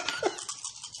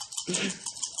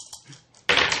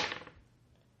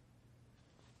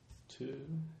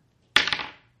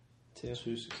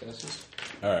 Two successes.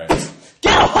 All right.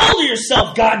 Get a hold of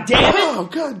yourself, goddammit! Oh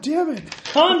God damn it!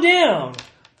 Calm down.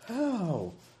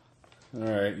 How? All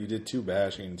right, you did 2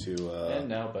 bashing to. And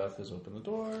now Beth has opened the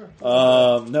door.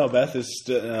 No, Beth is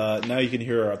now. You can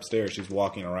hear her upstairs. She's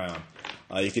walking around.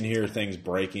 You can hear things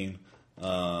breaking.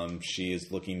 She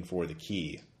is looking for the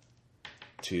key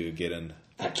to get in.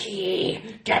 The key.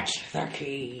 Get the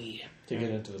key. To get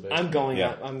into the basement. I'm going Yeah.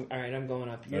 up. I'm going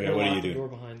up. You're Okay, gonna what do lock you the do? door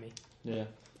behind me. Yeah.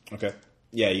 Okay.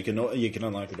 Yeah, you can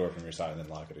unlock the door from your side and then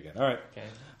lock it again. All right. Okay.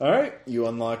 All right. You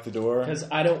unlock the door. Because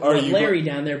I don't Are want you Larry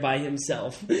down there by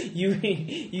himself.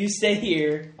 You stay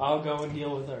here. I'll go and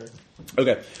deal with her.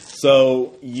 Okay.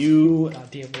 So you.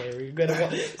 Goddamn Larry, you're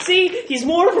gonna see. He's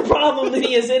more of a problem than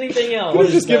he is anything else. We're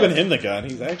just is that? giving him the gun.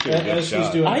 He's actually a good As she's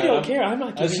shot. doing I that, don't care. I'm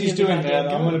not giving As he's him the doing goddamn that,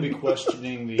 I'm gun. going to be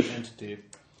questioning the entity.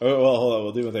 Oh, well, hold on.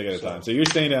 We'll do one thing at a time. So you're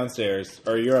staying downstairs,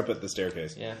 or you're up at the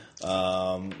staircase. Yeah.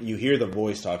 You hear the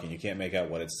voice talking. You can't make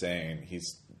out what it's saying.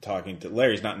 He's talking to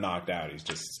Larry's not knocked out. He's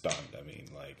just stunned. I mean,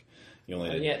 like you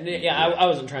only. I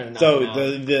wasn't trying to knock So him out.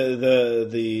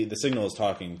 the signal is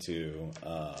talking to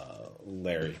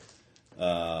Larry.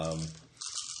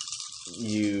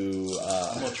 You.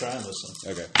 I'm going to try and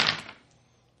listen. Okay.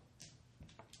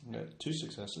 I got 2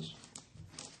 successes.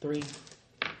 3.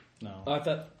 No, Oh, I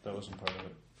thought. that wasn't part of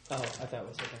it. Oh, I thought it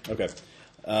was okay.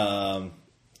 Okay.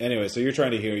 Anyway, so you're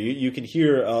trying to hear. You can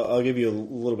hear. I'll give you a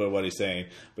little bit of what he's saying,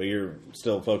 but you're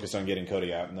still focused on getting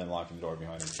Cody out and then locking the door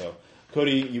behind him. So,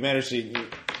 Cody, you manage to.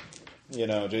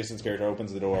 Jason's character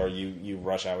opens the door. You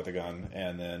rush out with the gun,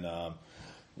 and then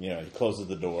he closes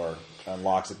the door and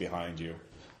locks it behind you.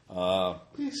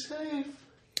 Be safe.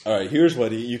 All right. Here's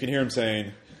what you can hear him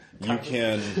saying. You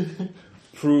can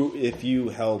prove if you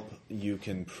help. You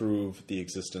can prove the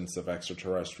existence of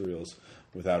extraterrestrials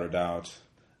without a doubt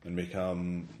and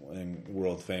become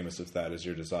world famous if that is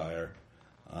your desire.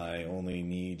 I only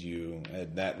need you.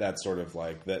 And that's sort of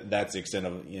like that's the extent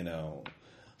of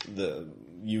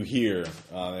you hear.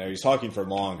 He's talking for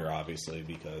longer, obviously,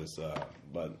 because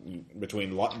but between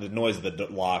the noise of the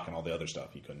lock and all the other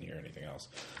stuff, you couldn't hear anything else.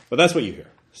 But that's what you hear.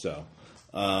 So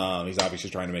he's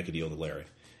obviously trying to make a deal with Larry.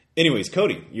 Anyways,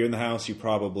 Cody, you're in the house. You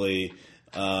probably.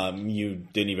 You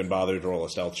didn't even bother to roll a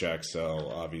stealth check, so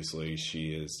obviously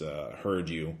she has heard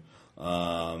you.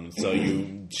 So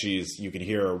you can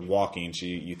hear her walking.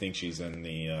 You think she's in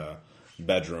the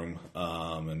bedroom,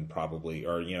 and probably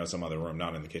some other room,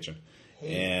 not in the kitchen,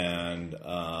 and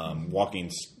walking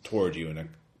toward you in a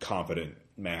confident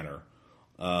manner.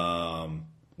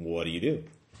 What do?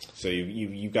 So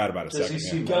you got about a Does second. he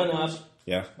see Gun Malcolm's up.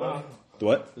 Yeah. body?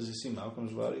 What? Does he see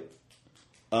Malcolm's body?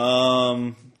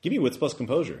 Give me wits plus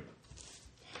composure.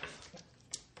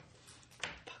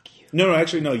 Fuck you. No,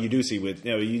 actually, no. You do see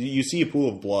you see a pool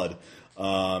of blood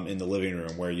in the living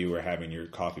room where you were having your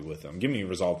coffee with them. Give me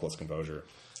resolve plus composure,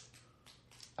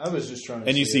 I was just trying to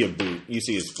and you see a it boot. You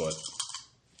see his foot.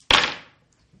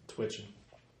 twitching.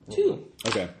 2.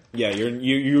 Okay, yeah, you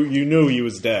knew he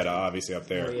was dead. Obviously, up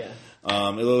there. Oh, yeah.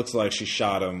 It looks like she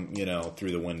shot him,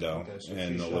 through the window Okay, so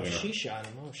in she the shot living room. She shot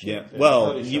him. Oh shit. Yeah. I Well,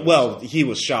 thought he shot himself. he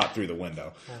was shot through the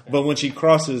window. But when she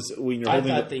crosses, when you're I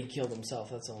holding, thought they killed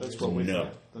himself. That's all. That's reason. what we No.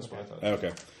 thought. That's what I thought.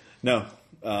 okay,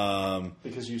 no.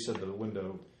 Because you said the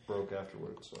window broke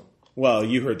afterwards. So Well,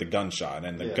 you heard the gunshot,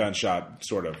 and the Yeah. gunshot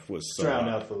sort of was Drown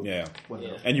out the yeah. window.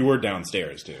 Yeah. And you were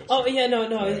downstairs too. Oh yeah, no,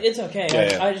 it's okay.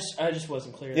 Yeah, yeah. I just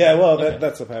wasn't clear. Yeah, well, Okay.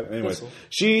 that's the fact. Anyways, Cool.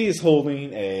 she's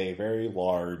holding a very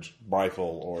large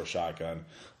rifle or shotgun,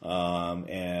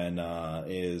 and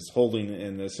is holding.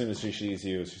 And as soon as she sees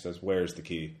you, she says, "Where's the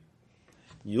key?"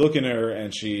 You look at her,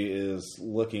 and she is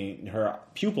looking. Her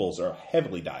pupils are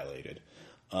heavily dilated,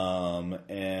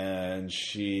 and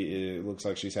it looks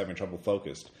like she's having trouble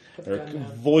focused. Put the Her gun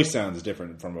down. voice sounds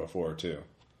different from before too.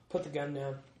 Put the gun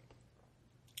down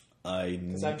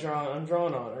because I I'm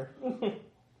drawing on her.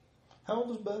 How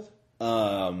old is Beth?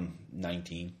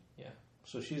 19. Yeah.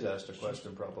 So she's asked a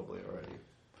question probably already.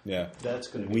 Yeah. That's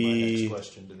going to be my next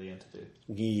question to the entity.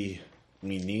 We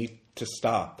need to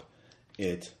stop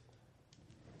it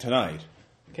tonight.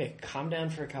 Okay, calm down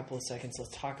for a couple of seconds.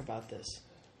 Let's talk about this.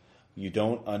 You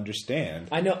don't understand.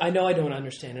 I know I don't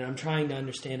understand it. I'm trying to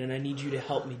understand, and I need you to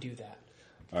help me do that.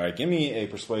 All right, give me a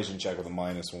persuasion check with a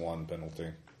 -1 penalty.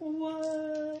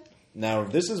 What? Now,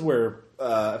 this is where,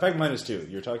 in fact, -2.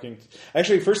 You're talking.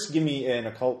 Actually, first give me an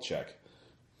occult check.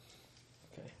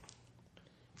 Okay.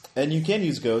 And you can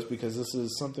use ghost because this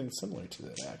is something similar to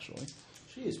that, actually.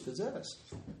 She is possessed.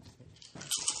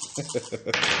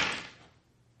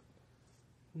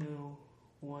 No.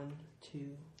 1,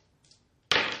 2.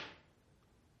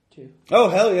 2. Oh,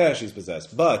 hell yeah, she's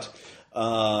possessed. But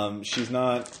she's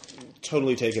not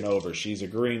totally taken over. She's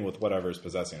agreeing with whatever's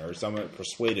possessing her. Someone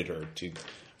persuaded her to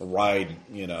ride,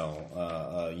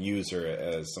 use her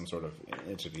as some sort of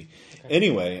entity. Okay.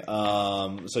 Anyway,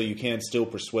 so you can still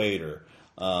persuade her,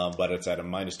 but it's at a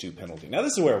 -2 penalty. Now,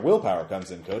 this is where willpower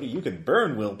comes in, Cody. You can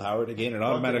burn willpower to gain an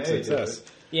automatic success.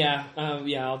 Yeah,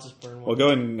 I'll just burn one. Well, go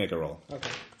ahead and make a roll.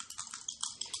 Okay.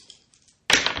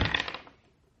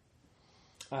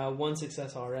 1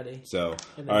 success already. So,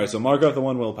 all right, so mark off the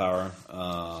 1 willpower.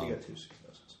 So you got 2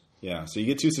 successes. Yeah, so you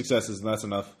get 2 successes, and that's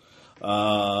enough.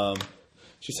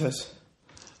 She says,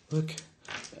 "Look,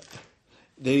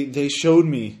 they showed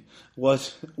me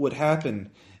what would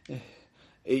happen.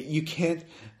 You can't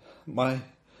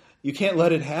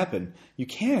let it happen. You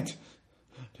can't."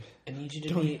 I need you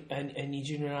to I need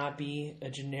you to not be a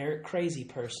generic crazy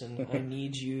person. I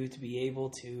need you to be able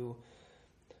to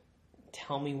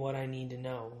tell me what I need to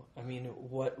know. I mean,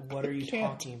 what are you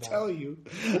talking about?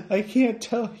 I can't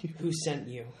tell you. Who sent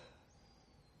you?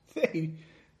 They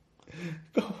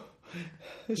go.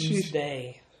 Who's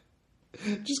they?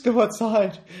 Just go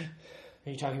outside.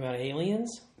 Are you talking about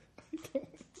aliens?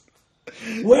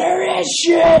 Where is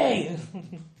she?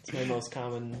 It's my most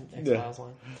common X-Files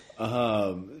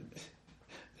line.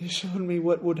 They showed me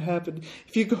what would happen.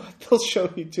 If you go, they'll show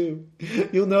you too.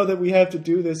 You'll know that we have to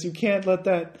do this. You can't let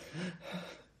that.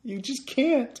 You just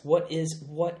can't. What is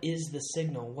the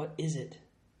signal? What is it?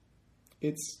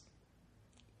 It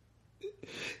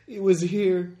was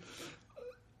here.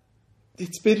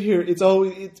 It's been here.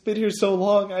 It's been here so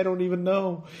long. I don't even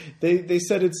know. They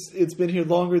said it's been here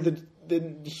longer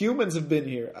than humans have been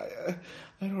here.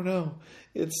 I don't know.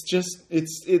 It's just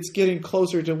it's getting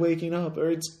closer to waking up, or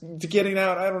it's to getting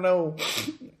out. I don't know.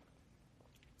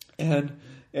 And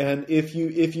if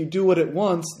you do it at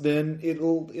once, then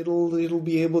it'll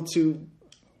be able to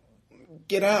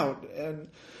get out. And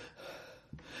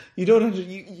you don't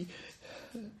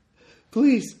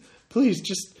please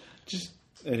just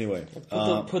anyway.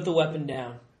 Put the weapon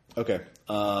down. Okay.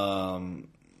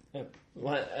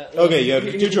 Okay, you have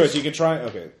 2 choices. You can try.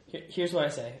 Okay. Here's what I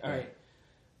say. All right.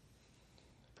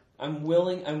 I'm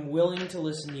willing to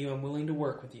listen to you. I'm willing to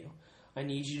work with you. I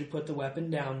need you to put the weapon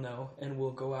down, though, and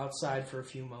we'll go outside for a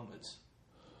few moments.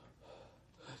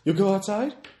 You'll go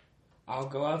outside? I'll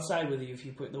go outside with you if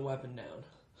you put the weapon down.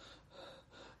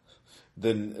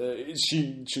 Then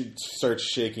she starts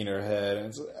shaking her head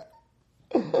and says,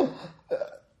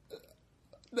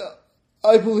 "No,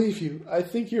 I believe you. I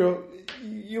think you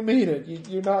mean it.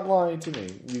 You're not lying to me."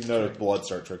 You notice blood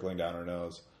start trickling down her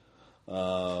nose.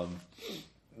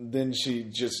 Then she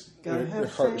just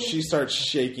she starts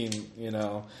shaking,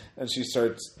 and she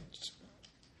starts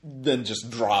then just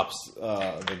drops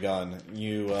the gun.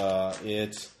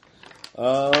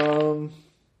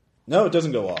 No, it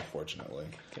doesn't go off, fortunately.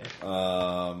 Okay.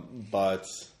 But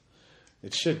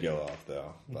it should go off,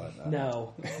 though. But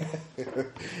no.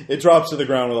 It drops to the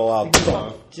ground with a loud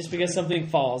thump. Just because something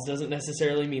falls doesn't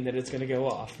necessarily mean that it's going to go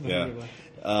off. But Yeah. Anyway.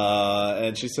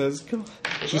 And she says, "Come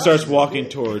on." She starts walking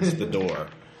towards the door.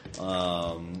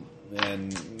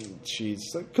 And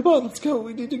she's like, "Come on, let's go.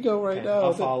 We need to go right now."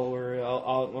 I'll follow her.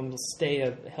 I'll stay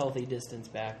a healthy distance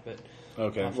back, but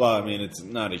Okay. off Well, the I mean, it's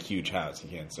not a huge house. You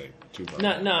can't say too far.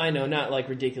 No, I know, not like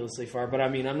ridiculously far, but I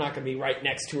mean, I'm not going to be right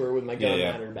next to her with my gun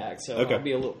Yeah. on her back, so Okay. I'll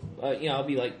be a little, I'll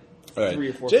be like All right. 3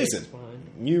 or 4 Jason, paces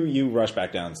behind. you rush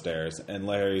back downstairs, and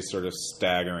Larry's sort of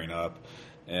staggering up,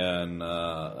 and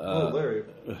Oh, Larry,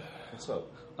 what's up?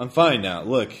 I'm fine now.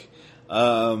 Look,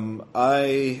 I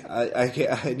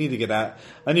need to get out.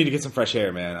 I need to get some fresh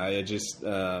air, man. I just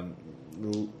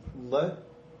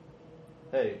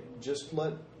Just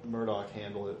let Murdoch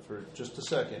handle it for just a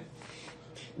second.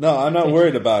 no, I'm not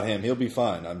worried about him. He'll be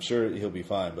fine. I'm sure he'll be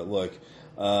fine. But look,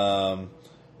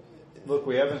 Look,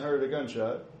 we haven't heard a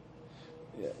gunshot.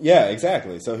 yeah,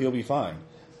 exactly. So he'll be fine.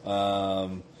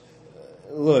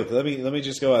 Look, let me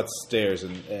just go upstairs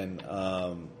and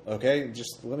okay,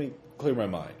 just let me clear my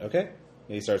mind. Okay,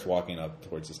 and he starts walking up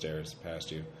towards the stairs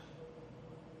past you.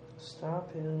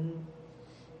 Stop him.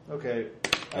 Okay,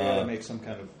 I gotta make some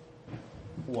kind of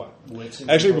wits.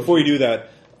 Actually, before you do that,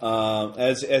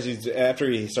 after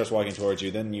he starts walking towards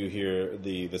you, then you hear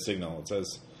the signal. It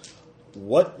says,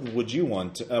 "What would you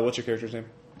want? What's your character's name?"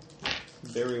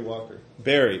 Barry Walker.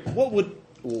 Barry.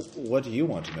 What do you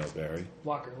want to know, Barry?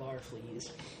 Walker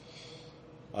Larfleas.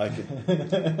 I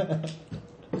could.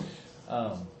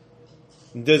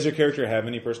 Does your character have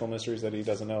any personal mysteries that he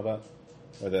doesn't know about,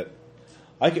 or that?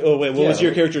 What was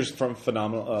your character's from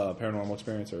phenomenal paranormal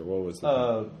experience, or what was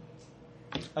the?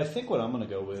 I think what I'm going to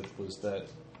go with was that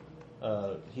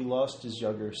he lost his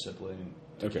younger sibling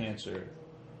to cancer,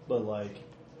 but like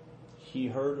he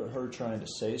heard her trying to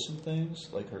say some things,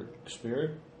 like her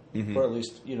spirit, or at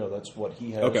least that's what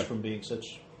he has from being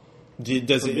such. He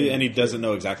doesn't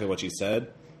know exactly what she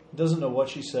said. Doesn't know what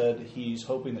she said. He's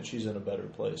hoping that she's in a better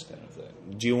place, kind of thing.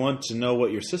 Do you want to know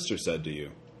what your sister said to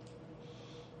you?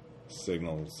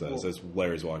 Signal says as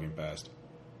Larry's walking past.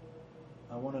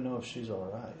 I want to know if she's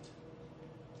all right.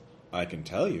 I can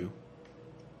tell you.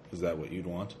 Is that what you'd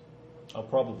want? I'll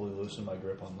probably loosen my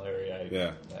grip on Larry.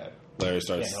 Larry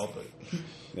starts. Can't help it.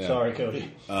 Yeah. Sorry,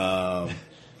 Cody. I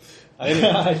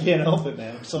can't help it,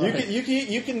 man. I'm sorry.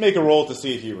 You can make a roll to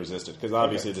see if you resist it, because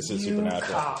obviously this is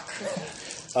supernatural.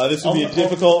 This would be a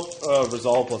difficult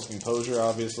resolve plus composure,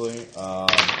 obviously.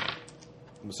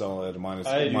 So at a minus.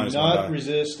 I do minus not 1 die.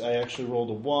 resist. I actually rolled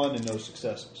a 1 and no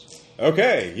successes.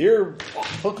 Okay, you're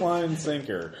hook, line,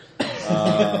 sinker.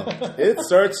 It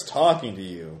starts talking to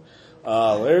you.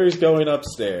 Larry's going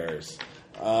upstairs.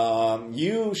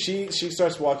 She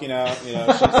starts walking out. She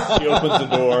opens the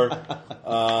door.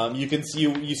 You can see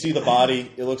you see the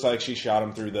body. It looks like she shot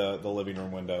him through the living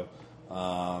room window,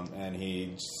 and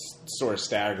he sort of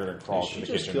staggered and crawled to the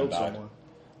kitchen and died.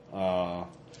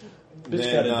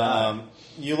 Then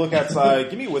you look outside.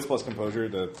 Give me wits plus composure,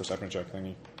 the perception check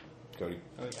thingy, Cody.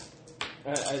 Oh yeah.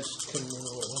 I just couldn't remember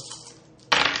what it was.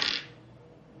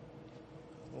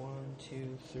 1,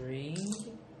 2, 3,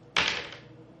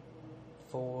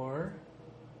 4,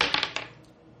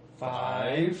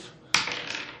 5.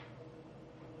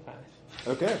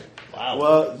 Okay. Wow.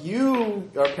 Well, you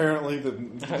are apparently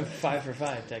I'm 5 for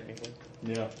 5 technically.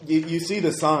 Yeah. You see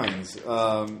the signs.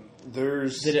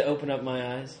 There's Did it open up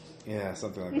my eyes? Yeah,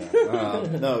 something like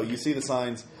that. No, you see the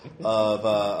signs of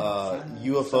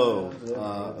UFO.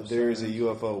 There is a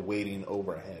UFO waiting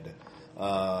overhead.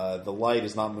 The light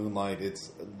is not moonlight.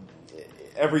 It's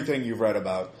everything you've read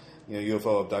about,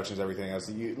 UFO abductions, everything else.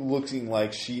 Looking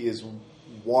like she is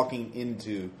walking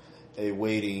into a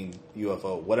waiting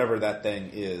UFO. Whatever that thing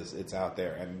is, it's out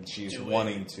there, and she's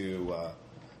wanting to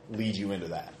lead you into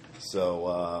that.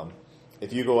 So.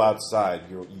 If you go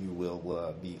outside, you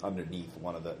will be underneath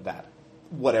one of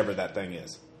whatever that thing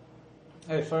is.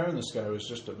 Hey, Fire in the Sky was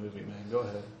just a movie, man. Go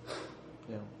ahead.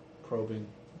 Probing.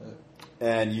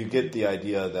 And you get the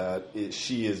idea that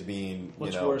she is being,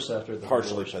 What's worse after the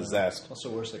partially divorce, possessed What's the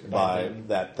worst that could by happen?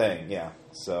 that thing. Yeah.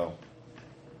 So,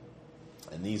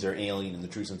 and these are alien in the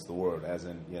true sense of the word, as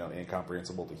in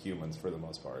incomprehensible to humans for the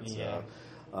most part. Yeah.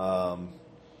 So,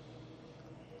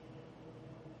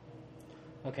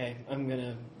 Okay, I'm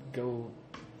gonna go.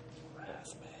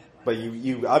 but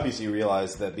you obviously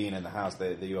realize that being in the house,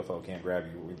 the UFO can't grab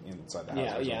you inside the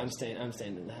house. Yeah, I'm staying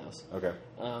in the house. Okay.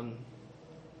 I'm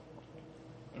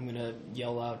gonna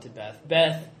yell out to Beth.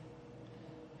 Beth,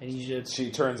 I need you to.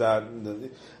 She turns out,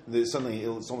 suddenly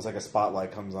it's almost like a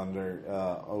spotlight comes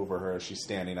over her as she's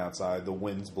standing outside. The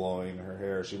wind's blowing her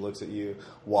hair. She looks at you,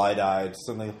 wide-eyed,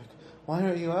 suddenly like, "Why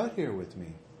aren't you out here with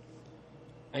me?"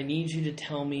 I need you to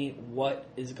tell me what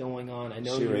is going on. I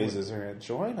know she raises her hand.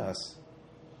 Join us.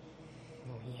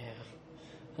 Oh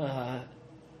yeah.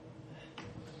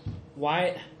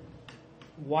 Why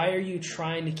are you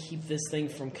trying to keep this thing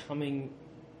from coming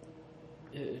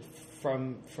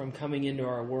from coming into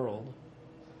our world?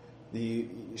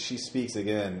 She speaks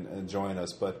again and join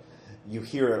us, but you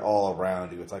hear it all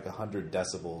around you. It's like 100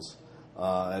 decibels.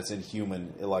 It's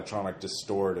inhuman, electronic,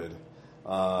 distorted.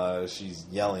 She's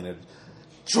yelling it,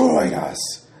 "Join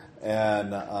us!"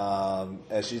 And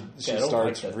as she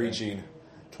starts reaching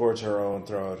towards her own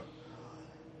throat,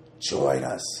 "Join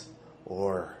us!"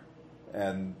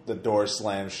 And the door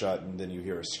slams shut, and then you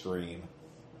hear a scream.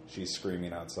 She's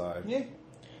screaming outside. Yeah.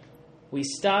 We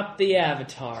stopped the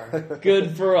Avatar.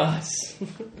 Good for us.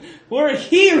 We're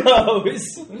heroes.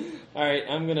 All right,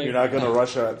 I'm gonna. You're not gonna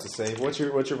rush out to save. What's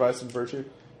your vice and virtue?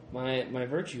 My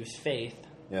virtue is faith.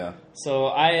 Yeah. So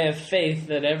I have faith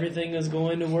that everything is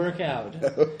going to work out.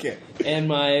 Okay. And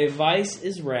my vice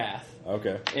is wrath.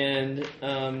 Okay. And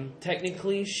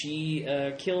technically, she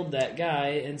killed that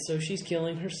guy, and so she's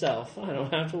killing herself. I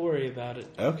don't have to worry about it.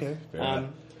 Okay. Fair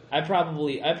enough. I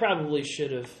probably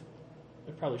should have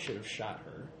shot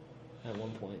her at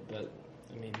one point, but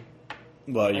I mean.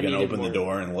 Well, you're gonna open more. the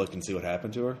door and look and see what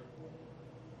happened to her.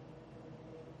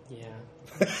 Yeah.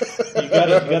 You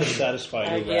gotta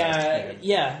satisfy your wrath.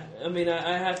 Yeah. I mean,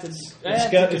 I have to it's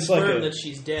confirm like that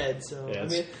she's dead. So Yeah, I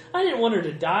mean, I didn't want her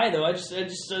to die though. I just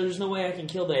there's no way I can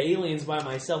kill the aliens by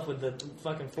myself with the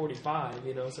fucking 45.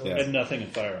 You know, so Yeah. And nothing in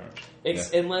firearms.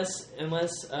 unless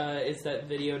it's that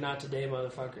video "Not Today,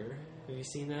 Motherfucker." Have you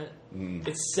seen that? Mm.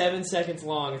 It's 7 seconds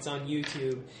long. It's on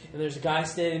YouTube, and there's a guy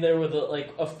standing there with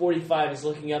a 45. He's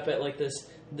looking up at this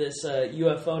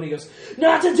UFO, and he goes,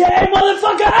 "Not today,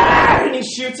 motherfucker!" And he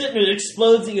shoots it, and it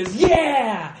explodes. And he goes,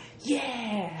 "Yeah,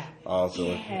 yeah." I'll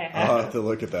have to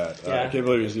look at that. Yeah. I can't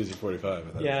believe he was using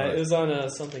 45. Yeah, it was on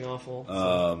Something Awful.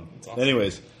 So it's awesome.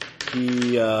 Anyways,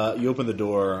 you open the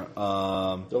door.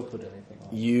 Don't put anything on.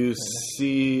 You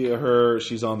see her.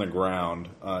 She's on the ground.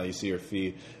 You see her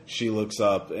feet. She looks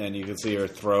up, and you can see her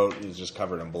throat is just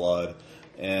covered in blood.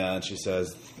 And she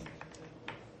says,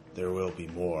 "There will be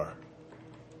more."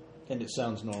 And it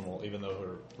sounds normal, even though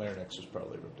her larynx is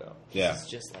probably ripped out. Yeah. It's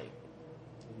just like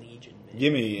Legion, man.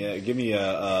 Give me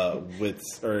a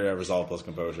wits or a resolve plus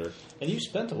composure. And you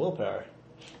spent a willpower.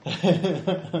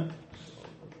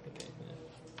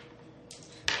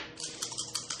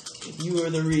 You are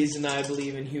the reason I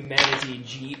believe in humanity,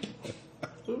 Jeep.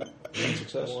 One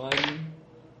success.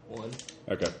 One.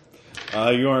 Okay.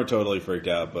 You aren't totally freaked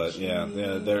out, but yeah,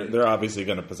 they're obviously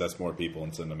going to possess more people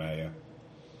and send them at you.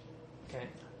 Okay.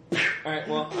 All right.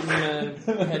 Well, I'm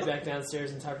gonna head back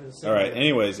downstairs and talk to the. All right.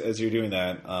 Anyways, as you're doing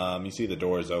that, you see the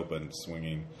doors open,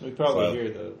 swinging. We probably hear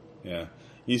the. Yeah.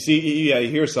 You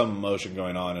hear some motion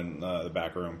going on in the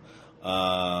back room,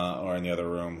 or in the other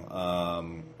room.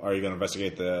 Are you going to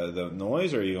investigate the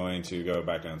noise, or are you going to go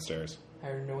back downstairs? I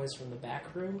heard a noise from the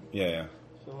back room. Yeah.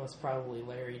 So it's probably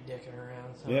Larry dicking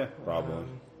around. So, Yeah, probably.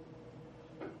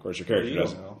 Of course, your character you don't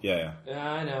doesn't. know. Yeah.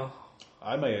 Yeah, I know.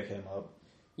 I may have came up.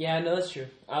 Yeah, no, that's true.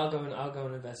 I'll go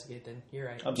and investigate then. You're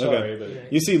right. I'm sorry, Okay.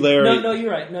 but You see Larry. No,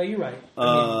 you're right. No, you're right.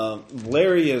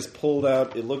 Larry has pulled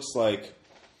out. It looks like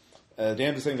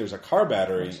damnedest thing. There's a car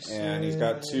battery, and he's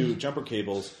got two jumper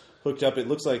cables hooked up. It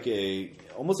looks like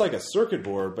almost like a circuit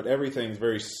board, but everything's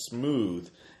very smooth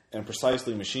and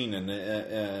precisely machined. And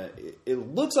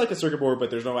it looks like a circuit board, but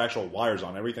there's no actual wires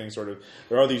on. Everything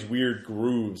there are these weird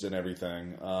grooves and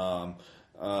everything. You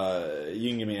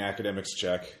can give me an academics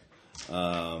check.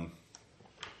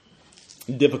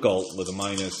 Difficult with a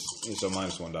minus, so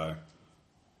 -1 die.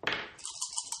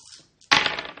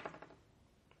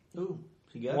 ooh,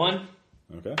 you got One.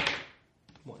 Okay.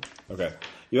 One. Okay.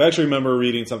 You actually remember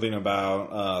reading something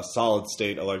about solid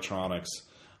state electronics,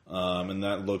 and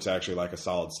that looks actually like a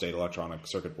solid state electronic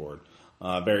circuit board.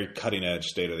 Very cutting edge,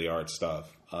 state of the art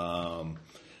stuff.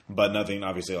 But nothing,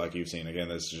 obviously, like you've seen. Again,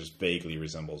 this just vaguely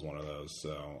resembles one of those.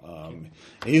 So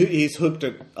he's hooked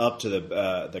it up to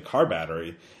the car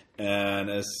battery, and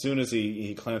as soon as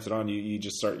he clamps it on, you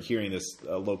just start hearing this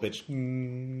low pitch.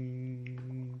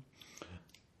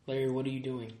 Larry, what are you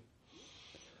doing?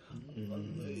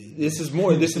 This is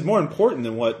more important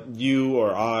than what you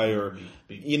or I or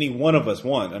any one of us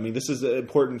want. I mean, this is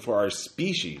important for our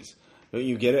species. Don't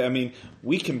you get it? I mean,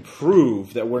 we can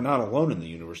prove that we're not alone in the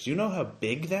universe. Do you know how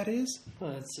big that is?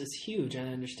 Well, it's huge. I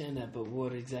understand that, but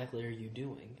what exactly are you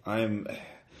doing?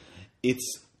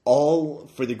 It's all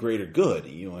for the greater good.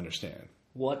 You understand?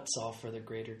 What's all for the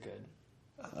greater good?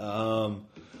 Well,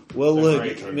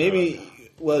 look, maybe.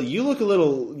 Well, you look a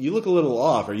little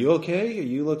off. Are you okay?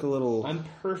 You look a little. I'm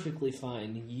perfectly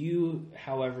fine. You,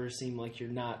 however, seem like you're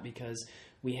not, because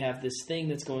we have this thing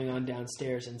that's going on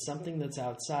downstairs and something that's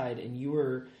outside, and you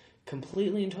are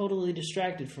completely and totally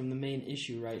distracted from the main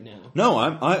issue right now. No,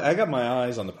 I got my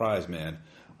eyes on the prize, man.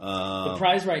 The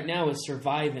prize right now is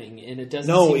surviving, and it doesn't.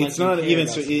 No, seem it's like not you care even.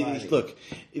 about So, surviving. look,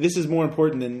 this is more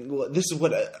important than this is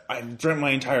what I've dreamt my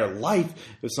entire life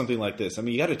of something like this. I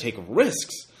mean, you got to take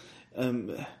risks.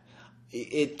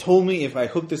 It told me if I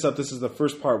hook this up, this is the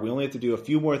first part. We only have to do a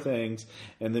few more things,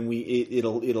 and then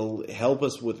it'll help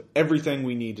us with everything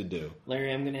we need to do.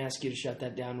 Larry, I'm going to ask you to shut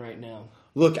that down right now.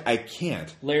 Look, I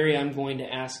can't. Larry, I'm going to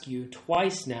ask you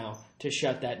twice now to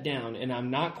shut that down, and I'm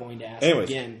not going to ask Anyways,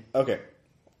 again. okay.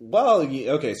 Well,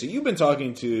 okay. So you've been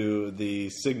talking to the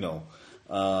signal.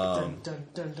 Dun, dun,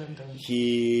 dun, dun, dun.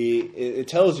 It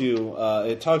tells you.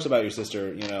 It talks about your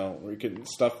sister.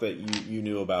 Stuff that you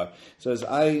knew about. It says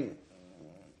I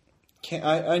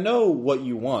know what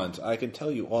you want. I can tell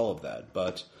you all of that,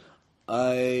 but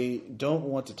I don't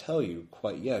want to tell you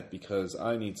quite yet because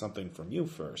I need something from you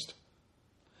first.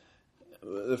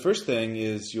 The first thing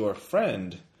is your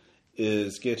friend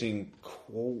is getting...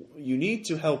 You need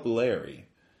to help Larry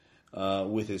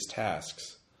with his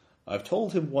tasks. I've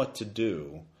told him what to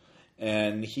do,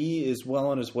 and he is well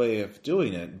on his way of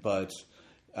doing it, but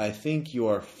I think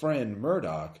your friend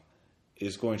Murdoch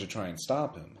is going to try and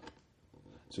stop him.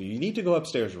 So you need to go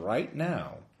upstairs right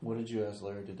now. What did you ask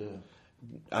Larry to do?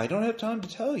 I don't have time to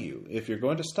tell you. If you're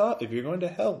going to stop, if you're going to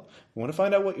help, we want to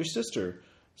find out what your sister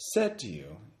said to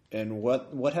you and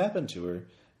what happened to her,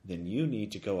 then you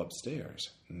need to go upstairs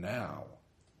now.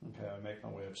 Okay, I make my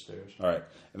way upstairs. All right.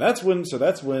 And that's when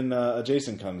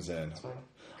Jason comes in.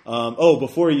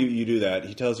 Before you do that,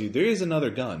 he tells you there is another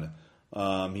gun.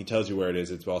 He tells you where it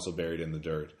is. It's also buried in the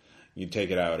dirt. You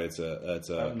take it out. It's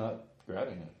a I'm not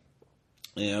grabbing it.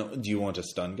 Do you want a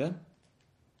stun gun?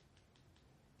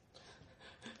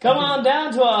 Come on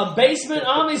down to our basement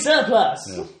army surplus.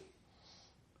 Yeah.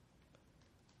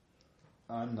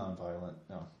 I'm non-violent.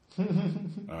 No.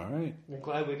 All right. I'm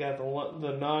glad we got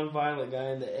the non-violent guy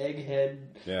and the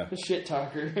egghead shit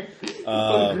talker.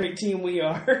 What a great team we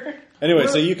are. Anyway,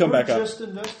 so you come back up. We're just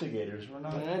investigators. We're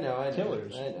not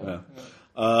killers. I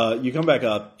know. You come back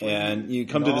up, and you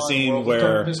come to the scene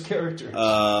where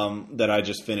that I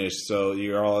just finished. So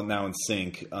you're all now in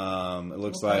sync. It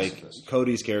looks like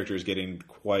Cody's character is getting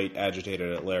quite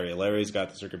agitated at Larry. Larry's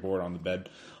got the circuit board on the bed,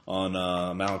 on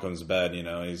Malcolm's bed.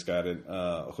 He's got it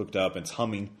hooked up. It's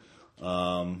humming.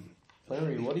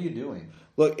 Larry, what are you doing?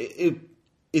 Look,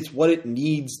 it's what it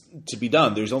needs to be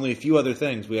done. There's only a few other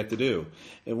things we have to do.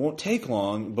 It won't take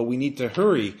long, but we need to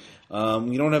hurry.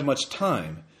 We don't have much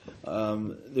time.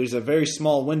 There's a very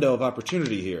small window of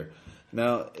opportunity here.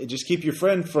 Now, just keep your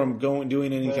friend from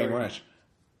doing anything rash.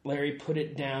 Larry, put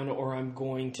it down, or I'm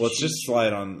going to. Well, it's just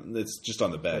slide on. It's just on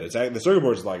the bed. The circuit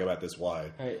board is like about this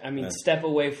wide. All right, step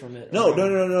away from it. No.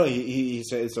 He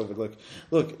said it's over.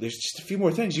 Look. There's just a few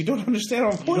more things. You don't understand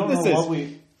how important this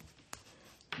is.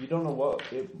 You don't know what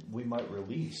we might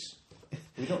release.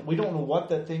 We don't know what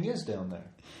that thing is down there.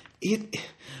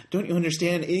 Don't you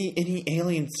understand? Any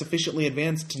alien sufficiently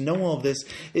advanced to know all of this,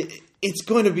 it's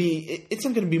not going to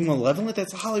be malevolent.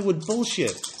 That's Hollywood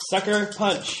bullshit. Sucker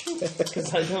punch.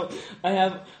 Because I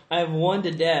have 1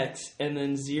 to Dex and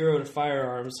then 0 to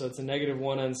firearms, so it's a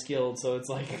 -1 unskilled. So it's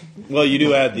like. Well, you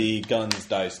do add the gun's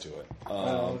dice to it.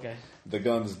 Okay. The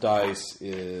gun's dice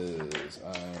is.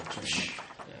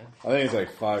 I think it's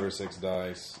like 5 or 6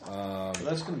 dice. Well,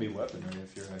 that's going to be weaponry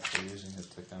if you're actually using it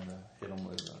to kind of hit them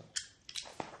with.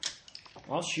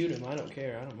 I'll shoot him. I don't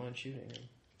care. I don't mind shooting him.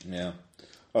 Yeah.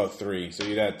 Oh, 3. So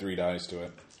you'd add 3 dice to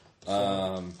it.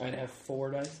 So I'd have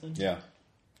 4 dice then? Yeah.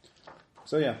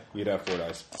 So yeah, you'd have 4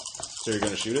 dice. So you're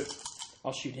going to shoot it?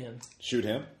 I'll shoot him. Shoot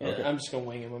him? Yeah, Okay. I'm just going to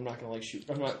wing him. I'm not going to shoot.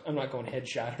 I'm not going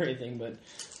headshot or anything, but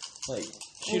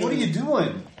shoot What him. are you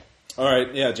doing? All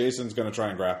right, yeah, Jason's going to try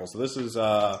and grapple. So this is,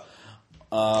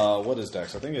 what is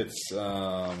Dex? I think it's,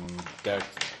 Dex.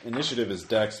 Initiative is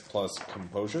Dex plus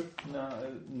Composure.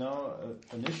 No,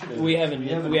 initiative. We have an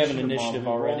initiative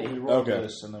already. We roll Okay.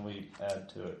 this and then we add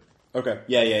to it. Okay.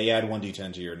 Yeah, you add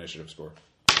 1d10 to your initiative score.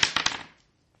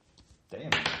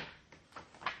 Damn.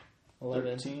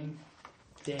 11. 13.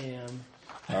 Damn.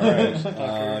 All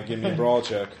right, give me a brawl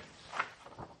check.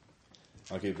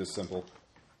 I'll keep this simple.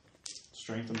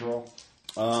 Strength and brawl.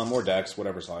 Or Dex,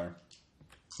 whatever's higher.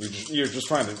 You're just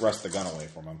trying to wrest the gun away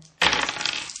from him.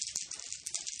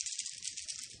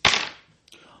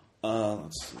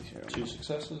 Let's see here. 2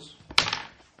 successes.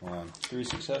 3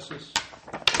 successes.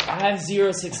 I have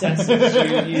 0 successes.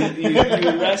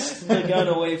 You wrest the gun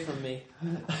away from me.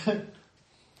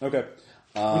 Okay.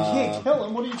 We can't kill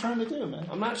him. What are you trying to do, man?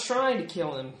 I'm not trying to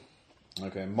kill him.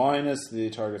 Okay, minus the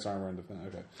target's armor and defense.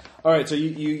 Okay. All right, so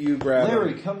you grab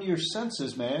Larry, him. come to your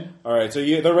senses, man. All right, so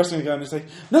they're wrestling the gun. He's like,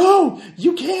 "No,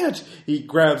 you can't." He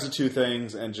grabs the two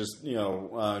things and just leaves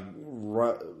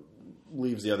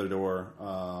the other door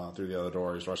through the other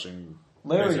door. He's rushing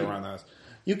Larry, around the house.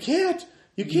 You can't.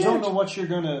 You can't. You don't know what you're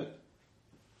gonna.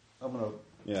 I'm gonna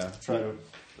try Yeah. to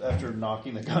after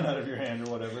knocking the gun out of your hand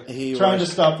or whatever. He trying rushed-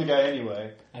 to stop the guy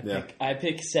anyway. I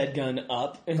pick said gun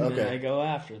up and then Okay. I go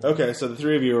after them. Okay, so the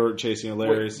three of you are chasing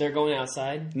Larry's. They're going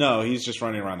outside? No, he's just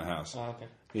running around the house. Oh, okay.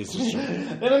 He's just. All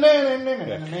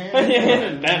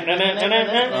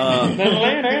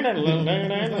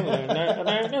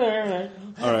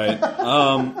right.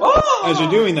 As you're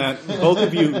doing that, both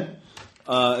of you,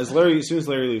 as soon as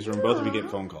Larry leaves the room, both of you get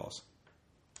phone calls.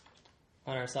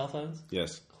 On our cell phones?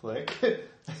 Yes. Click.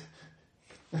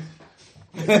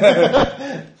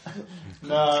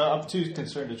 No, I'm too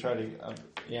concerned to try to. I'm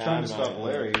trying to stop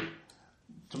Larry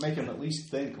to make him at least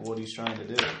think what he's trying to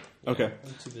do. Okay.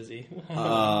 I'm too busy.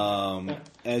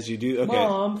 As you do, okay.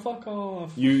 Mom, fuck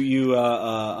off.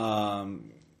 The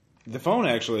phone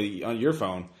actually on your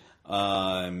phone,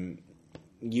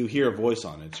 you hear a voice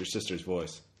on it. It's your sister's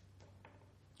voice.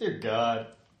 Dear God,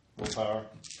 willpower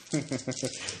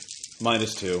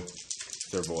 -2.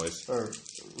 Their voice. or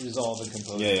resolve and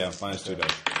compose. Yeah. -2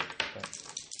 dice.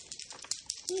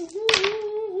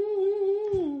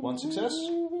 One success.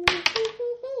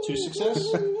 2 success.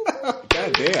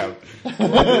 God damn. All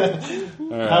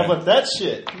right. How about that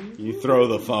shit? You throw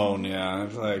the phone, yeah.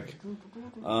 It's like,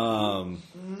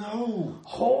 No.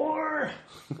 Whore!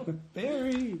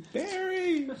 Barry.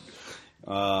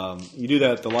 You do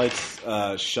that, the lights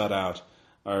shut out,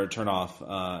 or turn off,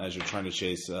 as you're trying to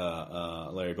chase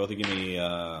Larry. Both of you give me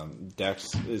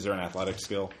Dex. Is there an athletics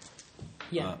skill?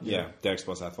 Yeah. Yeah, Dex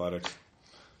plus athletics.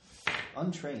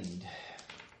 Untrained.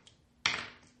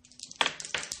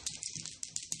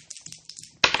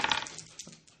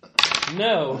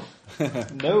 No.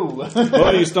 No. Both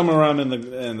of you stumble around in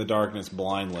the darkness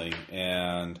blindly,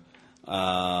 and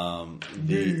and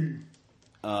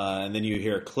then you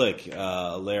hear a click.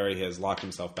 Larry has locked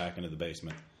himself back into the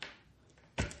basement.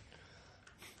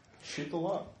 Shoot the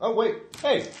lock. Oh wait.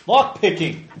 Hey, lock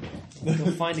picking. Go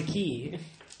find a key.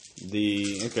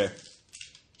 Okay.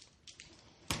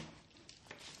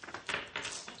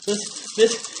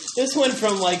 This went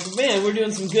from like, man, we're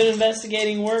doing some good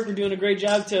investigating work, we're doing a great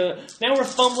job, to now we're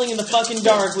fumbling in the fucking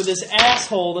dark with this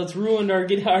asshole that's ruined our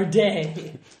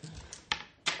day.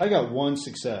 I got 1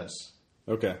 success.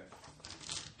 Okay.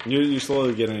 You're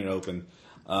slowly getting it open.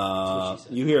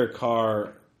 You hear a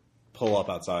car pull up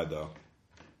outside, though.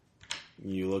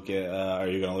 You look at... are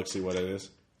you going to see what it is?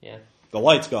 Yeah. The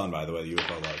light's gone, by the way. The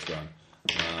UFO light's gone.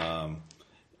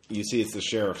 You see it's the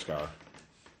sheriff's car.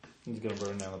 He's gonna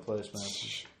burn down the place, man.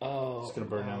 Oh. He's gonna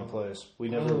burn down the place. We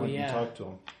never went and talked to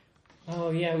him.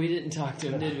 Oh, yeah, we didn't talk to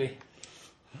him, did we?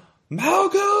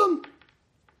 Malcolm!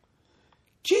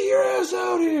 Get your ass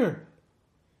out here!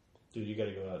 Dude, you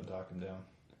gotta go out and talk him down.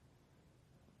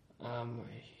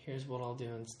 Here's what I'll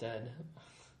do instead.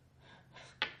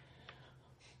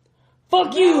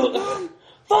 Fuck you!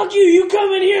 Fuck you! You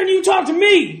come in here and you talk to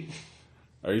me!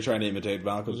 Are you trying to imitate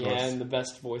Malcolm's voice? Yeah, in the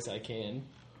best voice I can.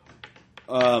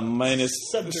 Minus...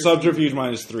 Subterfuge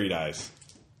 -3 dice.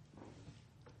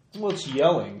 Well, it's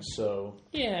yelling, so...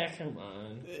 Yeah, come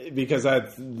on. Because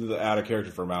that's out of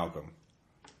character for Malcolm.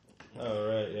 Oh,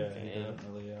 right, yeah. Okay, He yeah.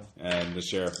 definitely, yeah. And the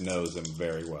sheriff knows him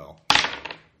very well.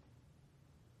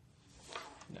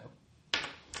 No.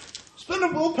 Spend a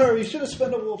willpower. You should have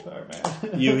spent a willpower,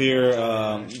 man. You hear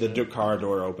the car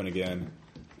door open again,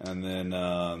 and then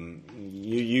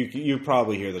you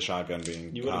probably hear the shotgun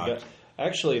being You would have cocked. got...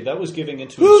 Actually, that was giving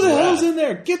into Who his the wrath. hell's in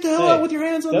there? Get the hell out with your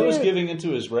hands on That the was head. giving into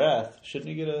his wrath. Shouldn't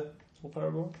he get a willpower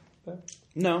ball back?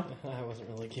 No, I wasn't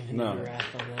really giving No. you wrath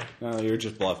on that. no, you're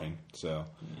just bluffing. So,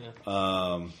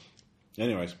 Yeah.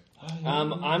 anyways,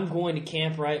 I'm going to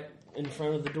camp right in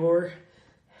front of the door,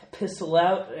 pistol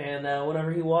out, and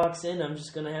whenever he walks in, I'm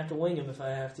just going to have to wing him if I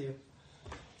have to.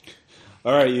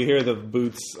 all right. You hear the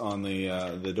boots on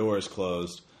the door is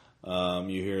closed.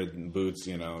 You hear boots,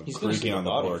 He's gonna see creaking on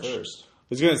the body porch. first.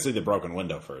 He's going to see the broken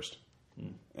window first,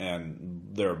 and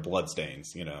there are blood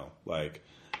stains. Like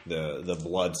the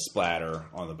blood splatter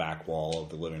on the back wall of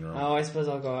the living room. Oh, I suppose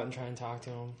I'll go out and try and talk to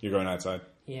him. You're going outside.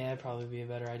 Yeah, it'd probably be a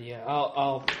better idea.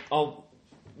 I'll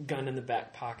gun in the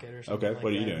back pocket or something. Okay, like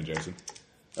what are you that. doing, Jason?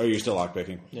 Oh, you're still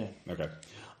lockpicking? Yeah. Okay.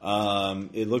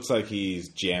 It looks like he's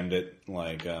jammed it,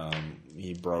 like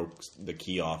he broke the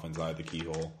key off inside the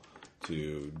keyhole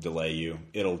to delay you.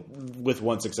 With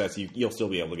 1 success, you'll still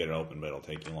be able to get it open, but it'll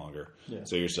take you longer. Yeah.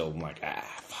 So you're still like,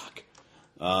 fuck.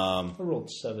 I rolled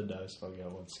 7 dice, so I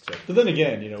got 1 success. But then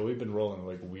again, we've been rolling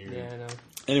like weird. Yeah, I know.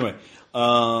 Anyway,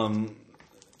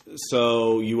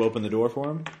 so you open the door for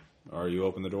him? Or you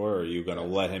open the door, or are you going to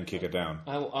let him kick it down?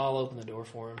 I'll open the door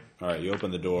for him. All right, you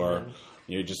open the door.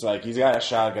 You're just like, he's got a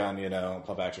shotgun,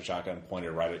 pump action shotgun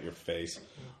pointed right at your face.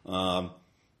 Who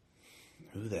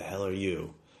the hell are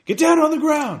you? Get down on the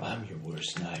ground! I'm your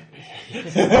worst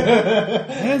nightmare.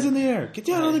 Hands in the air. Get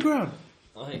down on the ground.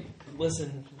 Like,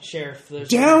 listen, Sheriff.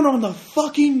 Down on the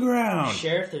fucking ground!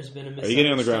 Sheriff, there's been a misunderstanding. Are you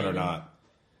getting on the ground or not?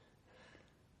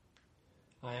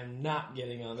 I am not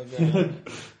getting on the ground.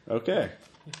 Okay.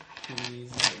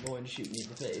 He's not going to shoot me in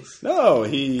the face. No,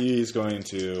 he's going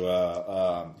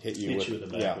to hit you with the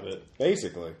back of it.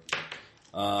 Basically.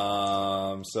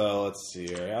 So let's see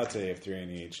here. I'll tell you 3 in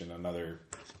each and another.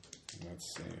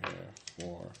 Let's see here.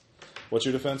 4. What's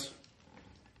your defense?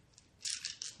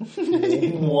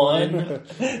 1. All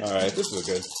right, this is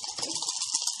good.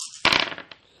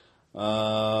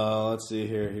 Let's see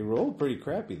here. He rolled pretty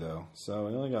crappy though, so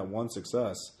he only got 1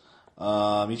 success.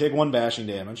 You take 1 bashing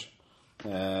damage. He's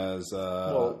got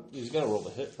to roll the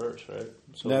hit first, right?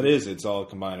 So it's all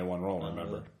combined in 1 roll.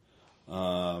 Remember?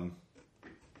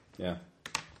 Yeah.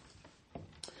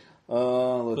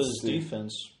 But Let's his see.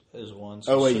 defense is 1.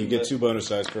 So you get 2 bonus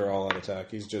dice for all out attack.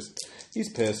 He's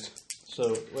pissed.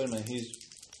 So wait a minute,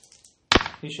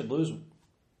 he should lose.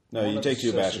 No, you take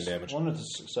 2 bashing damage. One of the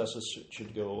successes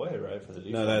should go away, right, for the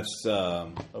defense? No, that's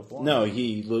of 1. no.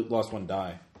 He lost 1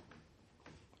 die.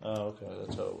 Oh, okay,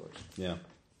 that's how it works. Yeah.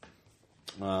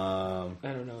 I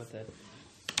don't know what that.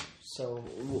 So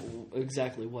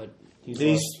exactly what? He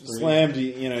slammed.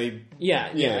 Yeah,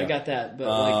 I got that.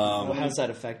 But how does that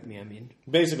affect me? I mean,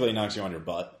 basically knocks you on your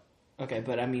butt. Okay,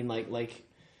 but I mean, like,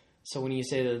 so when you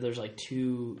say that there's like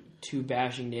two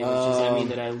bashing damage, does that mean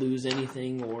that I lose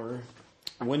anything or?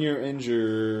 When you're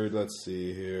injured, let's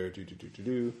see here.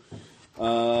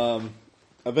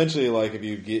 Eventually, like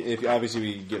if obviously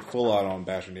we get full out on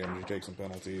bashing damage, you take some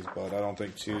penalties. But I don't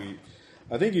think 2.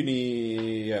 I think you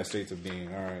need states of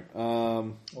being. All right.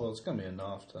 Well, it's going to be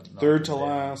enough to. Third to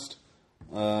last.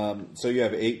 So you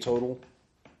have 8 total.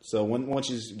 So once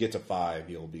you get to 5,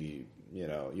 you'll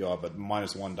have a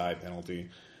 -1 die penalty.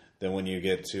 Then when you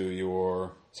get to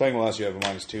your second to last, you have a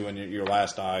 -2, and your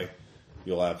last die,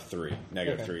 you'll have 3,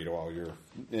 -3 to all your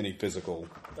any physical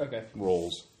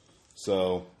rolls.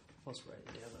 So Let's write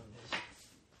it down on this.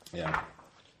 yeah.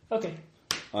 Okay.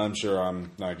 I'm sure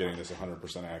I'm not getting this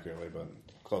 100% accurately, but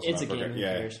close It's enough. a game. Who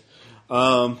cares?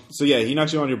 So yeah, he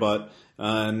knocks you on your butt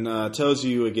and tells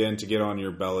you again to get on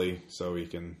your belly so he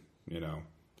can,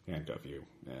 handcuff you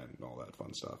and all that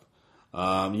fun stuff.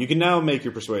 You can now make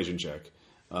your persuasion check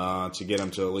to get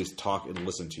him to at least talk and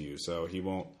listen to you, so he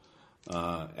won't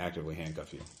actively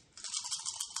handcuff you.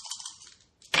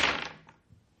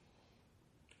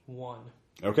 1.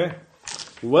 Okay.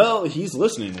 Well, he's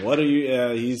listening. What are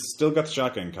you? He's still got the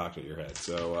shotgun cocked at your head,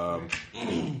 so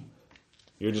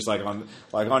you're just like on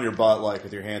your butt, like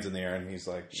with your hands in the air, and he's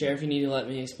like, Sheriff, you need to let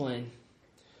me explain.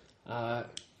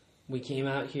 We came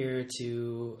out here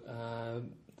to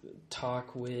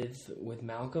talk with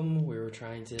Malcolm. We were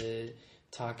trying to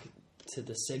talk to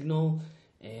the signal,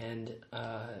 and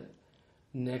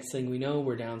next thing we know,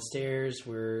 we're downstairs.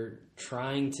 We're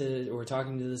talking to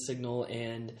the signal,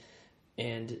 and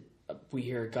we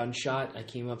hear a gunshot. I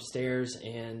came upstairs,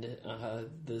 and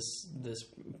this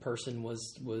person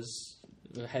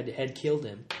had killed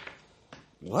him.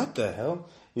 What the hell?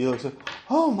 He looks up.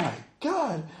 Oh my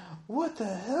god! What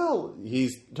the hell?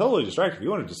 He's totally distracted. If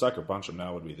you wanted to sucker punch him,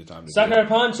 now would be the time to Sucker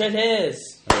punch it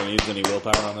is! Are you going to use any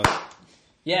willpower on this?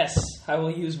 Yes, I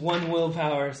will use 1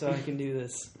 willpower so I can do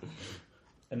this.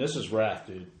 And this is Wrath,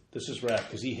 dude. This is Wrath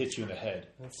because he hits you in the head.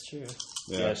 That's true.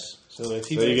 Yeah. Yes. So if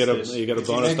he you get a if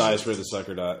bonus he dice for the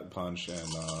sucker punch,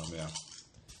 and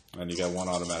and you got 1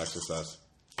 automatic success.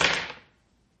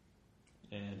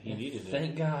 And he needed it.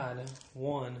 Thank God.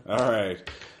 1. All right,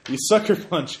 you sucker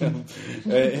punch him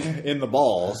in the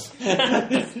balls.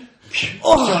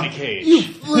 Johnny Cage. You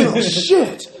little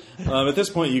shit! At this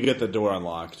point, you get the door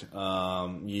unlocked.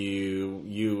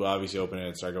 You obviously open it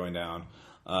and start going down.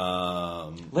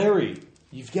 Larry,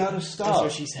 you've got to stop. That's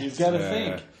what she said. You've got to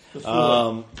think.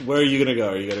 Where are you going to go?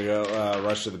 Are you going to go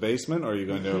rush to the basement, or are you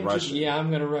going to rush? Yeah, I'm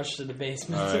going to rush to the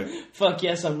basement. All right. Fuck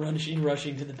yes, I'm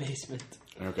rushing to the basement.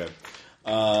 Okay.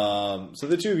 So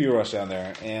the 2 of you rush down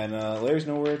there, and Larry's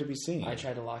nowhere to be seen. I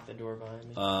tried to lock the door behind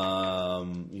me.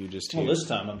 You just Well, hear, this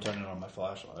time I'm turning on my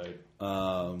flashlight.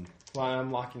 Why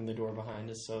I'm locking the door behind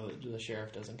us so that the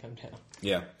sheriff doesn't come down.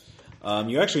 Yeah.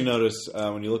 You actually notice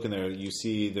when you look in there, you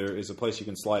see there is a place you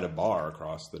can slide a bar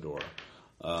across the door.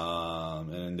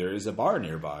 And there is a bar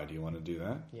nearby. Do you want to do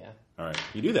that? Yeah. All right,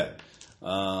 you do that.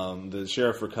 The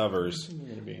sheriff recovers. I'm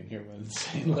going to be in here with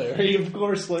insane Larry. Of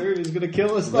course, Larry's going to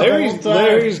kill us the whole time.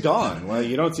 Larry's gone. Well,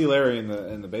 you don't see Larry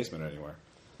in the basement anywhere.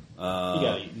 He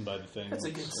got eaten by the thing. That's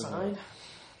a good sign.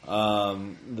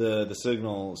 The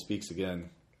signal speaks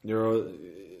again. You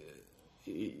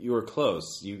are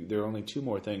close. There are only 2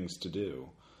 more things to do,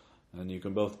 and you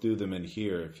can both do them in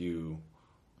here if you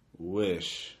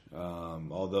wish.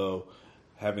 Although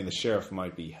having the sheriff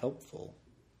might be helpful.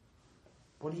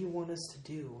 What do you want us to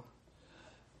do?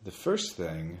 The first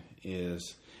thing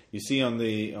is you see on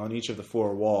each of the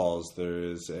 4 walls there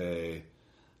is a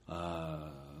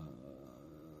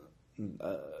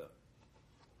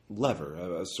lever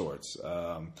of sorts.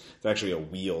 It's actually a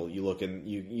wheel. You look and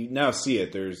you now see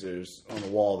it. There's on the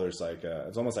wall. There's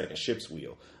it's almost like a ship's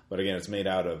wheel, but again, it's made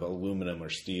out of aluminum or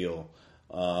steel.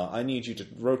 I need you to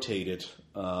rotate it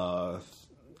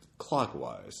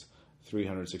clockwise,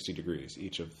 360 degrees,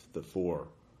 each of the 4.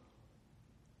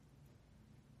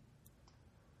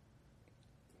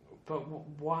 But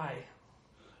why?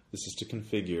 This is to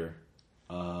configure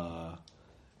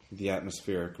the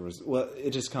atmospheric. Well,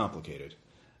 it is complicated.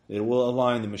 It will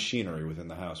align the machinery within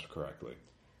the house correctly.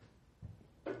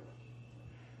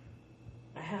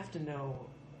 I have to know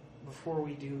before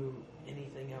we do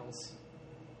anything else.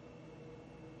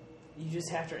 You just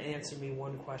have to answer me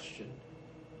one question.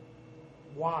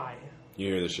 Why? You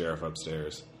hear the sheriff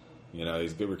upstairs.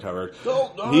 He's good recovered.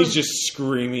 No. He's just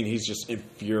screaming. He's just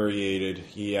infuriated.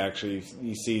 He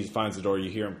finds the door.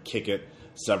 You hear him kick it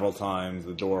several times.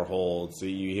 The door holds.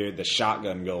 You hear the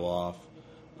shotgun go off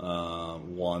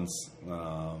once.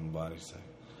 But he's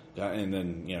like, and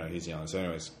then he's yelling. So,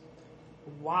 anyways,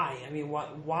 why? I mean,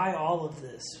 why all of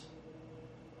this?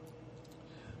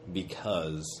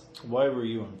 Because. Why were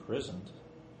you imprisoned?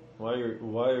 Why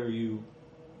are you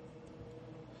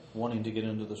wanting to get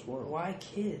into this world? Why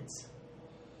kids?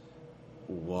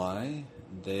 Why?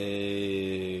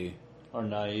 They are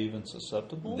naive and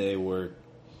susceptible? They were...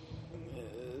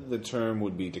 The term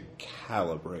would be to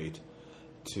calibrate,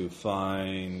 to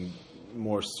find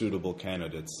more suitable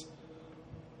candidates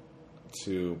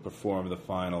to perform the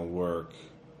final work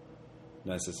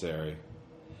necessary.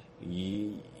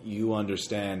 You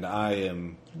understand, I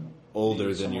am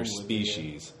older than your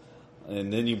species.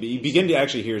 And then you begin to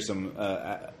actually hear some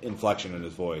inflection in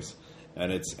his voice,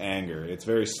 and it's anger. It's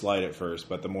very slight at first,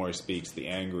 but the more he speaks, the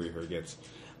angrier he gets.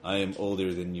 I am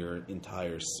older than your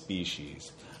entire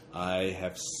species. I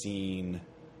have seen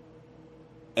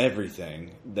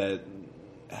everything that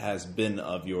has been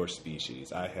of your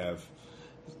species. I have,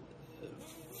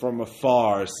 from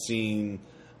afar, seen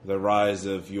the rise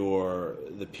of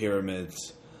the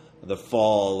pyramids, the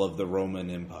fall of the Roman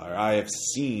Empire. I have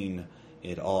seen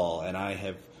it all, and I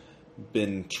have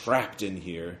been trapped in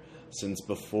here since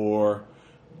before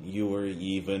you were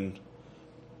even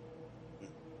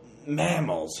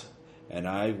mammals, and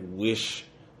I wish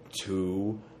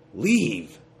to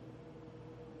leave.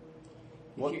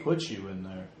 What put you in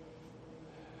there?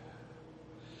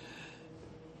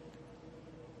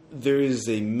 There is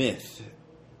a myth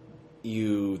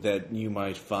that you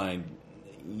might find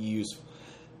useful.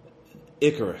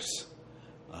 Icarus.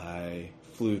 I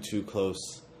flew too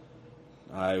close.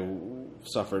 I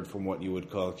suffered from what you would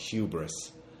call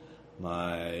hubris.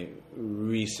 My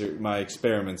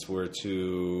experiments were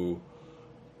too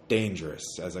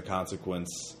dangerous. As a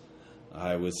consequence,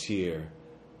 I was here.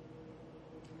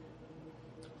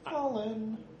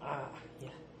 Fallen. Yeah.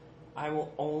 I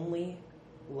will only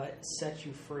set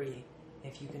you free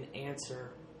if you can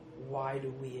answer, why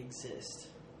do we exist?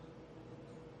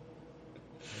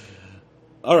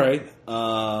 All right.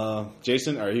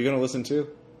 Jason, are you going to listen too?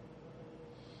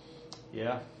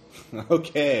 Yeah.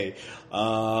 Okay.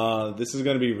 This is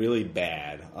going to be really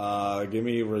bad. Give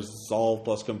me resolve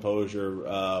plus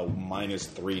composure minus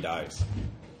 3 dice.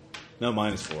 No,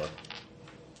 minus 4.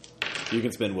 You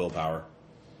can spend willpower.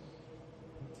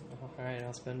 All right,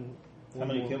 I'll spend... How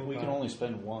many we can only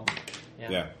spend 1.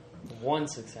 Yeah. 1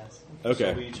 success.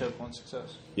 Okay. So we each have 1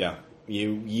 success. Yeah.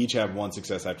 You each have 1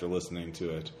 success after listening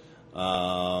to it.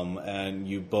 And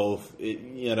you both,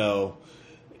 he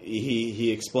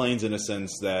explains in a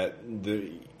sense that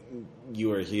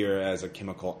you are here as a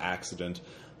chemical accident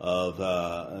of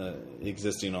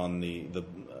existing on the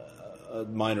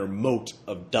minor mote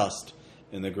of dust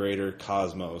in the greater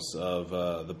cosmos of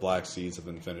the black seas of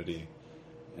infinity.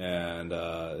 And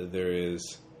there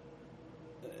is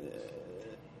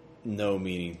no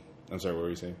meaning. I'm sorry, what were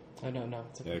you saying? Oh, no.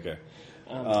 It's okay. Yeah, okay.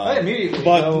 I immediately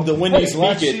but when you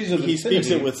speak it, he Infinity. speaks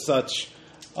it with such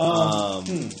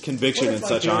conviction What and if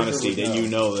such my character honesty would that know? you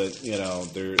know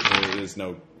that there is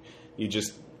no. You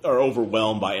just are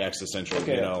overwhelmed by existential.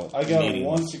 Okay, I got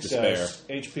meaningless 1 success.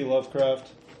 H.P.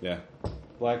 Lovecraft, Despair. Yeah.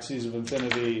 Black Seas of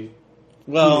Infinity.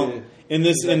 Well, Yeah. in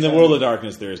the That's World how- of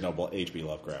Darkness, there is no H.P.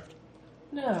 Lovecraft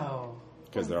No.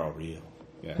 because they're all real.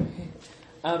 Yeah.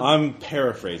 Um, I'm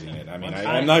paraphrasing it. I mean,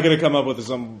 I'm not going to come up with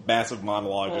some massive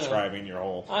monologue describing your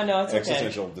whole I know, it's okay.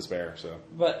 existential despair. So,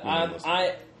 But meaningless.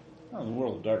 Not in the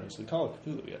World of Darkness. The Call of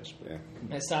Cthulhu, yes. But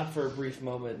Yeah. I stop for a brief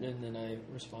moment and then I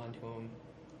respond to him.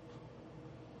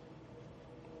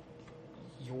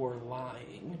 You're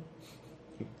lying.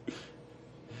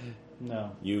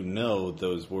 no. You know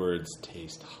those words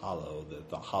taste hollow.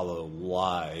 The hollow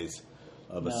lies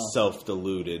of a No.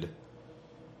 self-deluded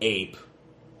ape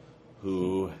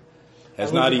who has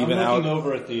I'm not looking- even I'm out. looking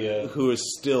over at the Who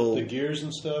is still? gears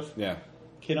and stuff. Yeah.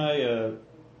 Can I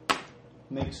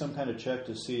make some kind of check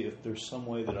to see if there's some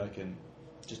way that I can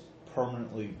just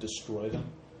permanently destroy them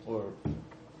or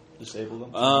disable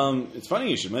them? It's funny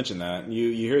you should mention that.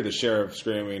 You hear the sheriff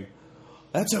screaming,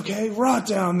 "That's okay, rot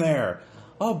down there.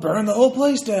 I'll burn the whole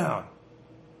place down."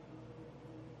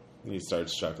 And he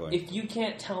starts chuckling. If you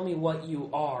can't tell me what you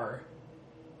are,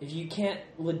 if you can't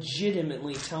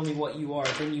legitimately tell me what you are,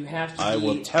 then you have to I be...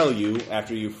 will tell you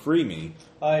after you free me.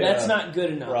 That's not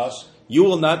good enough. Ross, You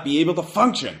will not be able to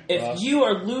function. If Ross. you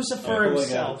are Lucifer Pulling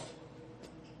himself...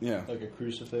 Yeah. like a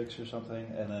crucifix or something,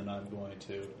 and then I'm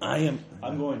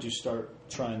going to start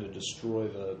trying to destroy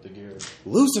the gears.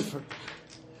 Lucifer.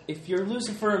 If you're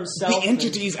Lucifer himself... The then-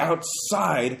 entities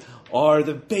outside are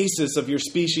the basis of your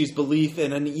species' belief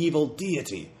in an evil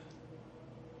deity.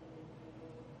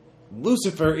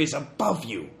 Lucifer is above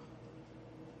you.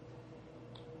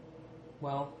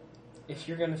 Well, if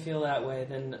you're going to feel that way,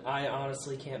 then I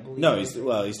honestly can't believe No,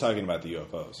 it. he's talking about the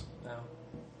UFOs. No.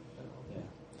 Yeah.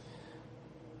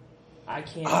 I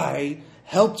can't... I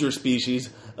helped your species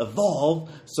evolve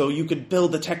so you could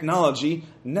build the technology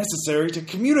necessary to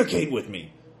communicate with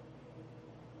me.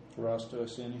 Ross, do I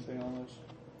see anything on this?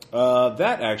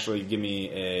 That actually give me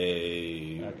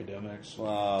a Academics.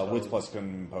 wits plus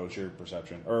composure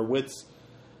perception or wits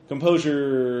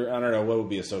composure. I don't know what would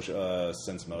be a social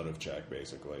sense motive check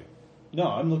basically. No,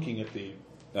 I'm looking at the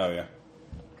Oh yeah.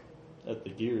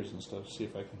 gears and stuff. See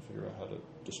if I can figure out how to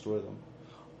destroy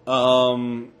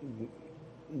them.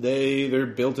 They're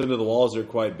built into the walls. They're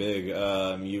quite big.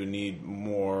 You need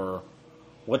more.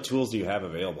 What tools do you have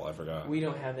available? I forgot. We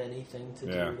don't have anything to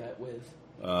Yeah. do that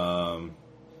with.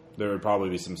 There would probably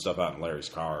be some stuff out in Larry's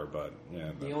car, but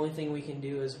yeah. The only thing we can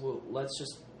do is let's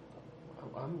just...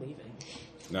 I'm leaving.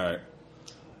 All right.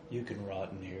 You can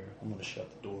rot in here. I'm going to shut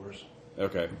the doors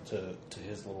Okay. to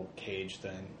his little cage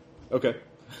thing. Okay.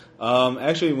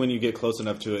 Actually, when you get close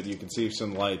enough to it, you can see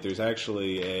some light. There's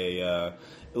actually a.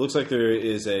 It looks like there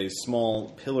is a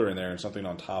small pillar in there and something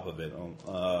on top of it,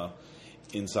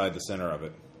 inside the center of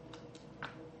it.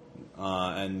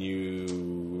 And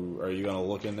are you going to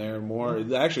look in there more?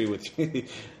 Actually, with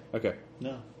okay,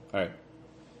 No. all right,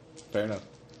 fair enough.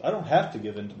 I don't have to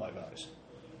give in to my guys.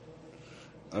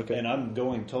 Okay, And I'm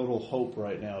going total hope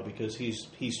right now because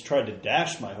he's tried to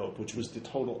dash my hope, which was the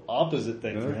total opposite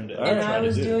thing for him to All ever And try I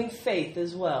was to do. doing faith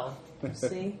as well.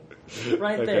 See?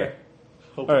 Right Okay. there.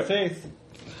 Hope All and right. faith.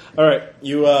 all right.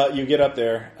 You get up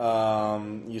there.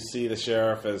 You see the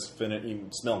sheriff has finished. You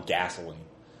smell gasoline.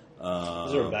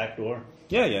 Is there a back door?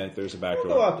 Yeah. There's a back We'll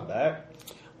go door. out the back.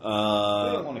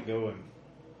 I don't want to go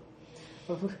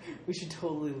in. We should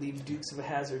totally leave Dukes of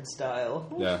Hazzard style.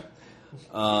 Yeah.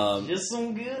 Just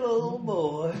some good old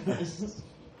boys.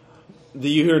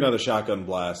 You hear another shotgun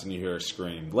blast and you hear a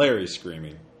scream. Larry's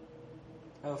screaming.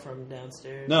 Oh, from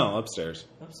downstairs? No, upstairs.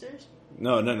 Upstairs?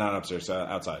 No, not upstairs.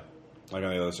 Outside, like on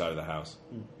the other side of the house.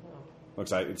 Oh.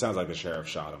 Looks like it sounds like the sheriff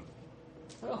shot him.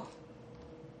 Oh.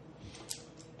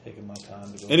 Taking my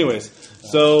time to go. Anyways,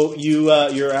 so you're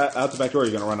out the back door.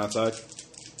 You're gonna run outside.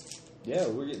 Yeah,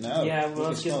 we're getting out. Yeah, We well,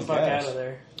 let's can get the smell fuck gas. out of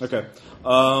there. Okay.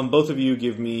 Both of you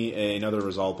give me another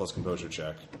resolve plus composure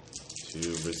check to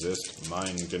resist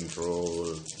mind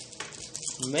control.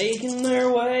 Making their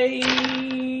way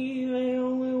the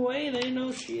only way they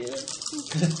know shit.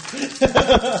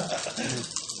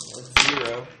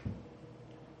 0.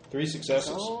 3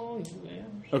 successes. Oh, yeah.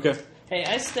 Okay. Hey,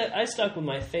 I stuck with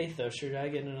my faith, though. Should I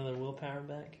get another willpower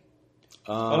back?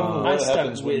 I don't know I what stuck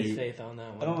happens when with you. faith on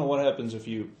that one. I don't know what happens if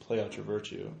you play out your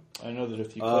virtue. I know that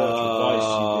if you play out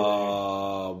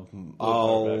your vice,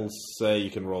 I'll say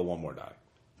you can roll one more die.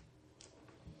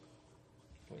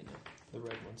 Wait, no. The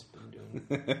red one's been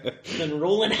doing... been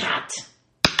rolling hot.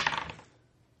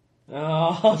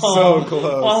 Oh, So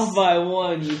close. Off by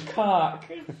one, you cock.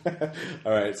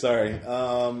 All right, sorry.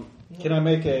 Can I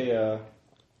make a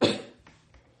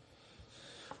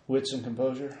wits and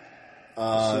composure?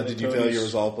 Did you fail your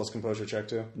resolve plus composure check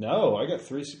too? No, I got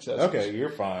 3 successes. Okay, you're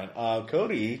fine.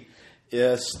 Cody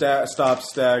stops,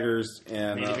 staggers,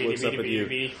 and looks up at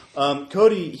you.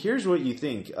 Cody, here's what you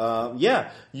think.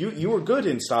 You were good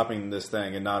in stopping this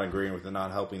thing and not agreeing with it,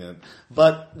 not helping it.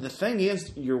 But the thing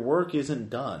is, your work isn't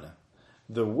done.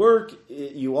 The work,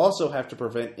 you also have to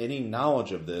prevent any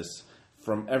knowledge of this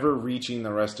from ever reaching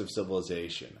the rest of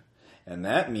civilization. And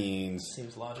that means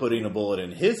putting a bullet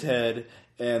in his head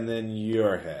and then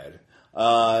your head.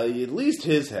 At least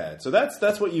his head. So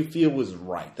that's what you feel was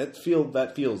right. That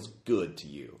feels good to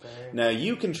you. Now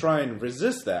you can try and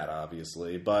resist that,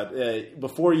 obviously, but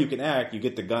before you can act, you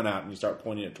get the gun out and you start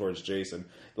pointing it towards Jason,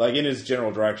 like in his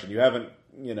general direction. You haven't,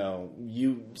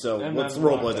 So let's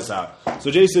roleplay this out.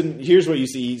 So Jason, here's what you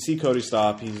see. You see Cody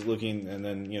stop. He's looking, and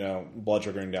then blood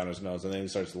trickling down his nose, and then he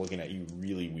starts looking at you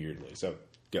really weirdly. So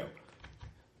go.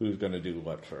 Who's going to do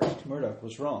what first? Murdoch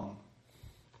was wrong.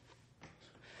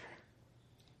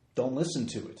 Don't listen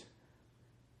to it.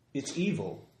 It's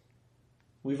evil.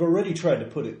 We've already tried to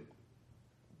put it.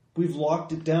 We've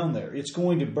locked it down there. It's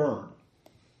going to burn.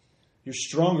 You're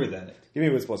stronger than it. Give me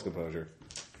wits plus composure.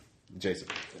 Jason.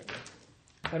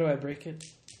 How do I break it?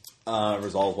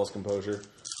 Resolve plus composure.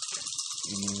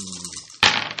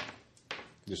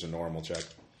 Just a normal check.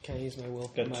 Can I use my will?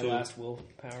 Got my 2. last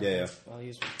willpower? Yeah. I'll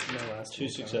use my last 2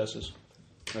 willpower. successes.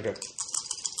 Okay.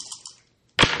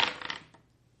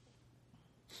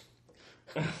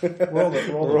 Roll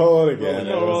it again.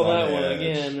 Roll that one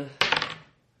again.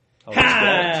 Oh,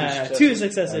 Ha! 2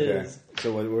 successes. Okay.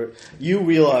 So you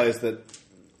realize that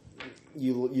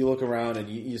you look around and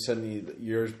you suddenly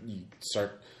you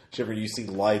start shivering. You see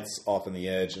lights off in the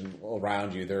edge and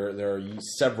around you. There are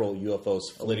several UFOs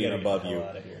flitting above you,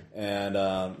 and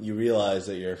you realize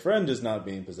that your friend is not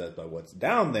being possessed by what's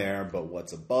down there, but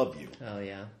what's above you. Oh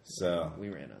yeah. So we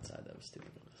ran outside. That was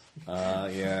stupid.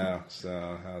 Yeah.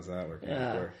 So how's that working?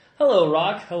 Hello,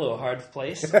 Rock. Hello, Hard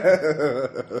Place.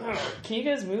 Can you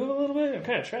guys move a little bit? I'm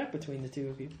kind of trapped between the two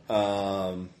of you.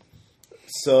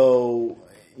 So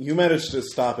you managed to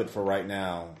stop it for right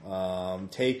now.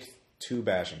 Take 2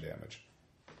 bashing damage.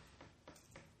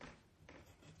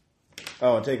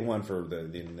 Oh, and take 1 for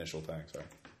the initial thing. Sorry.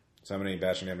 So how many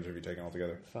bashing damage have you taken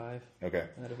altogether? 5. Okay.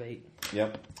 Out of 8.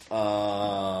 Yep.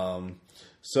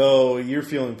 So you're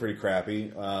feeling pretty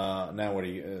crappy. Now what do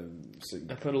you...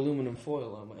 I put aluminum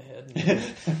foil on my head.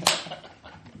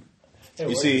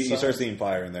 you start seeing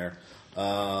fire in there.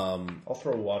 I'll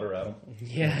throw water at him.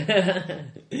 Yeah.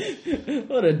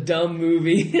 What a dumb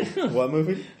movie. What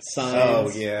movie?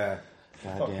 Science. Oh, yeah.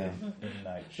 Goddamn.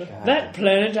 That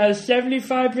planet has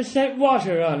 75%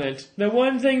 water on it. The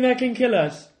one thing that can kill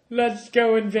us. Let's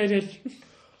go invade it.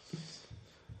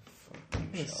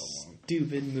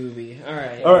 Stupid movie. All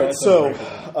right. So,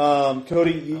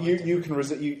 Cody, you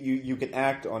can you can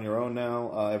act on your own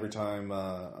now. Every time,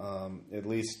 at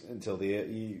least until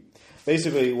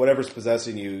basically whatever's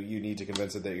possessing you, you need to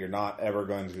convince it that you're not ever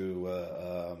going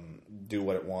to do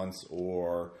what it wants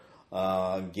or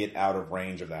get out of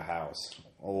range of the house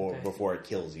or before it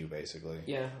kills you. Basically,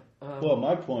 Yeah. Well,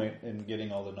 my point in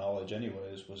getting all the knowledge,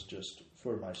 anyways, was just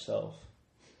for myself.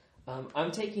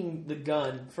 I'm taking the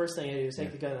gun. First thing I do is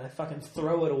take the gun and I fucking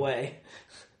throw it away.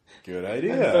 good I'm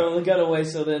idea. throwing the gun away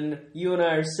so then you and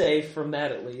I are safe from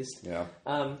that at least. Yeah.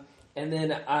 And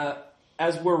then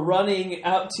as we're running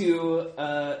out to...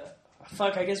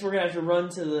 I guess we're going to have to run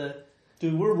to the...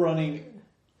 Dude, we're running...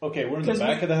 Okay, we're in the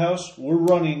back of the house. We're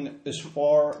running as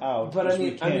far out as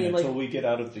we can until we get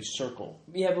out of the circle.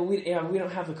 Yeah, but we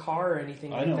don't have the car or anything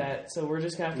like know. that, so we're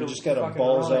just going to have to... We just got a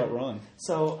balls-out run.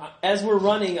 So as we're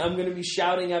running, I'm going to be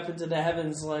shouting up into the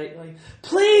heavens like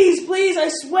please, I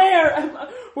swear,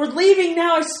 we're leaving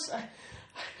now.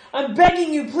 I'm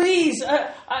begging you, please.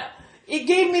 It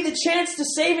gave me the chance to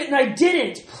save it, and I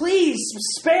didn't. Please,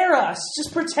 spare us.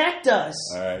 Just protect us.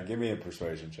 All right, give me a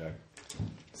persuasion check.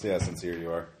 See how sincere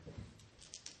you are.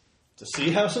 To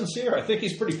see how sincere? I think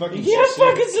he's pretty fucking Yeah,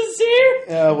 sincere. fucking sincere.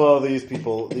 Yeah, well, these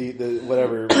people, the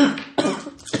whatever.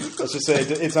 Let's just say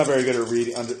it's not very good at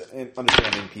reading,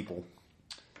 understanding people.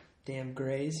 Damn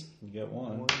Grays. You get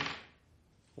one.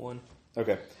 One.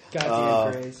 Okay.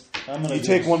 Goddamn Grays. You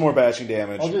take 1 more bashing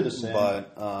damage. I'll do the same.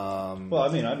 But Well, I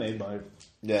mean, I made my...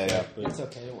 yeah. That's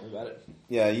okay. Don't worry about it.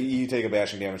 Yeah, you take a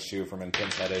bashing damage too from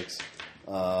intense headaches.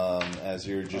 As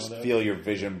you just feel your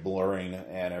vision blurring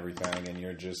and everything, and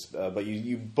you're just, but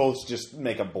you both just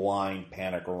make a blind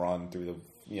panic run through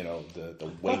the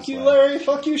Fuck wasteland. you, Larry.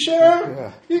 Fuck you, Sheriff.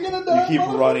 Yeah. You're gonna die. You keep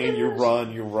running, you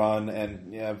motherfuckers. run,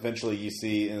 and eventually you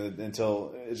see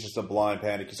until it's just a blind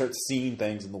panic. You start seeing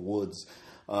things in the woods.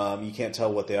 You can't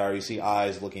tell what they are. You see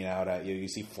eyes looking out at you. You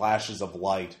see flashes of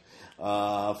light.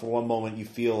 For one moment, you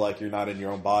feel like you're not in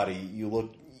your own body.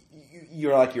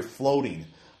 You're like you're floating.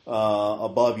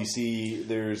 Above, you see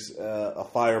there's a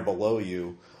fire below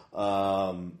you.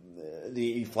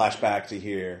 You flash back to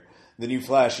here. Then you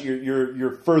flash.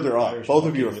 You're further up. Fire's Both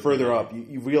of you are walking further with up.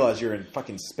 You realize you're in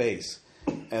fucking space,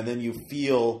 and then you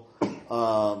feel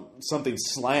something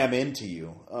slam into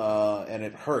you, and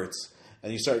it hurts.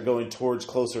 And you start going towards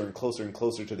closer and closer and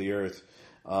closer to the earth,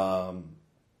 and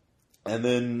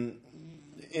then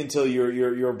until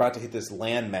you're about to hit this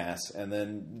landmass, and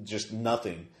then just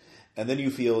nothing, and then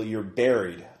you feel you're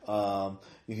buried. You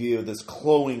feel this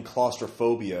cloying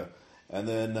claustrophobia, and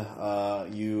then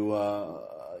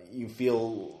you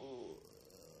feel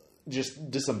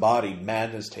just disembodied.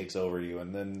 Madness takes over you,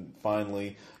 and then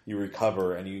finally you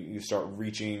recover, and you start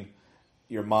reaching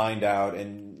your mind out,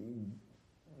 and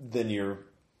then you're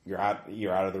out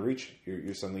of the reach.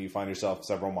 You're suddenly you find yourself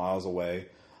several miles away,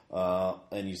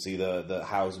 and you see the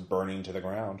house burning to the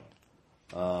ground.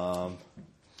 Dun,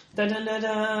 dun, dun,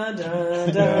 dun,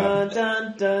 dun, dun,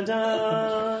 dun, dun,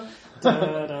 dun.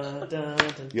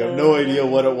 You have no idea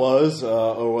what it was,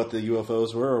 or what the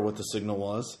UFOs were, or what the signal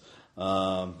was.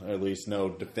 At least no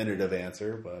definitive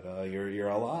answer, but you're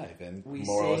alive, and We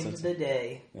more or less saved the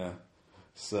day. yeah.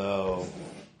 So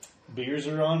Beers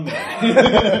are on me.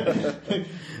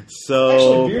 so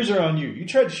Actually, beers are on you. You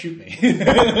tried to shoot me.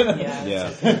 Yeah.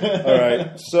 yeah. All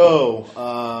right.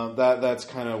 So that's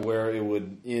kind of where it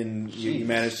would end. You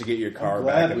managed to get your car I'm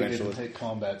back glad we eventually. didn't take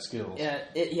combat skills.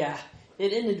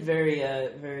 It ended very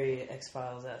very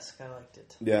X-Files-esque. I liked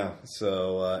it. Yeah.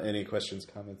 So any questions,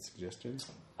 comments, suggestions?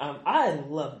 I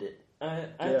loved it. I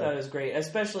thought it was great.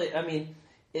 Especially, I mean,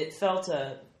 it felt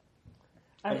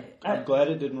I'm glad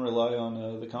it didn't rely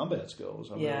on the combat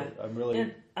skills. I'm really.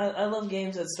 And I love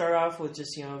games that start off with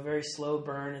just a very slow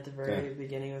burn at the very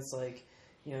beginning. It's like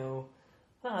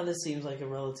this seems like a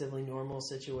relatively normal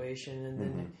situation, and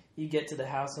then you get to the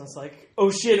house and it's like,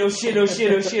 oh shit, oh shit, oh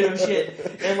shit, oh shit, oh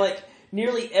shit, and like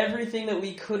nearly everything that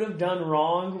we could have done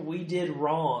wrong, we did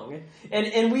wrong,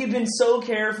 and we've been so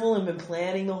careful and been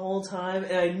planning the whole time,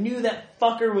 and I knew that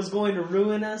fucker was going to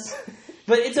ruin us.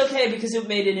 But it's okay because it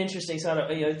made it interesting, so I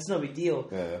don't, it's no big deal.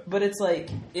 Yeah. But it's like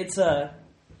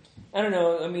I don't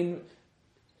know. I mean,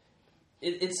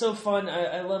 it's so fun.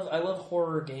 I love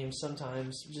horror games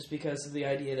sometimes, just because of the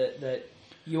idea that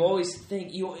you always think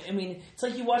it's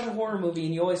like you watch a horror movie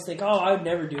and you always think, oh, I would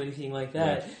never do anything like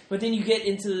that. Yeah. But then you get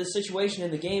into the situation in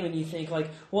the game and you think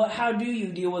like, well, how do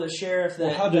you deal with a sheriff that?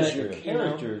 Well, how does your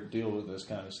character deal with this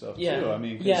kind of stuff too? I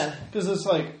mean, because it's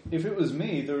like if it was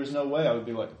me, there was no way I would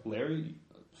be like, Larry,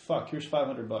 fuck, here's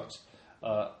 $500.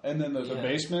 And then the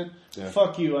basement,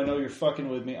 fuck you, I know you're fucking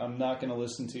with me. I'm not going to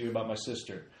listen to you about my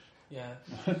sister. Yeah.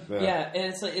 Yeah,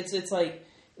 and it's like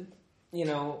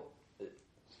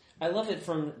I love it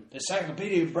from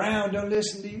Encyclopedia Brown. Don't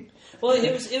listen to you. Well,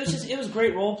 it was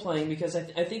great role playing because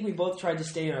I think we both tried to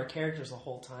stay in our characters the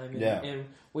whole time, and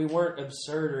we weren't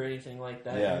absurd or anything like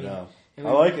that. Yeah, no.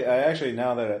 I like it. I actually,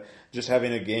 now that just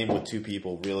having a game with two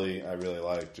people, I really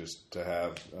like just to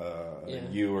have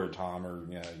you or Tom or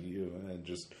you, and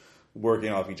just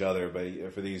working off each other.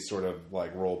 But for these sort of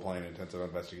like role playing intensive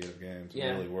investigative games, it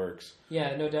really works.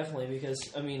 Yeah, no, definitely,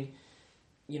 because I mean,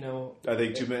 I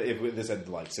think if this had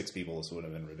like 6 people, this would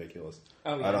have been ridiculous.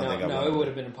 Oh yeah, it would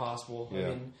have been impossible.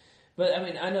 Yeah.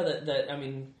 I know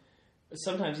that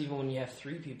sometimes even when you have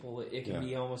 3 people, it can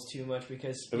be almost too much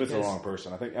because if it's the wrong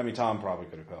person, Tom probably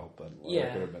could have helped, but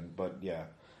it could have been. But yeah,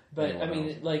 but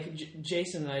like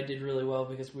Jason and I did really well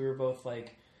because we were both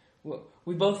like.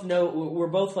 We both know we're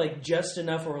both like just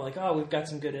enough where we're like, oh, we've got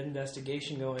some good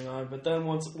investigation going on. But then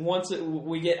once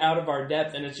we get out of our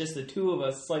depth and it's just the 2 of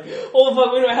us, it's like, oh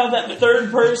fuck, we don't have that third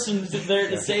person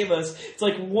there to save us. It's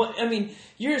like,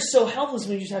 you're so helpless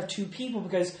when you just have 2 people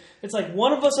because it's like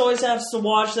one of us always has to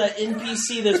watch that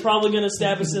NPC that's probably going to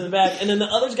stab us in the back, and then the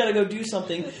other's got to go do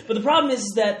something. But the problem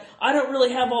is that I don't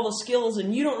really have all the skills,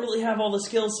 and you don't really have all the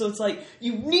skills. So it's like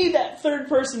you need that third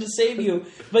person to save you.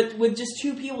 But with just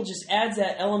 2 people, just adds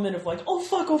that element of like, oh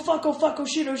fuck, oh fuck, oh fuck, oh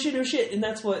shit, oh shit, oh shit, and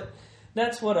that's what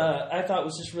I thought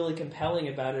was just really compelling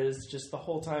about it. Is just the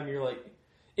whole time you're like,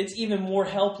 it's even more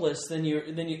helpless than you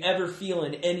ever feel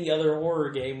in any other horror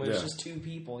game when it's just 2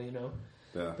 people,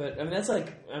 Yeah. But that's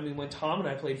like when Tom and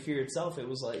I played Fear itself, it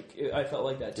was like I felt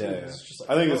like that too. Yeah. It was just like,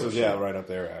 I think this was right up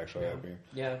there actually.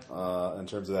 Yeah. In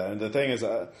terms of that, and the thing is,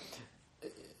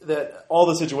 that all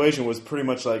the situation was pretty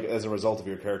much like as a result of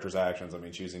your character's actions. I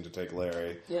mean, choosing to take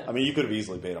Larry. Yeah. I mean, you could have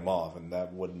easily paid him off, and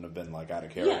that wouldn't have been like out of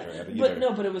character.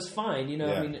 Yeah, but it was fine. You know,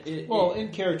 Yeah. I mean,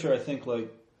 in character, I think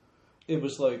like it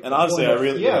was like, and honestly, I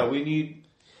really we need.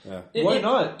 Yeah. Why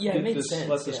not? Yeah, it made sense.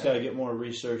 Let this guy get more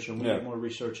research, and we Yeah. get more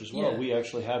research as well. Yeah. We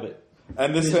actually have it.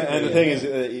 And the thing is,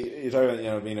 you're talking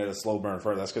about being at a slow burn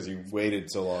first. That's because you waited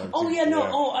so long. Oh yeah, no.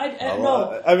 Yeah. Oh,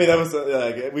 no. I mean, that was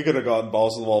like we could have gone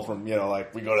balls to the wall from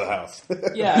like we go to the house.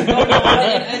 Yeah, no,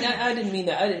 I didn't mean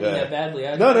that. I didn't mean that badly.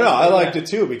 No. I liked it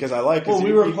too because I liked. Well,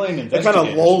 we were playing It kind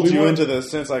of lulled you into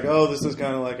this sense, like, oh, this is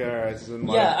kind of like all right. This is in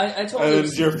I totally.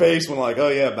 And your face when like, oh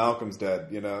yeah, Malcolm's dead.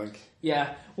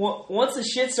 Yeah. Well, once the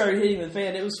shit started hitting the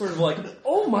fan, it was sort of like,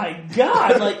 oh my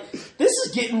god, like this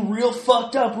is getting real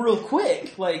fucked up real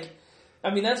quick. Like,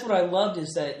 I mean, that's what I loved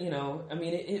is that I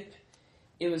mean,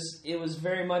 it was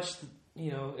very much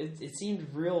it seemed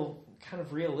kind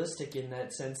of realistic in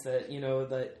that sense that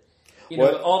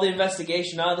all the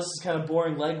investigation. This is kind of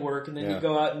boring legwork, and then you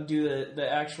go out and do the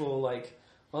actual like.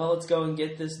 Well, let's go and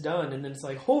get this done, and then it's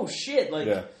like, oh shit! Like,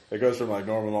 it goes from like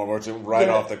normal to right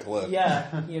off the cliff. Yeah,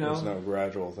 there's no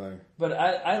gradual thing. But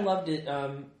I loved it,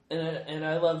 and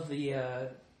I love the.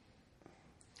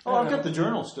 I've got the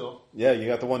journal still. Yeah, you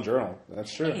got the one journal.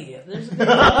 That's true. Hey,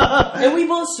 and we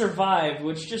both survived,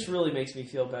 which just really makes me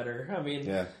feel better. I mean,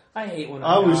 I hate when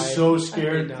I was so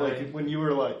scared, like when you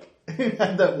were like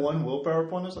had that one willpower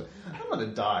point. I was like, I'm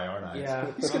gonna die, aren't I?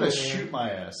 Yeah, he's gonna shoot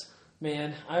my ass.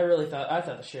 Man, I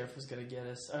thought the sheriff was going to get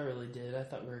us. I really did. I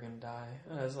thought we were going to die.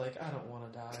 I was like, I don't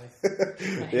want to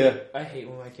die. I hate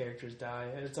when my characters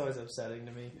die. It's always upsetting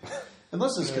to me.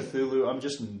 Unless it's Cthulhu, I'm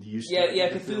just used to it. Yeah,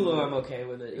 Cthulhu, I'm okay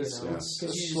with it. It's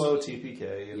slow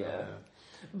TPK. Yeah.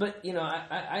 But,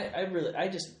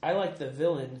 I like the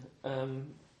villain,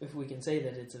 if we can say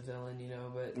that it's a villain,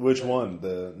 but... Which one?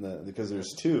 Because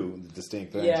there's two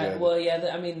distinct things. Yeah, well,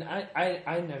 I mean,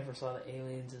 I never saw the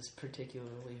aliens as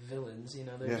particularly villains,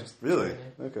 They're just really?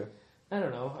 Okay. I don't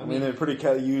know. I mean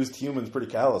they're used humans pretty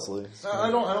callously. So.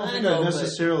 I don't think I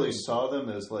necessarily saw them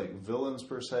as, like, villains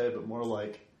per se, but more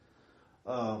like...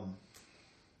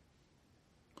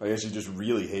 I guess you just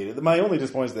really hate it. My only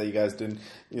disappointment is that you guys didn't.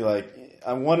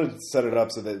 I wanted to set it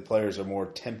up so that players are more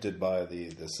tempted by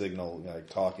the signal, like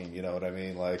talking. You know what I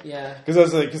mean? Like, yeah.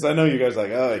 Because I know you guys are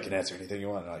like, oh, I can answer anything you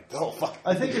want. And I'm like, oh fuck.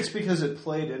 I think it's because it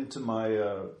played into my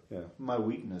my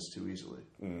weakness too easily,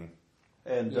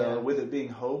 and with it being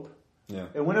hope. Yeah.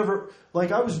 And whenever,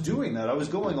 like, I was doing that, I was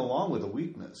going along with a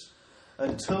weakness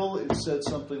until it said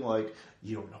something like,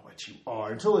 "You don't know what you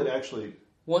are," until it actually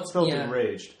felt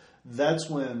enraged. That's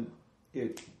when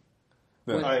it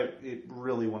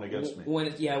really went against me. When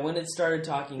it started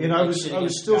talking, and I was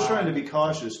still trying to be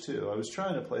cautious too. I was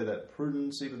trying to play that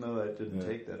prudence, even though I didn't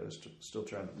take that. I was still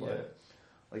trying to play it.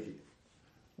 Like,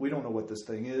 we don't know what this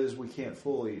thing is. We can't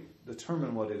fully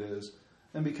determine what it is,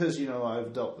 and because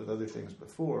I've dealt with other things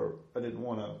before, I didn't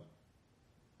want to.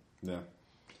 Yeah.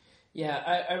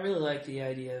 Yeah, I really like the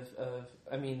idea of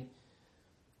I mean.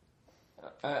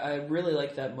 I really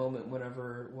like that moment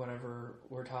whenever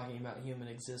we're talking about human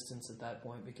existence at that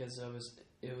point, because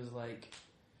it was like,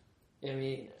 I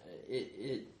mean,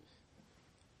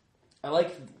 I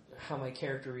like how my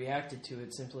character reacted to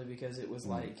it simply because it was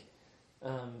like,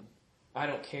 I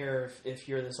don't care if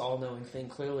you're this all-knowing thing.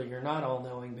 Clearly, you're not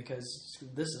all-knowing because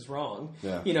this is wrong.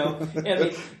 Yeah.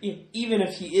 I mean, even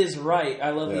if he is right,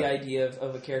 I love the idea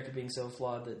of a character being so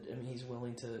flawed that he's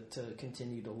willing to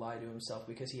continue to lie to himself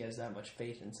because he has that much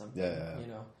faith in something.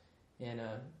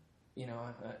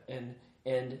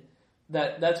 And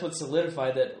that's what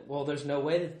solidified that. Well, there's no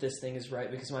way that this thing is right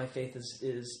because my faith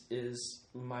is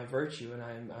my virtue, and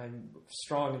I'm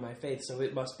strong in my faith, so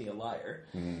it must be a liar,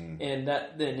 and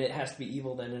then it has to be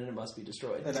evil, then, and it must be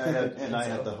destroyed. And I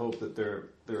had the hope that there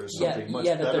is something much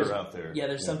better out there. Yeah,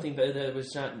 there's something better that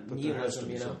was not but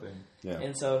nihilism, something. Yeah.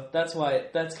 And so that's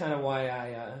kind of why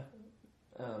I.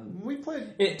 We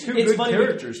played two it's good funny,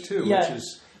 characters too, which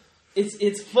is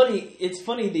it's funny. It's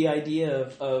funny the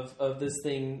idea of this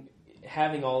thing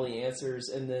having all the answers,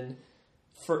 and then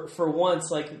for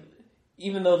once, like,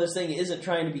 even though this thing isn't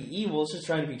trying to be evil, it's just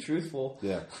trying to be truthful.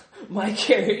 Yeah. My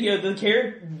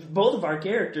character, both of our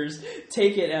characters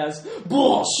take it as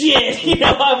bullshit.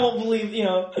 I won't believe,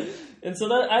 and so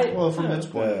that from its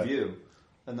point of view,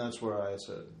 and that's where I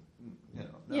said,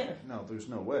 no, there's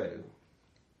no way.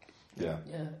 Yeah.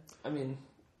 Yeah. I mean,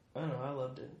 I don't know. I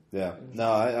loved it. Yeah.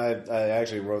 No, I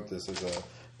actually wrote this as a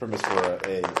premise for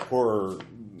a horror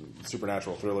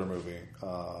supernatural thriller movie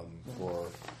for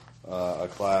a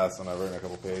class, and I've written a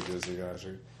couple pages. You can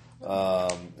actually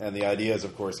And the idea is,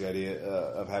 of course, the idea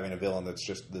of having a villain that's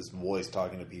just this voice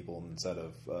talking to people instead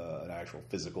of an actual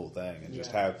physical thing, and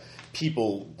just have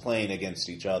people playing against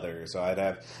each other. So I'd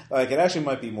have, like, it actually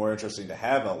might be more interesting to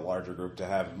have a larger group, to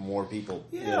have more people,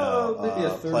 maybe a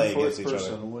third, play fourth against each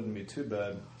person other. wouldn't be too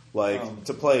bad. Like,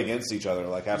 to play against each other,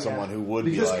 like have someone who would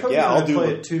because be like, Cody yeah, and I'll I do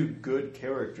played it. two good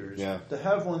characters. Yeah. To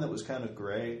have one that was kind of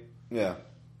gray, Yeah.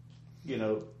 you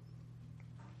know.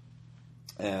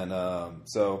 And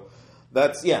so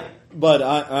that's, but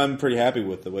I'm pretty happy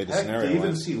with the way the Heck, scenario to even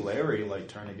went. see Larry like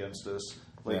turn against us.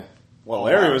 Like, Yeah. Well,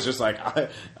 Larry was just like,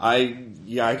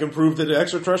 I can prove that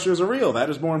extraterrestrials are real.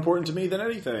 That is more important to me than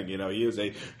anything. You know, he is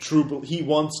a true. He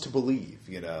wants to believe.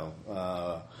 You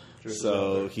know,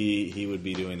 so he would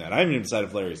be doing that. I haven't even decided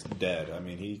if Larry's dead. I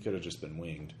mean, he could have just been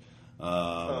winged. the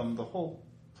whole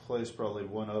place probably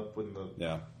went up when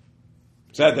the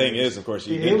Sad thing is, of course,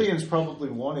 the aliens probably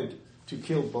wanted to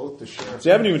kill both the sheriff. So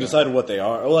you haven't even decided what they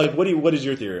are. Like, what is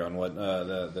your theory on what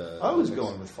the? I was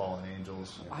going with fallen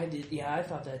angels. I did. Yeah, I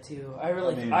thought that too.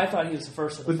 I thought he was the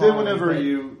first of the. But then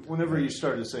fallen, whenever you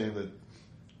started saying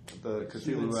the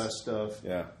Cthulhu-esque stuff,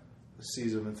 Yeah. the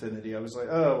Seas of Infinity, I was like,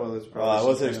 oh well, it's probably. Well, I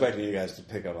wasn't something- expecting you guys to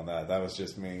pick up on that. That was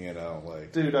just me, you know,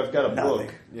 like. Dude, I've got a Nothing.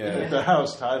 book Yeah. at the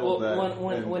house titled that.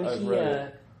 when I've he, read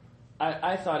it.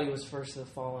 I thought he was first of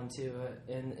the fallen too,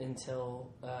 until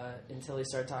he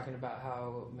started talking about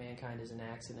how mankind is an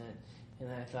accident, and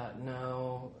then I thought,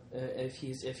 no, if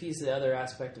he's the other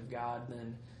aspect of God,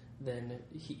 then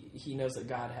he knows that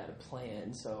God had a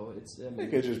plan. So it's. I mean,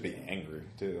 He could just be angry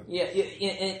too. Yeah,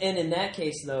 and in that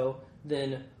case, though,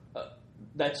 then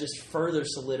that just further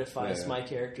solidifies my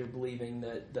character believing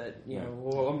that you know,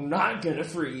 well, I'm not going to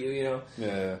free you, you know.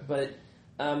 Yeah. But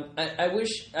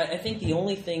I think the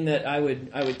only thing that I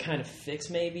would kind of fix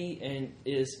maybe and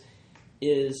is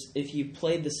if you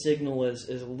played the signal as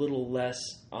a little less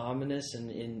ominous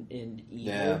and evil.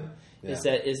 Yeah. Is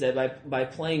that by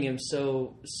playing him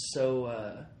so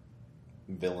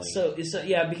Villainy. so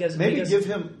because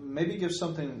Maybe give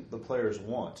something the players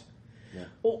want. Yeah.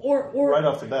 or Right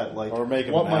off the bat, like Or make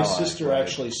him what an my ally, sister right.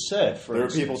 actually said. For There are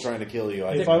instance. people trying to kill you.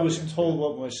 If I was told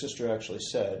what my sister actually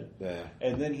said, Yeah.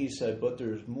 and then he said, "But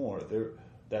there's more.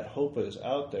 That hope is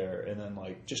out there," and then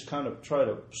like just kind of try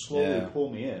to slowly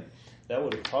pull me in. That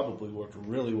would have probably worked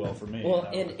really well for me. Well, I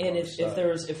would have and gone if aside.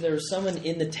 there was someone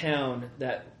in the town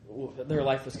that their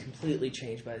life was completely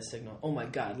changed by the signal, oh my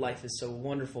God, life is so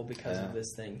wonderful because of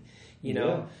this thing, you know?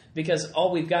 Yeah. Because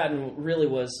all we've gotten really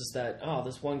was just that, oh,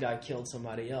 this one guy killed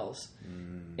somebody else.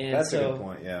 And That's so, a good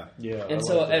point. Yeah. yeah, And I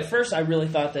so like that. at first I really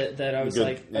thought that I was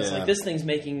Good, like, this thing's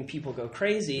making people go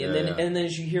crazy. And Yeah. then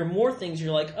as you hear more things,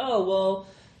 you're like, oh, well,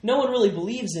 no one really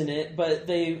believes in it, but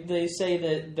they say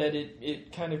that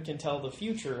it kind of can tell the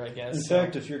future, I guess. In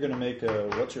fact, if you're going to make a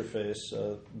what's her face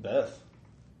Beth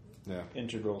Yeah.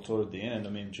 integral toward the end,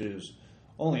 I mean, she was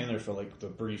only in there for like the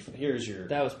brief. Here's your.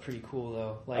 That was pretty cool,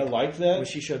 though. I like that. when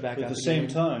she showed back But up at the same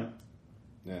again. time,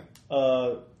 Yeah.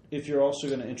 if you're also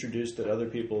going to introduce that other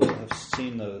people have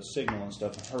seen the signal and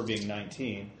stuff, and her being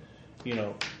 19, you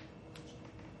know,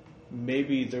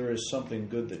 maybe there is something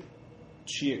good that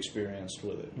she experienced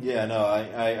with it. Yeah, no,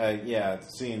 I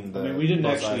seen the. I mean, we didn't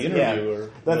both actually sides. interview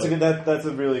her. That's but- a good. That's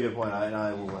a really good point. And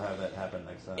I will have that happen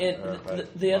next time. And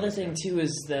the other thing too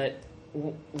is that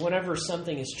whenever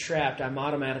something is trapped, I'm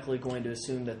automatically going to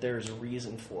assume that there's a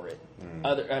reason for it.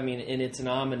 And it's an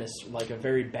ominous, like a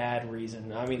very bad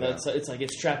reason. I mean, it's like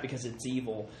it's trapped because it's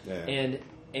evil,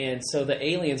 and so the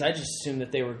aliens, I just assumed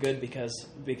that they were good because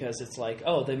it's like,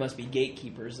 oh, they must be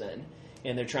gatekeepers then.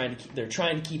 And they're trying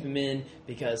to keep him in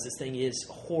because this thing is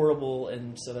horrible,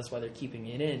 and so that's why they're keeping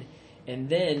it in. And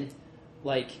then,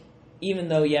 like, even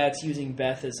though it's using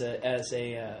Beth as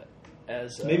a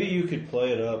Maybe you could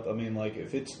play it up. I mean, like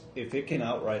if it can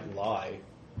outright lie.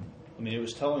 I mean, it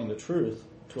was telling the truth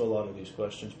to a lot of these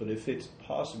questions, but if it's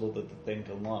possible that the thing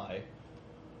can lie,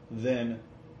 then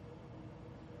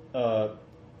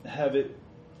have it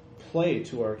play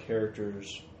to our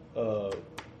characters'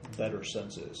 better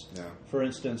senses. Yeah. For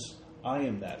instance, I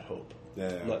am that hope.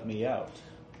 Yeah. Let me out.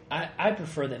 I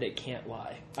prefer that it can't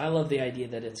lie. I love the idea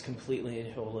that it's completely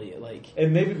and totally like.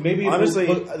 And maybe Honestly,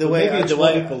 the way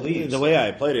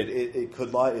I played it, it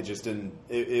could lie. It just didn't.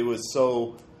 It was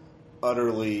so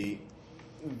utterly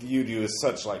viewed you as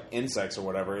such like insects or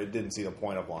whatever. It didn't see the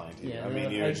point of lying to you. Yeah, I mean, I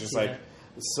you're can just see like that.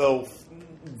 so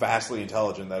vastly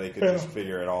intelligent that it could just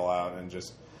figure it all out and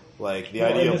just. Like the Well,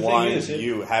 idea and of the thing lying is, to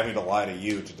you, having to lie to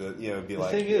you to be The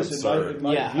like thing is, absurd. it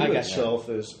might I view got you. itself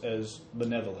as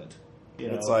benevolent. You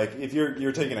know? It's like if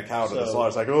you're taking a cow to the So- slaughter,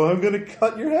 it's like, oh, I'm going to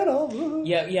cut your head off.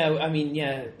 Yeah. I mean,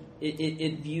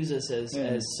 it views us as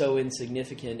so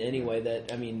insignificant anyway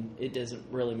that, I mean, it doesn't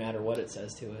really matter what it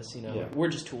says to us. We're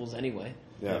just tools anyway.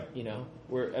 Yeah.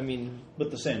 But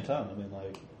at the same time, I mean,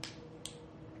 like,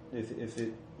 if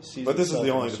it sees. But this is itself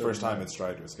the in only a the first certain time way- it's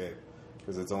tried to escape,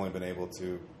 because it's only been able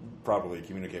to properly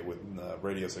communicate when the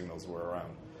radio signals were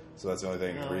around. So that's the only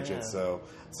thing that can reach it. So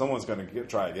someone's going to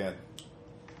try again.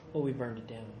 Well, we burned it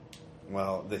down.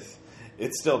 Well,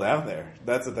 it's still down there.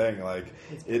 That's the thing. Like,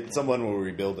 someone will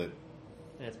rebuild it.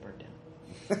 And it's burnt down.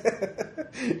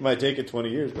 It might take it 20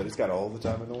 years, but it's got all the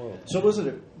time in the world. So was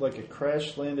it like a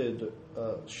crash landed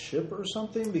ship or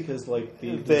something? Because like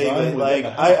the Vague, design like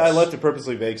within the I house- left it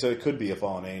purposely vague, so it could be a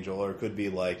fallen angel, or it could be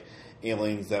like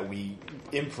aliens that we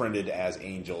imprinted as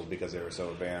angels because they were so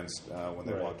advanced when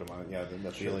they Right. walked among, the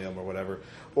Nephilim or whatever.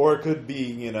 Or it could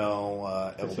be,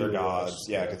 elder Cthulhu gods,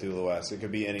 West, Cthulhu-esque. It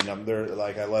could be any number.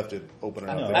 Like I left it open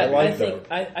enough. know. there. I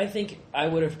like I think I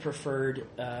would have preferred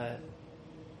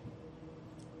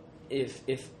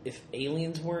if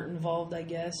aliens weren't involved. I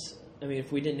guess. I mean,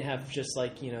 if we didn't have just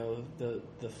like the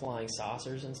flying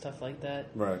saucers and stuff like that.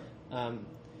 Right.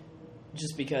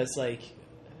 Just because like.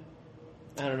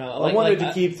 I don't know. I wanted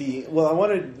to keep I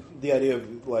wanted the idea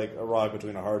of like a rock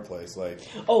between a hard place. Like,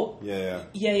 yeah.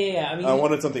 I mean, I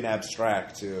wanted something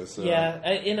abstract too. So. Yeah,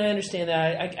 and I understand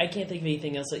that. I can't think of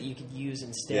anything else that you could use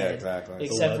instead. Yeah, exactly.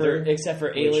 Except for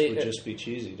which alien, would just be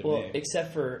cheesy to well, me.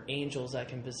 except for angels that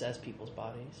can possess people's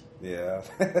bodies. Yeah,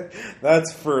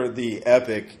 that's for the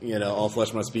epic, all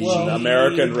flesh must be Well,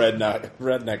 American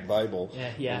redneck Bible.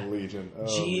 Yeah. Legion. Oh.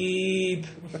 Jeep.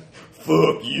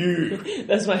 Fuck you.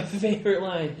 That's my favorite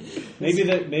line. Maybe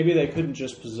they couldn't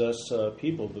just possess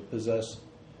people, but possess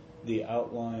the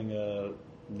outlying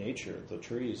nature, the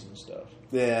trees and stuff.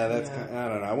 Yeah, that's. I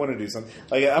don't know. I want to do something.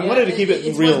 Like I wanted to keep it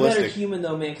it's realistic. Much better human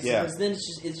though, man. Because then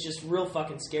it's just real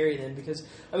fucking scary. Then because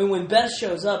I mean, when Beth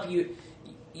shows up,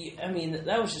 I mean,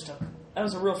 that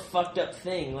was a real fucked up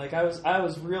thing. Like I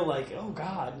was real like, oh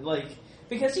god, like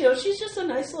because she's just a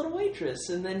nice little waitress,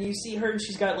 and then you see her and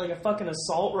she's got like a fucking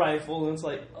assault rifle, and it's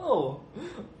like, oh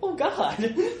god,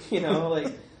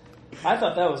 like I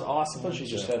thought that was awesome. But she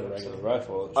just had a regular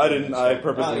rifle. I didn't. I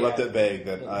purposely Oh, left yeah. it vague.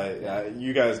 That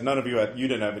you guys, none of you you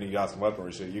didn't have any awesome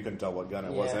weaponry, so you couldn't tell what gun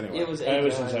it was anyway. It was I a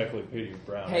was gun. Encyclopedia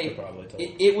Brown. I Hey, could probably tell.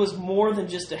 it was more than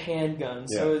just a handgun.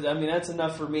 So I mean, that's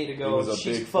enough for me to go. It was a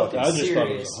She's big fucking I just serious. thought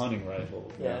it was a hunting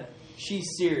rifle. Yeah, she's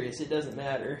serious. It doesn't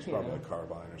matter. Probably a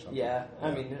carbine or something. Yeah,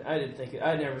 I mean, I didn't think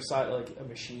I never saw it like a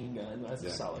machine gun. I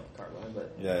just saw it like a carbine,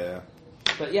 but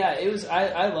yeah, it was.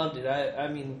 I loved it.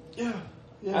 I mean, Yeah.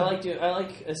 I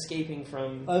like escaping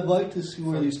from. I'd like to see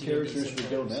where from these D&D characters would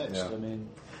go sometimes. next. Yeah. I mean,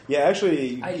 Yeah, actually,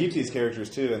 you I keep do these characters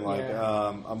too, and like,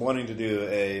 Yeah. I'm wanting to do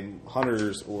a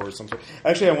hunters or something.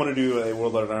 Actually, I want to do a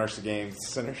World of Darkness game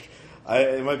centered.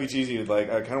 It might be cheesy, like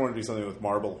I kind of want to do something with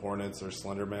Marble Hornets or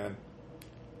Slender Man.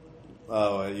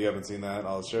 Oh, you haven't seen that?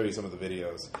 I'll show you some of the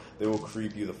videos. They will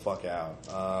creep you the fuck out.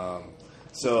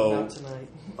 Not tonight.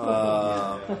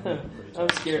 I'm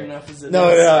scared enough as it No,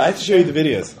 is. I have to show you the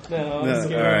videos. No, I'm No,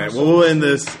 scared. all right, well, we'll end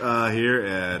this here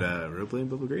at Roleplaying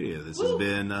Public Radio. This has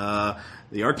been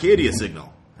the Arcadia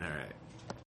Signal.